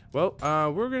 Well,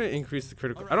 we're going to increase the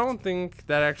critical. I don't think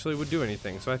that actually would do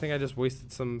anything, so I think I just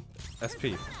wasted some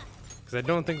SP. Because I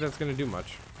don't think that's going to do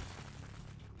much.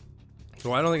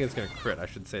 Well, I don't think it's going to crit, I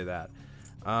should say that.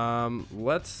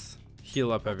 Let's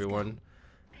heal up everyone.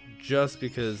 Just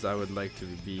because I would like to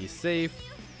be safe.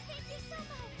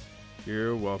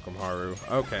 You're welcome, Haru.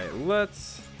 Okay,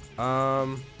 let's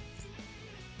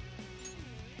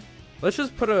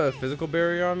just put a physical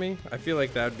barrier on me. I feel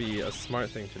like that would be a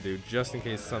smart thing to do, just in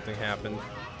case something happened.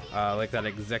 Like that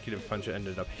executive punch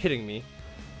ended up hitting me.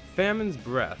 Famine's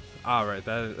breath. Alright,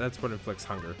 that's what inflicts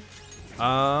hunger.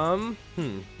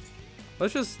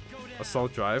 Let's just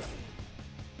assault drive.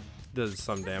 Does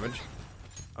some damage.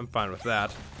 I'm fine with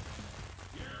that.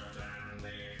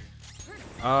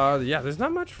 Yeah, there's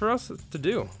not much for us to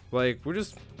do. Like, we're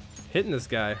just hitting this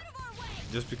guy.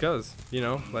 Just because, you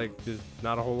know, like, there's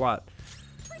not a whole lot.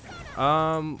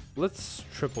 Let's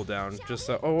triple down, just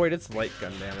so... Oh, wait, it's light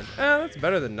gun damage. That's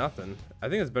better than nothing. I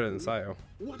think it's better than Sayo.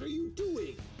 What are you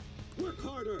doing? Work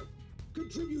harder!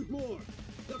 Contribute more!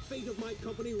 The fate of my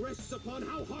company rests upon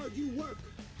how hard you work!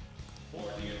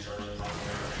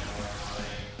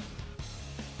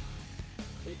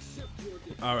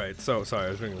 Alright, so, sorry, I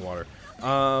was drinking water.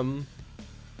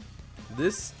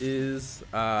 This is,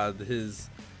 his...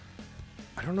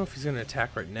 I don't know if he's going to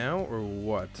attack right now or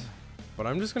what, but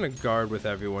I'm just going to guard with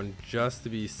everyone just to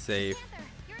be safe,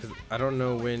 because I don't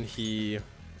know when he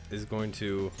is going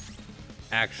to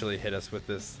actually hit us with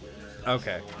this.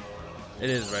 Okay, it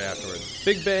is right afterwards.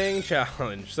 Big Bang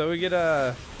Challenge. So we get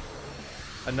a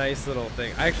nice little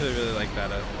thing. I actually really like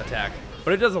that attack,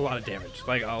 but it does a lot of damage,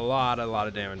 like a lot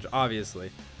of damage, obviously.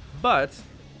 But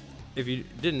if you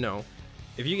didn't know,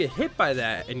 if you get hit by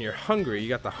that and you're hungry, you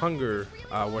got the hunger,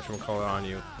 whatchamacallit on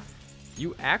you,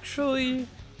 you actually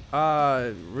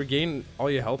regain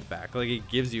all your health back. Like, it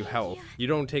gives you health. You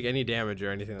don't take any damage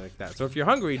or anything like that. So if you're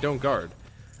hungry, don't guard.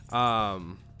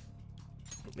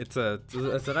 It's a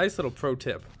nice little pro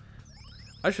tip.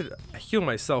 I should heal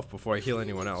myself before I heal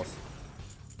anyone else.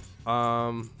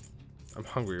 I'm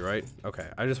hungry, right? Okay.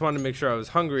 I just wanted to make sure I was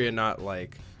hungry and not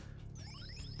like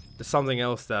something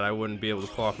else that I wouldn't be able to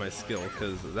pull off my skill,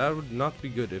 because that would not be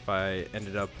good if I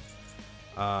ended up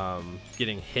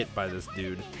getting hit by this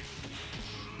dude.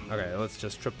 Okay, let's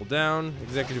just triple down.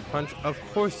 Executive punch. Of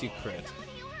course you crit.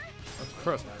 Of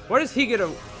course. Why does he get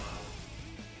a...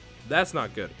 That's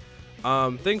not good.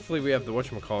 Thankfully we have the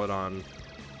whatchamacallit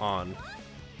on.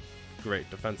 Great,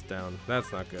 defense down.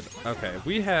 That's not good. Okay,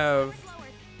 we have...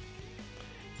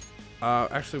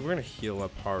 actually, we're gonna heal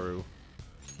up Haru.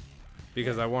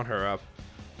 Because I want her up.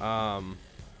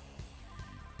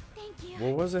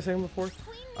 What was I saying before?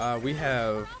 We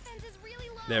have...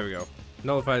 There we go.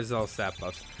 Nullifies all stat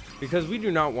buffs. Because we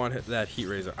do not want that Heat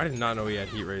Razor. I did not know he had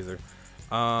Heat Razor.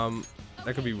 That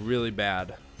could be really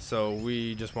bad. So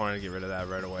we just wanted to get rid of that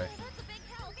right away.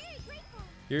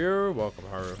 You're welcome,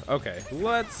 Haru. Okay,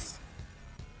 let's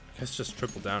just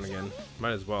triple down again.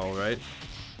 Might as well, right?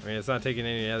 I mean, it's not taking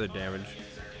any other damage.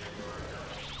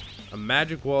 A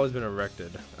magic wall has been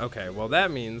erected. Okay, well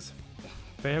that means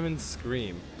Famine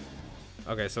Scream.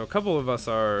 Okay, so a couple of us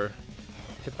are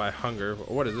hit by hunger.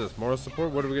 What is this? Moral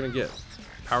support? What are we gonna get?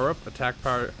 Power up, attack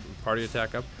power, party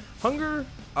attack up. Hunger,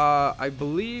 I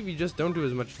believe you just don't do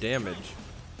as much damage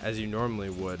as you normally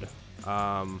would.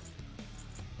 I'm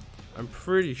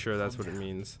pretty sure that's what it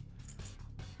means.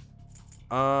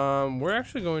 We're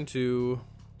actually going to...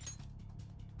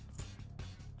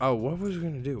 Oh, what was we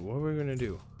gonna do? What were we gonna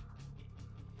do?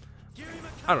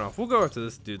 I don't know. We'll go after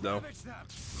this dude though.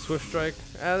 Swift Strike.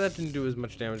 That didn't do as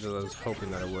much damage as I was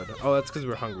hoping that it would. Oh, that's because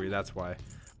we're hungry. That's why.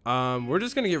 We're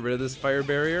just gonna get rid of this fire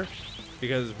barrier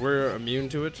because we're immune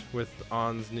to it with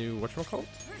On's new whatchamacallit.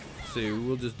 So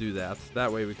we'll just do that.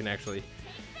 That way we can actually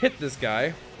hit this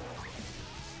guy.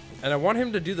 And I want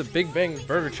him to do the Big Bang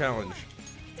Burger Challenge.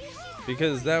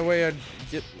 Because that way I'd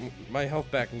get my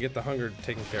health back and get the hunger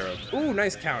taken care of. Ooh,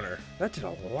 nice counter. That did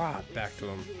a lot back to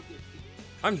him.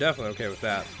 I'm definitely okay with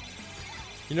that.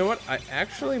 You know what? I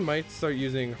actually might start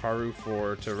using Haru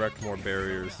to erect more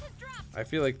barriers. I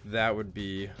feel like that would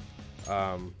be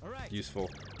useful.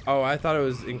 Oh, I thought it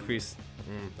was increased.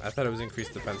 I thought it was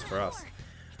increased defense for us.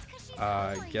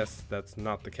 I guess that's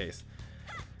not the case.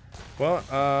 Well,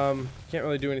 can't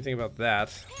really do anything about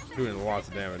that. Doing lots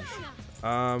of damage.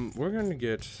 We're gonna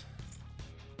get...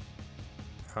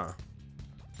 Huh.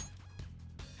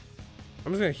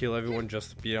 I'm just gonna heal everyone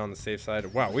just to be on the safe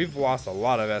side. Wow, we've lost a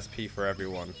lot of SP for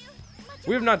everyone.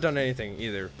 We have not done anything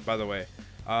either, by the way.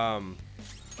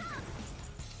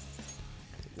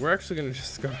 We're actually gonna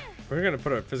just go... We're gonna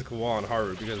put a physical wall on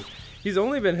Haru because he's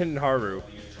only been hitting Haru.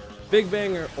 Big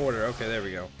Bang order. Okay, there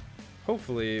we go.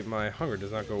 Hopefully my hunger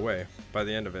does not go away by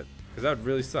the end of it, because that would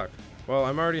really suck. Well,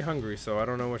 I'm already hungry, so I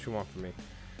don't know what you want from me.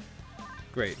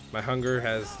 Great, my hunger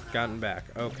has gotten back.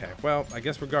 Okay, well, I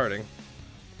guess we're guarding.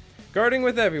 Guarding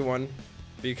with everyone,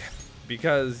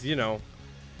 because, you know,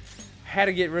 had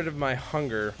to get rid of my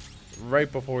hunger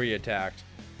right before he attacked.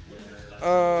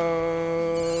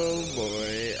 Oh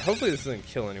boy. Hopefully this doesn't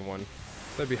kill anyone.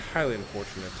 That'd be highly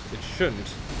unfortunate. It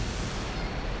shouldn't.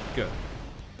 Good.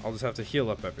 I'll just have to heal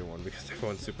up everyone because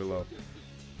everyone's super low.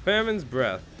 Famine's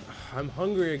Breath. I'm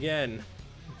hungry again.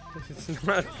 It's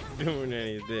not doing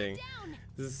anything.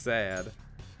 This is sad.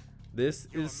 This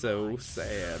is so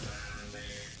sad.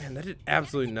 Man, that did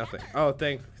absolutely nothing. Oh,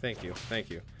 thank you. That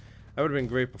would have been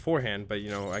great beforehand, but you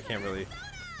know, I can't really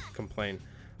complain.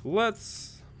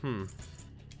 Let's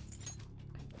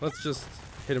just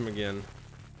hit him again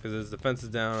because his defense is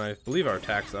down. I believe our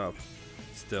attack's up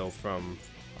still from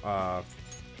I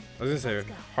was gonna say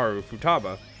Haru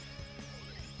Futaba.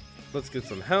 Let's get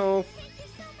some health.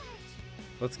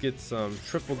 Let's get some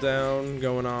triple down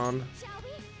going on.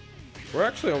 We're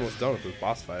actually almost done with this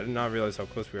boss fight. I did not realize how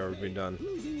close we are to being done.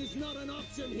 Losing is not an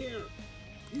option here.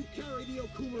 You carry the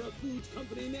Okumura Foods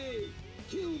Company name.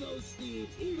 Kill those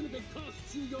thieves, even if it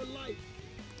costs you your life.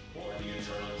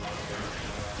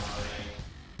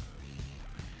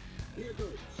 Here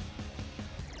goes.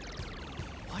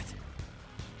 What?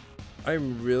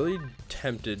 I'm really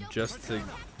tempted just to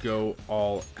go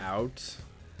all out,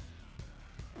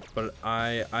 but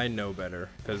I know better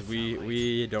because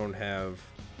we don't have.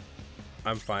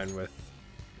 I'm fine with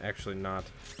actually not.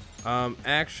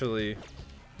 Actually,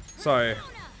 sorry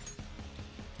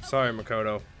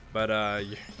Makoto, but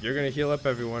you're gonna heal up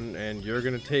everyone and you're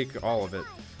gonna take all of it.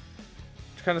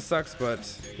 Which kind of sucks,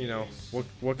 but you know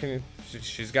what can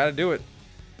she's got to do it.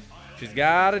 She's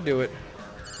got to do it.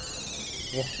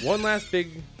 One last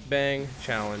Big Bang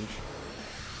challenge.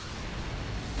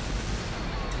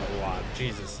 A lot.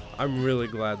 Jesus. I'm really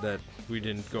glad that we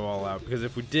didn't go all out, because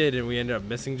if we did and we ended up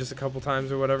missing just a couple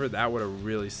times or whatever, that would have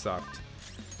really sucked.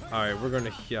 Alright, we're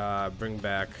going to bring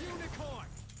back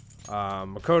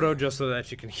Makoto just so that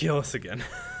she can heal us again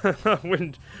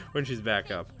when she's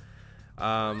back up.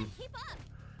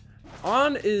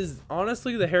 On is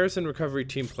honestly the Harrison Recovery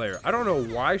team player. I don't know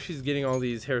why she's getting all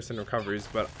these Harrison Recoveries,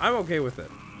 but I'm okay with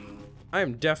it. I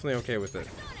am definitely okay with it.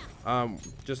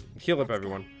 Just heal up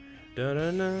everyone. Da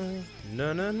na na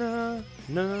na na na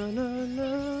na na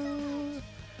na.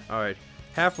 Alright,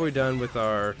 halfway done with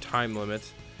our time limit,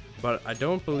 but I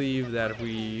don't believe that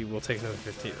we will take another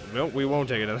 15. Nope, we won't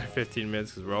take another 15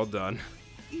 minutes because we're all done.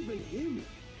 Even him?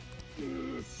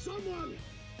 Someone!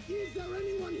 Is there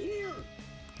anyone here?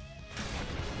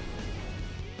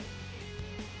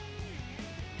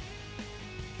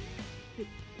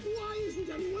 Why isn't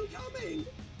anyone coming?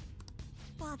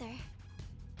 Father,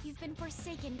 you've been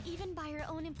forsaken even by your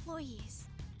own employees.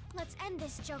 Let's end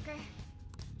this, Joker.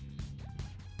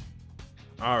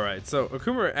 Alright, so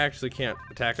Okumura actually can't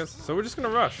attack us, so we're just gonna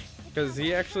rush. Because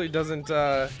he actually doesn't,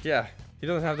 yeah, he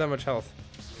doesn't have that much health.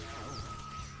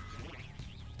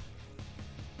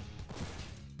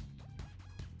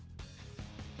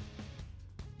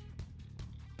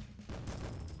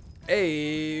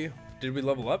 Hey, did we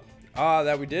level up? Ah,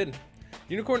 that we did.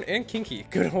 Unicorn and Kinky.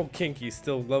 Good old Kinky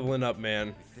still leveling up,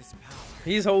 man.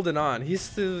 He's holding on.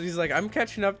 He's like, I'm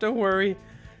catching up, don't worry.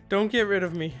 Don't get rid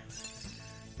of me.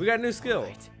 We got a new skill.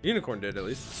 Unicorn did, at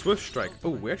least. Swift Strike.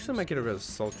 Oh, we actually might get a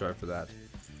Assault Drive for that.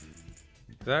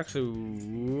 Actually,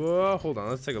 whoa, hold on.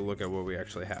 Let's take a look at what we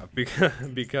actually have.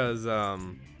 Because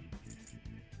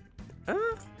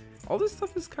all this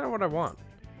stuff is kind of what I want.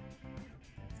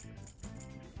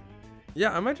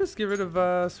 Yeah, I might just get rid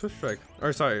of Swift Strike.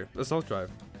 Or sorry, Assault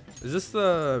Drive. Is this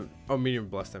the... Oh, medium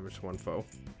blast damage to one foe.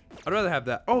 I'd rather have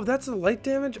that. Oh, that's a light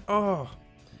damage? Oh.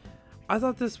 I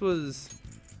thought this was...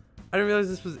 I didn't realize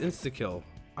this was insta-kill.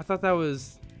 I thought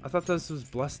this was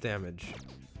blessed damage.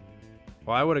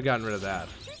 Well, I would have gotten rid of that.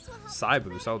 Psy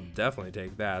boost, I'll definitely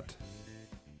take that.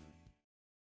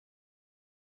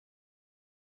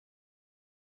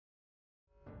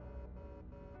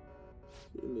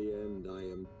 In the end, I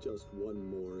am just one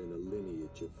more in a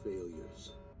lineage of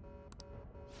failures.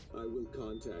 I will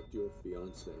contact your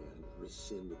fiancé and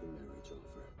rescind the marriage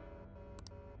offer.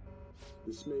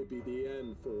 This may be the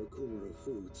end for Okumura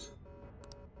Foods.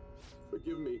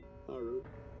 Forgive me, Haru.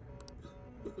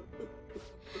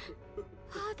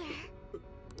 Father!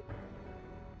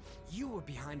 You were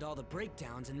behind all the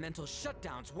breakdowns and mental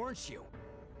shutdowns, weren't you?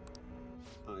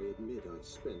 I admit I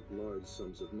spent large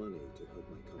sums of money to help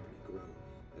my company grow,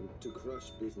 and to crush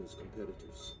business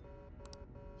competitors.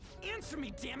 Answer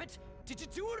me, damn it! Did you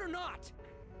do it or not?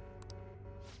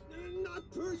 Not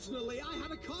personally, I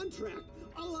had a contract!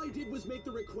 All I did was make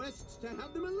the requests to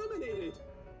have them eliminated!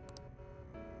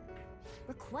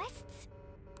 Requests?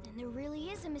 Then there really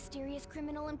is a mysterious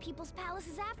criminal in people's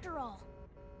palaces after all.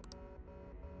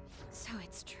 So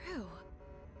it's true.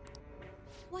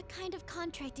 What kind of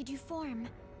contract did you form?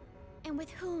 And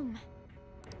with whom?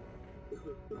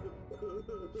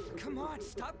 Come on,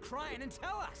 stop crying and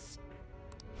tell us!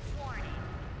 Warning.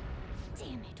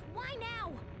 Damn it, why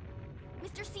now?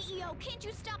 Mr. CEO, can't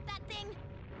you stop that thing?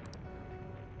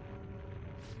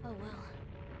 Oh well.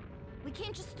 We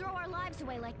can't just throw our lives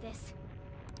away like this.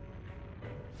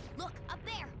 Look, up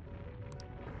there!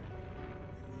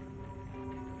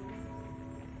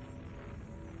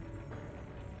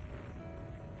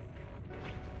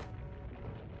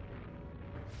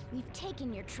 We've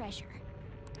taken your treasure.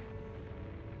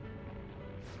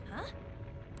 Huh?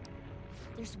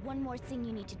 There's one more thing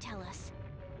you need to tell us.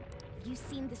 Have you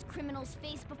seen this criminal's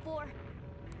face before?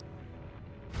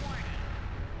 Warning.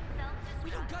 We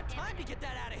don't got time to get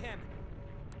that out of him!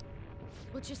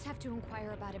 We'll just have to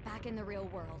inquire about it back in the real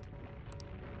world.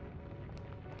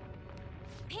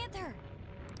 Panther!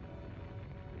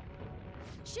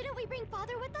 Shouldn't we bring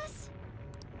Father with us?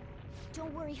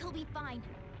 Don't worry, he'll be fine.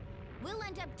 We'll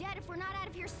end up dead if we're not out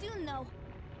of here soon, though.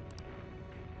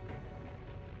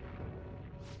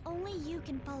 Only you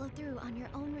can follow through on your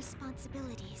own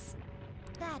responsibilities.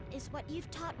 That is what you've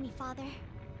taught me, Father.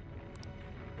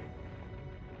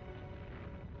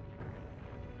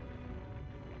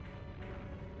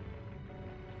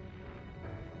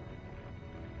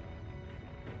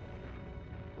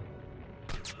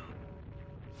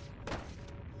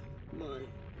 My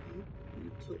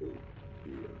utopia.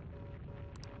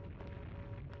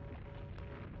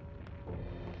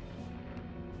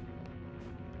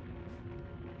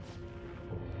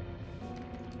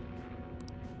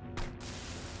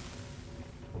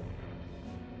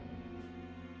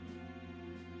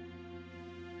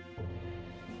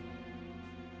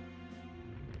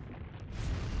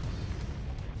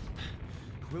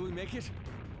 Will we make it?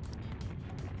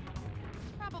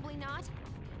 Probably not.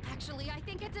 Actually, I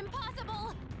think it's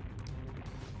impossible!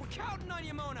 We're counting on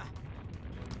you, Mona!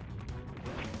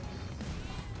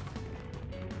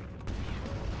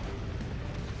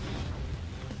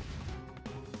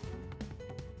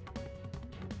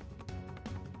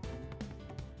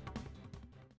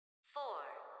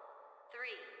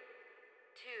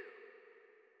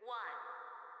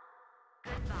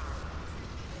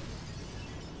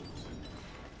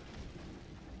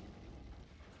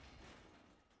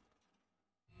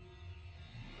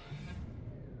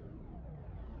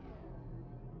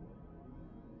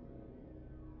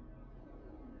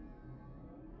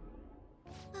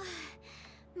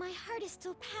 heart is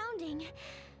still pounding.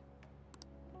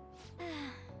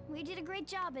 We did a great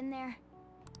job in there.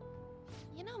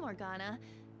 You know, Morgana,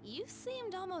 you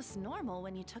seemed almost normal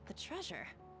when you took the treasure.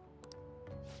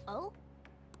 Oh?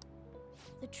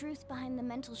 The truth behind the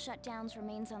mental shutdowns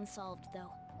remains unsolved,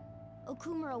 though.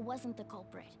 Okumura wasn't the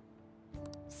culprit.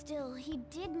 Still, he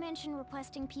did mention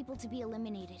requesting people to be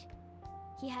eliminated.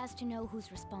 He has to know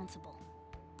who's responsible.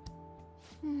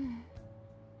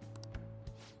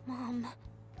 Mom.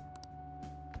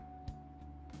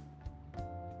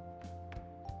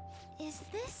 Is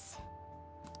this...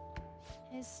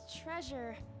 His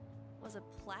treasure was a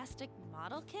plastic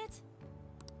model kit?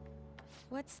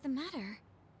 What's the matter?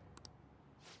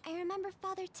 I remember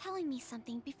Father telling me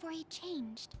something before he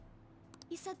changed.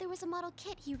 He said there was a model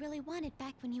kit he really wanted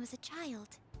back when he was a child.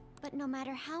 But no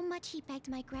matter how much he begged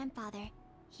my grandfather,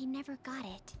 he never got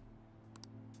it.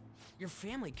 Your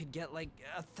family could get like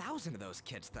 1,000 of those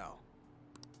kits, though.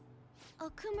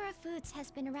 Okumura Foods has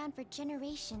been around for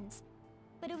generations,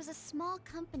 but it was a small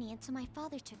company until my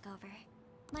father took over.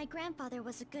 My grandfather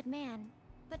was a good man,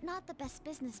 but not the best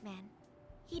businessman.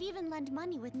 He'd even lend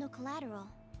money with no collateral.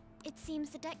 It seems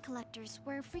the debt collectors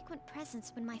were a frequent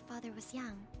presence when my father was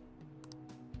young.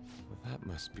 Well, that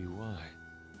must be why.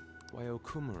 Why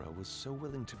Okumura was so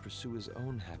willing to pursue his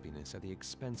own happiness at the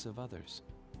expense of others.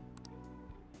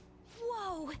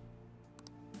 Whoa!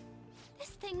 This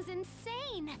thing's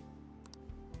insane!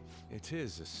 It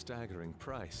is a staggering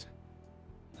price.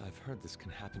 I've heard this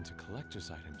can happen to collector's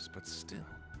items, but still.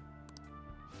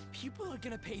 People are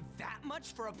gonna pay that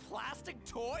much for a plastic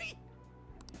toy?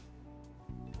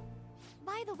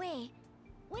 By the way,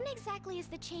 when exactly is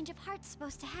the change of heart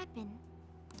supposed to happen?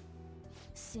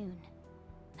 Soon.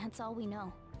 That's all we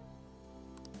know.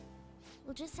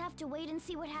 We'll just have to wait and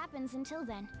see what happens until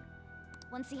then.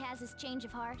 Once he has his change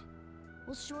of heart,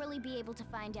 we'll surely be able to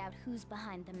find out who's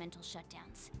behind the mental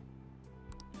shutdowns.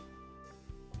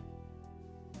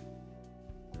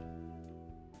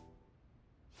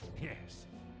 Yes,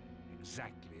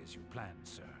 exactly as you planned,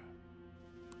 sir.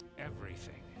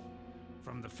 Everything.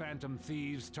 From the Phantom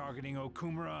Thieves targeting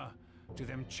Okumura, to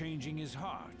them changing his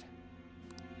heart.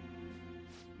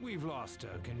 We've lost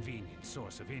a convenient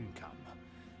source of income,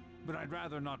 but I'd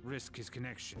rather not risk his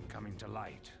connection coming to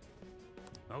light.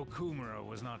 Okumura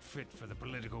was not fit for the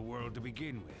political world to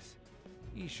begin with.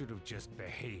 He should have just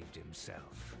behaved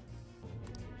himself.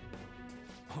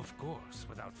 Of course,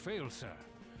 without fail, sir.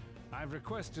 I've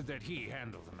requested that he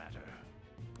handle the matter.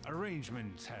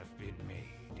 Arrangements have been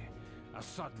made. A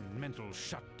sudden mental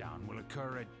shutdown will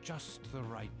occur at just the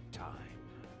right time.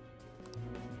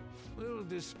 We'll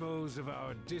dispose of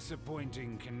our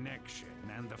disappointing connection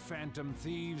and the Phantom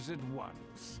Thieves at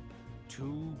once.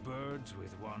 2 birds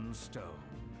with 1 stone.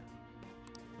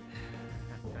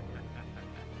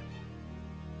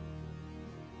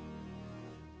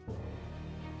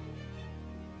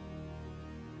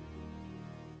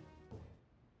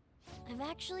 I've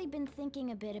actually been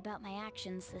thinking a bit about my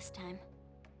actions this time.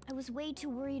 I was way too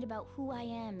worried about who I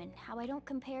am and how I don't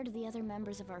compare to the other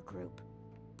members of our group.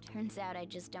 Turns out I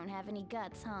just don't have any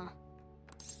guts, huh?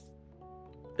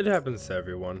 It happens to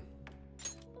everyone.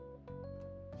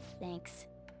 Thanks.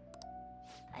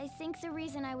 I think the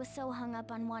reason I was so hung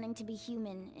up on wanting to be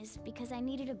human is because I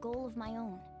needed a goal of my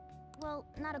own. Well,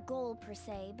 not a goal per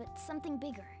se, but something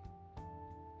bigger.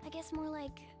 I guess more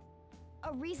like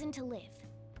a reason to live.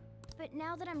 But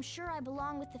now that I'm sure I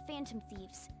belong with the Phantom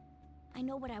Thieves, I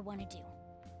know what I want to do.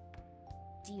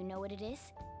 Do you know what it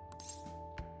is?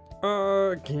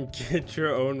 Can get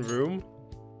your own room?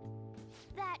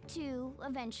 That too,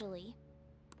 eventually.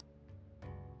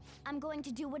 I'm going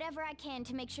to do whatever I can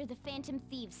to make sure the Phantom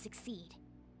Thieves succeed.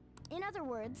 In other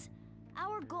words,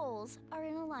 our goals are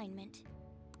in alignment.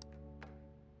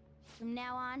 From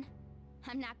now on,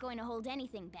 I'm not going to hold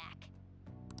anything back.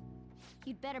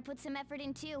 You'd better put some effort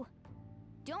in too.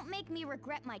 Don't make me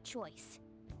regret my choice.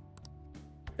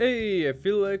 Hey, I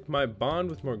feel like my bond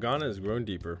with Morgana has grown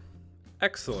deeper.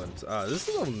 Excellent. This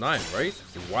is level 9, right?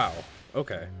 Wow.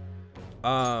 Okay.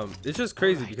 It's just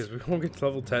crazy because we won't get to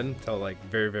level 10 till like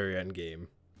very end game.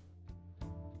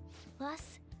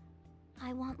 Plus,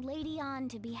 I want Lady An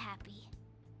to be happy.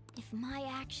 If my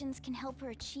actions can help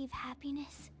her achieve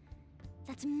happiness,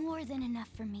 that's more than enough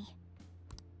for me.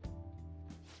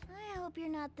 I hope you're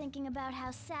not thinking about how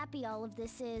sappy all of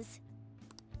this is.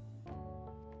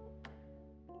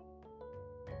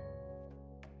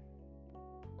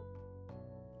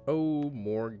 Oh,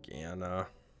 Morgana.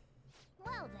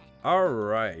 Well then.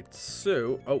 Alright,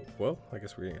 so... Oh, well, I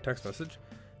guess we're getting a text message.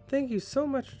 Thank you so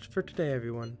much for today,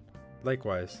 everyone.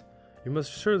 Likewise. You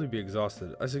must surely be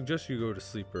exhausted. I suggest you go to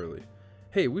sleep early.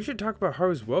 Hey, we should talk about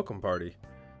Haru's welcome party.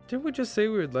 Didn't we just say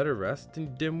we would let her rest,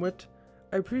 dimwit?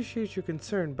 I appreciate your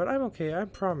concern, but I'm okay, I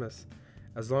promise.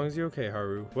 As long as you're okay,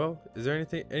 Haru. Well, is there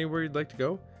anywhere you'd like to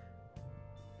go?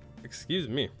 Excuse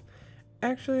me.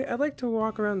 Actually, I'd like to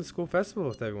walk around the school festival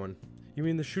with everyone. You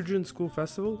mean the Shujin School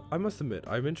Festival? I must admit,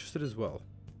 I'm interested as well.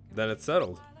 Then it's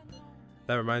settled.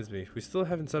 That reminds me, we still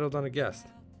haven't settled on a guest.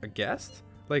 A guest?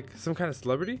 Like some kind of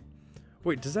celebrity?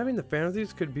 Wait, does that mean the fan of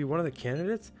these could be one of the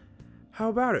candidates? How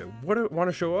about it? Want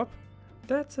to show up?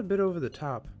 That's a bit over the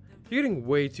top. You're getting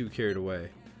way too carried away.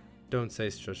 Don't say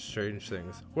such strange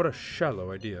things. What a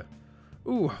shallow idea.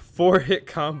 Ooh, 4-hit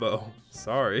combo.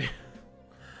 Sorry.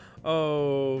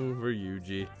 Oh,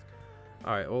 Ryuji.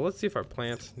 Alright, well, let's see if our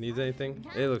plant needs anything.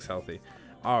 It looks healthy.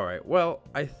 Alright, well,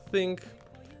 I think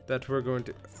that we're going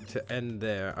to end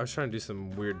there. I was trying to do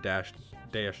some weird dash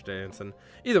dance, and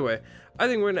either way, I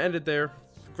think we're going to end it there.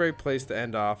 Great place to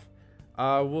end off.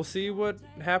 We'll see what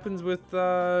happens with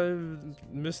Mr.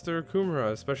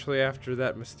 Okumura, especially after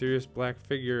that mysterious black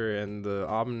figure and the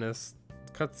ominous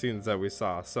cutscenes that we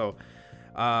saw. So,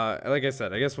 like I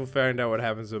said, I guess we'll find out what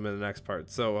happens to him in the next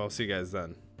part. So, I'll see you guys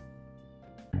then.